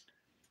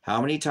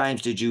 How many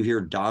times did you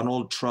hear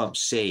Donald Trump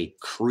say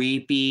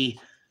Creepy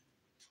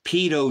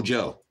Pedo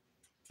Joe?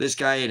 This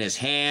guy in his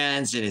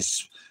hands and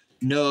his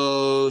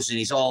nose, and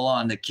he's all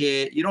on the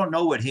kid. You don't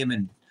know what him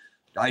and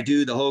I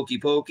do the hokey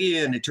pokey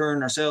and they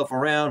turn ourselves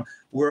around.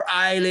 We're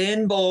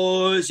island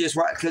boys. Yes,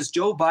 right. Because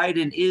Joe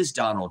Biden is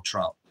Donald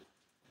Trump.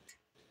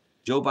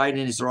 Joe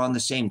Biden is on the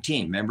same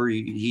team. Remember,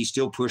 he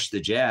still pushed the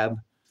jab.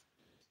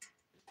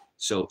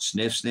 So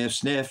sniff, sniff,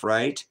 sniff,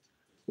 right?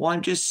 Well,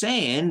 I'm just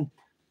saying,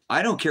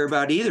 I don't care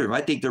about either of them.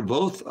 I think they're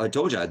both, I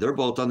told you, they're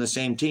both on the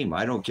same team.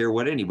 I don't care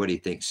what anybody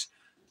thinks.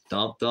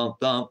 Thump, thump,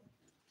 thump.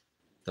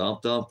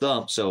 Thump, thump,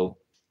 thump. So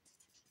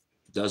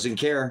doesn't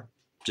care.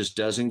 Just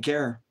doesn't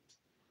care.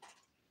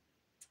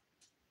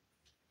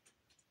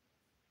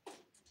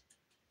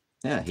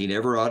 Yeah, he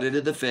never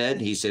audited the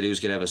Fed. He said he was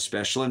going to have a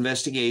special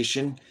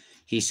investigation.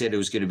 He said it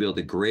was going to build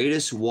the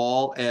greatest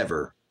wall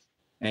ever.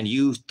 And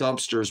you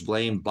thumpsters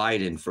blame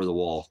Biden for the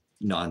wall.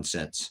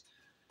 Nonsense.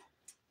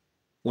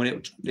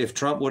 If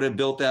Trump would have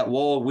built that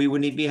wall, we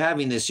wouldn't be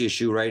having this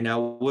issue right now,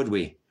 would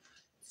we?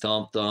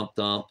 Thump, thump,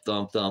 thump,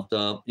 thump, thump,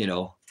 thump. You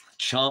know,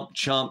 chump,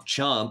 chump,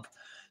 chump.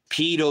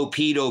 Pedo,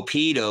 pedo,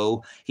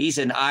 pedo. He's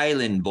an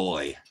island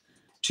boy,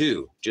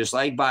 too. Just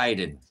like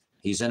Biden.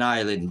 He's an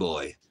island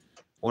boy.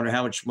 Wonder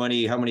how much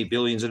money, how many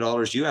billions of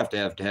dollars you have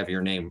to have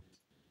your name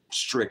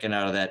stricken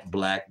out of that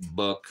black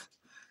book.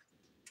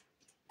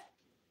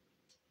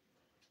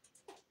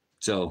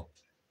 So,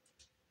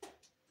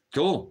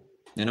 cool.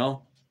 You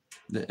know,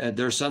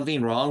 there's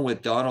something wrong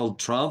with Donald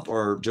Trump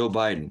or Joe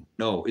Biden.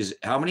 No,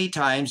 how many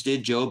times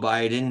did Joe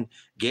Biden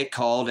get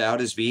called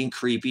out as being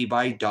creepy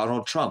by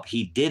Donald Trump?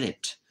 He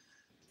didn't.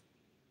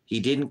 He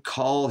didn't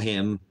call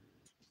him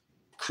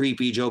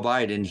creepy Joe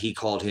Biden. He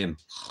called him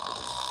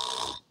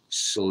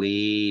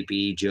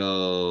sleepy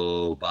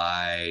Joe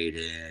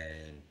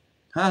Biden.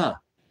 Huh.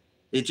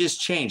 It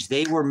just changed.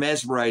 They were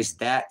mesmerized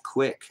that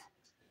quick.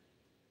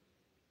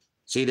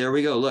 See, there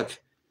we go. Look,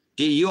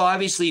 you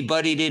obviously,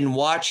 buddy, didn't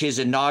watch his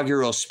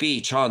inaugural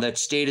speech, huh? That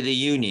State of the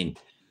Union.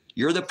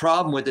 You're the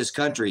problem with this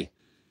country.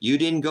 You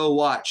didn't go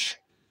watch.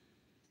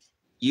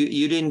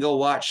 You didn't go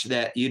watch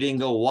that. You didn't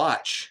go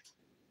watch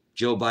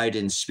Joe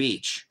Biden's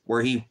speech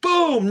where he,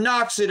 boom,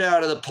 knocks it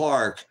out of the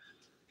park.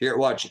 Here,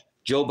 watch.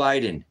 Joe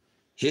Biden.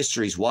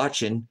 History's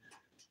watching.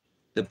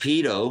 The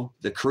pedo,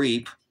 the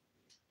creep,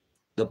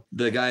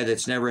 the guy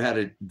that's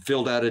never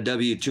filled out a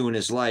W-2 in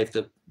his life,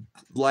 the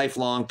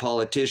lifelong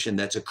politician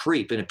that's a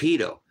creep and a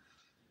pedo.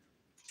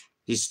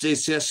 He's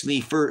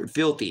disgustingly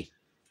filthy,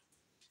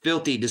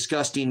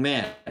 disgusting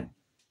man.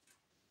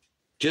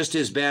 Just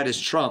as bad as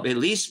Trump. At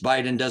least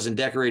Biden doesn't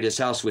decorate his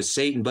house with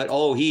Satan, but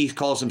he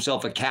calls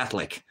himself a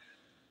Catholic.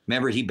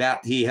 Remember, he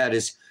had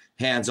his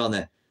hands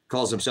on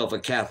calls himself a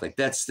Catholic.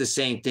 That's the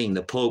same thing.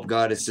 The Pope,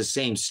 God, it's the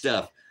same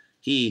stuff.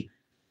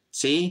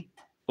 See?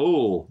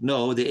 Oh,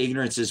 no, the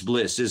ignorance is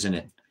bliss, isn't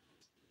it?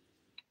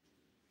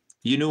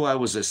 You knew I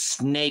was a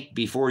snake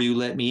before you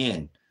let me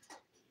in.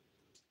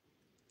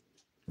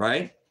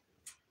 Right?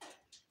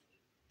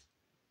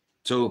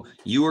 So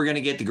you were going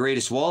to get the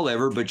greatest wall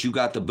ever, but you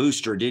got the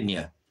booster, didn't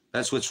you?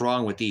 That's what's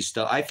wrong with these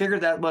stuff. I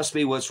figured that must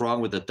be what's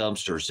wrong with the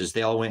thumpsters, is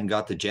they all went and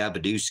got the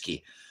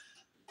Jabadooski.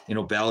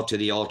 Bow to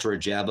the altar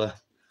of Jabba.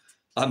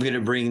 I'm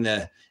going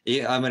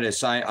to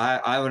sign,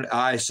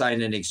 I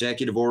sign an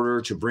executive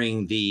order to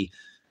bring the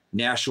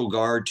National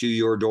Guard to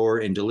your door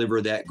and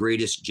deliver that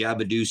greatest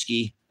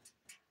Jabadooski.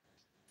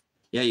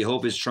 Yeah, you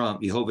hope it's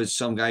Trump. You hope it's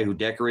some guy who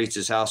decorates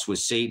his house with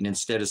Satan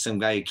instead of some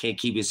guy who can't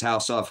keep his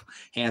hands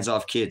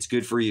off kids.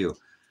 Good for you.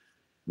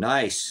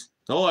 Nice.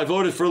 Oh, I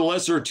voted for the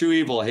lesser of two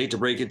evil. I hate to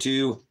break it to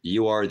you.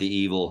 You are the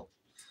evil.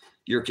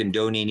 You're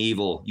condoning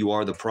evil. You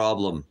are the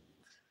problem.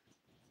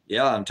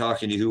 Yeah, I'm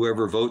talking to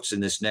whoever votes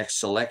in this next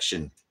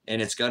selection. And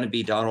it's going to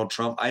be Donald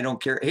Trump. I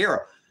don't care.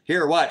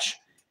 Here, watch.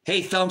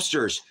 Hey,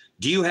 thumpsters,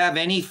 do you have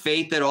any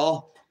faith at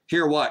all?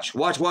 Here, watch.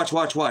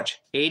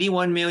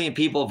 81 million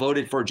people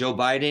voted for Joe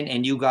Biden,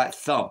 and you got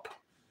thump.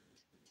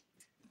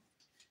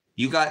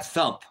 You got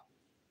thump.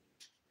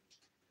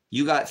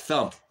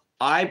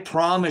 I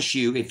promise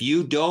you, if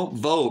you don't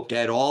vote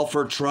at all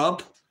for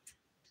Trump,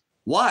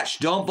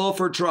 don't vote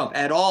for Trump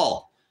at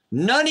all.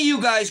 None of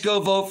you guys go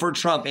vote for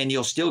Trump, and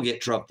you'll still get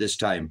Trump this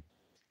time.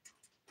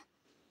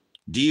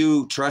 Do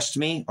you trust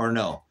me or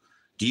no?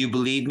 Do you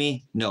believe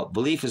me? No.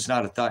 Belief is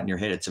not a thought in your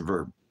head. It's a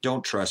verb.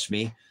 Don't trust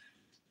me.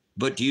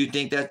 But do you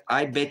think that?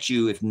 I bet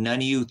you if none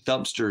of you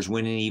thumpsters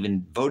went and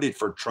even voted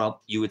for Trump,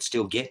 you would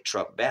still get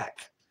Trump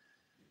back.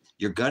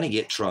 You're going to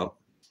get Trump.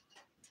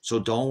 So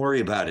don't worry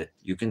about it.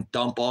 You can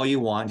thump all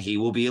you want. He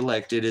will be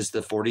elected as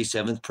the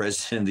 47th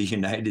president of the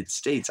United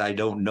States. I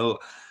don't know.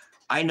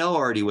 I know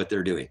already what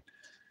they're doing.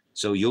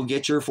 So you'll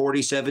get your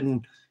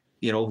 47,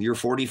 your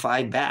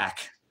 45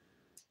 back.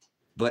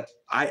 But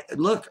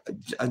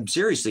I'm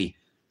seriously,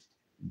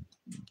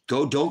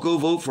 don't go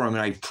vote for him.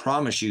 And I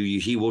promise you,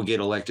 he will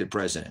get elected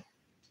president.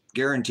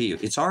 Guarantee you.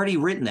 It's already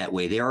written that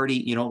way. They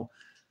already,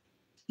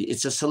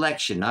 it's a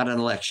selection, not an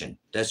election.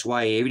 That's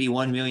why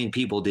 81 million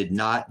people did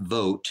not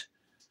vote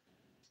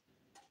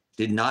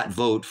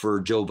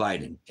for Joe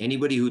Biden.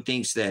 Anybody who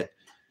thinks that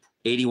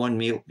 81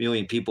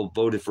 million people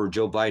voted for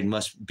Joe Biden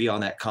must be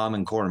on that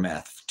common core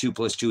math. 2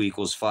 + 2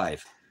 =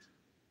 5,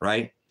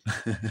 right?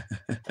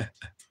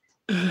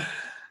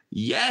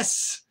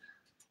 Yes.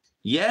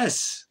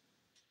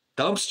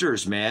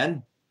 Thumpsters,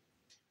 man.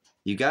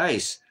 You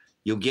guys,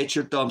 you'll get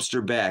your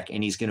thumpster back,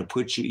 and he's going to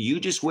put you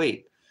just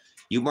wait.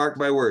 You mark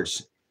my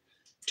words.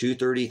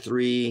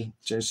 233,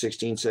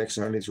 16,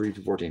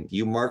 693, 14.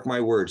 You mark my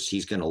words.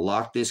 He's going to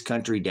lock this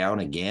country down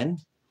again.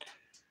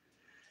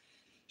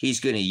 He's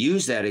going to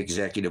use that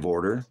executive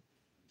order.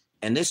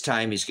 And this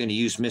time he's going to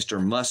use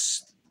Mr.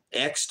 Musk's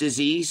X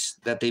disease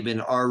that they've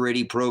been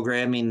already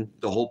programming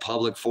the whole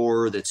public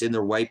for, that's in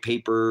their white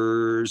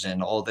papers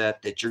and all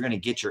that you're going to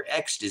get your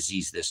X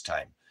disease this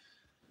time.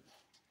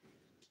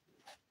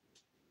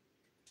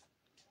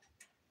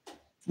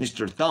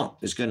 Mr. Thump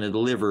is going to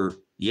deliver,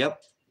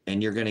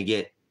 and you're going to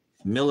get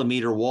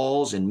millimeter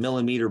walls and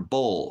millimeter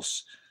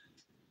bowls.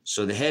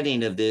 So the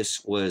heading of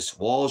this was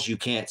walls you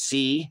can't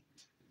see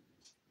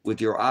with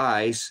your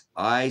eyes,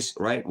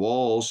 right?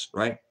 Walls,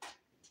 right?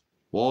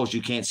 Walls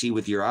you can't see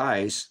with your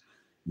eyes,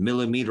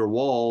 millimeter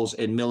walls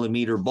and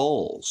millimeter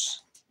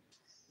bowls.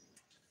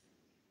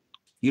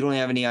 You don't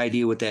have any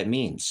idea what that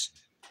means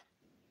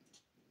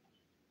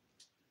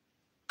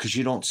because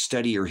you don't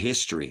study your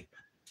history.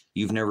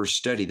 You've never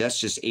studied. That's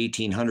just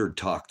 1800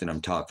 talk that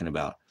I'm talking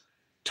about.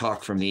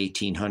 Talk from the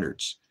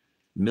 1800s.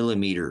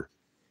 Millimeter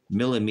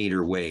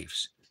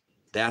waves.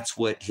 That's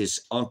what his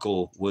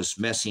uncle was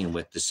messing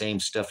with, the same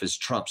stuff as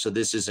Trump. So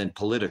this isn't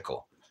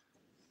political.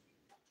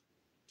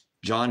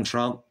 John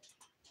Trump,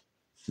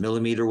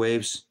 millimeter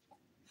waves.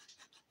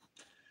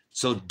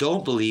 So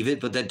don't believe it,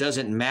 but that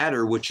doesn't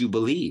matter what you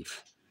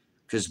believe,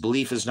 because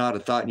belief is not a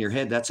thought in your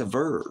head. That's a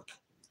verb.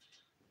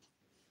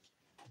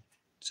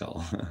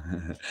 So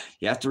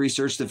you have to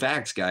research the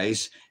facts,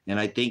 guys. And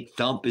I think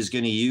Thump is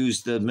going to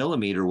use the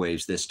millimeter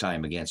waves this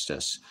time against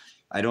us.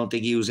 I don't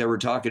think he was ever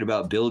talking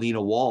about building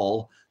a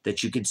wall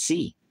that you could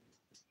see.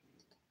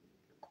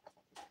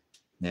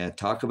 Yeah,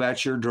 talk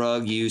about your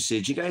drug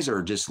usage. You guys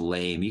are just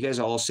lame. You guys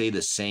all say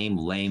the same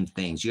lame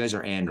things. You guys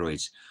are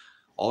androids.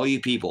 All you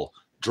people.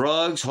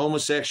 Drugs,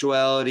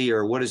 homosexuality,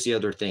 or what is the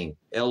other thing?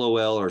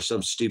 LOL or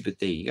some stupid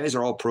thing. You guys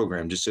are all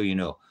programmed, just so you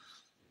know.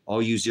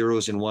 All you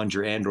zeros and ones,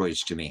 you're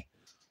androids to me.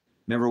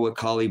 Remember what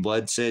Kali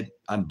Bud said?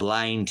 I'm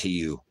blind to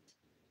you.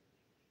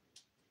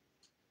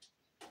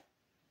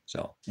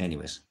 So,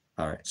 anyways.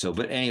 All right. So,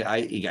 but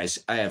anyway, you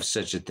guys, I have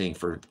such a thing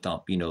for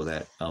Thump. You know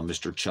that,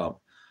 Mr. Chump.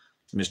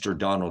 Mr.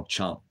 Donald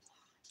Chump,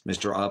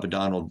 Mr.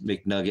 Donald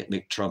McNugget,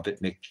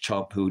 McTrumpet,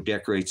 McChump, who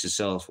decorates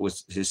himself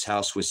with his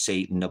house with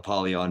Satan,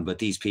 Napoleon. But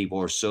these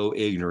people are so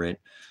ignorant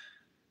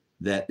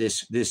that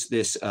this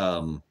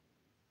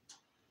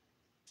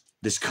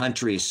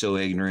country is so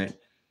ignorant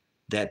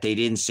that they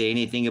didn't say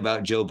anything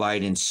about Joe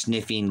Biden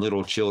sniffing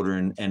little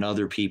children and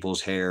other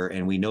people's hair.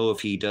 And we know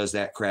if he does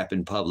that crap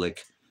in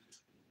public,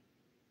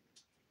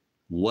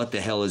 what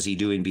the hell is he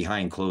doing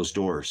behind closed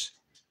doors?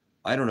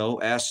 I don't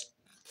know. Ask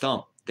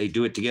Thump. They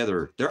do it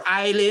together. They're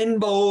island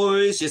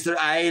boys. Yes, they're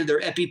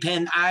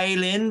EpiPen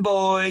Island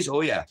boys. Oh,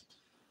 yeah.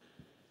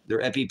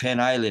 They're EpiPen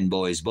Island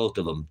boys, both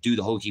of them. Do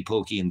the hokey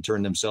pokey and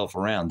turn themselves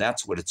around.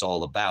 That's what it's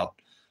all about.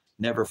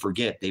 Never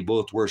forget, they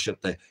both worship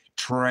the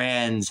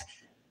tri-God,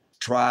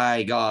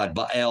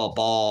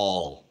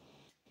 Baal,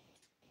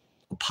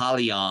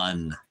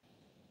 Apollyon.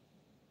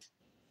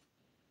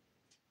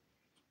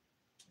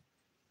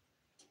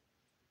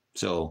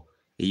 So,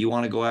 you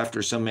want to go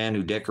after some man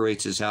who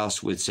decorates his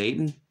house with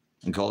Satan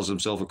and calls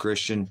himself a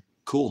Christian?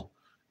 Cool.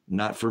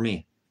 Not for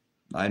me.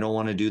 I don't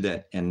want to do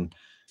that. And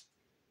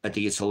I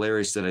think it's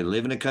hilarious that I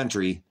live in a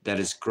country that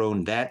has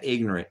grown that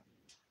ignorant.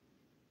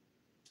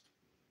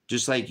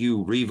 Just like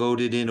you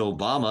revoted in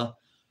Obama,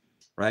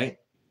 right?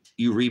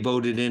 You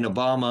revoted in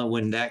Obama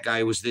when that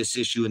guy was this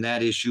issue and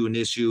that issue and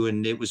issue,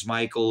 and it was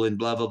Michael and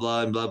blah, blah,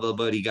 blah, and blah, blah,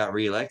 blah. He got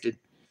reelected.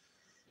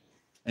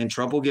 And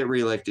Trump will get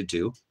reelected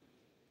too.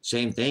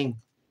 Same thing.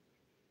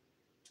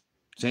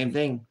 Same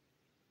thing.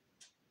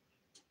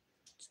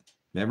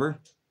 Remember?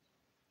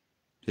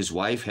 His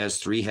wife has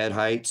 3 head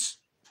heights,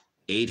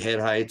 8 head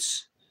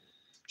heights,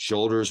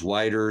 shoulders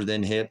wider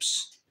than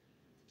hips.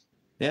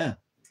 Yeah.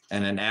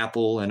 And an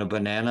apple and a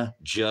banana,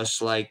 just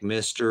like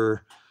Mr.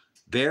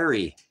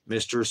 Barry,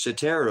 Mr.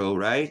 Sotero,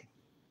 right?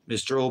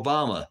 Mr.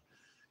 Obama.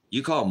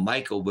 You call him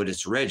Michael, but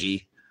it's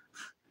Reggie.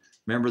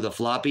 Remember the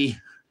floppy?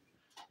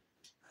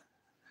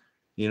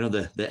 You know,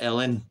 the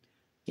Ellen?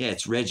 Yeah,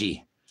 it's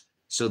Reggie.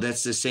 So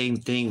that's the same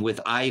thing with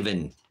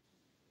Ivan.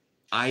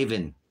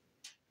 Ivan.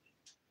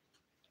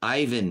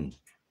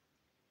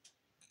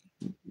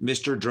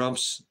 Mr.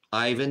 Drump's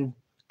Ivan,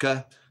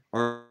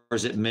 or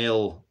is it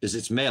male? Is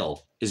it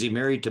male? Is he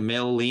married to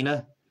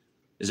Melina?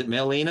 Is it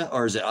Melina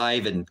or is it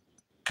Ivan?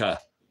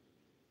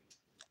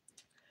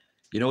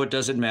 You know what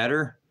doesn't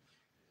matter?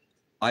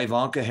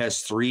 Ivanka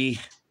has three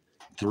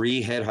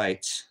head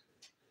heights.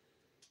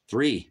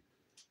 3.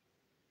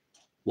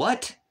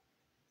 What?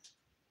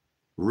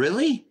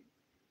 Really?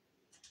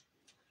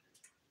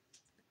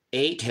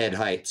 8 head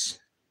heights.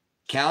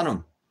 Count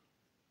them.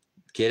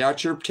 Get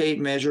out your tape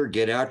measure.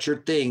 Get out your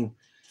thing.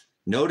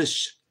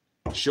 Notice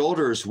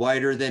shoulders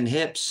wider than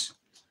hips.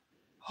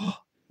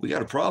 We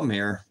got a problem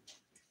here.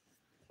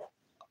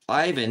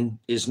 Ivan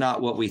is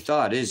not what we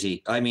thought, is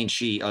he? I mean,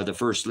 she, the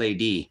first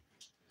lady.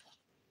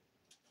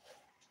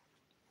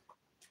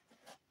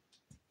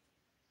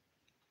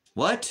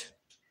 What?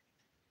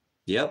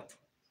 Yep.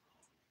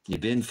 You've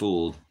been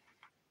fooled.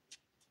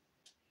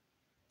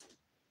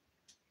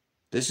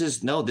 This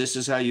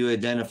is how you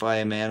identify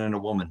a man and a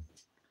woman.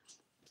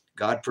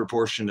 God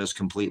proportioned us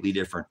completely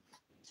different.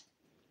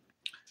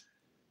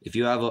 If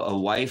you have a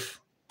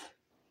wife,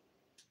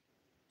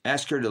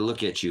 ask her to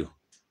look at you.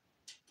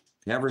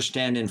 Have her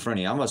stand in front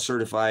of you. I'm a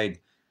certified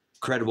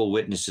credible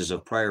witnesses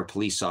of prior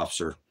police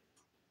officer.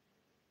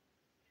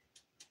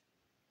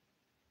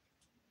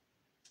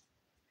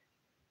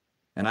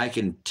 And I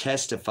can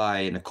testify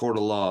in a court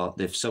of law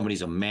if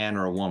somebody's a man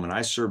or a woman.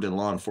 I served in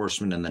law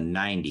enforcement in the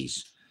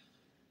 90s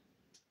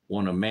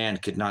when a man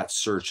could not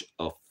search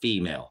a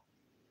female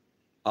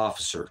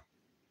officer.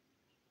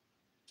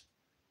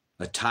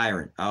 A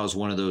tyrant. I was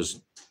one of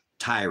those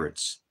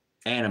tyrants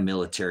and a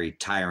military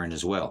tyrant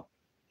as well.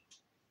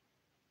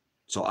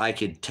 So I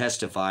could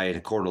testify in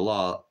a court of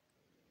law,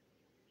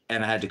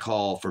 and I had to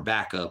call for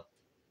backup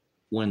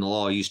when the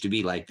law used to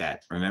be like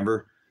that.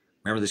 Remember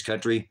this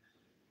country?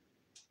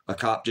 A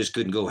cop just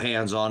couldn't go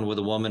hands-on with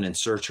a woman and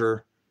search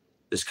her.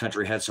 This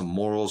country had some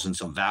morals and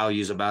some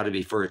values about it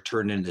before it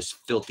turned into this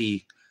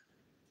filthy.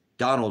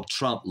 Donald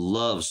Trump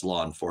loves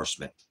law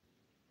enforcement.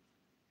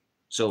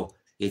 So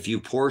if you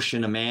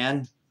portion a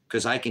man,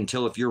 because I can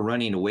tell if you're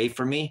running away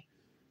from me,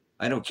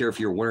 I don't care if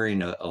you're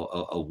wearing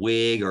a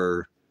wig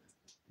or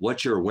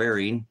what you're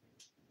wearing.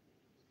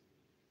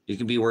 You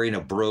can be wearing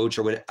a brooch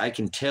or what. I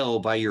can tell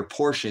by your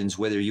portions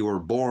whether you were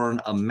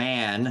born a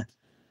man.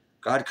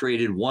 God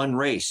created one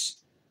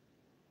race.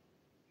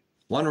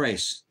 One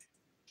race.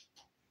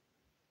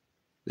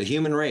 The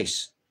human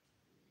race.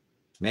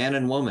 Man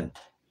and woman.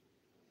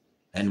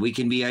 And we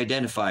can be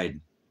identified.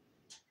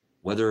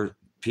 Whether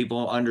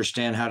people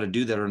understand how to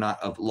do that or not,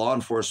 a law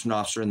enforcement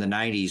officer in the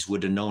 90s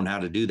would have known how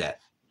to do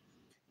that.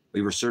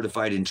 We were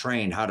certified and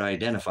trained how to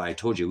identify. I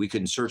told you we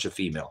couldn't search a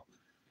female.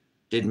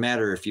 Didn't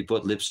matter if you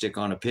put lipstick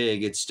on a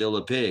pig, it's still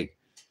a pig,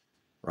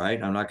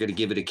 right? I'm not going to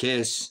give it a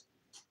kiss.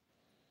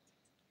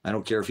 I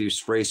don't care if you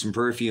spray some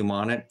perfume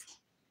on it,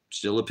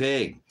 still a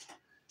pig.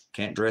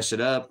 Can't dress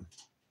it up,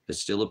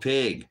 it's still a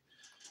pig.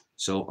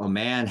 So a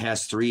man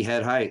has 3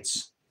 head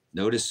heights.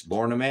 Notice,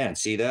 born a man.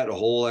 See that? A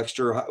whole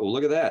extra, well,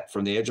 look at that,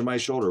 from the edge of my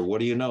shoulder. What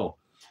do you know?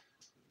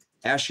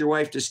 Ask your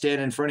wife to stand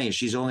in front of you.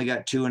 She's only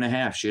got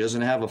 2.5. She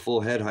doesn't have a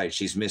full head height.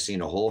 She's missing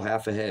a whole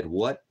half a head.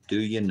 What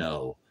do you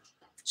know?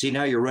 See,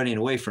 now you're running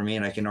away from me,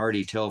 and I can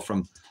already tell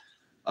from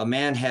a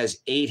man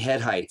has 8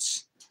 head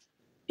heights.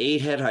 8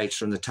 head heights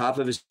from the top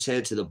of his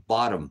head to the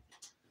bottom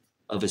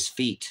of his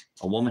feet.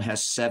 A woman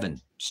has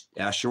 7.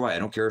 Ask your wife. I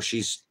don't care if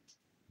she's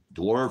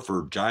dwarf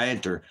or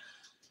giant or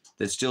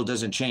that still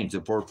doesn't change.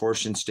 The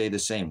proportions stay the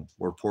same.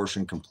 We're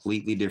portioned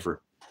completely different.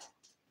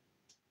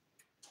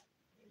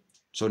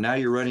 So now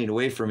you're running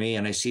away from me,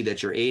 and I see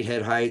that you're 8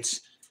 head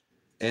heights,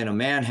 and a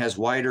man has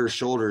wider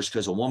shoulders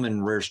because a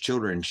woman rears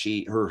children.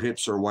 Her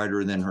hips are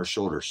wider than her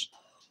shoulders.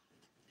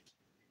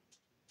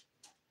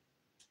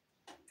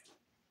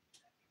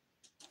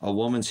 A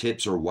woman's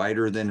hips are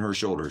wider than her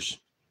shoulders.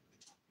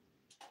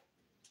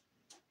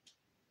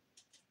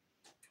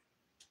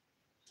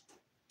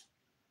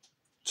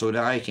 So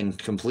now I can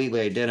completely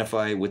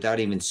identify without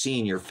even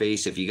seeing your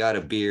face if you got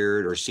a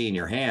beard or seeing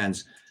your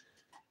hands.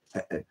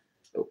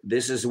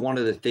 This is one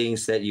of the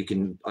things that you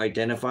can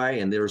identify,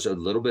 and there's a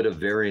little bit of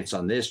variance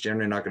on this.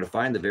 Generally not going to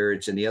find the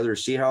variance in the other.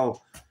 See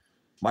how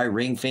my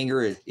ring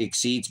finger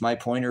exceeds my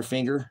pointer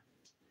finger?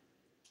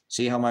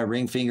 See how my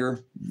ring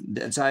finger?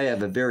 That's I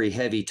have a very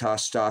heavy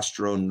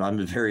testosterone.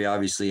 I'm very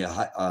obviously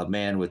a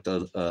man with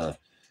the.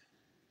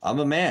 I'm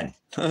a man.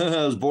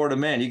 I was born a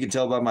man. You can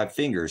tell by my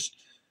fingers.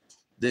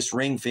 This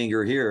ring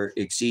finger here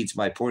exceeds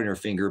my pointer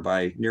finger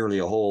by nearly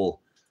a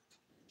whole.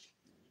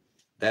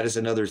 That is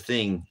another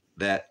thing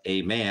that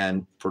a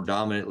man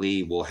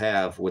predominantly will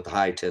have with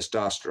high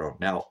testosterone.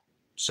 Now,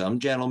 some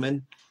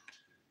gentlemen,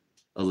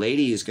 a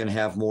lady is going to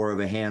have more of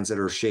a hands that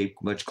are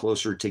shaped much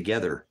closer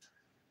together.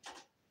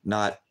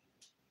 So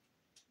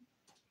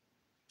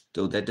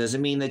that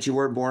doesn't mean that you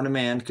weren't born a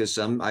man, because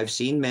I've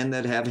seen men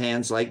that have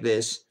hands like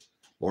this,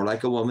 or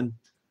like a woman.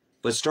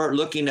 But start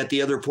looking at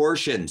the other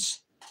portions.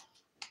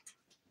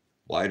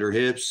 Wider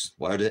hips,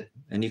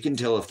 and you can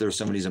tell if there's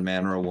somebody's a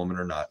man or a woman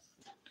or not.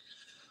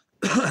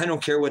 I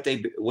don't care what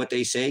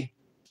they say.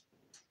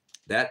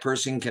 That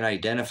person can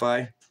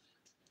identify,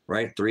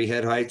 right? 3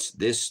 head heights.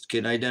 This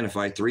can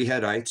identify 3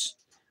 head heights,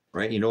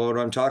 right? You know what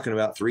I'm talking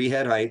about? 3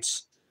 head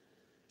heights.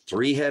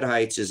 3 head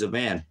heights is a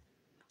man,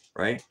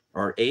 right?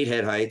 Or 8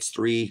 head heights,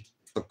 3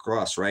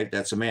 across, right?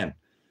 That's a man.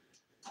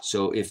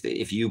 So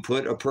if you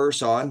put a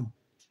purse on,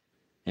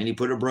 and you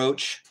put a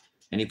brooch,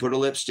 and you put a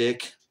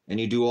lipstick, and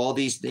you do all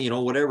these,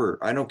 whatever.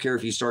 I don't care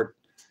if you start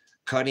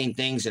cutting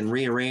things and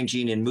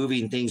rearranging and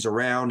moving things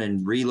around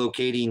and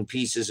relocating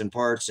pieces and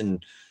parts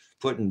and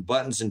putting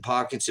buttons in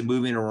pockets and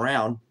moving them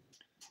around.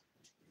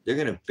 They're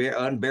going to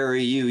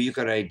unbury you. You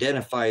can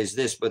identify as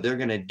this, but they're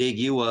going to dig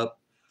you up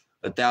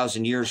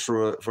 1,000 years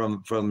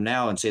from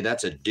now and say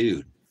that's a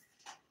dude.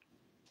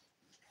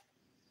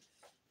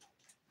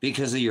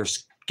 Because of your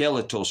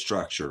skeletal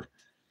structure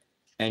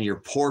and your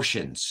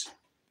portions.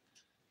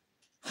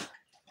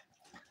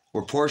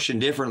 We're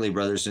portioned differently,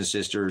 brothers and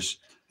sisters.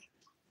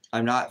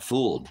 I'm not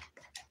fooled.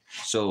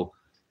 So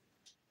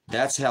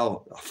that's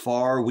how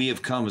far we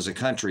have come as a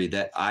country,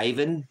 that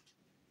Ivanka,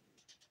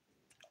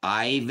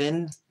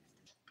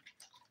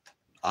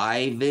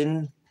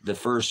 the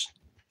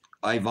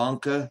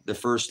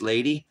first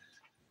lady,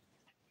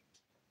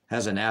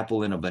 has an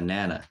apple and a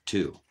banana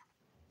too.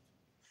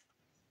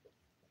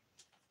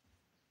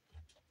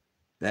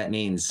 That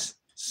means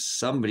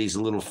somebody's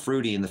a little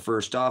fruity in the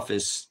first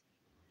office.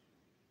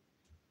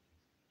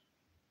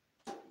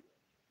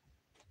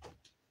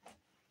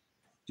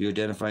 Do you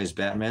identify as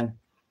Batman?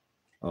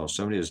 Oh,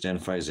 somebody was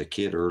identified as a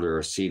kid earlier.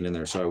 I seen in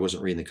there, so I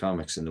wasn't reading the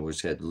comics, and there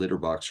was had litter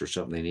box or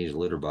something. They needed a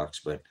litter box,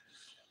 but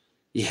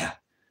yeah,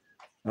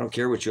 I don't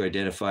care what you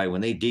identify.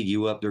 When they dig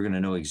you up, they're going to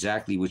know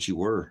exactly what you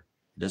were.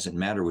 It doesn't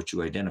matter what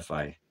you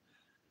identify.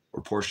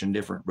 We're portioned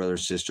different, brothers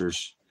and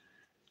sisters.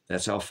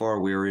 That's how far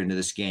we are into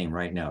this game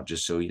right now,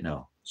 just so you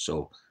know.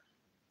 So,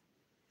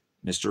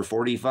 Mr.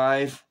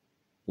 45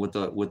 with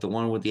the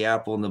one with the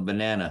apple and the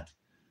banana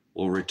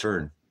will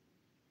return.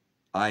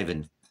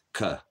 Ivan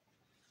the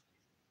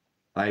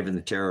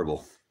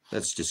Terrible.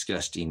 That's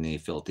disgustingly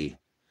filthy.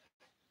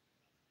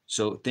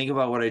 So think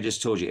about what I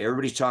just told you.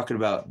 Everybody's talking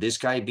about this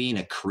guy being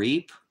a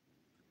creep.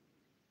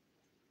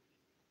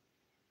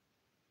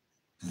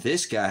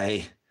 this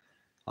guy,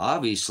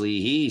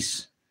 obviously,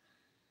 he's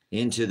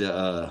into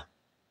the,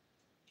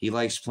 he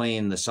likes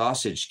playing the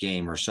sausage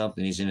game or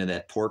something. He's into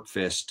that pork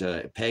fest,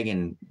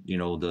 pegging, you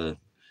know, the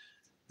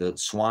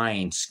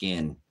swine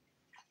skin.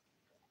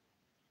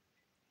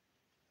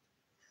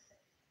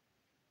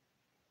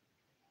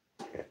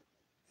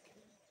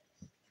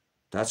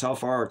 That's how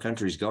far our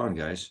country's gone,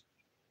 guys.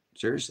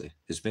 Seriously,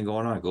 it's been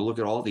going on. Go look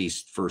at all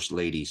these first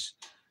ladies.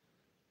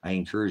 I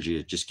encourage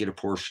you, just get a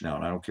portion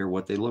out. I don't care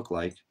what they look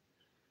like.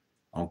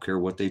 I don't care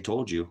what they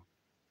told you.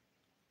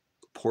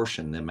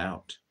 Portion them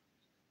out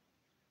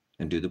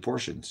and do the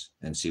portions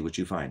and see what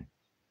you find.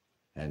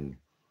 And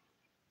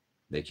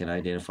they can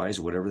identify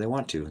as whatever they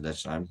want to.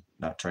 I'm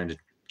not trying to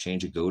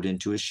change a goat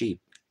into a sheep.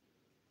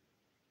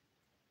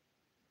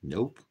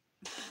 Nope.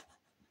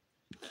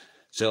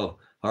 So,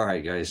 all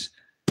right, guys.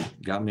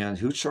 Got me on.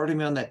 Who started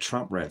me on that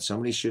Trump rant?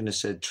 Somebody shouldn't have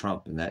said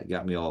Trump, and that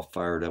got me all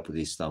fired up with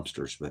these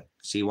thumpsters. But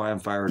see why I'm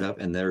fired up?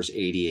 And there's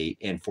 88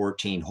 and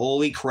 14.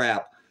 Holy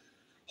crap.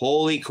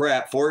 Holy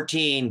crap.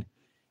 14,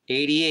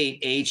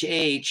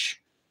 88,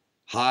 HH,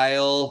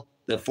 Heil,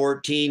 the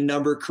 14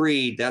 number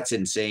creed. That's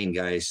insane,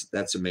 guys.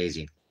 That's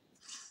amazing.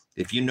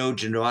 If you know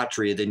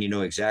gematria, then you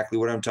know exactly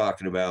what I'm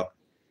talking about.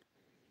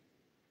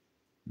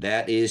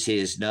 That is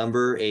his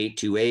number,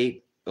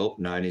 828. Oh,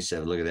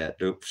 97. Look at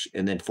that. Oops.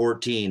 And then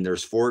 14.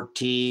 There's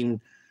 14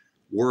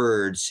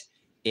 words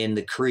in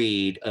the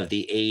creed of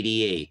the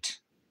 88.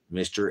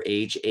 Mr.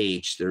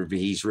 HH.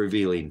 He's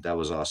revealing. That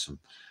was awesome.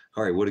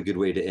 All right. What a good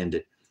way to end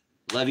it.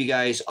 Love you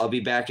guys. I'll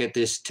be back at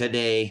this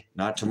today,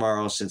 not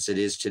tomorrow, since it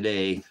is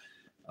today.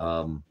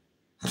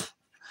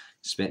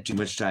 Spent too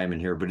much time in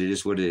here, but it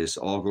is what it is.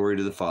 All glory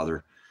to the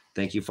Father.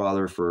 Thank you,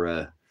 Father,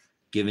 for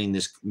giving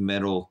this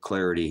mental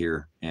clarity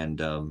here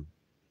and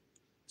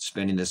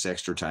spending this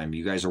extra time.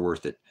 You guys are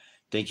worth it.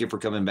 Thank you for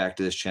coming back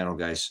to this channel,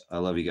 guys. I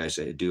love you guys.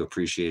 I do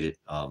appreciate it.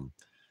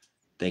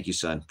 Thank you,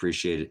 son.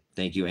 Appreciate it.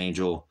 Thank you,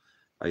 Angel.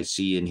 I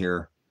see you in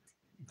here.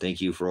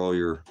 Thank you for all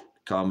your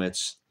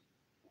comments.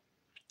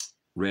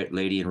 Red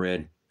Lady in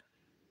Red.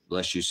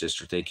 Bless you,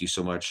 sister. Thank you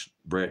so much.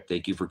 Brett,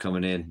 thank you for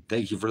coming in.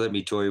 Thank you for letting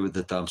me toy with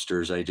the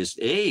thumpsters.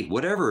 Hey,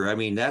 whatever. I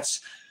mean,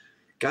 that's,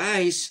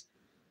 guys,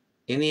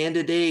 in the end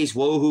of days,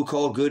 woe who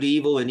call good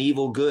evil and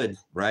evil good,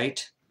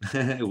 right?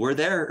 We're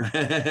there.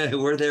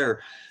 We're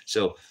there.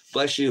 So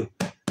bless you.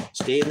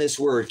 Stay in this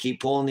word.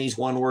 Keep pulling these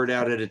one word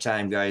out at a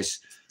time, guys.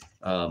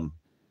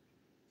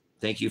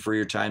 Thank you for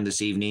your time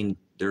this evening.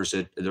 There's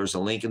a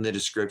link in the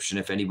description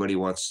if anybody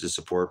wants to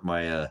support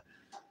my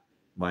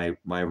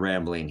my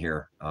rambling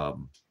here.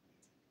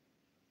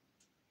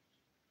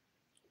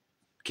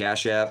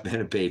 Cash App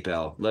and a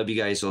PayPal. Love you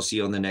guys. I'll see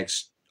you on the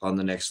next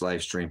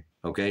live stream.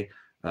 Okay.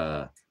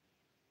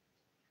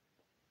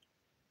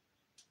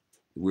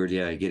 Weird.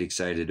 Yeah, I get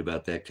excited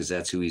about that because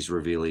that's who he's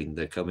revealing,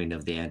 the coming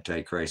of the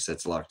Antichrist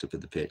that's locked up in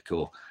the pit.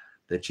 Cool.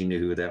 That you knew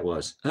who that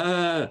was.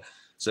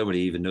 Somebody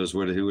even knows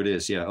who it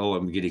is. Yeah. Oh,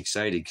 I'm getting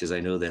excited because I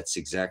know that's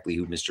exactly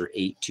who Mr.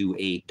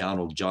 828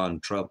 Donald John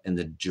Trump in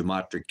the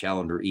gematria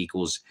calendar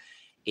equals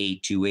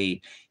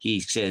 828. He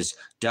says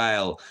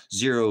dial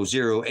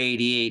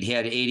 0088. He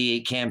had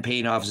 88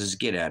 campaign offices.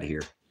 Get out of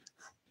here.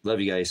 Love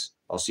you guys.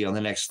 I'll see you on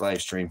the next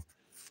live stream.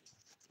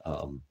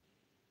 I'll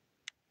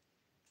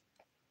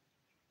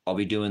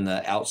be doing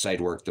the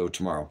outside work though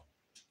tomorrow.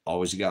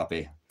 Always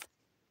Agape.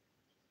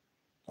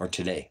 Or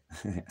today.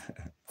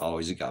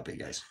 Always Agape,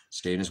 guys.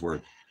 Stay in his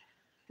word.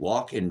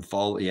 Walk and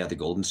follow. Yeah, the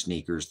golden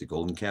sneakers, the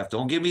golden calf.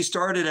 Don't get me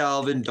started,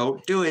 Alvin.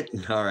 Don't do it.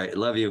 All right.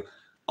 Love you.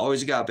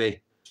 Always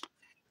Agape.